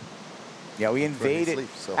back here. Yeah, we invaded. Sleep,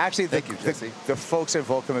 so actually, thank you, Jesse. The folks at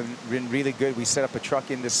Volcom have been really good. We set up a truck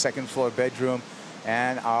in the second floor bedroom,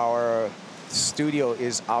 and our studio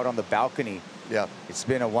is out on the balcony. Yeah. It's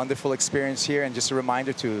been a wonderful experience here, and just a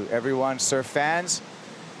reminder to everyone, surf fans,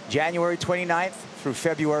 January 29th through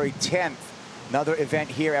February 10th. Another event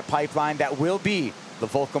here at Pipeline that will be the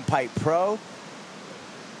Volcom Pipe Pro.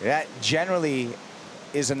 That generally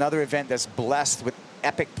is another event that's blessed with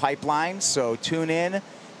epic pipelines, so tune in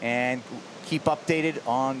and keep updated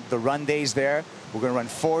on the run days there. We're going to run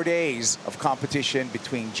 4 days of competition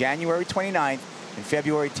between January 29th and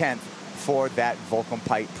February 10th for that Volcom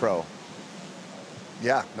Pipe Pro.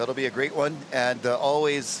 Yeah, that'll be a great one, and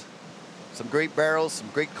always some great barrels, some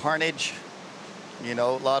great carnage. You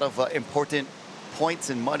know, a lot of important points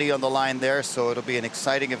and money on the line there, so it'll be an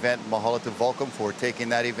exciting event. Mahalo to Volcom for taking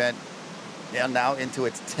that event and now into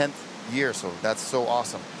its 10th year, so that's so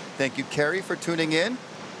awesome. Thank you, Kerry, for tuning in.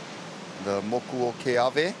 The Moku o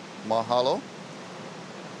Keawe, mahalo.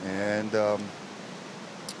 And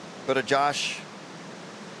Brother Josh,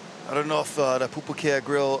 I don't know if the Pupukea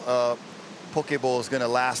Grill Poke Bowl is going to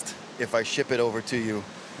last if I ship it over to you.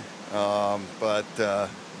 But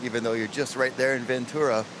even though you're just right there in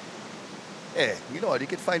Ventura, hey, you know what? You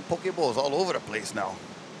can find Poke Bowls all over the place now.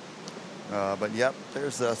 But yep,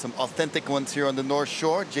 there's some authentic ones here on the North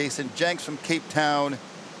Shore. Jason Jenks from Cape Town.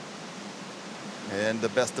 And the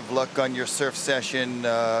best of luck on your surf session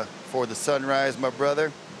for the sunrise, my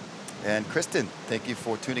brother. And Kristen, thank you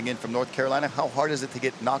for tuning in from North Carolina. How hard is it to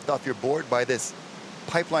get knocked off your board by this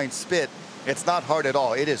pipeline spit? It's not hard at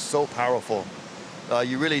all. It is so powerful.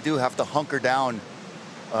 You really do have to hunker down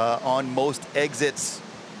on most exits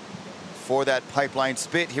for that pipeline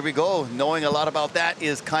spit. Here we go. Knowing a lot about that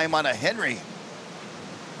is Kaimana Henry.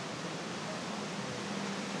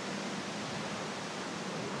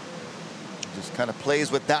 Just kind of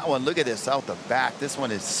plays with that one. Look at this out the back. This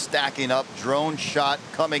one is stacking up. Drone shot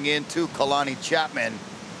coming into Kalani Chapman.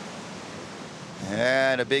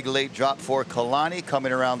 And a big late drop for Kalani,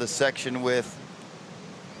 coming around the section with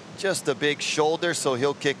just a big shoulder, so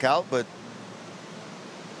he'll kick out, but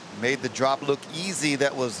made the drop look easy.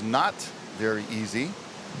 That was not very easy.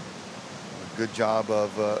 Good job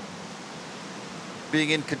of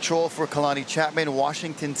being in control for Kalani Chapman.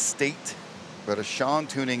 Washington State. Brother Sean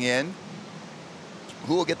tuning in.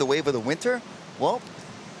 Who will get the wave of the winter? Well,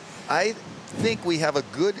 I think we have a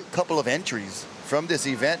good couple of entries from this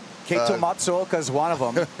event. Keito Matsuoka is one of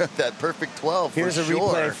them. That perfect 12. Here's a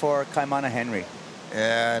replay for Kaimana Henry.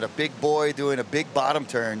 And a big boy doing a big bottom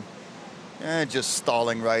turn. And just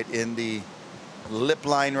stalling right in the lip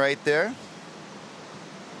line right there.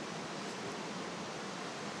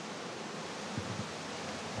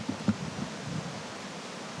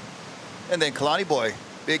 And then Kalani boy,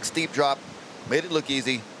 big steep drop. Made it look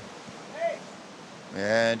easy.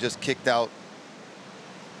 And just kicked out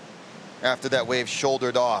after that wave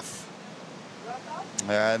shouldered off.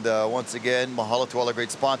 And once again, mahalo to all our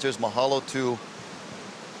great sponsors. Mahalo to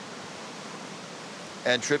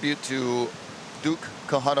and tribute to Duke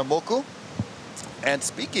Kahanamoku. And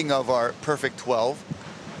speaking of our perfect 12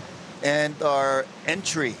 and our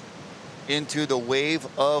entry into the wave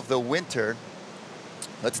of the winter,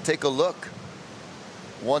 let's take a look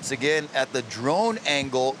once again at the drone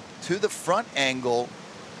angle to the front angle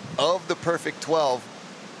of the perfect 12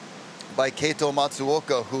 by Keito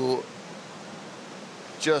Matsuoka, who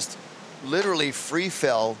just literally free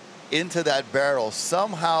fell into that barrel,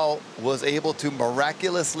 somehow was able to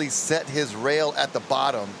miraculously set his rail at the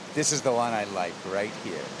bottom. This is the one I like right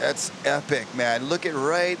here. That's epic, man. Look at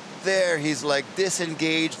right there. He's like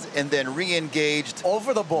disengaged and then re-engaged.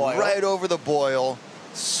 Over the boil. Right over the boil.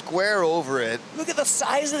 Square over it. Look at the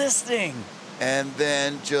size of this thing. And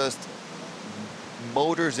then just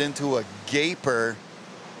motors into a gaper.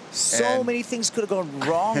 So many things could have gone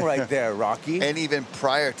wrong right there, Rocky. And even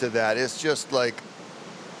prior to that, it's just like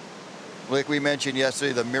we mentioned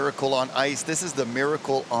yesterday, the miracle on ice. This is the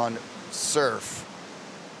miracle on surf.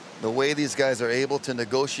 The way these guys are able to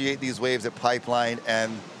negotiate these waves at Pipeline,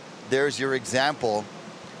 and there's your example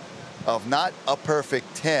of not a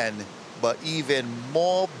perfect 10, but even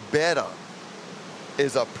more better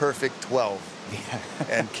is a perfect 12.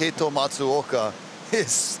 Yeah. And Keito Matsuoka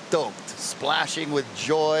is stoked, splashing with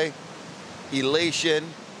joy, elation,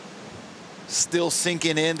 still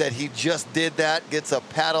sinking in that he just did that. Gets a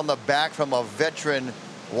pat on the back from a veteran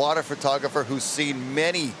water photographer who's seen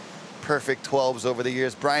many perfect 12s over the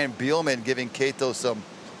years. Brian Bielman giving Keito some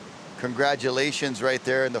congratulations right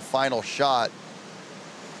there in the final shot.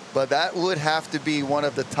 But that would have to be one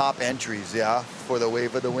of the top entries, yeah, for the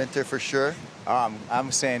wave of the winter for sure.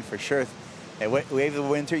 I'm saying for sure. Wave of the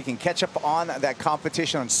winter, you can catch up on that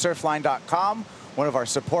competition on surfline.com, one of our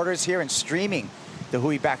supporters here, and streaming the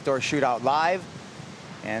Hui Backdoor Shootout live.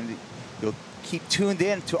 And you'll keep tuned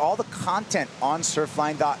in to all the content on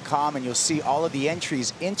surfline.com, and you'll see all of the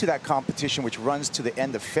entries into that competition, which runs to the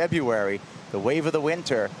end of February, the Wave of the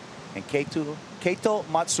Winter. And Keito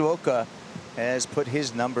Matsuoka has put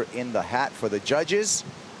his number in the hat for the judges.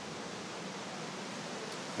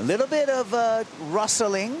 A little bit of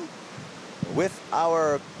rustling with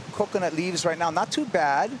our coconut leaves right now. Not too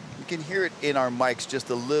bad. You can hear it in our mics just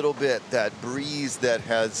a little bit, that breeze that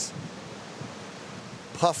has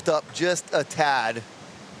puffed up just a tad.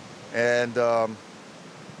 And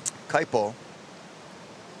Kaipo,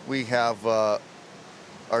 we have our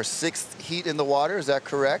 6th heat in the water, is that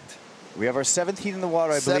correct? We have our 7th heat in the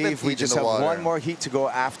water, I believe. We just have one more heat to go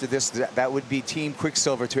after this. That would be Team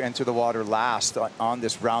Quicksilver to enter the water last on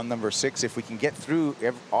this round number 6. If we can get through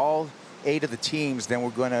all 8 of the teams, then we're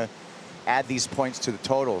going to add these points to the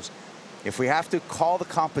totals. If we have to call the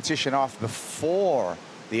competition off before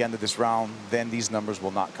the end of this round, then these numbers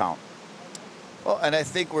will not count. Well, and I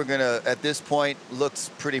think we're going to, at this point,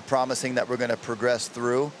 looks pretty promising that we're going to progress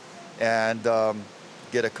through and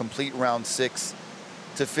get a complete round 6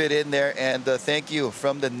 to fit in there. And thank you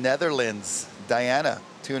from the Netherlands, Diana,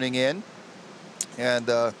 tuning in. And,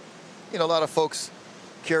 you know, a lot of folks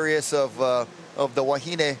curious of the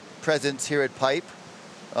Wahine presence here at Pipe.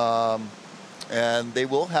 And they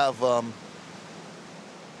will have,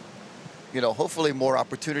 you know, hopefully more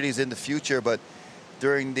opportunities in the future. But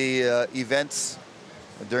during the events,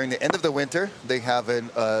 during the end of the winter, they have an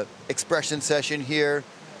expression session here.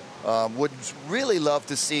 Would really love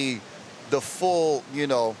to see the full, you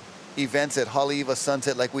know, events at Haleiwa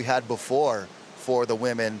Sunset like we had before for the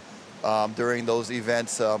women during those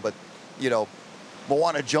events. But, you know,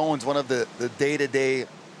 Moana Jones, one of the day-to-day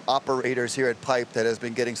operators here at Pipe that has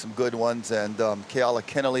been getting some good ones, and Keala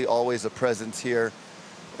Kennelly, always a presence here.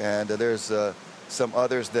 And there's some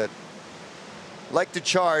others that like to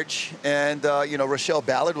charge. And, you know, Rochelle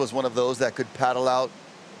Ballard was one of those that could paddle out,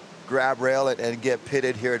 grab rail, and get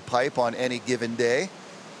pitted here at Pipe on any given day.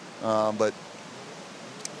 But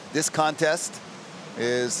this contest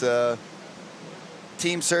is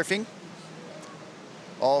team surfing,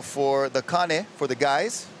 all for the Kane, for the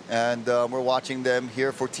guys. And we're watching them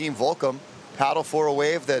here for Team Volcom paddle for a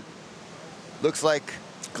wave that looks like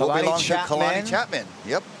will belong to Kalani Chapman.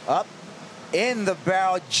 Yep. Up in the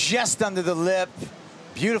barrel, just under the lip.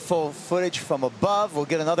 Beautiful footage from above. We'll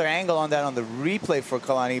get another angle on that on the replay for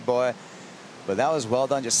Kalani boy. But that was well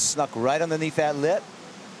done. Just snuck right underneath that lip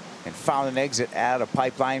and found an exit at a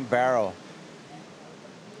pipeline barrel.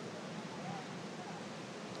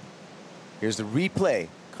 Here's the replay.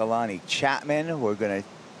 Kalani Chapman. We're going to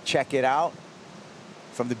check it out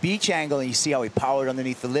from the beach angle, and you see how he powered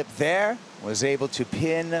underneath the lip there. Was able to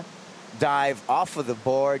pin dive off of the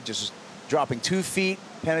board, just dropping 2 feet,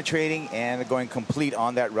 penetrating, and going complete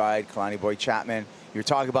on that ride. Kalani boy Chapman. You're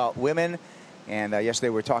talking about women, and yesterday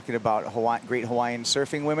we were talking about great Hawaiian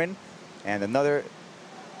surfing women. And another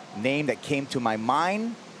name that came to my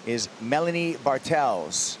mind is Melanie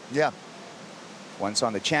Bartels. Yeah. Once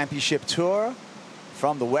on the championship tour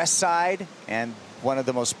from the west side, and one of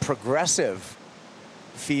the most progressive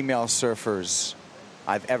female surfers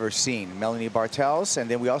I've ever seen, Melanie Bartels. And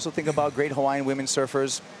then we also think about great Hawaiian women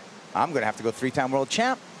surfers. I'm going to have to go 3-time world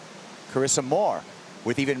champ, Carissa Moore,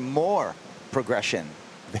 with even more progression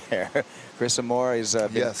there. Carissa Moore has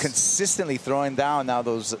been consistently throwing down now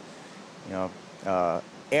those, you know,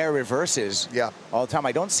 air reverses all the time.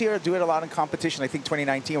 I don't see her do it a lot in competition. I think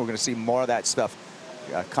 2019 we're going to see more of that stuff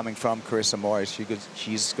coming from Carissa Moore.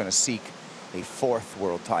 She's going to seek a 4th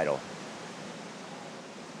world title.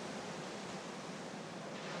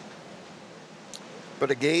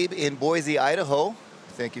 But Gabe in Boise, Idaho,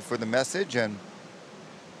 thank you for the message. And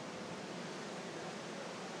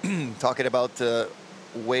talking about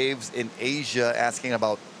waves in Asia, asking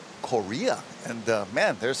about Korea. And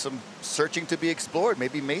man, there's some searching to be explored.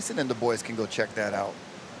 Maybe Mason and the boys can go check that out.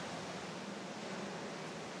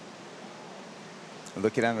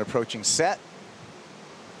 Looking at an approaching set.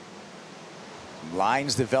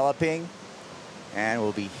 Lines developing, and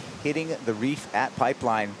we'll be hitting the reef at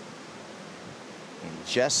Pipeline in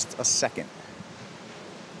just a second.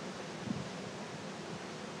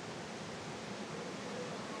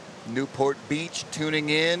 Newport Beach tuning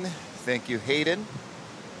in. Thank you, Hayden.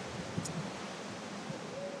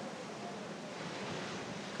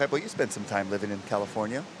 Kaipo, you spent some time living in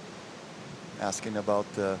California. Asking about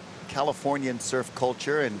Californian surf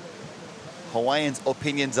culture and Hawaiians'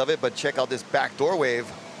 opinions of it, but check out this backdoor wave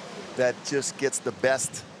that just gets the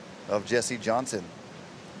best of Jesse Johnson.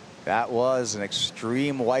 That was an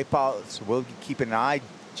extreme wipeout. So we'll keep an eye.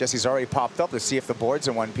 Jesse's already popped up to see if the board's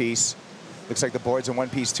in one piece. Looks like the board's in one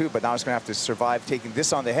piece too, but now it's going to have to survive taking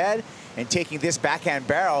this on the head and taking this backhand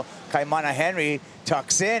barrel. Kaimana Henry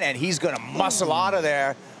tucks in, and he's going to muscle out of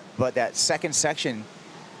there. But that second section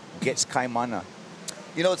gets Kaimana.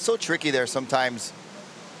 You know, it's so tricky there sometimes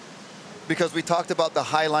because we talked about the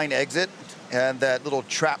high line exit and that little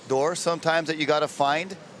trap door sometimes that you got to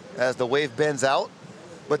find as the wave bends out.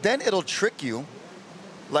 But then it'll trick you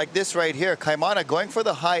like this right here. Kaimana going for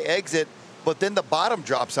the high exit, but then the bottom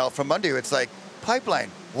drops out from under you. It's like, pipeline,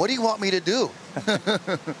 what do you want me to do?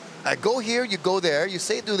 I go here, you go there, you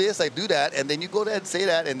say do this, I do that, and then you go there and say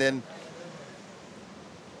that, and then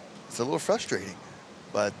it's a little frustrating.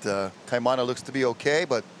 But Kaimana looks to be okay,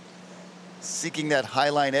 but seeking that high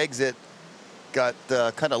line exit got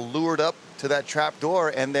kind of lured up to that trap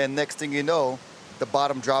door, and then next thing you know, the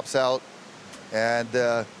bottom drops out, and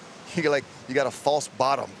you got a false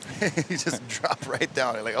bottom. You just drop right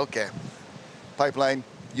down. You're like, okay, pipeline,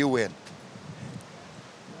 you win.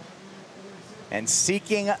 And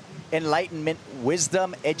seeking enlightenment,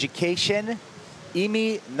 wisdom, education,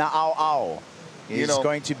 imi na'au'au is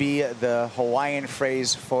going to be the Hawaiian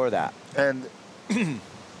phrase for that. And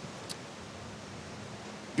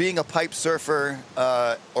being a pipe surfer,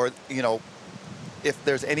 or, you know, if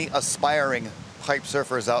there's any aspiring pipe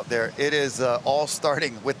surfers out there, it is all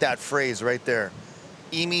starting with that phrase right there.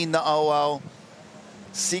 Imi na'au'au,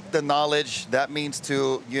 seek the knowledge. That means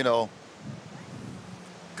to, you know,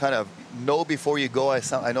 kind of know before you go.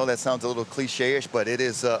 I know that sounds a little cliche-ish, but it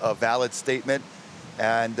is a valid statement.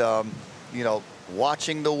 And, you know,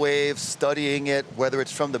 watching the waves, studying it, whether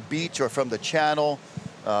it's from the beach or from the channel,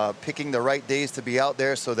 picking the right days to be out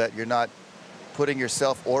there so that you're not putting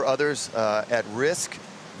yourself or others at risk.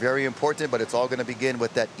 Very important, but it's all going to begin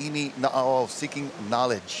with that imi na'au'au, seeking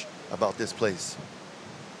knowledge about this place.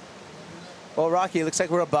 Well, Rocky, it looks like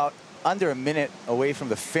we're about under a minute away from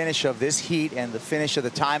the finish of this heat and the finish of the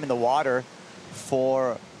time in the water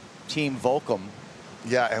for Team Volcom.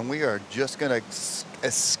 Yeah, and we are just going to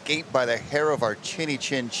escape by the hair of our chinny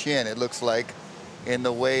chin chin, it looks like, in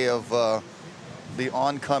the way of the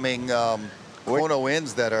oncoming Kona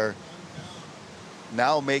winds that are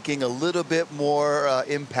now making a little bit more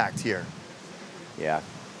impact here. Yeah,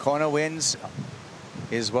 Kona winds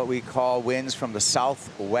is what we call winds from the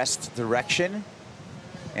southwest direction.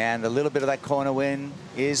 And a little bit of that Kona wind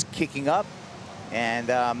is kicking up, and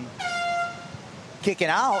kicking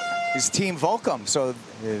out is Team Volcom. So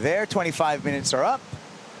their 25 minutes are up.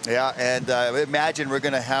 Yeah, and imagine we're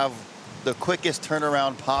going to have the quickest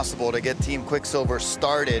turnaround possible to get Team Quicksilver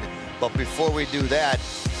started. But before we do that,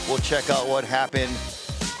 we'll check out what happened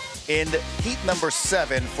in heat number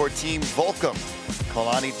 7 for Team Volcom.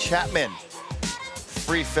 Kalani Chapman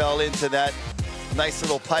free fell into that nice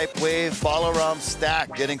little pipe wave. Balaram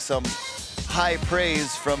Stack getting some high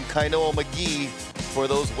praise from Kainoa McGee for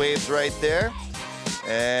those waves right there.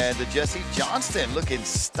 And Jesse Johnston looking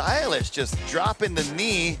stylish, just dropping the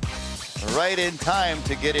knee right in time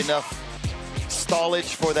to get enough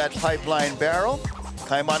stallage for that pipeline barrel.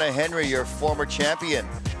 Kaimana Henry, your former champion,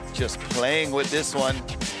 just playing with this one.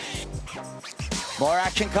 More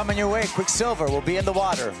action coming your way. Quicksilver will be in the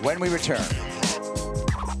water when we return.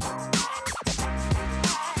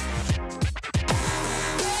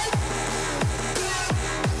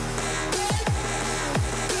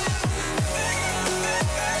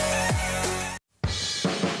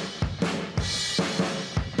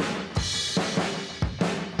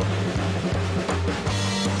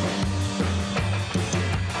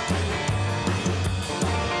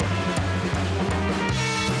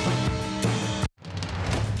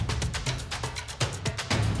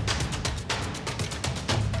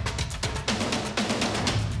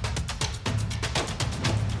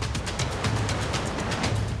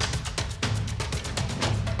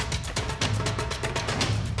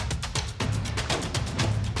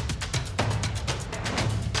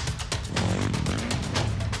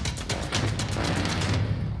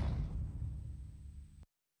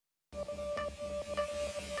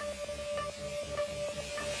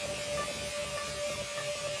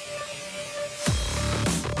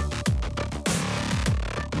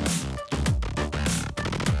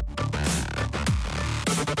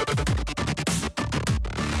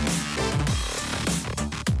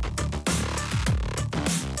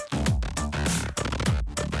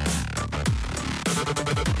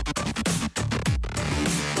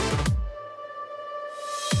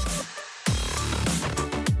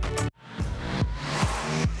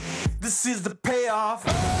 This is the payoff.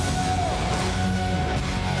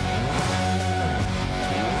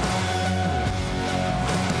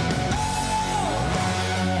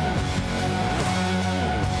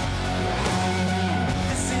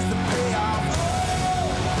 This is the payoff.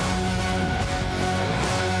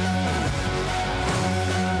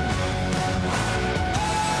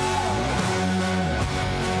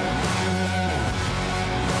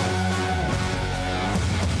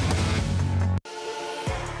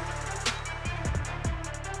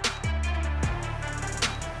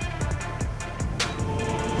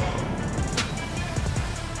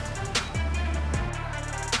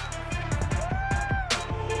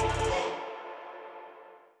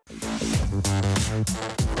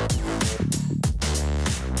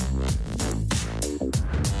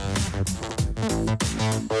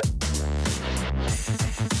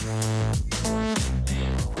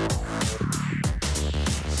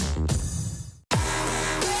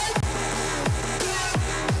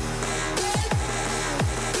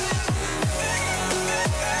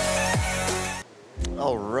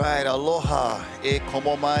 right, aloha, e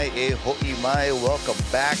komo mai, e ho'i mai. Welcome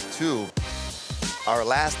back to our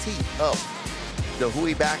last heat of the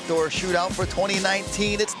Hui Backdoor Shootout for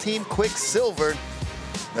 2019. It's Team Quicksilver.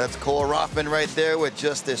 That's Cole Rothman right there with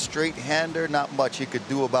just a straight hander. Not much he could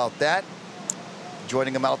do about that.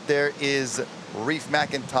 Joining him out there is Reef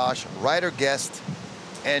McIntosh, Ryder Guest,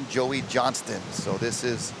 and Joey Johnston. So this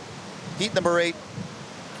is heat number 8,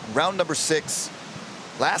 round number 6,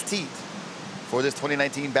 last heat for this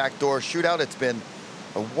 2019 Backdoor Shootout. It's been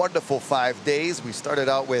a wonderful 5 days. We started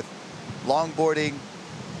out with longboarding,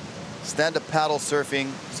 stand-up paddle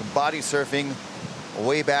surfing, some body surfing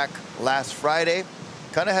way back last Friday.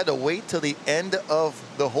 Kind of had to wait till the end of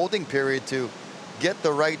the holding period to get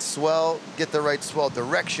the right swell,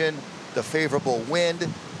 direction, the favorable wind,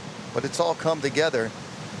 but it's all come together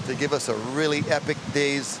to give us a really epic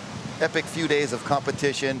few days of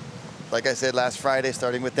competition. Like I said last Friday,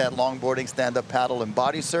 starting with that longboarding, stand-up paddle, and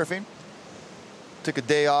body surfing. Took a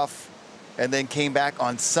day off and then came back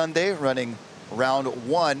on Sunday running round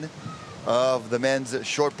 1 of the men's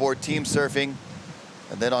shortboard team surfing.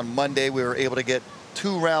 And then on Monday, we were able to get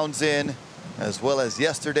 2 rounds in, as well as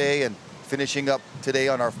yesterday, and finishing up today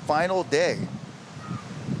on our final day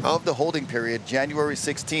of the holding period, January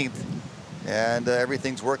 16th. And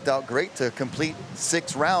everything's worked out great to complete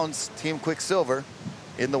 6 rounds. Team Quicksilver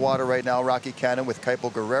in the water right now. Rocky Cannon with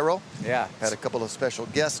Kaipo Guerrero. Yeah. Had a couple of special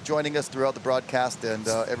guests joining us throughout the broadcast, and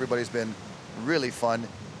everybody's been really fun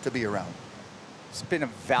to be around. It's been a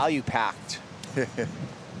value-packed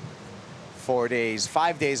 4 days,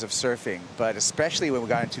 5 days of surfing, but especially when we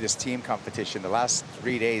got into this team competition, the last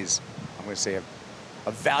 3 days, I'm going to say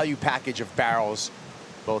a value package of barrels,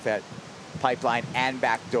 both at Pipeline and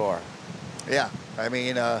Backdoor. Yeah, I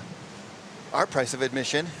mean, our price of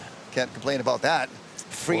admission, can't complain about that.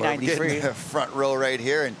 Free We're 93. getting the front row right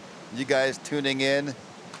here, and you guys tuning in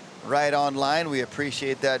right online, we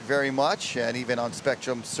appreciate that very much, and even on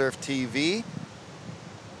Spectrum Surf TV.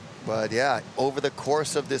 But yeah, over the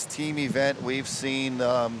course of this team event, we've seen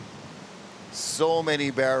so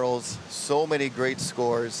many barrels, so many great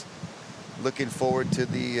scores. Looking forward to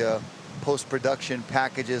the post-production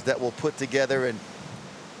packages that we'll put together and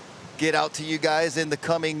get out to you guys in the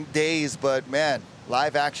coming days. But man,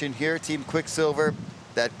 live action here, Team Quicksilver.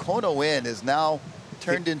 That Kona wind is now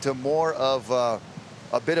turned into more of a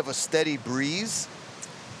bit of a steady breeze,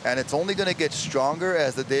 and it's only going to get stronger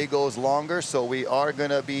as the day goes longer. So we are going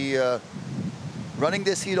to be running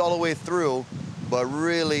this heat all the way through, but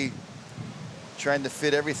really trying to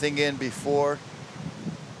fit everything in before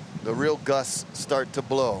the real gusts start to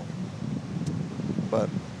blow. But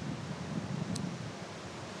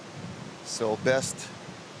so best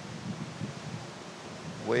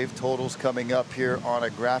wave totals coming up here on a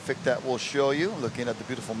graphic that we'll show you, looking at the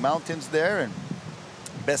beautiful mountains there. And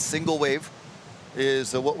best single wave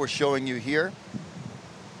is what we're showing you here.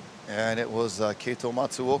 And it was Keito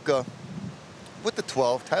Matsuoka with the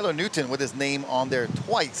 12. Tyler Newton with his name on there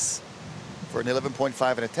twice for an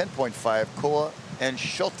 11.5 and a 10.5. Koa and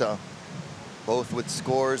Shota both with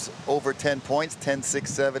scores over 10 points,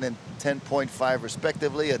 10.67 and 10.5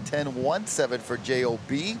 respectively. A 10.17 for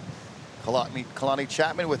JOB. Kalani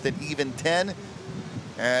Chapman with an even 10,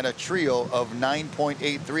 and a trio of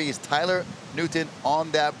 9.83s. Tyler Newton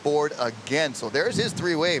on that board again. So there's his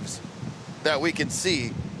 3 waves that we can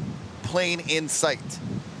see plain in sight.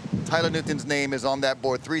 Tyler Newton's name is on that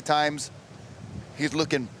board 3 times. He's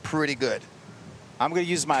looking pretty good. I'm going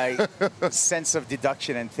to use my sense of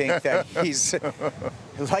deduction and think that he's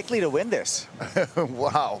likely to win this.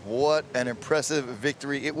 Wow, what an impressive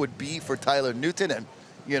victory it would be for Tyler Newton, and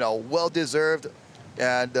you know, well-deserved,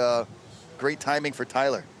 and great timing for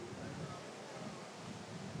Tyler.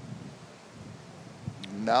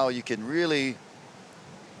 Now you can really,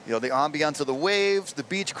 you know, the ambiance of the waves, the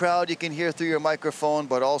beach crowd you can hear through your microphone,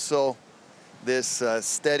 but also this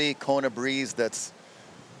steady Kona breeze that's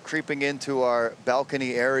creeping into our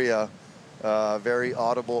balcony area, very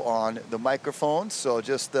audible on the microphone. So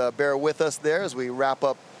just bear with us there as we wrap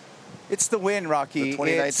up. It's the win, Rocky. The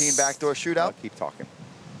 2019 Backdoor Shootout. I'll keep talking.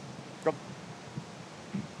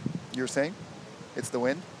 You were saying? It's the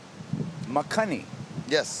wind? Makani.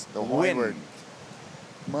 Yes, the Hawaiian word.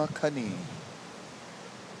 Makani.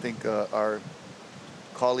 I think our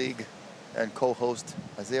colleague and co-host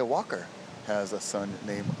Isaiah Walker has a son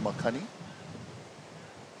named Makani.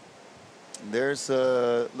 There's,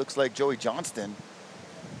 looks like Joey Johnston.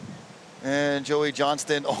 And Joey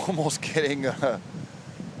Johnston almost getting a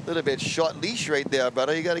little bit short leash right there,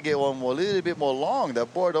 brother. You got to get one more, a little bit more long.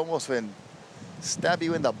 That board almost went stab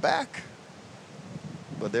you in the back.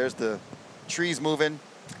 But there's the trees moving,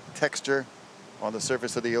 texture on the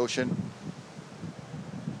surface of the ocean.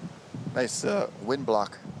 Nice wind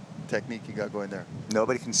block technique you got going there.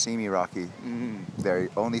 Nobody can see me, Rocky. They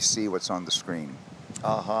only see what's on the screen.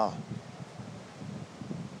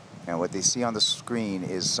 And what they see on the screen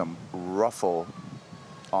is some ruffle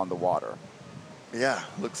on the water. Yeah,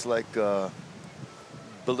 looks like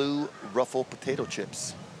blue ruffle potato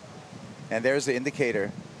chips. And there's the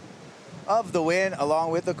indicator of the wind.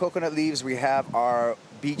 Along with the coconut leaves, we have our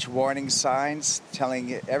beach warning signs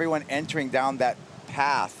telling everyone entering down that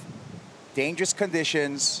path, dangerous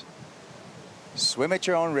conditions, swim at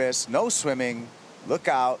your own risk, no swimming, look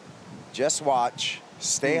out, just watch,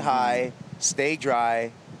 stay high, stay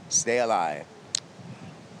dry, stay alive.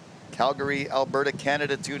 Calgary, Alberta,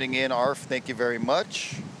 Canada tuning in. ARF, thank you very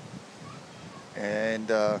much. And,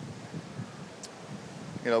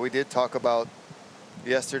 you know, we did talk about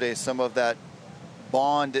yesterday some of that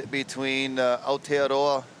bond between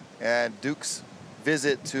Aotearoa and Duke's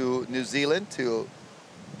visit to New Zealand to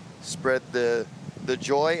spread the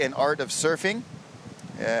joy and art of surfing.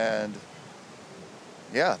 And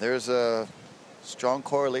yeah, there's a strong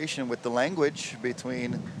correlation with the language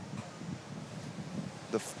between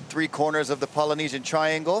the three corners of the Polynesian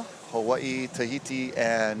Triangle, Hawaii, Tahiti,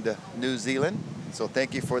 and New Zealand. So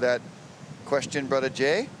thank you for that question, Brother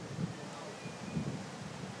Jay.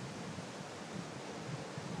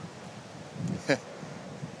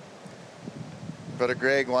 Brother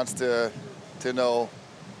Greg wants to know,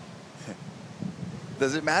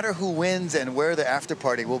 does it matter who wins and where the after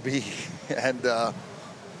party will be? And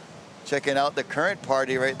checking out the current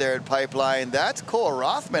party right there at Pipeline, that's Koa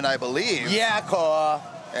Rothman, I believe. Yeah, Koa.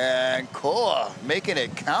 And Koa making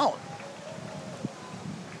it count.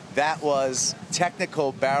 That was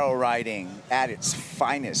technical barrel riding at its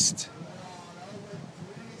finest.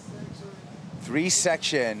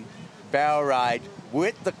 3-section barrel ride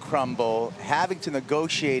with the crumble, having to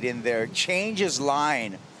negotiate in there, changes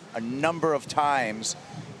line a number of times,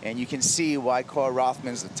 and you can see why Koa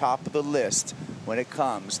Rothman's the top of the list when it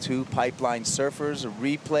comes to Pipeline surfers. A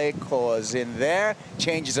replay, Koa's in there,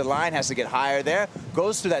 changes the line, has to get higher there,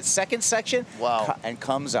 goes through that second section, and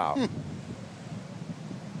comes out.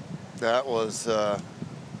 That was,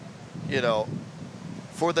 you know,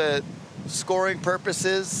 for the scoring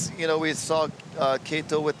purposes, you know, we saw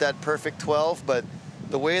Kato with that perfect 12, but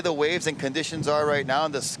the way the waves and conditions are right now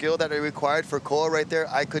and the skill that are required for Koa right there,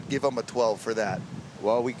 I could give him a 12 for that.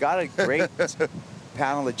 Well, we got a great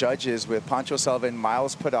panel of judges with Pancho Sullivan,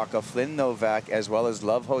 Miles Padaka, Flynn Novak, as well as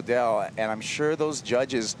Love Hodel, and I'm sure those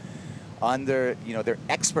judges under, you know, their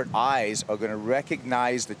expert eyes are going to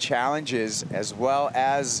recognize the challenges as well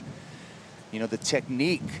as, you know, the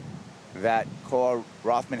technique that Koa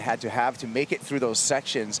Rothman had to have to make it through those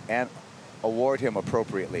sections and award him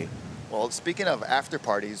appropriately. Well, speaking of after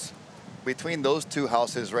parties, between those two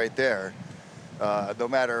houses right there, no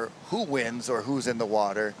matter who wins or who's in the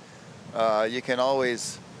water, you can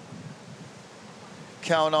always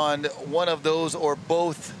count on one of those or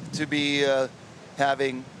both to be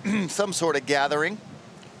having some sort of gathering.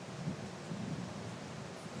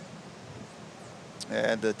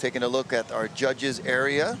 And taking a look at our judges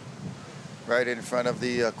area right in front of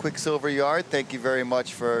the Quicksilver yard. Thank you very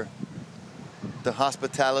much for the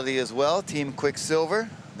hospitality as well, Team Quicksilver.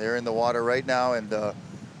 They're in the water right now, and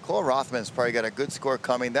Koa Rothman's probably got a good score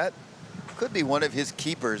coming. That could be one of his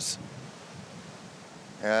keepers,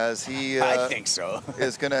 as he I think so.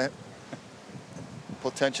 is going to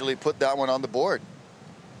potentially put that one on the board.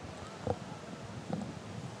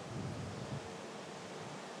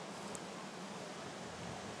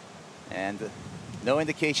 And no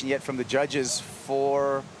indication yet from the judges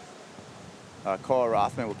for Koa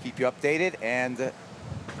Rothman. We'll keep you updated. And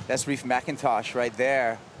that's Reef McIntosh right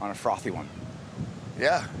there on a frothy one.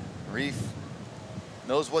 Yeah, Reef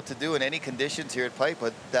knows what to do in any conditions here at Pipe,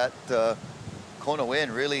 but that Kona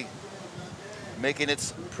wind really making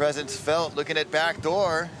its presence felt. Looking at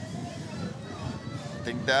backdoor, I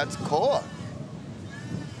think that's Koa.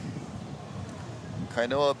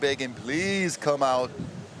 Kainoa begging, please come out.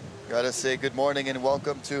 Gotta say good morning and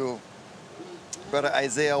welcome to Brother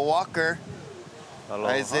Isaiah Walker. Hello.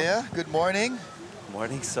 Isaiah, good morning.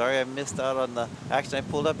 Morning. Sorry I missed out on the action. I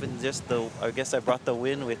pulled up and just I guess I brought the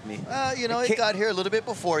wind with me. You know, it got here a little bit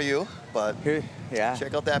before you, but yeah.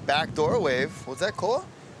 Check out that backdoor wave. Was that Koa?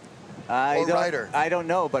 I don't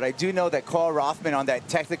know, but I do know that Koa Rothman on that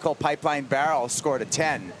technical Pipeline barrel scored a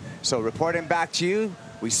 10. So reporting back to you,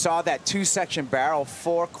 we saw that 2-section barrel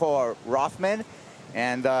for Koa Rothman,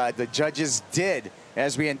 and the judges did,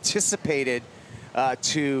 as we anticipated,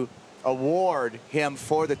 to award him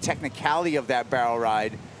for the technicality of that barrel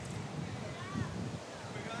ride.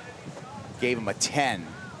 gave him a 10.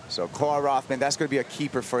 So Cora Rothman, that's going to be a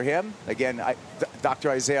keeper for him. Again, Dr.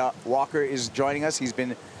 Isaiah Walker is joining us. He's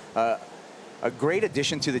been a great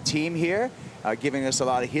addition to the team here, giving us a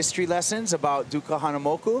lot of history lessons about Duka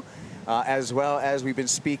Hanamoku, as well as we've been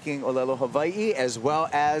speaking Olelo Hawaii, as well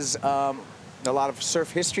as a lot of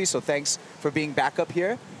surf history. So thanks for being back up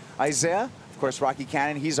here. Isaiah, of course, Rocky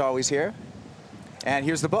Cannon, he's always here. And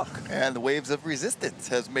here's the book. And the Waves of Resistance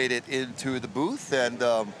has made it into the booth, and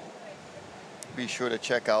be sure to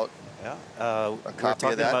check out a We're copy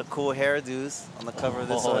talking of that. about cool hairdos. On the cover of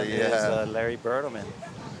this one is Larry Bertelman.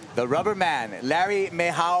 The rubber man, Larry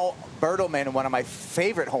Mehau Bertelman, one of my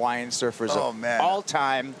favorite Hawaiian surfers of all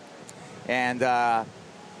time. And I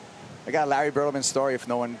got a Larry Bertelman story if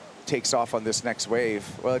no one takes off on this next wave.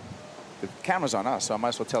 Well, the camera's on us, so I might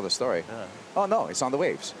as well tell the story. Yeah. Oh, no, it's on the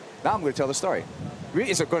waves. Now I'm going to tell the story.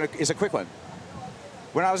 It's a quick one.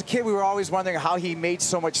 When I was a kid, we were always wondering how he made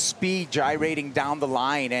so much speed gyrating down the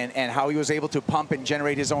line and how he was able to pump and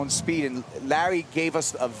generate his own speed. And Larry gave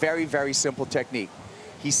us a very, very simple technique.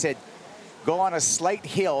 He said, go on a slight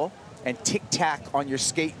hill and tic-tac on your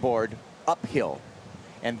skateboard uphill.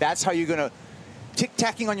 And that's how you're going to...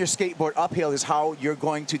 Tic-tacking on your skateboard uphill is how you're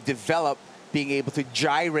going to develop being able to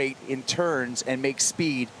gyrate in turns and make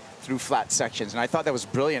speed through flat sections. And I thought that was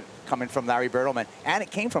brilliant coming from Larry Bertelman. And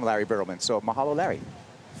it came from Larry Bertelman. So mahalo, Larry.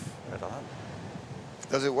 Right on.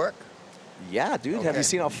 Does it work? Yeah, dude. Okay. Have you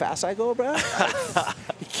seen how fast I go, bro?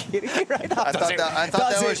 You kidding me right now? I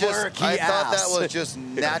thought that was just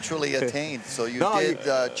naturally attained. So you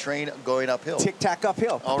did train going uphill. Tic-tac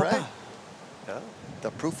uphill. All right. Yeah.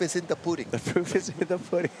 The proof is in the pudding. The proof is in the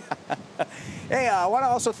pudding. Hey, I want to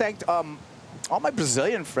also thank all my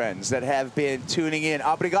Brazilian friends that have been tuning in.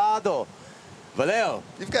 Obrigado. Valeu.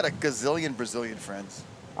 You've got a gazillion Brazilian friends.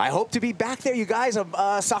 I hope to be back there, you guys.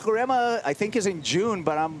 Saquarema, I think, is in June,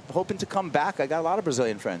 but I'm hoping to come back. I got a lot of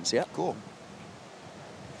Brazilian friends. Yeah. Cool.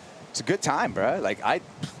 It's a good time, bro. Like,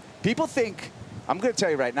 people think, I'm going to tell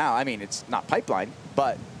you right now, I mean, it's not pipeline,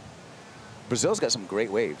 but Brazil's got some great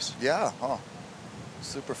waves. Yeah. Oh.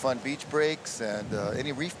 Super fun beach breaks and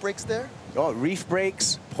any reef breaks there? Oh, reef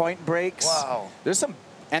breaks, point breaks. Wow. There's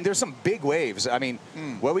some big waves. I mean,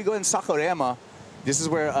 where we go in Saquarema, this is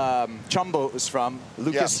where Chumbo is from,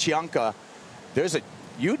 Lucas Chianca.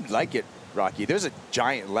 You'd like it, Rocky. There's a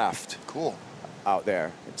giant left. Cool. Out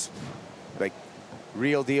there. It's like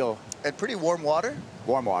real deal. And pretty warm water?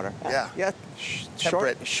 Warm water. Yeah. Yeah.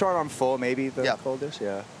 Short on full, maybe the coldest.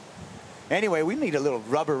 Yeah. Anyway, we need a little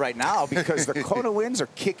rubber right now because the Kona winds are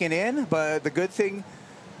kicking in. But the good thing,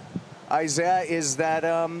 Isaiah, is that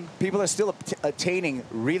people are still attaining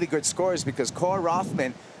really good scores because Cora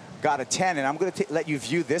Rothman got a 10. And I'm going to let you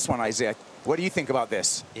view this one, Isaiah. What do you think about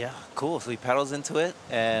this? Yeah, cool. So he paddles into it.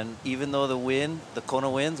 And even though the Kona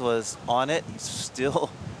winds was on it, he still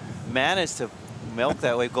managed to milk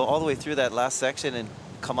that way, go all the way through that last section and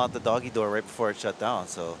come out the doggy door right before it shut down.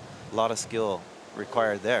 So a lot of skill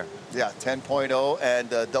required there. Yeah, 10.0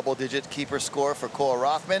 and a double-digit keeper score for Cora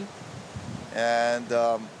Rothman. And,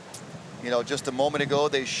 you know, just a moment ago,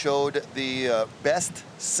 they showed the best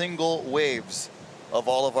single waves of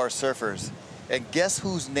all of our surfers. And guess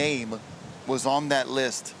whose name was on that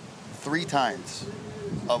list 3 times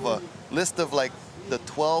of a list of like the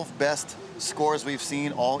 12 best scores we've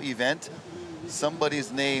seen all event?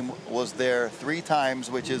 Somebody's name was there 3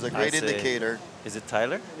 times, which is a great indicator. Is it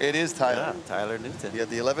Tyler? It is Tyler. Yeah, Tyler Newton. He had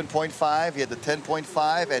the 11.5, he had the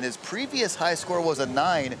 10.5, and his previous high score was a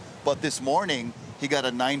 9, but this morning he got a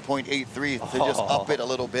 9.83 to just up it a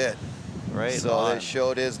little bit. Right. So they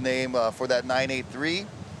showed his name for that 9.83.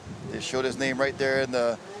 They showed his name right there in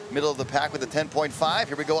the middle of the pack with the 10.5.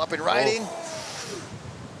 Here we go, up and riding.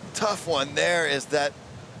 Tough one there is that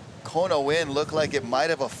Kona wind looked like it might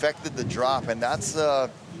have affected the drop, and that's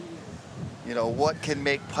you know, what can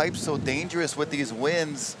make pipes so dangerous with these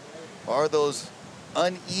winds are those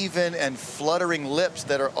uneven and fluttering lips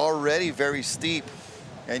that are already very steep,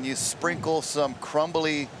 and you sprinkle some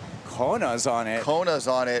crumbly Konas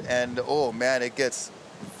on it, and oh man, it gets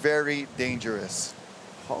very dangerous.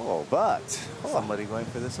 Oh, but somebody going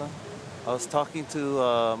for this one? I was talking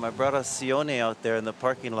to my brother Sione out there in the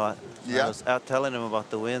parking lot. Yeah. I was out telling him about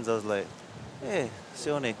the winds. I was like, hey,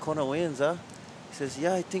 Sione, Kona winds, huh? He says,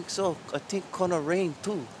 yeah, I think so. I think Kona rain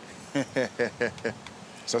too.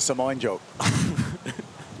 So Samoan joke.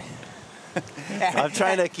 I'm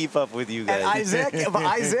trying to keep up with you guys. And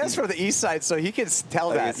Isaiah's from the east side, so he can tell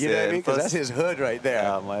that. You know what I mean? Because that's his hood right there.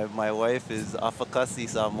 Yeah, my wife is Afakasi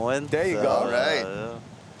Samoan. There you go. All right.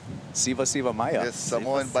 Siva Maya. Yes,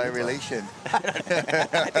 Samoan by relation.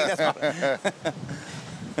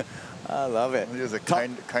 I love it. There's a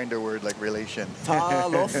kinder word like relation.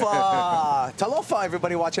 Talofa. Talofa,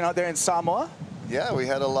 everybody watching out there in Samoa. Yeah, we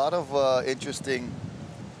had a lot of interesting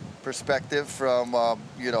perspective from,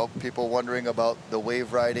 you know, people wondering about the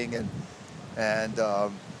wave riding and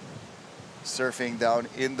surfing down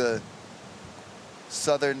in the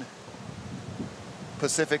southern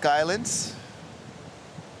Pacific Islands.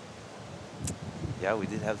 Yeah, we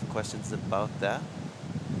did have questions about that.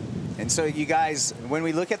 And so you guys, when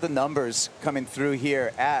we look at the numbers coming through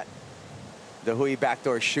here at the Hui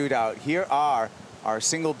Backdoor Shootout, here are our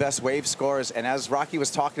single best wave scores. And as Rocky was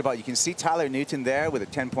talking about, you can see Tyler Newton there with a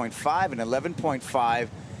 10.5 and 11.5,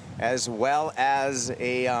 as well as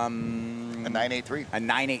a 983. A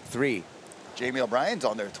 983. Jamie O'Brien's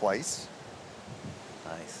on there twice.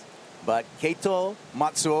 Nice. But Keito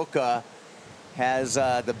Matsuoka has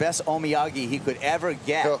the best omiyagi he could ever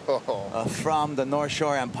get from the North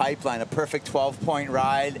Shore and Pipeline. A perfect 12-point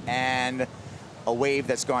ride and a wave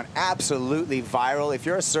that's gone absolutely viral. If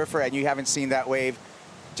you're a surfer and you haven't seen that wave,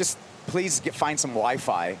 just please find some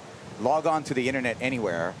Wi-Fi, log on to the internet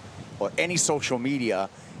anywhere or any social media,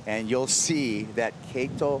 and you'll see that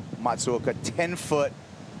Keito Matsuoka 10-foot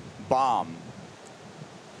bomb.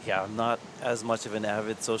 Yeah, I'm not as much of an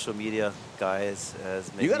avid social media guy as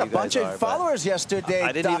maybe you got a bunch guys of followers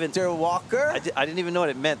yesterday, Dr. Walker. I didn't even know what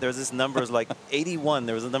it meant. There was this number, it was like 81.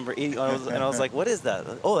 There was a number 80, and I was like, what is that?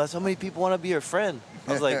 Oh, that's how many people want to be your friend.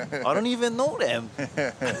 I was like, I don't even know them.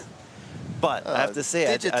 But I have to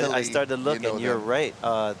say, I started to look, and you're right.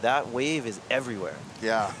 That wave is everywhere.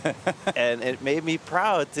 Yeah. And it made me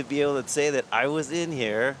proud to be able to say that I was in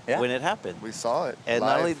here when it happened. We saw it And live.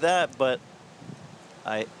 not only that, but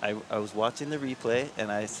I was watching the replay,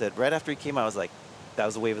 and I said, right after he came out, I was like, that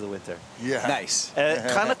was the wave of the winter. Yeah. Nice.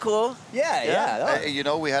 Kind of cool. Yeah. You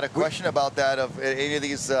know, we had a question about that of any of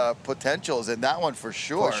these potentials, and that one for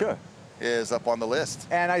sure. Is up on the list.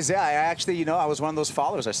 And Isaiah, I actually, you know, I was one of those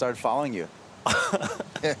followers. I started following you.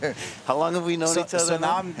 How long have we known each other? So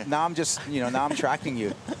now I'm just, you know, now I'm tracking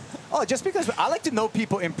you. Oh, just because I like to know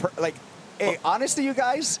people in like, hey, honestly, you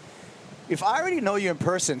guys, if I already know you in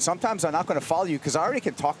person, sometimes I'm not going to follow you because I already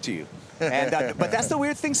can talk to you. And but that's the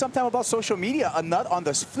weird thing sometimes about social media. On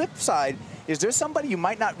the flip side, is there somebody you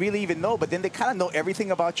might not really even know, but then they kind of know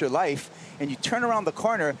everything about your life, and you turn around the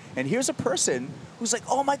corner, and here's a person who's like,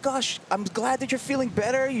 oh my gosh, I'm glad that you're feeling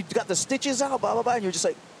better. You got the stitches out, blah, blah, blah. And you're just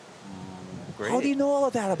like, how do you know all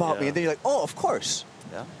of that about me? And then you're like, oh, of course.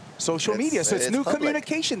 Yeah. Social media. So it's new public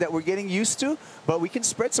communication that we're getting used to, but we can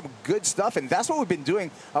spread some good stuff. And that's what we've been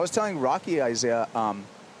doing. I was telling Rocky, Isaiah,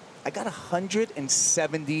 I got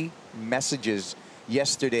 170 messages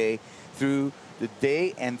yesterday through the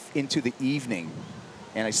day and into the evening.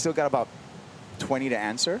 And I still got about 20 to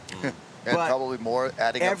answer. And probably more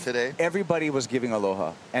adding up today. Everybody was giving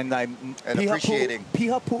aloha. And I'm appreciating.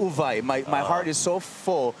 Piha pu'uvai. My heart is so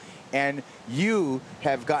full. And you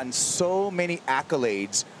have gotten so many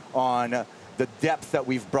accolades on the depth that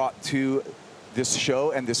we've brought to this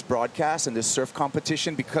show and this broadcast and this surf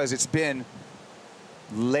competition, because it's been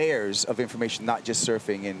layers of information, not just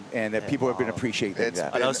surfing, and that people have been appreciating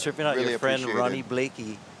that. When I was tripping out, really your friend Ronnie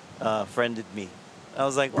Blakey friended me. I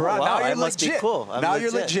was like, oh, Bro, wow, now that must be cool. Now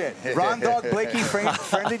you're legit. Ron Dog Blakey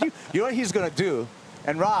friended you. You know what he's going to do?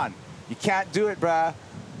 And Ron, you can't do it, bruh.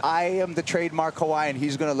 I am the trademark Hawaiian.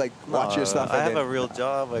 He's going to like watch your stuff. I have a real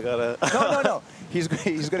job. I got to... No. He's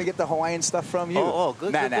going to get the Hawaiian stuff from you. Oh,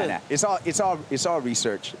 good, Nah. It's all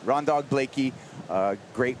research. Ron Dog Blakey,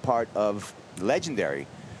 great part of legendary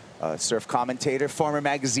surf commentator, former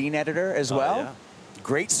magazine editor as well. Yeah.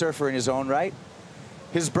 Great surfer in his own right.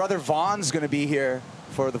 His brother Vaughn's going to be here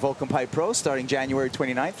for the Vulcan Pipe Pro starting January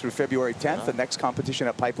 29th through February 10th, the next competition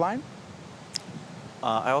at Pipeline.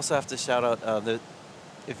 I also have to shout out,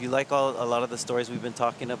 if you like a lot of the stories we've been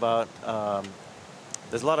talking about,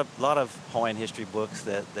 there's a lot of Hawaiian history books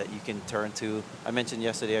that you can turn to. I mentioned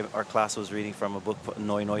yesterday our class was reading from a book,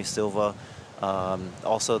 Noi Silva.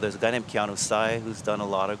 Also, there's a guy named Keanu Sai who's done a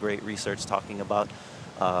lot of great research talking about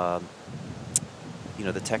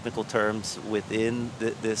the technical terms within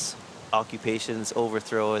this occupation's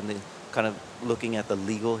overthrow, and kind of looking at the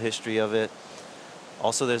legal history of it.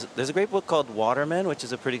 Also, there's a great book called Watermen, which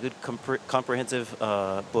is a pretty good comprehensive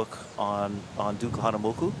book on Duke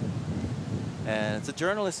Hanamoku. And it's a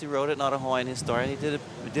journalist who wrote it, not a Hawaiian historian. He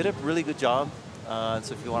did a really good job.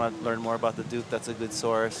 So if you want to learn more about the Duke, that's a good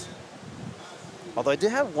source. Although I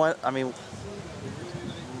did have a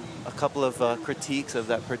couple of critiques of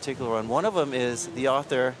that particular one. One of them is the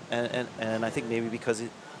author, and I think maybe because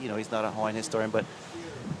he's not a Hawaiian historian, but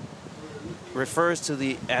refers to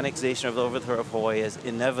the annexation of the overthrow of Hawaii as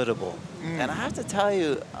inevitable. And I have to tell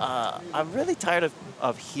you, I'm really tired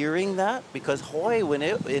of hearing that, because Hawaii, when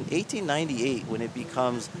in 1898, when it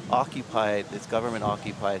becomes occupied, its government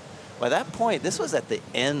occupied, by that point, this was at the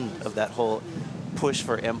end of that whole push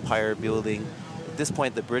for empire building. At this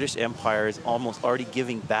point, the British Empire is almost already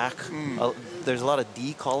giving back. There's a lot of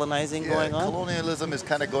decolonizing going on. Colonialism is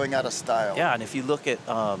kind of going out of style. Yeah, and if you look at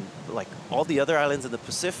like all the other islands in the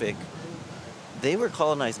Pacific, they were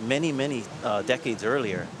colonized many, many decades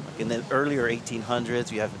earlier. Like in the earlier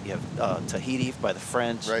 1800s, you have Tahiti by the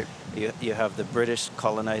French. Right. You have the British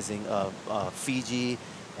colonizing Fiji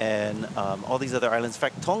and all these other islands. In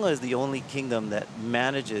fact, Tonga is the only kingdom that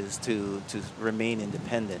manages to remain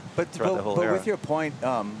independent throughout the whole era. But with your point,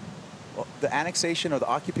 the annexation or the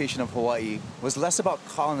occupation of Hawaii was less about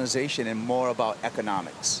colonization and more about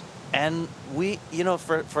economics. And we, you know,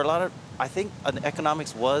 for a lot of, I think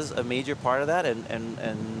economics was a major part of that,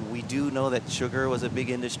 and we do know that sugar was a big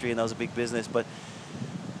industry and that was a big business, but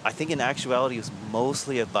I think in actuality it was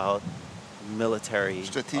mostly about military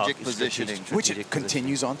strategic positioning, which it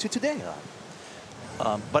continues on to today.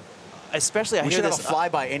 But especially, I we hear should this, have a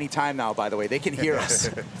flyby any time now. By the way, they can hear us.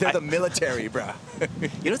 They're the military, bro. You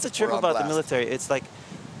know what's the trip about the military? It's like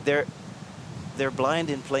they're blind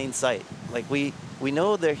in plain sight. Like we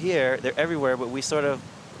know they're here, they're everywhere, but we sort of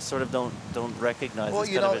don't recognize. Well,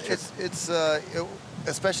 it's you kind know, of a trip.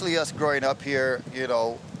 especially us growing up here, you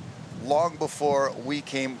know, long before we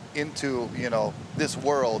came into, you know, this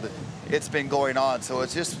world, it's been going on. So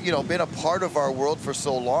it's just, you know, been a part of our world for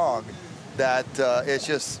so long that it's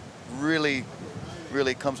just really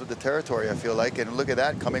comes with the territory, I feel like. And look at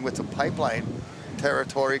that, coming with some pipeline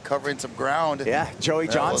territory, covering some ground. Yeah, Joey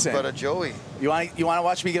Johnson. But a Joey. You want to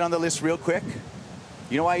watch me get on the list real quick?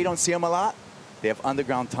 You know why you don't see them a lot? They have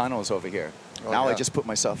underground tunnels over here. Now I just put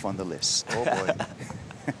myself on the list. Oh boy.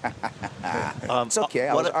 It's okay.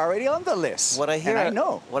 I was already on the list. What I hear, and I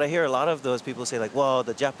know. What I hear a lot of those people say, like, well,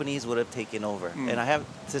 the Japanese would have taken over. And I have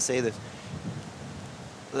to say this,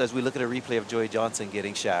 as we look at a replay of Joey Johnson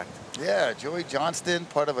getting shacked. Yeah, Joey Johnston,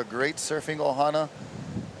 part of a great surfing ohana,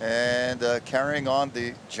 and carrying on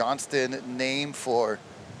the Johnston name for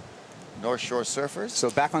North Shore surfers.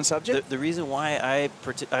 So back on subject? The reason why I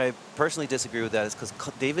personally disagree with that is because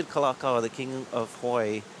David Kalakaua, the king of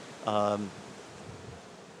Hawaii,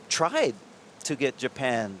 tried to get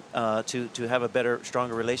Japan to have a better,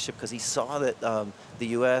 stronger relationship, because he saw that the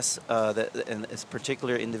U.S. And in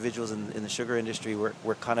particular individuals in the sugar industry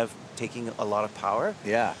were kind of taking a lot of power.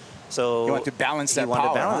 Yeah. So he wanted to balance that He wanted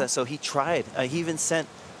power, to balance huh? that. So he tried. He even sent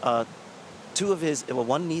two of his,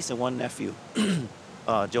 one niece and one nephew,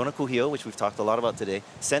 Jonah Kuhio, which we've talked a lot about today,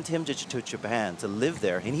 sent him to Japan to live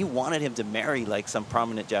there, and he wanted him to marry like some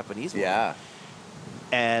prominent Japanese woman. Yeah.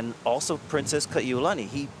 And also Princess Kaiulani.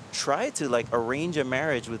 He tried to like arrange a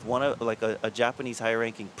marriage with one of like a Japanese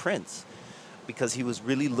high-ranking prince, because he was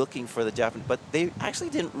really looking for the Japanese, but they actually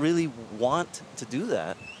didn't really want to do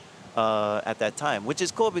that at that time, which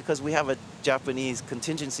is cool because we have a Japanese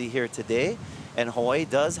contingency here today, and Hawaii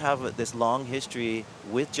does have this long history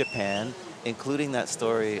with Japan, including that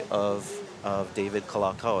story of David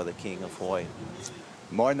Kalakaua, the king of Hawaii.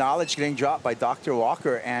 More knowledge getting dropped by Dr.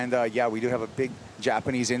 Walker, and yeah, we do have a big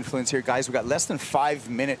Japanese influence here. Guys, we got less than 5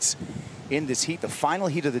 minutes in this heat, the final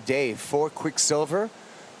heat of the day for Quicksilver.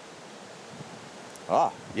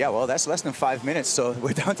 Oh, yeah, well, that's less than 5 minutes, so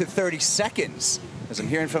we're down to 30 seconds, as I'm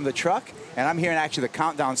hearing from the truck, and I'm hearing actually the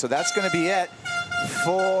countdown, so that's going to be it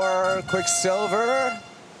for Quicksilver.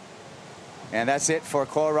 And that's it for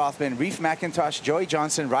Cole Rothman, Reef McIntosh, Joey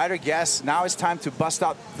Johnson, Ryder Guest. Now it's time to bust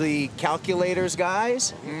out the calculators,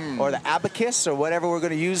 guys, or the abacus, or whatever we're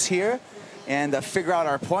going to use here, and figure out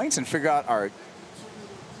our points and figure out our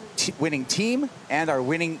winning team and our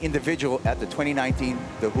winning individual at the 2019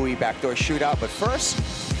 the Hui Backdoor Shootout. But first,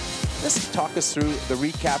 let's talk us through the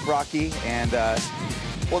recap, Rocky. And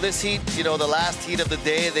well, this heat, you know, the last heat of the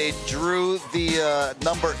day, they drew the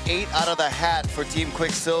number 8 out of the hat for Team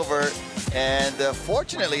Quicksilver. And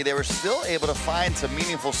fortunately, they were still able to find some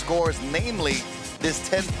meaningful scores, namely this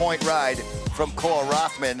 10-point ride from Koa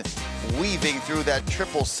Rothman, weaving through that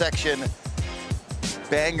triple section.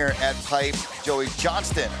 Banger at pipe. Joey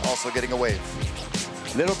Johnston also getting a wave.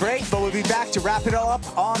 Little break, but we'll be back to wrap it all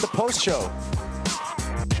up on the post show.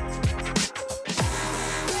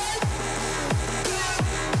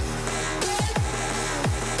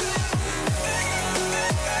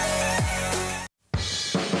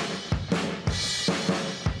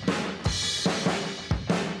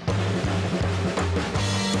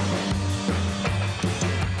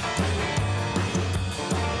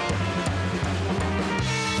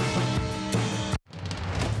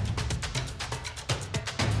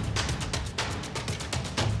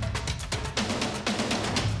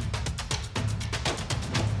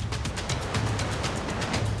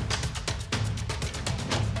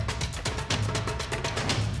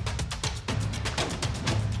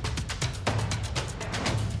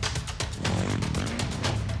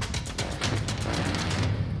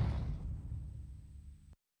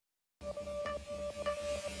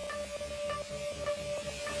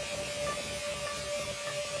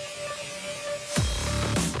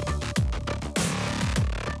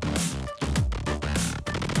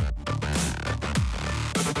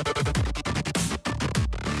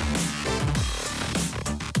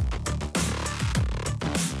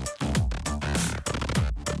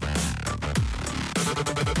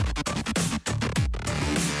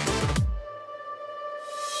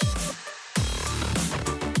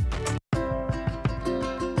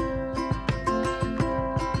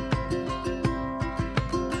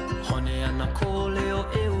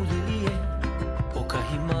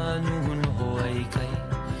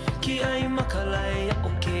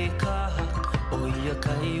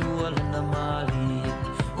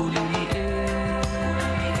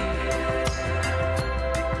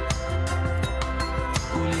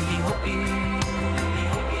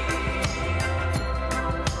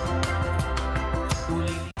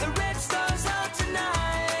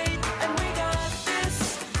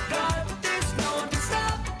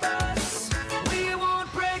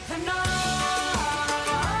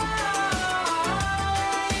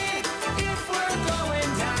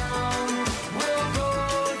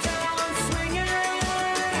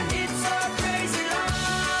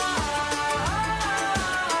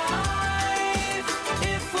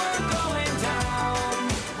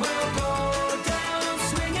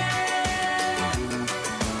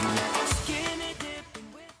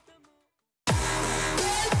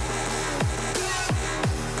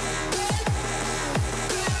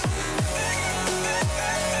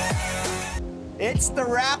 It's the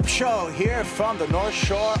wrap show here from the North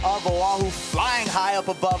Shore of Oahu, flying high up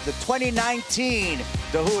above the 2019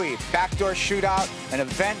 the Hui Backdoor Shootout, an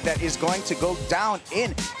event that is going to go down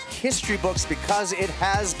in history books because it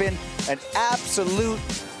has been an absolute,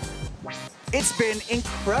 it's been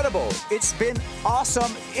incredible, it's been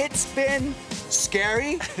awesome, it's been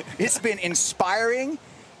scary, it's been inspiring,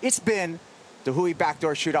 it's been the Hui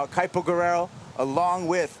Backdoor Shootout. Kaipo Guerrero, along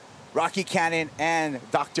with Rocky Cannon and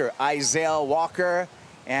Dr. Isaiah Walker,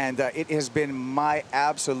 and it has been my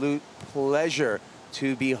absolute pleasure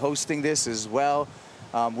to be hosting this as well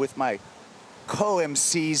with my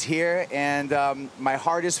co-MCs here, and my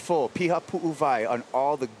heart is full. Piha pu'uvai on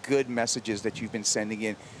all the good messages that you've been sending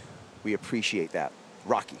in. We appreciate that.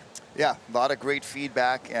 Rocky. Yeah, a lot of great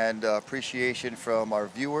feedback and appreciation from our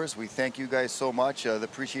viewers. We thank you guys so much. The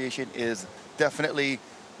appreciation is definitely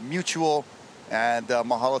mutual. And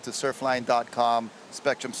mahalo to surfline.com,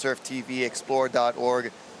 Spectrum Surf TV,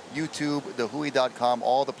 explore.org, YouTube, thehui.com,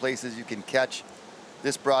 all the places you can catch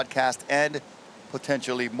this broadcast and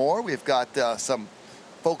potentially more. We've got some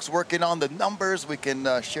folks working on the numbers. We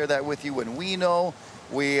can share that with you when we know.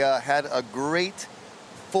 We had a great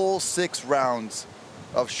full 6 rounds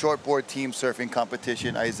of shortboard team surfing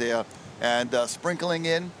competition, Isaiah, and sprinkling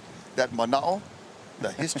in that mana'o,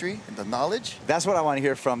 the history and the knowledge. That's what I want to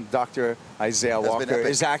hear from Dr. Isaiah Walker,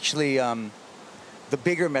 is actually the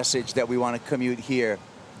bigger message that we want to commute here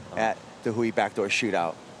at the Hui Backdoor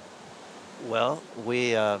Shootout. Well,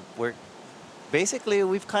 we're basically,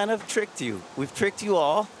 we've kind of tricked you. We've tricked you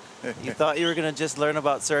all. You thought you were going to just learn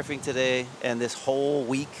about surfing today, and this whole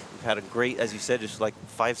week we've had a great, as you said, just like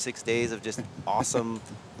 5-6 days of just awesome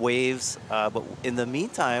waves. But in the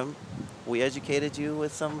meantime, we educated you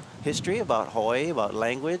with some history about Hawaii, about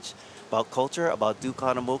language, about culture, about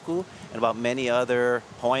Dukanamoku, and about many other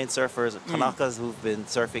Hawaiian surfers, Kanakas, who've been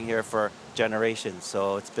surfing here for generations.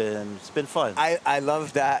 So it's been fun. I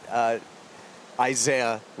love that,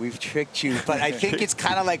 Isaiah. We've tricked you, but I think it's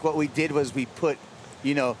kind of like what we did was we put,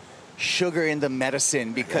 you know, sugar in the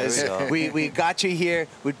medicine, because we got you here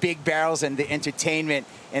with big barrels and the entertainment,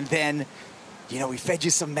 and then, you know, we fed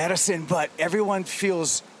you some medicine, but everyone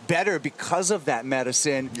feels better because of that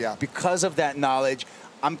medicine, because of that knowledge.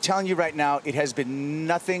 I'm telling you right now, it has been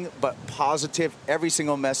nothing but positive, every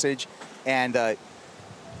single message. And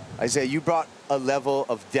Isaiah, you brought a level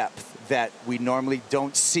of depth that we normally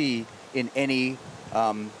don't see in any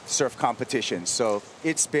surf competition. So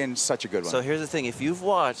it's been such a good one. So here's the thing. If you've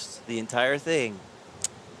watched the entire thing,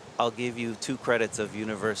 I'll give you 2 credits of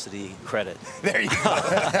university credit. There you go.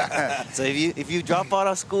 So if you drop out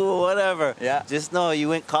of school or whatever, just know you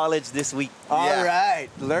went college this week. All right.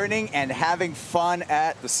 Learning and having fun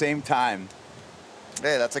at the same time.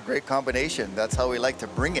 Hey, that's a great combination. That's how we like to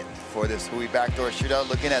bring it for this Hui Backdoor Shootout.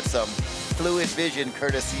 Looking at some fluid vision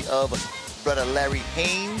courtesy of brother Larry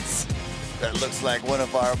Haynes. That looks like one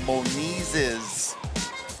of our Monizes.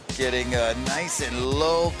 Getting nice and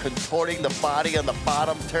low, contorting the body on the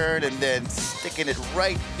bottom turn, and then sticking it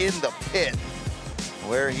right in the pit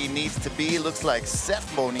where he needs to be. Looks like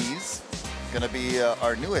Seth Moniz gonna be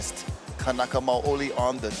our newest Kanaka Maoli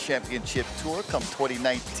on the championship tour come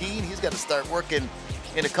 2019. He's got to start working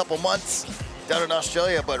in a couple months down in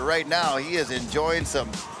Australia, but right now he is enjoying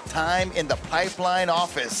some time in the Pipeline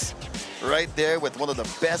office right there with one of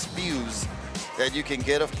the best views that you can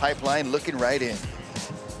get of Pipeline, looking right in.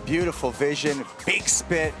 Beautiful vision, big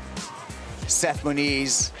spit. Seth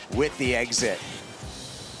Moniz with the exit.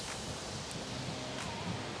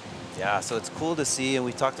 Yeah, so it's cool to see, and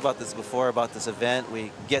we talked about this before about this event.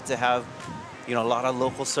 We get to have, you know, a lot of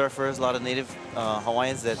local surfers, a lot of native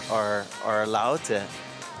Hawaiians that are allowed to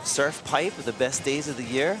surf pipe the best days of the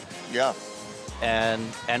year. Yeah.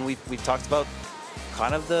 And we've talked about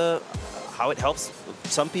kind of how it helps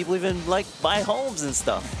some people even like buy homes and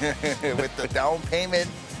stuff. With the down payment,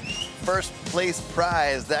 first place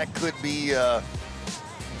prize, that could be a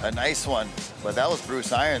nice one. But that was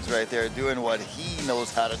Bruce Irons right there doing what he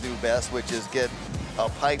knows how to do best, which is get a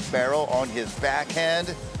pipe barrel on his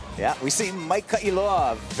backhand. Yeah, we see Mike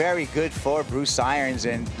Ka'iloa, very good for Bruce Irons,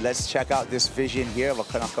 and let's check out this vision here of a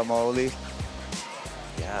Kanaka Maoli.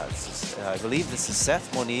 Yeah, I believe this is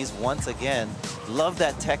Seth Moniz once again. Love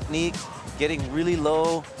that technique, getting really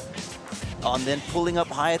low, and then pulling up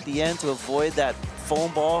high at the end to avoid that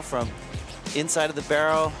foam ball from inside of the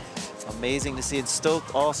barrel. Amazing to see, and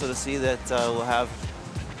stoked also to see that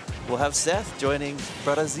we'll have Seth joining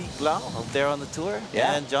Brother Zeke Lau out there on the tour,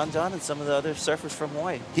 Yeah. and John and some of the other surfers from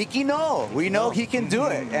Hawaii. Hiki no, we know he can do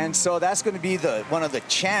it, and so that's going to be one of the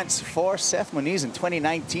chants for Seth Moniz in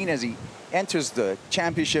 2019 as he enters the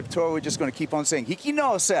championship tour. We're just going to keep on saying Hiki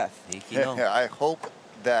no, Seth. Hiki no. I hope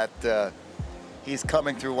that he's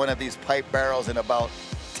coming through one of these pipe barrels in about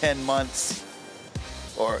 10 months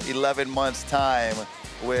or 11 months time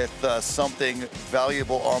with something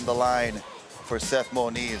valuable on the line for Seth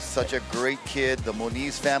Moniz. Such a great kid. The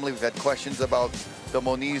Moniz family, we've had questions about the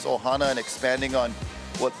Moniz Ohana and expanding on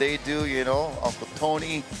what they do, you know. Uncle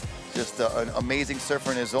Tony, just an amazing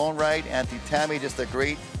surfer in his own right. Auntie Tammy, just a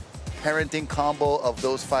great parenting combo of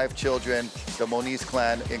those 5 children. The Moniz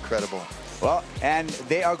clan, incredible. Well, and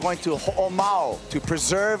they are going to ho'omau, to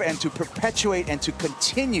preserve and to perpetuate and to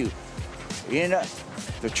continue in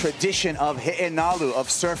the tradition of He'enalu, of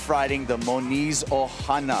surf riding, the Moniz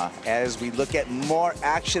Ohana. As we look at more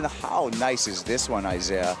action, how nice is this one,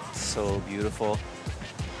 Isaiah? So beautiful.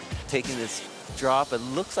 Taking this drop, it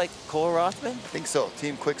looks like Cole Rothman. I think so.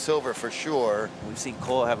 Team Quicksilver for sure. We've seen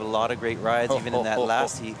Cole have a lot of great rides. Even in that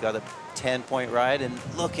last heat, got a 10-point ride. And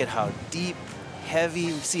look at how deep, heavy.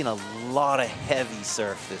 We've seen a lot of heavy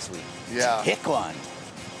surf this week. Yeah. Pick one.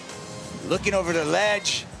 Looking over the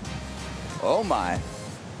ledge. Oh my.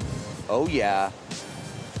 Oh yeah.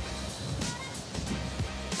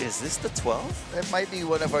 Is this the 12? It might be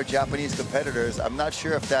one of our Japanese competitors. I'm not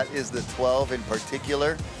sure if that is the 12 in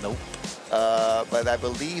particular. Nope. But I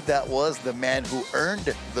believe that was the man who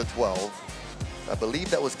earned the 12. I believe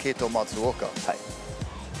that was Keito Matsuoka.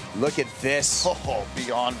 Look at this. Oh,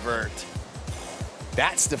 beyond vert.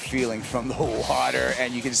 That's the feeling from the water,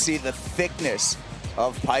 and you can see the thickness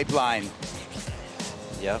of pipeline.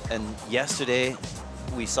 Yep, and yesterday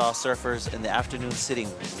we saw surfers in the afternoon sitting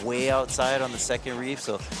way outside on the second reef.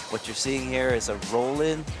 So what you're seeing here is a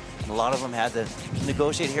roll-in, and a lot of them had to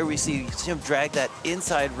negotiate. Here we see him drag that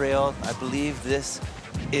inside rail. I believe this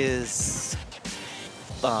is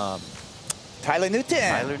Tyler Newton.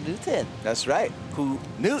 Tyler Newton. That's right. Who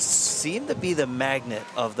seemed to be the magnet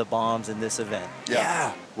of the bombs in this event.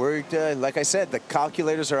 Yeah. We're, like I said, the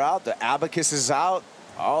calculators are out, the abacus is out,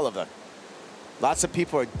 all of them. Lots of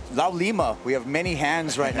people are, Lau Lima, we have many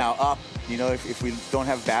hands right now up, you know, if we don't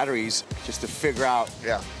have batteries, just to figure out.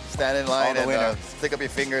 Yeah, stand in line and stick up your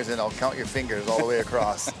fingers and I'll count your fingers all the way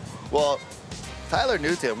across. Well, Tyler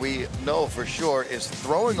Newton, we know for sure, is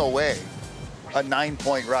throwing away a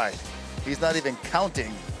 9-point ride. He's not even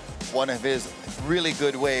counting one of his really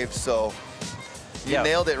good waves, so you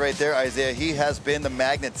nailed it right there, Isaiah. He has been the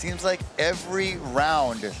magnet. Seems like every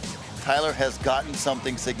round, Tyler has gotten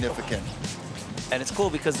something significant. And it's cool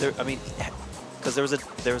because the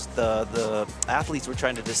athletes were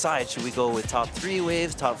trying to decide, should we go with top 3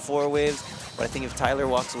 waves, top 4 waves? But I think if Tyler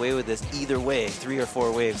walks away with this, either way, 3 or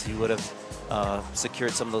 4 waves, he would have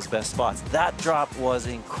secured some of those best spots. That drop was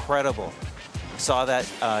incredible. We saw that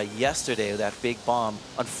yesterday, that big bomb.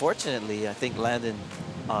 Unfortunately, I think Landon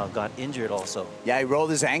got injured also. Yeah, he rolled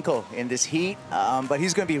his ankle in this heat, but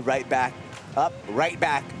he's going to be right back up, right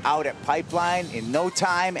back out at Pipeline in no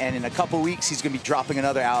time, and in a couple weeks he's going to be dropping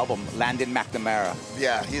another album, Landon McNamara.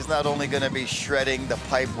 Yeah, he's not only going to be shredding the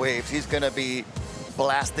pipe waves, he's going to be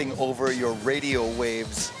blasting over your radio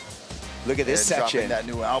waves. Look at this section. Dropping that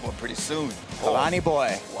new album pretty soon. Kalani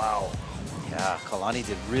boy. Wow. Yeah, Kalani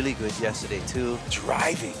did really good yesterday too.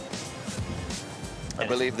 Driving. I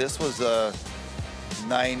believe this was a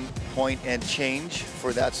 9-point and change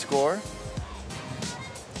for that score.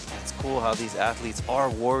 It's cool how these athletes are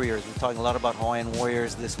warriors. We're talking a lot about Hawaiian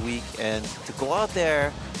warriors this week, and to go out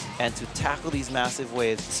there and to tackle these massive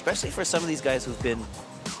waves, especially for some of these guys who've been,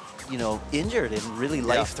 you know, injured and really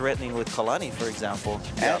life-threatening with Kalani, for example,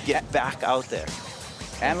 and get back out there.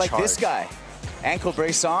 And like this guy, ankle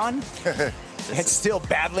brace on, and still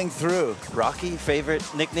battling through. Rocky, favorite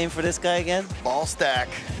nickname for this guy again? Ball stack.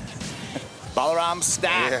 Balaram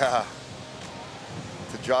stack. Yeah.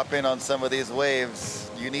 To drop in on some of these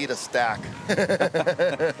waves, you need a stack.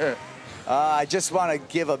 I just want to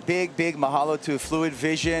give a big, big mahalo to Fluid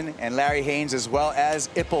Vision and Larry Haynes, as well as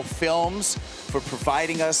Ipple Films, for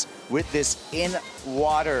providing us with this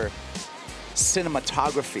in-water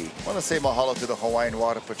cinematography. I want to say mahalo to the Hawaiian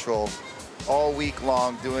Water Patrol all week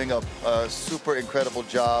long, doing a super incredible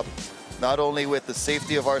job, not only with the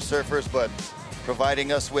safety of our surfers, but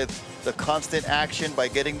providing us with the constant action by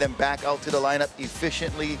getting them back out to the lineup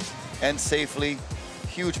efficiently and safely.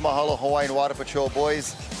 Huge mahalo, Hawaiian Water Patrol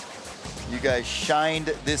boys. You guys shined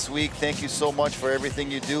this week. Thank you so much for everything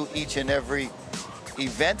you do each and every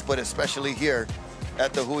event, but especially here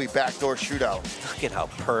at the Hui Backdoor Shootout. Look at how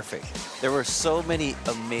perfect. There were so many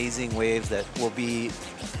amazing waves that will be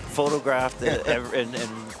photographed and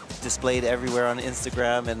displayed everywhere on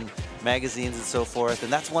Instagram and magazines and so forth.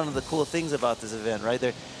 And that's one of the cool things about this event, right?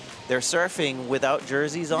 They're surfing without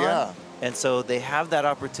jerseys on. Yeah. And so they have that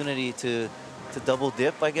opportunity to double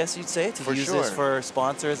dip, I guess you'd say, to use this for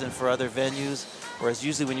sponsors and for other venues. Whereas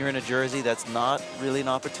usually when you're in a jersey, that's not really an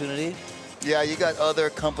opportunity. Yeah, you got other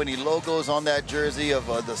company logos on that jersey of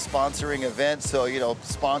the sponsoring event. So, you know,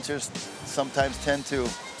 sponsors sometimes tend to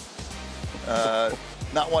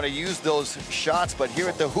not want to use those shots. But here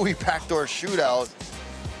at the Hui Backdoor Shootout,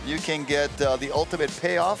 you can get the ultimate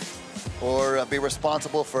payoff or be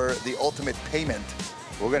responsible for the ultimate payment.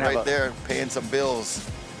 We're gonna right there, paying some bills.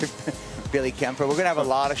 Billy Kemper, we're gonna have a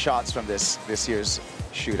lot of shots from this year's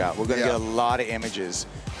shootout. We're gonna get a lot of images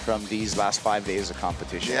from these last 5 days of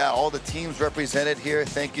competition. Yeah, all the teams represented here.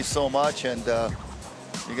 Thank you so much, and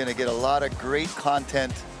you're gonna get a lot of great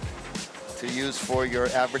content to use for your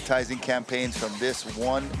advertising campaigns from this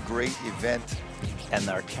one great event. And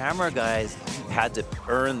our camera guys had to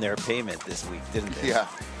earn their payment this week, didn't they? Yeah.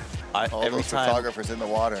 All every those time photographers in the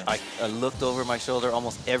water. I looked over my shoulder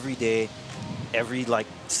almost every day. Every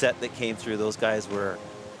set that came through, those guys were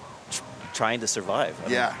trying to survive. I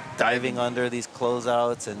mean, diving under these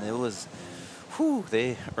closeouts, and it was, whew,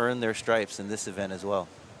 they earned their stripes in this event as well.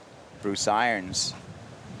 Bruce Irons.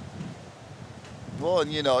 Well,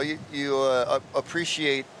 and you know, you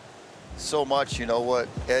appreciate so much, you know, what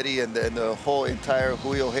Eddie and the whole entire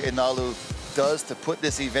Hui Ohe'enalu does to put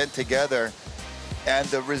this event together, and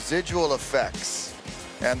the residual effects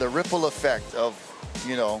and the ripple effect of,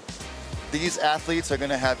 you know, these athletes are going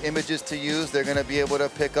to have images to use. They're going to be able to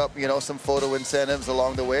pick up, you know, some photo incentives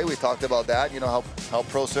along the way. We talked about that, you know, how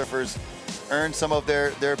pro surfers earn some of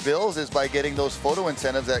their bills is by getting those photo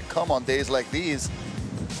incentives that come on days like these.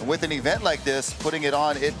 And with an event like this, putting it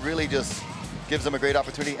on, it really just gives them a great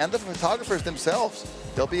opportunity. And the photographers themselves,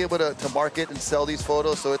 they'll be able to market and sell these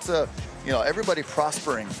photos. So it's you know, everybody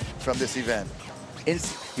prospering from this event.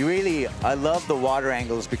 I love the water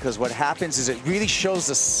angles, because what happens is it really shows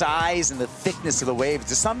the size and the thickness of the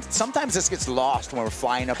waves. Sometimes this gets lost when we're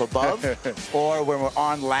flying up above or when we're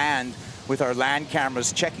on land with our land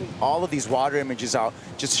cameras. Checking all of these water images out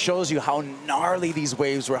just shows you how gnarly these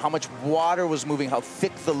waves were, how much water was moving, how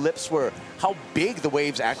thick the lips were, how big the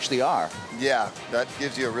waves actually are. Yeah, that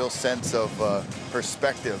gives you a real sense of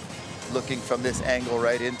perspective, looking from this angle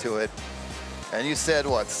right into it. And you said,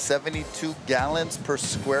 what, 72 gallons per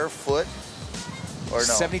square foot? Or no?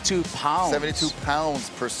 72 pounds. 72 pounds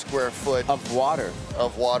per square foot. Of water.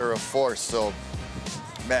 Of water, of force. So,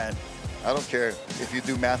 man, I don't care if you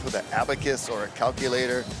do math with an abacus or a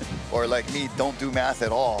calculator, or like me, don't do math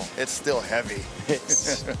at all. It's still heavy.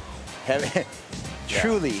 It's heavy.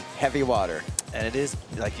 Truly heavy water. And it is,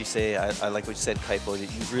 like you say, I like what you said, Kaipo,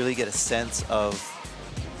 you really get a sense of,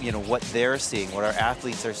 you know, what they're seeing, what our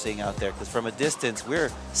athletes are seeing out there. Because from a distance, we're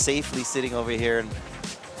safely sitting over here and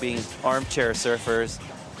being armchair surfers.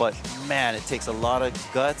 But man, it takes a lot of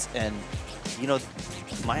guts. And, you know,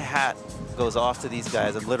 my hat goes off to these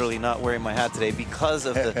guys. I'm literally not wearing my hat today because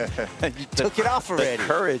of you took it off already. The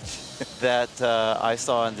courage that I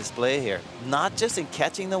saw on display here. Not just in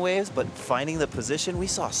catching the waves, but finding the position. We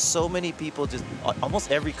saw so many people, just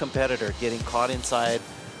almost every competitor getting caught inside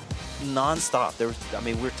non-stop. There was, I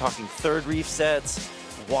mean, we're talking third reef sets,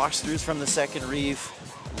 wash-throughs from the second reef.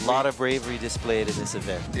 A lot of bravery displayed in this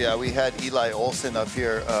event. Yeah, we had Eli Olsen up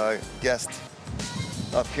here, guest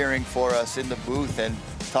appearing for us in the booth and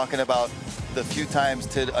talking about the few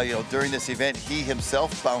times you know, during this event, he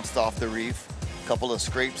himself bounced off the reef, a couple of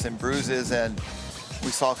scrapes and bruises, and we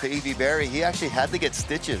saw Kaiwi Berry. He actually had to get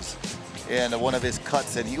stitches in one of his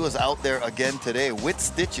cuts, and he was out there again today with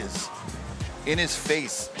stitches. in his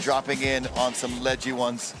face, dropping in on some ledgy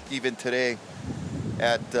ones even today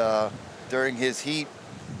at during his heat.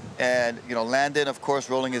 And, you know, Landon, of course,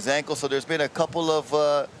 rolling his ankle. So there's been a couple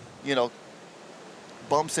of, you know,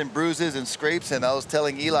 bumps and bruises and scrapes. And I was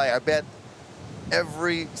telling Eli, I bet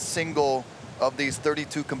every single of these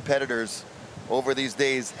 32 competitors over these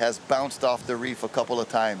days has bounced off the reef a couple of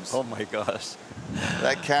times. Oh my gosh.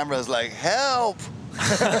 That camera's like, help!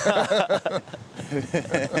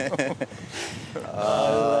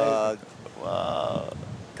 Wow.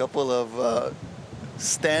 Couple of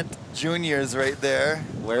Stant juniors right there.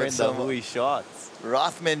 Wearing the Hui shots.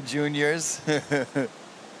 Rothman juniors.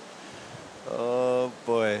 Oh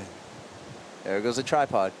boy. There goes the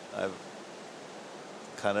tripod. I'm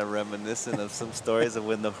kind of reminiscent of some stories of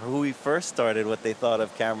when the Hui first started, what they thought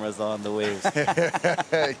of cameras on the waves.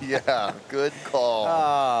 Yeah, good call.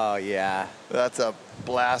 Oh, yeah. That's a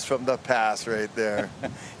blast from the past right there.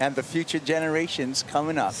 And the future generations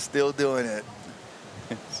coming up. Still doing it.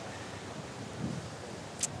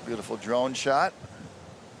 Beautiful drone shot.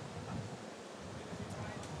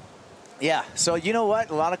 Yeah, so you know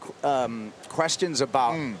what? A lot of questions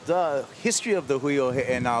about the history of the Hui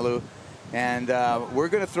O'He'enalu. And we're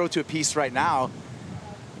going to throw to a piece right now.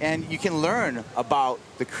 And you can learn about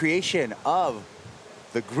the creation of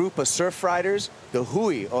the group of surf riders, the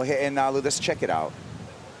Hui O'He'enalu. Let's check it out.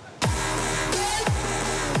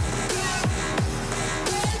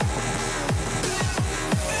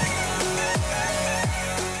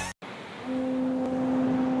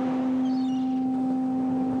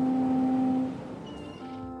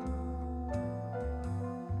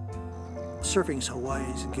 Surfing's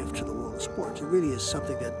Hawaii's gift to the world of sports. It really is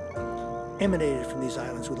something that emanated from these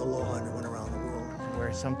islands with aloha and it went around the world.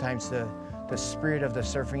 Where sometimes the spirit of the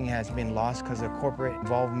surfing has been lost because of corporate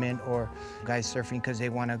involvement or guys surfing because they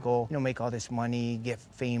want to go, you know, make all this money, get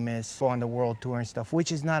famous, go on the world tour and stuff,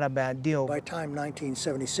 which is not a bad deal. By the time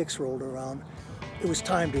 1976 rolled around, it was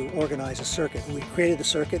time to organize a circuit. We created the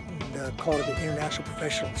circuit and called it the International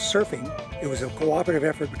Professional Surfing. It was a cooperative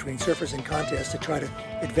effort between surfers and contests to try to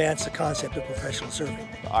advance the concept of professional surfing.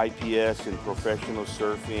 IPS and professional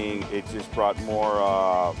surfing, it just brought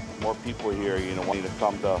more people here, you know, wanting to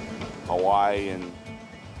come to Hawaii and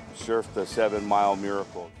surf the 7 Mile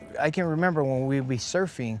Miracle. I can remember when we'd be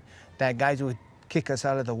surfing that guys would kick us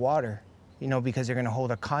out of the water, you know, because they're going to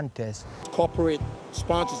hold a contest. Corporate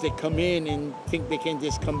sponsors, they come in and think they can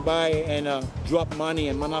just come by and drop money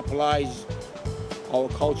and monopolize our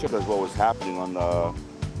culture. Because what was happening on the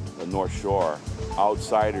North Shore,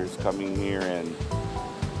 outsiders coming here and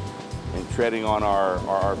treading on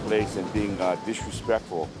our place and being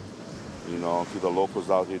disrespectful, you know, to the locals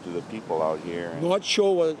out here, to the people out here. North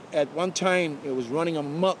Shore was, at one time, it was running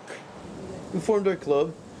amok. We formed our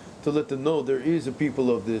club to let them know there is a people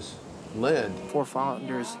of this land. 4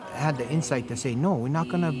 founders had the insight to say, no, we're not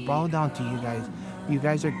going to bow down to you guys. You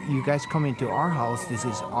guys come into our house. This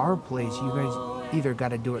is our place. You guys either got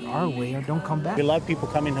to do it our way or don't come back. We love people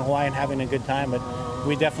coming to Hawaii and having a good time, but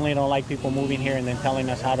we definitely don't like people moving here and then telling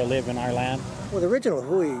us how to live in our land. Well, the original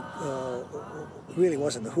Hui really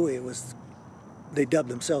wasn't the Hui. It was, they dubbed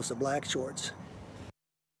themselves the Black Shorts.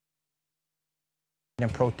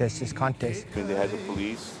 And protest this contest. And they had the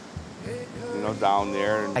police, you know, down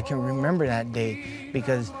there. I can remember that day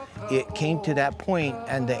because it came to that point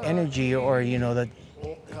and the energy, or, you know,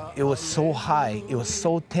 it was so high, it was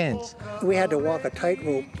so tense. We had to walk a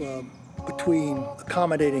tightrope between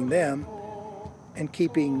accommodating them and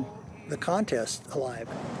keeping the contest alive.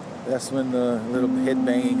 That's when the little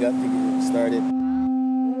headbanging got started.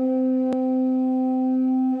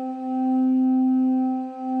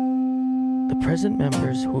 The present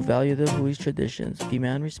members who value the Hui's traditions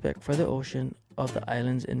demand respect for the ocean of the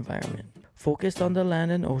island's environment, focused on the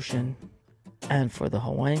land and ocean, and for the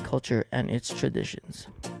Hawaiian culture and its traditions.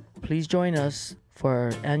 Please join us for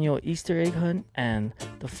our annual Easter egg hunt and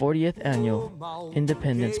the 40th annual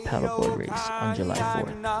Independence Paddleboard Race on July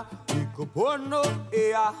 4th. Ea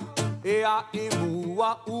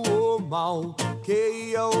imua uo mau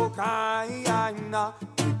ke o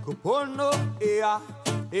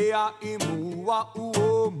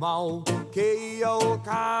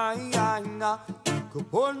kaiana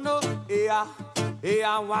kupono ea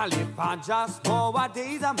wale pajas moa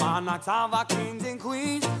days a manatava kings and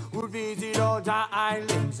queens would visit all the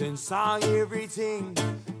islands and saw everything.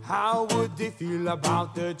 How would they feel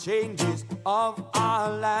about the changes of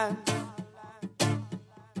our land?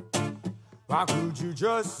 Why could you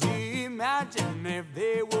just imagine if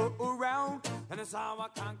they were around and it's our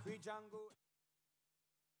concrete jungle?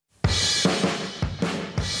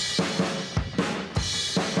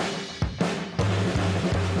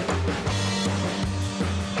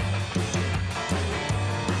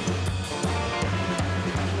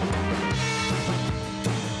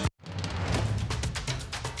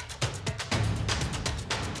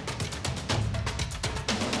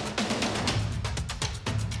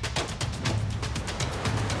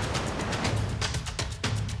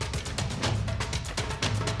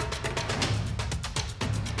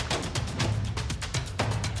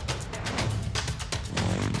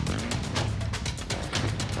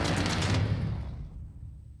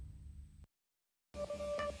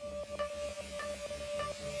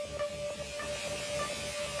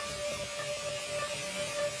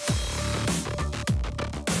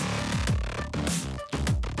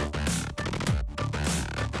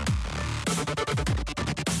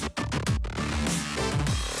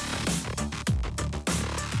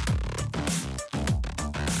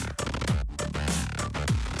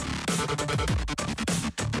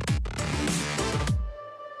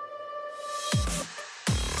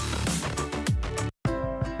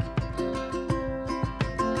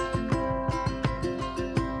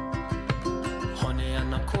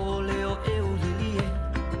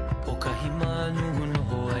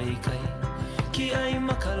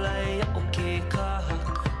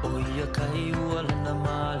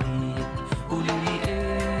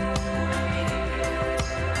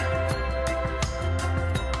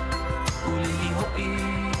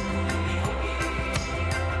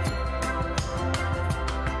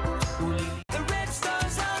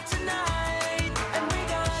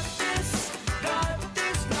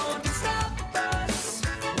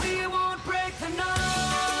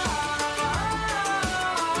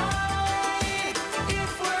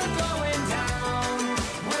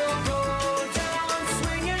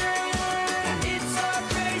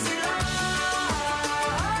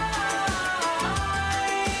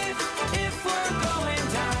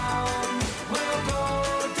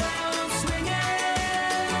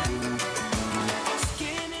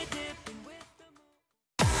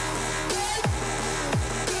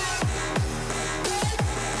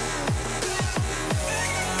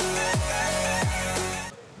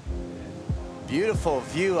 beautiful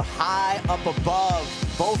view high up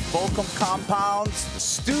above both Volcom compounds, the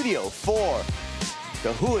studio for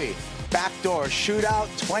the Hui Backdoor Shootout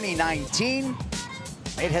 2019.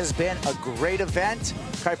 It has been a great event.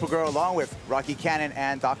 Kuiper Girl along with Rocky Cannon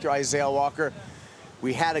and Dr. Isaiah Walker.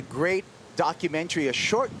 We had a great documentary, a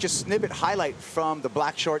short, just snippet highlight from the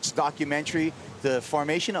Black Shorts documentary, the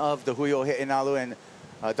formation of the Hui o He'inalu.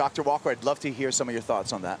 And Dr. Walker, I'd love to hear some of your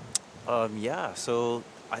thoughts on that. Yeah, so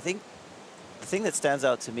I think the thing that stands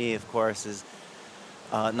out to me, of course, is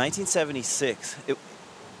 1976.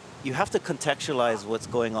 You have to contextualize what's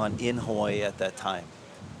going on in Hawaii at that time.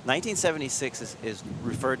 1976 is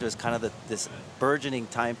referred to as kind of this burgeoning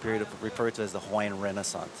time period referred to as the Hawaiian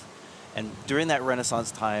Renaissance. And during that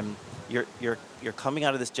Renaissance time, you're coming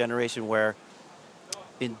out of this generation where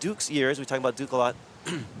in Duke's years, we talk about Duke a lot,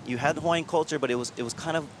 you had Hawaiian culture, but it was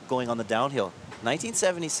kind of going on the downhill.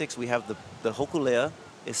 1976, we have the Hokulea.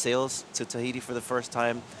 It sails to Tahiti for the first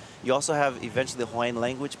time. You also have eventually the Hawaiian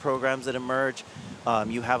language programs that emerge.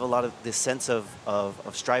 You have a lot of this sense of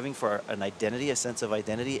striving for an identity, a sense of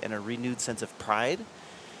identity, and a renewed sense of pride.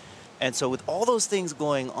 And so with all those things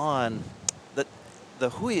going on, the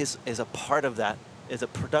Hui is a part of that, is a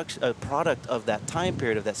product of that time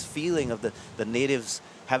period, of that feeling of the natives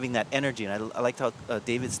having that energy. And I liked how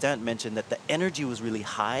David Stant mentioned that the energy was really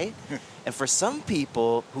high. And for some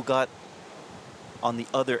people who got on the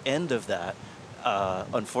other end of that,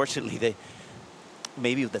 unfortunately,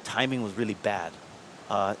 maybe the timing was really bad.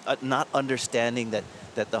 Not understanding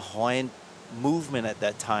that the Hawaiian movement at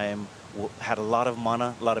that time had a lot of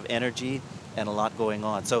mana, a lot of energy, and a lot going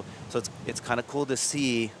on. So it's kind of cool to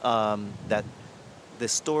see that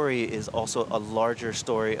this story is also a larger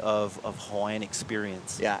story of Hawaiian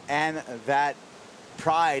experience. Yeah, and that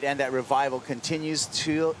pride and that revival continues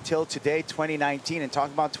till today, 2019. And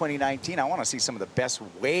talking about 2019, I want to see some of the best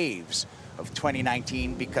waves of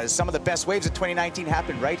 2019, because some of the best waves of 2019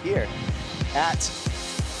 happened right here at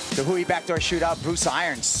the Hui Backdoor Shootout. Bruce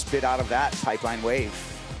Irons spit out of that pipeline wave.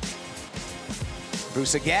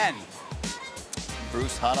 Bruce again.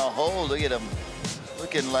 Bruce Hanaho, look at him.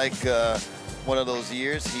 Looking like one of those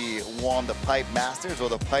years he won the Pipe Masters or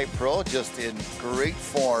the Pipe Pro, just in great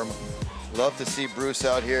form. Love to see Bruce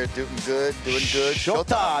out here doing good.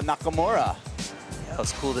 Shota Nakamura. Yeah, it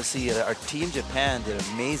was cool to see. Our Team Japan did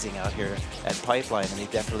amazing out here at Pipeline, and they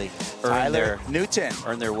definitely earned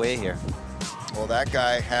their way here. Well, that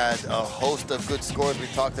guy had a host of good scores. We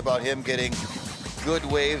talked about him getting good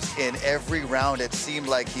waves in every round. It seemed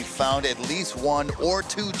like he found at least 1 or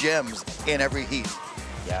 2 gems in every heat.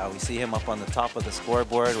 Yeah, we see him up on the top of the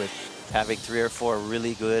scoreboard with having 3 or 4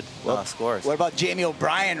 really good scores. What about Jamie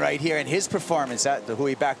O'Brien right here in his performance at the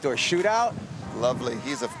Hui Backdoor Shootout? Lovely.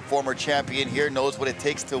 He's a former champion here, knows what it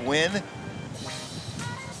takes to win.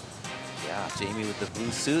 Yeah, Jamie with the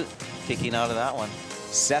blue suit, kicking out of that one.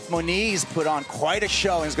 Seth Moniz put on quite a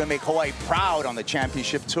show and is going to make Hawaii proud on the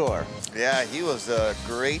championship tour. Yeah, he was a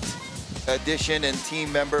great addition and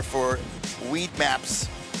team member for Weed Maps,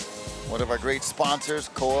 one of our great sponsors,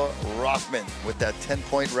 Koa Rothman, with that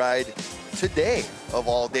 10-point ride today of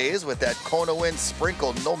all days with that Kona wind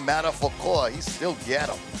sprinkle. No matter for Koa, he still get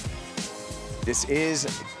him. This is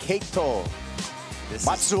Keito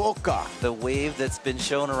Matsuoka. The wave that's been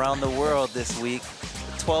shown around the world this week.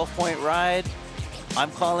 The 12-point ride.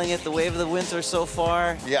 I'm calling it the wave of the winter so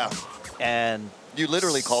far. Yeah. And you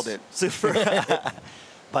literally called it. Super.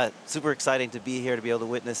 But super exciting to be here, to be able to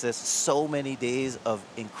witness this. So many days of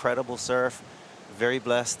incredible surf. Very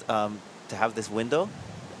blessed to have this window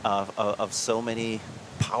of so many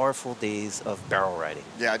powerful days of barrel riding.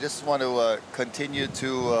 Yeah, I just want to continue to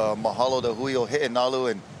mahalo the Hui o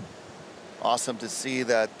He'inalu, and awesome to see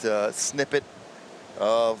that snippet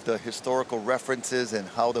of the historical references and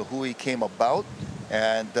how the Hui came about.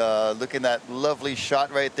 And looking at that lovely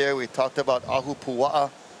shot right there, we talked about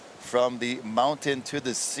Ahupua'a, from the mountain to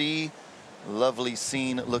the sea. Lovely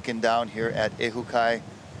scene looking down here at Ehukai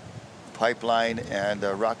Pipeline and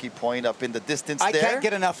Rocky Point up in the distance there. I can't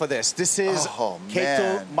get enough of this. This is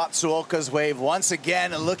Keito Matsuoka's wave. Once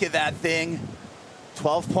again, look at that thing.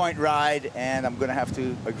 12-point ride, and I'm going to have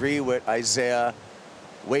to agree with Isaiah.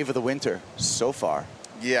 Wave of the winter so far.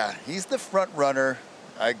 Yeah, he's the front runner,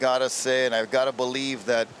 I gotta say, and I've got to believe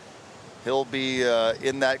that he'll be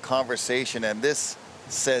in that conversation. And this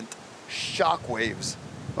sent shockwaves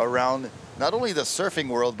around not only the surfing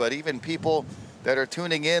world, but even people that are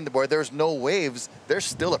tuning in where there's no waves. They're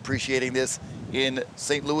still appreciating this in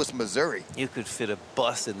St. Louis, Missouri. You could fit a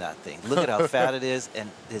bus in that thing. Look at how fat it is, and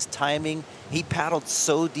his timing. He paddled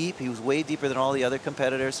so deep. He was way deeper than all the other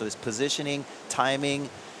competitors, so his positioning, timing,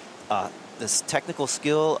 this technical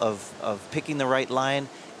skill of picking the right line,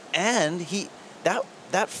 and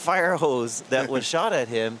that fire hose that was shot at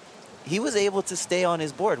him, he was able to stay on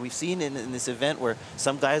his board. We've seen in this event where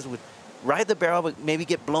some guys would ride the barrel but maybe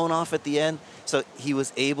get blown off at the end. So he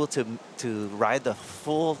was able to ride the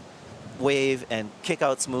full wave and kick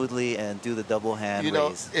out smoothly and do the double hand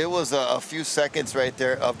raise. It was a few seconds right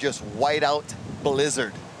there of just whiteout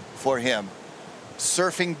blizzard for him.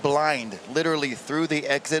 Surfing blind, literally through the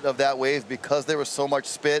exit of that wave because there was so much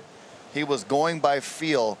spit. He was going by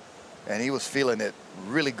feel, and he was feeling it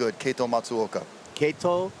really good, Keito Matsuoka.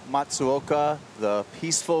 Keito Matsuoka, the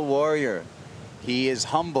peaceful warrior. He is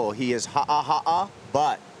humble, he is ha'a,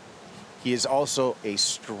 but he is also a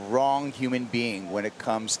strong human being when it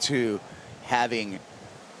comes to having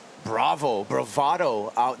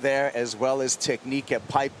bravado out there, as well as technique at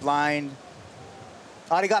pipeline.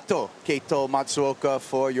 Arigato, Keito Matsuoka,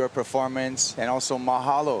 for your performance, and also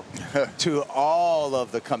mahalo to all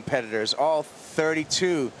of the competitors, all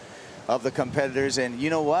 32 of the competitors. And you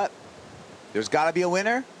know what? There's got to be a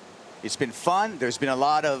winner. It's been fun. There's been a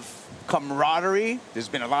lot of camaraderie. There's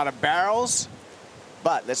been a lot of barrels.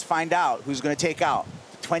 But let's find out who's going to take out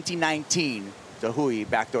the 2019 the Hui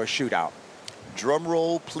Backdoor Shootout. Drum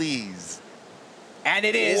roll, please. And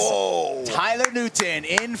it is Tyler Newton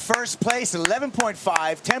in first place, 11.5,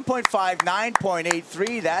 10.5,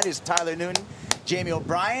 9.83. That is Tyler Newton. Jamie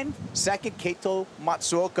O'Brien, second. Keito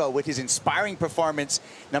Matsuoka with his inspiring performance,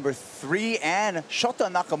 number 3, and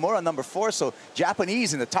Shota Nakamura, number 4. So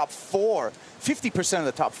Japanese in the top 4, 50% of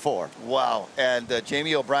the top 4. Wow, and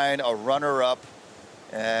Jamie O'Brien, a runner-up,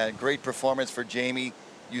 and great performance for Jamie.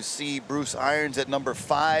 You see Bruce Irons at number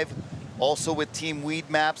 5, also with Team Weed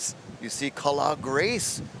Maps. You see Kala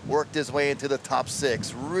Grace worked his way into the top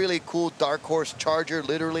 6. Really cool dark horse charger,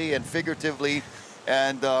 literally and figuratively.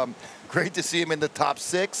 And great to see him in the top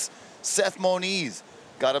 6. Seth Moniz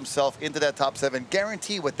got himself into that top 7.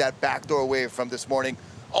 Guarantee with that backdoor wave from this morning,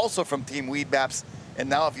 also from Team Weed Maps. And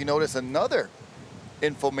now if you notice another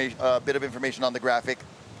bit of information on the graphic,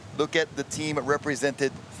 look at the team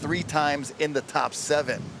represented 3 times in the top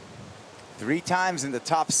 7. 3 times in the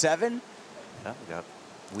top 7? Yeah, we got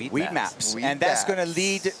Weed Maps. And that's going to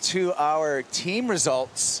lead to our team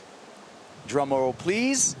results. Drum roll,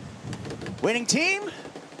 please. Winning team,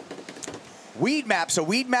 Weed Maps. So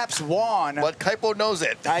Weed Maps won. But Kaipo knows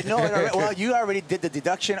it. I know it already. Well, you already did the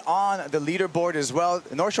deduction on the leaderboard as well.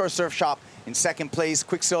 North Shore Surf Shop in 2nd place.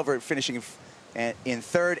 Quicksilver finishing in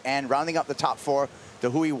 3rd. And rounding up the top 4, the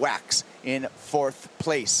Hui Wax in 4th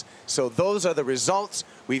place. So those are the results.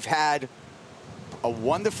 We've had a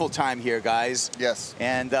wonderful time here, guys. Yes.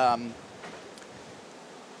 And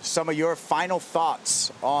some of your final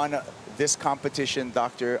thoughts on this competition,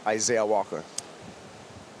 Dr. Isaiah Walker.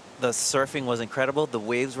 The surfing was incredible. The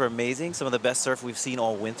waves were amazing. Some of the best surf we've seen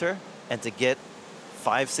all winter. And to get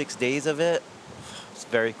 5-6 days of it, it's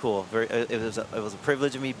very cool. It was a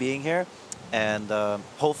privilege of me being here. And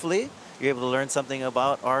hopefully you're able to learn something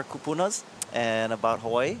about our kupunas and about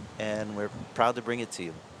Hawaii. And we're proud to bring it to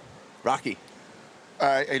you. Rocky.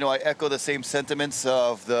 I echo the same sentiments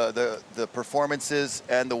of the performances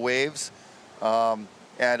and the waves,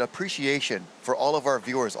 and appreciation for all of our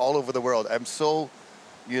viewers all over the world. I'm so,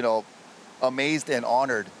 amazed and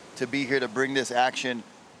honored to be here to bring this action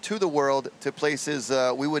to the world, to places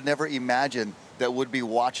we would never imagine that would be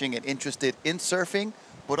watching and interested in surfing,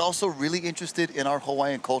 but also really interested in our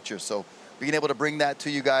Hawaiian culture. So being able to bring that to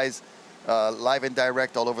you guys live and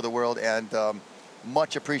direct all over the world, and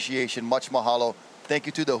much appreciation, much mahalo. Thank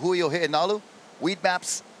you to the Hui o He'enalu, Weed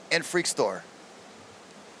Maps, and Freak Store.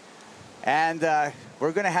 And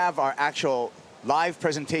we're going to have our actual live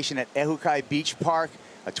presentation at Ehukai Beach Park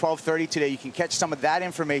at 12:30 today. You can catch some of that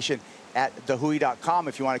information at thehui.com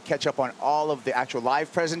if you want to catch up on all of the actual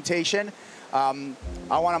live presentation. I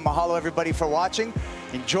want to mahalo everybody for watching.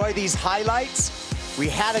 Enjoy these highlights. We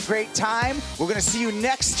had a great time. We're going to see you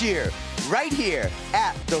next year right here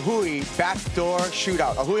at the Hui Backdoor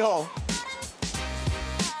Shootout. Ahui ho.